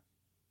 Yeah.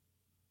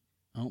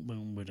 Oh,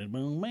 boom, boom,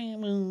 boom,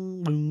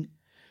 boom, boom.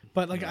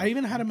 But like, I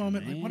even had a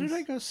moment. Like, what did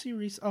I go see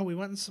recently? Oh, we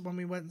went and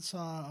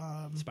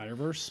saw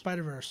Spider-Verse.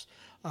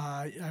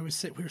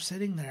 We were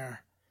sitting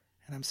there,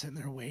 and I'm sitting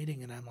there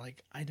waiting, and I'm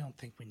like, I don't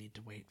think we need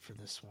to wait for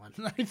this one.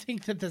 I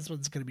think that this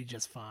one's going to be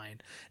just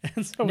fine.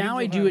 And so now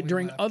I do it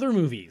during other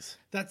movies.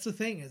 That's the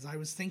thing, is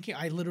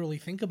I literally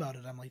think about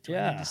it. I'm like, do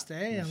I need to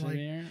stay? I'm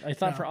like, I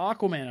thought for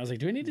Aquaman, I was like,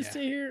 do I need to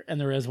stay here? And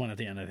there is one at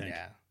the end, I think.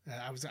 Yeah.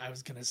 I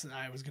was gonna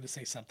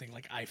say something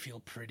like "I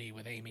Feel Pretty"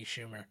 with Amy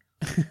Schumer.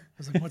 I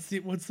was like,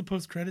 what's the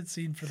post credit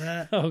scene for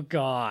that? Oh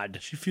God,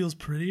 she feels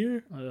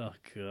prettier. Oh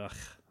God,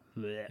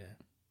 yeah.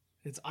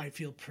 It's "I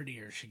Feel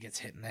Prettier." She gets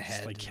hit in the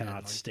head. I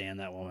cannot stand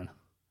that woman.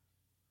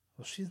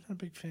 Well, she's not a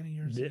big fan of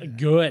yours.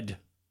 Good.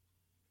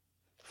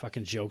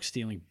 Fucking joke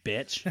stealing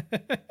bitch.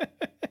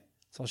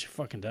 That's all she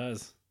fucking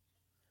does.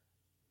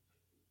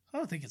 I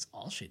don't think it's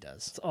all she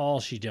does. It's all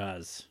she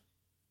does.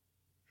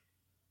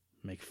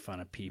 Make fun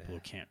of people who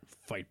can't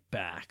fight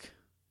back.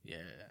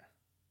 Yeah.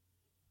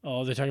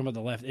 Oh, they're talking about the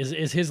left.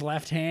 Is his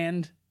left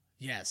hand?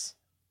 Yes.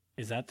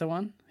 Is that the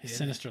one? His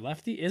sinister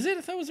lefty? Is it?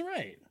 I thought it was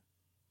right.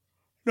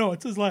 No,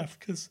 it's his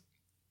left.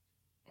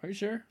 Are you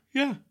sure?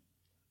 Yeah.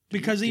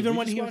 Because even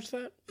when he watched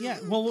that? Yeah.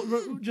 Well,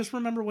 just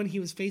remember when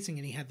he was facing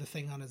and he had the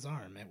thing on his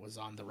arm. It was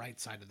on the right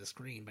side of the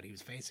screen, but he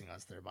was facing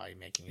us, thereby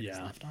making it his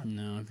left arm.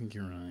 No, I think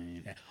you're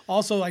right. Yeah.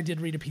 Also, I did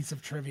read a piece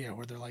of trivia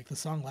where they're like, the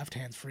song "Left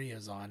Hand's Free"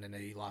 is on, and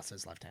he lost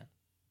his left hand.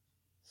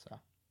 So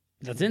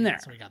that's in there.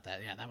 So we got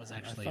that. Yeah, that was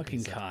actually. I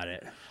fucking caught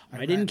it.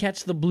 I didn't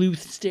catch the blue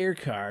stair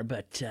car,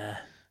 but yeah,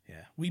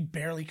 we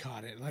barely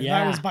caught it. Like,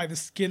 that was by the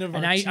skin of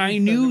our teeth. And I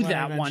knew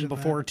that one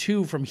before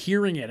too from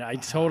hearing it. I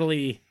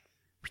totally.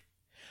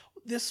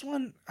 This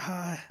one,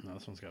 no,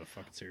 this one's got a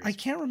fucking serious. I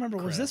can't remember.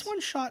 Credits. Was this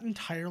one shot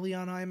entirely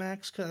on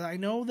IMAX? Because I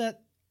know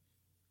that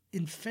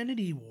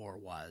Infinity War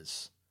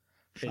was.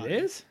 It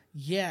is?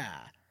 Yeah,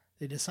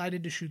 they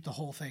decided to shoot the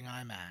whole thing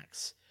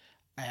IMAX,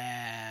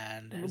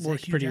 and it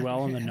works pretty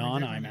well in the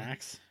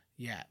non-IMAX.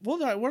 Yeah, well,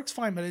 no, it works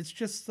fine, but it's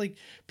just like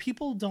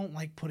people don't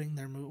like putting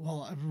their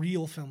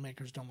real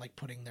filmmakers don't like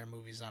putting their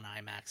movies on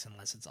IMAX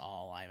unless it's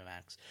all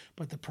IMAX.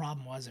 But the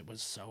problem was it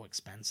was so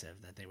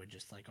expensive that they would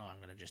just like, I'm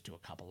going to just do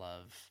a couple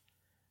of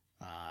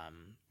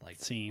like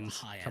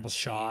scenes, a couple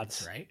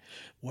shots, right?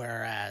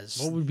 Whereas,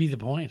 what would be the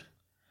point?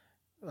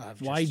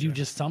 Why do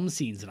just some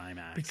scenes in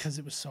IMAX? Because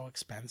it was so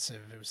expensive.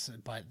 It was,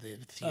 but the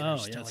theater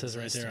still it says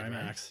right there,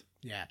 IMAX. Right?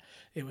 Yeah,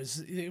 it was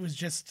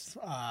just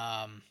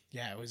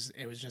it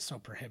was just so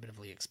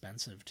prohibitively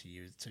expensive to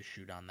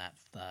shoot on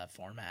that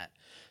format.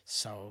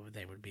 So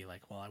they would be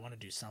like, well, I want to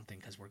do something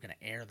because we're going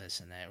to air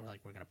this and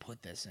we're going to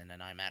put this in an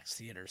IMAX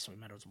theater, so we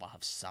might as well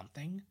have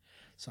something.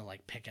 So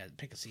like pick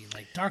a scene.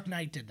 Like Dark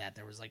Knight did that.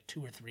 There was like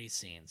 2 or 3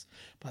 scenes,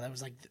 but that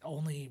was like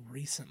only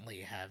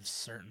recently have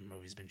certain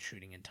movies been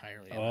shooting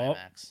entirely on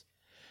IMAX.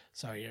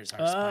 So here's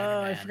our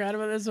Spider-Man. I forgot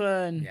about this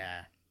one.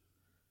 Yeah.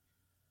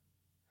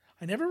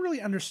 I never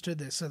really understood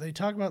this. So they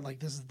talk about like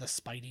this is the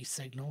Spidey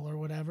signal or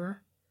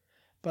whatever.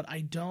 but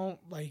I don't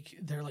like.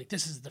 They're like,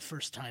 this is the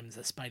first time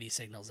the Spidey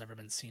signal's ever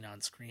been seen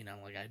on screen.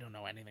 I'm like, I don't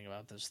know anything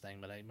about this thing,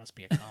 but it must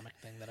be a comic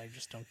thing that I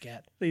just don't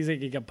get. He's like,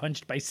 he got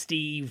punched by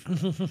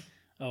Steve.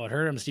 Oh, it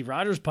hurt him. Steve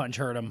Rogers' punch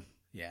hurt him.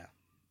 Yeah.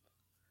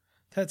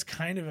 That's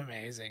kind of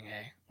amazing,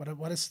 hey?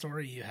 What a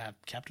story you have.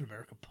 Captain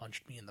America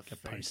punched me in the face.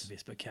 Punched the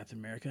face by Captain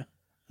America.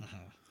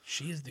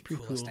 She is the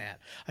coolest aunt.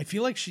 I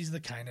feel like she's the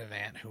kind of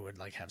aunt who would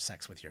like have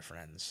sex with your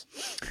friends.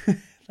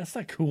 That's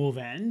not cool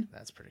then.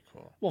 That's pretty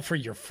cool. Well, for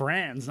your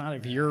friends, not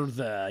if you're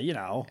the,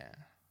 Yeah.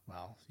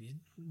 Well,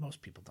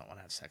 most people don't want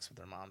to have sex with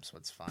their mom, so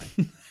it's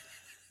fine.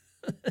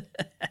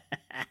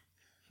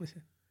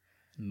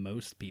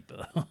 Most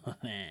people.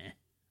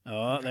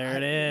 Oh, there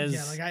it is.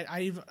 Yeah, like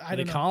I Are they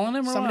don't know. calling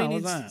him or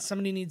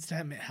Somebody needs to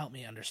help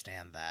me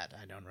understand that.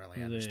 I don't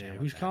really understand.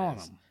 Who's calling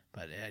him?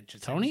 But it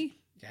just Tony?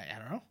 Yeah, I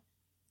don't know.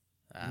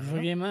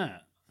 Who gave him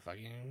that?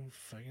 Fucking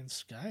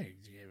Sky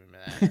gave him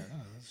that. I don't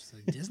know. It's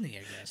like Disney, I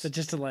guess. So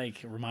just to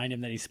like remind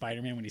him that he's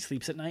Spider-Man when he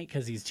sleeps at night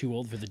because he's too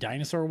old for the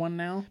dinosaur one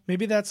now.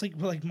 Maybe that's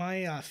like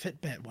my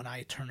Fitbit when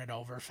I turn it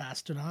over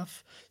fast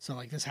enough. So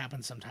like this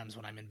happens sometimes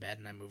when I'm in bed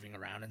and I'm moving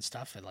around and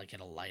stuff. And like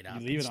it'll light up.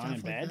 You leave and it on stuff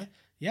in like bed? that.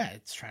 Yeah,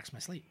 it tracks my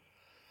sleep.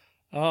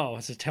 Oh,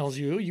 so it tells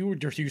you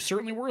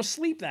certainly were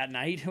asleep that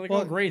night. Like,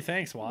 oh, great,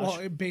 thanks, Watch.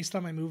 Well, based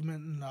on my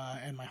movement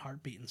and my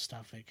heartbeat and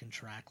stuff, it can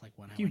track like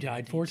when you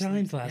died 4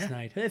 times last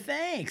night. Hey,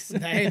 thanks.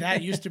 Hey,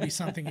 that used to be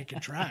something it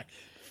could track.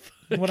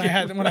 When I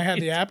had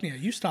the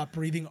apnea, you stopped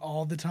breathing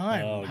all the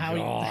time. Oh,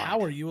 how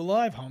are you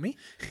alive, homie?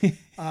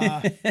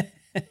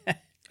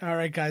 All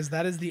right, guys,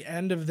 that is the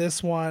end of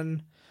this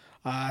one.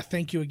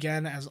 Thank you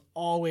again, as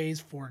always,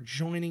 for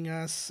joining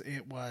us.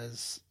 It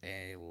was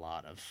a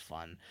lot of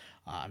fun.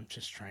 I'm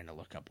just trying to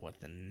look up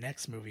what the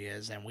next movie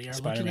is, and we are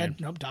Spider-Man.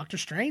 looking at Doctor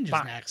Strange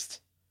is next.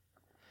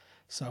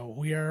 So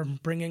we are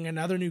bringing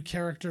another new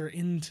character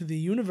into the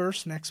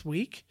universe next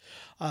week.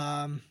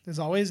 As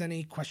always,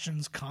 any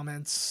questions,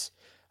 comments,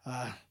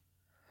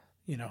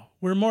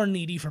 we're more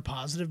needy for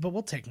positive, but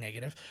we'll take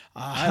negative.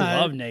 I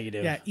love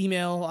negative. Yeah,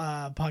 email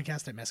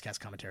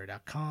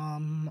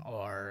podcast@miscastcommentary.com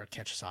or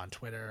catch us on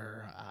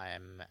Twitter.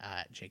 I'm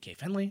at JK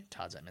Finley.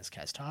 Todd's at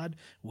Miscast Todd.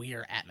 We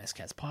are at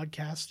Miscast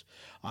Podcast.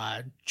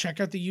 Check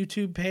out the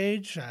YouTube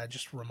page.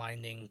 Just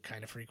reminding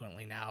kind of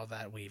frequently now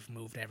that we've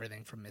moved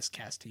everything from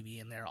Miscast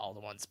TV in there all to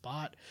one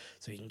spot.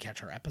 So you can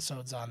catch our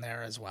episodes on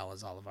there as well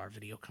as all of our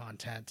video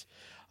content.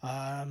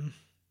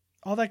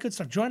 All that good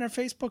stuff. Join our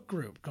Facebook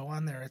group. Go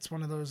on there. It's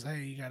one of those,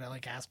 hey, you gotta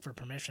like ask for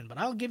permission, but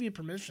I'll give you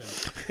permission.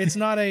 It's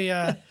not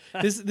a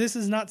this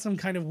is not some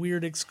kind of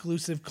weird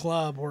exclusive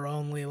club where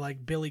only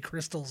like Billy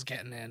Crystal's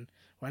getting in.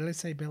 Why did I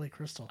say Billy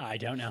Crystal? I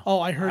don't know.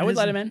 Oh, I heard I would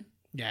let him in.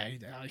 Yeah,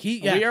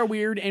 We are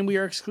weird and we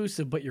are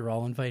exclusive, but you're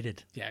all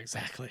invited. Yeah,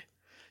 exactly.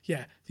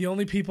 Yeah, the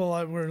only people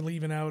we're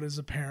leaving out is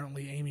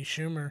apparently Amy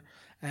Schumer,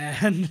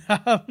 and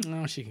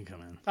no, she can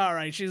come in. All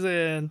right, she's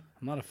in.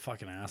 I'm not a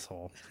fucking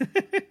asshole.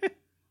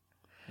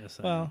 Yes,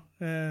 well,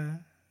 yeah,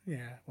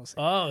 we'll see.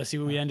 Oh, see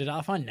what we ended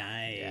off on?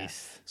 Nice. Yeah.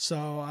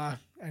 So,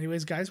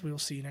 anyways, guys, we'll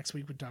see you next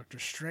week with Doctor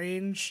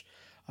Strange.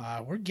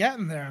 We're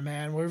getting there,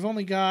 man. We've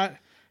only got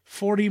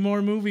 40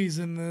 more movies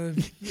in the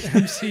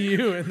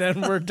MCU, and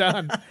then we're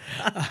done.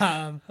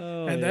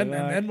 And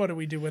then what do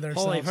we do with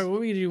ourselves? Holy fuck,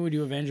 what we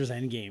do Avengers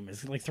Endgame.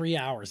 It's like 3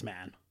 hours,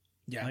 man.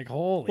 Yeah. Like,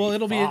 holy Well,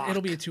 it'll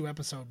fuck. be a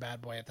 2-episode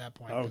bad boy at that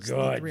point. Oh,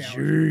 God.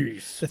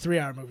 Jeez. The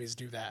 3-hour movies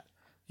do that.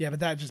 Yeah,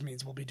 but that just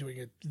means we'll be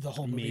doing the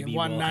whole movie Maybe in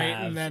one we'll night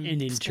have and then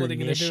an splitting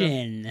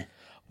intermission. it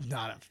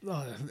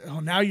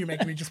into now you're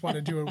making me just want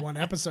to do it one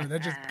episode.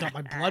 That just got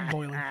my blood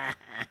boiling.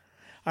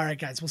 All right,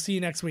 guys, we'll see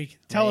you next week.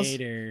 Tell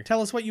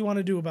us what you want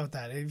to do about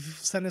that.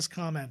 Send us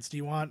comments. Do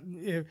you want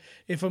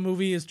if a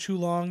movie is too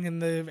long in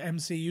the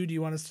MCU, do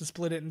you want us to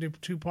split it into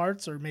 2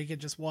 parts or make it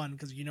just one?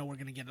 Because we're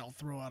going to get it all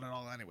throughout it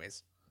all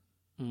anyways.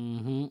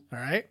 Mm-hmm. All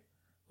right,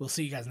 we'll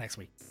see you guys next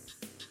week.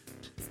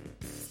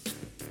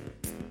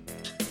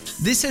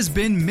 This has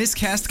been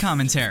Miscast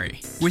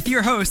Commentary with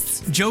your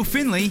hosts, Joe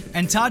Finley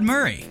and Todd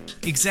Murray.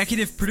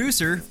 Executive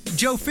producer,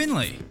 Joe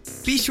Finley.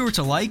 Be sure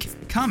to like,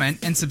 comment,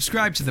 and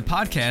subscribe to the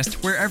podcast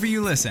wherever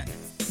you listen.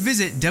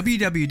 Visit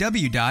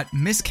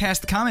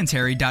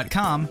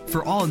www.miscastcommentary.com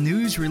for all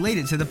news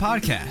related to the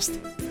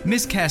podcast.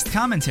 Miscast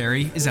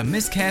Commentary is a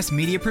Miscast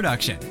Media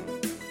production.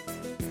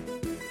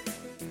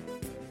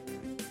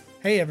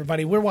 Hey,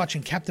 everybody, we're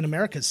watching Captain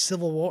America's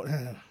Civil War.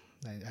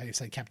 I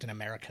said Captain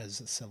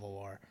America's Civil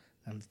War.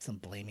 I'm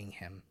blaming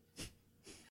him.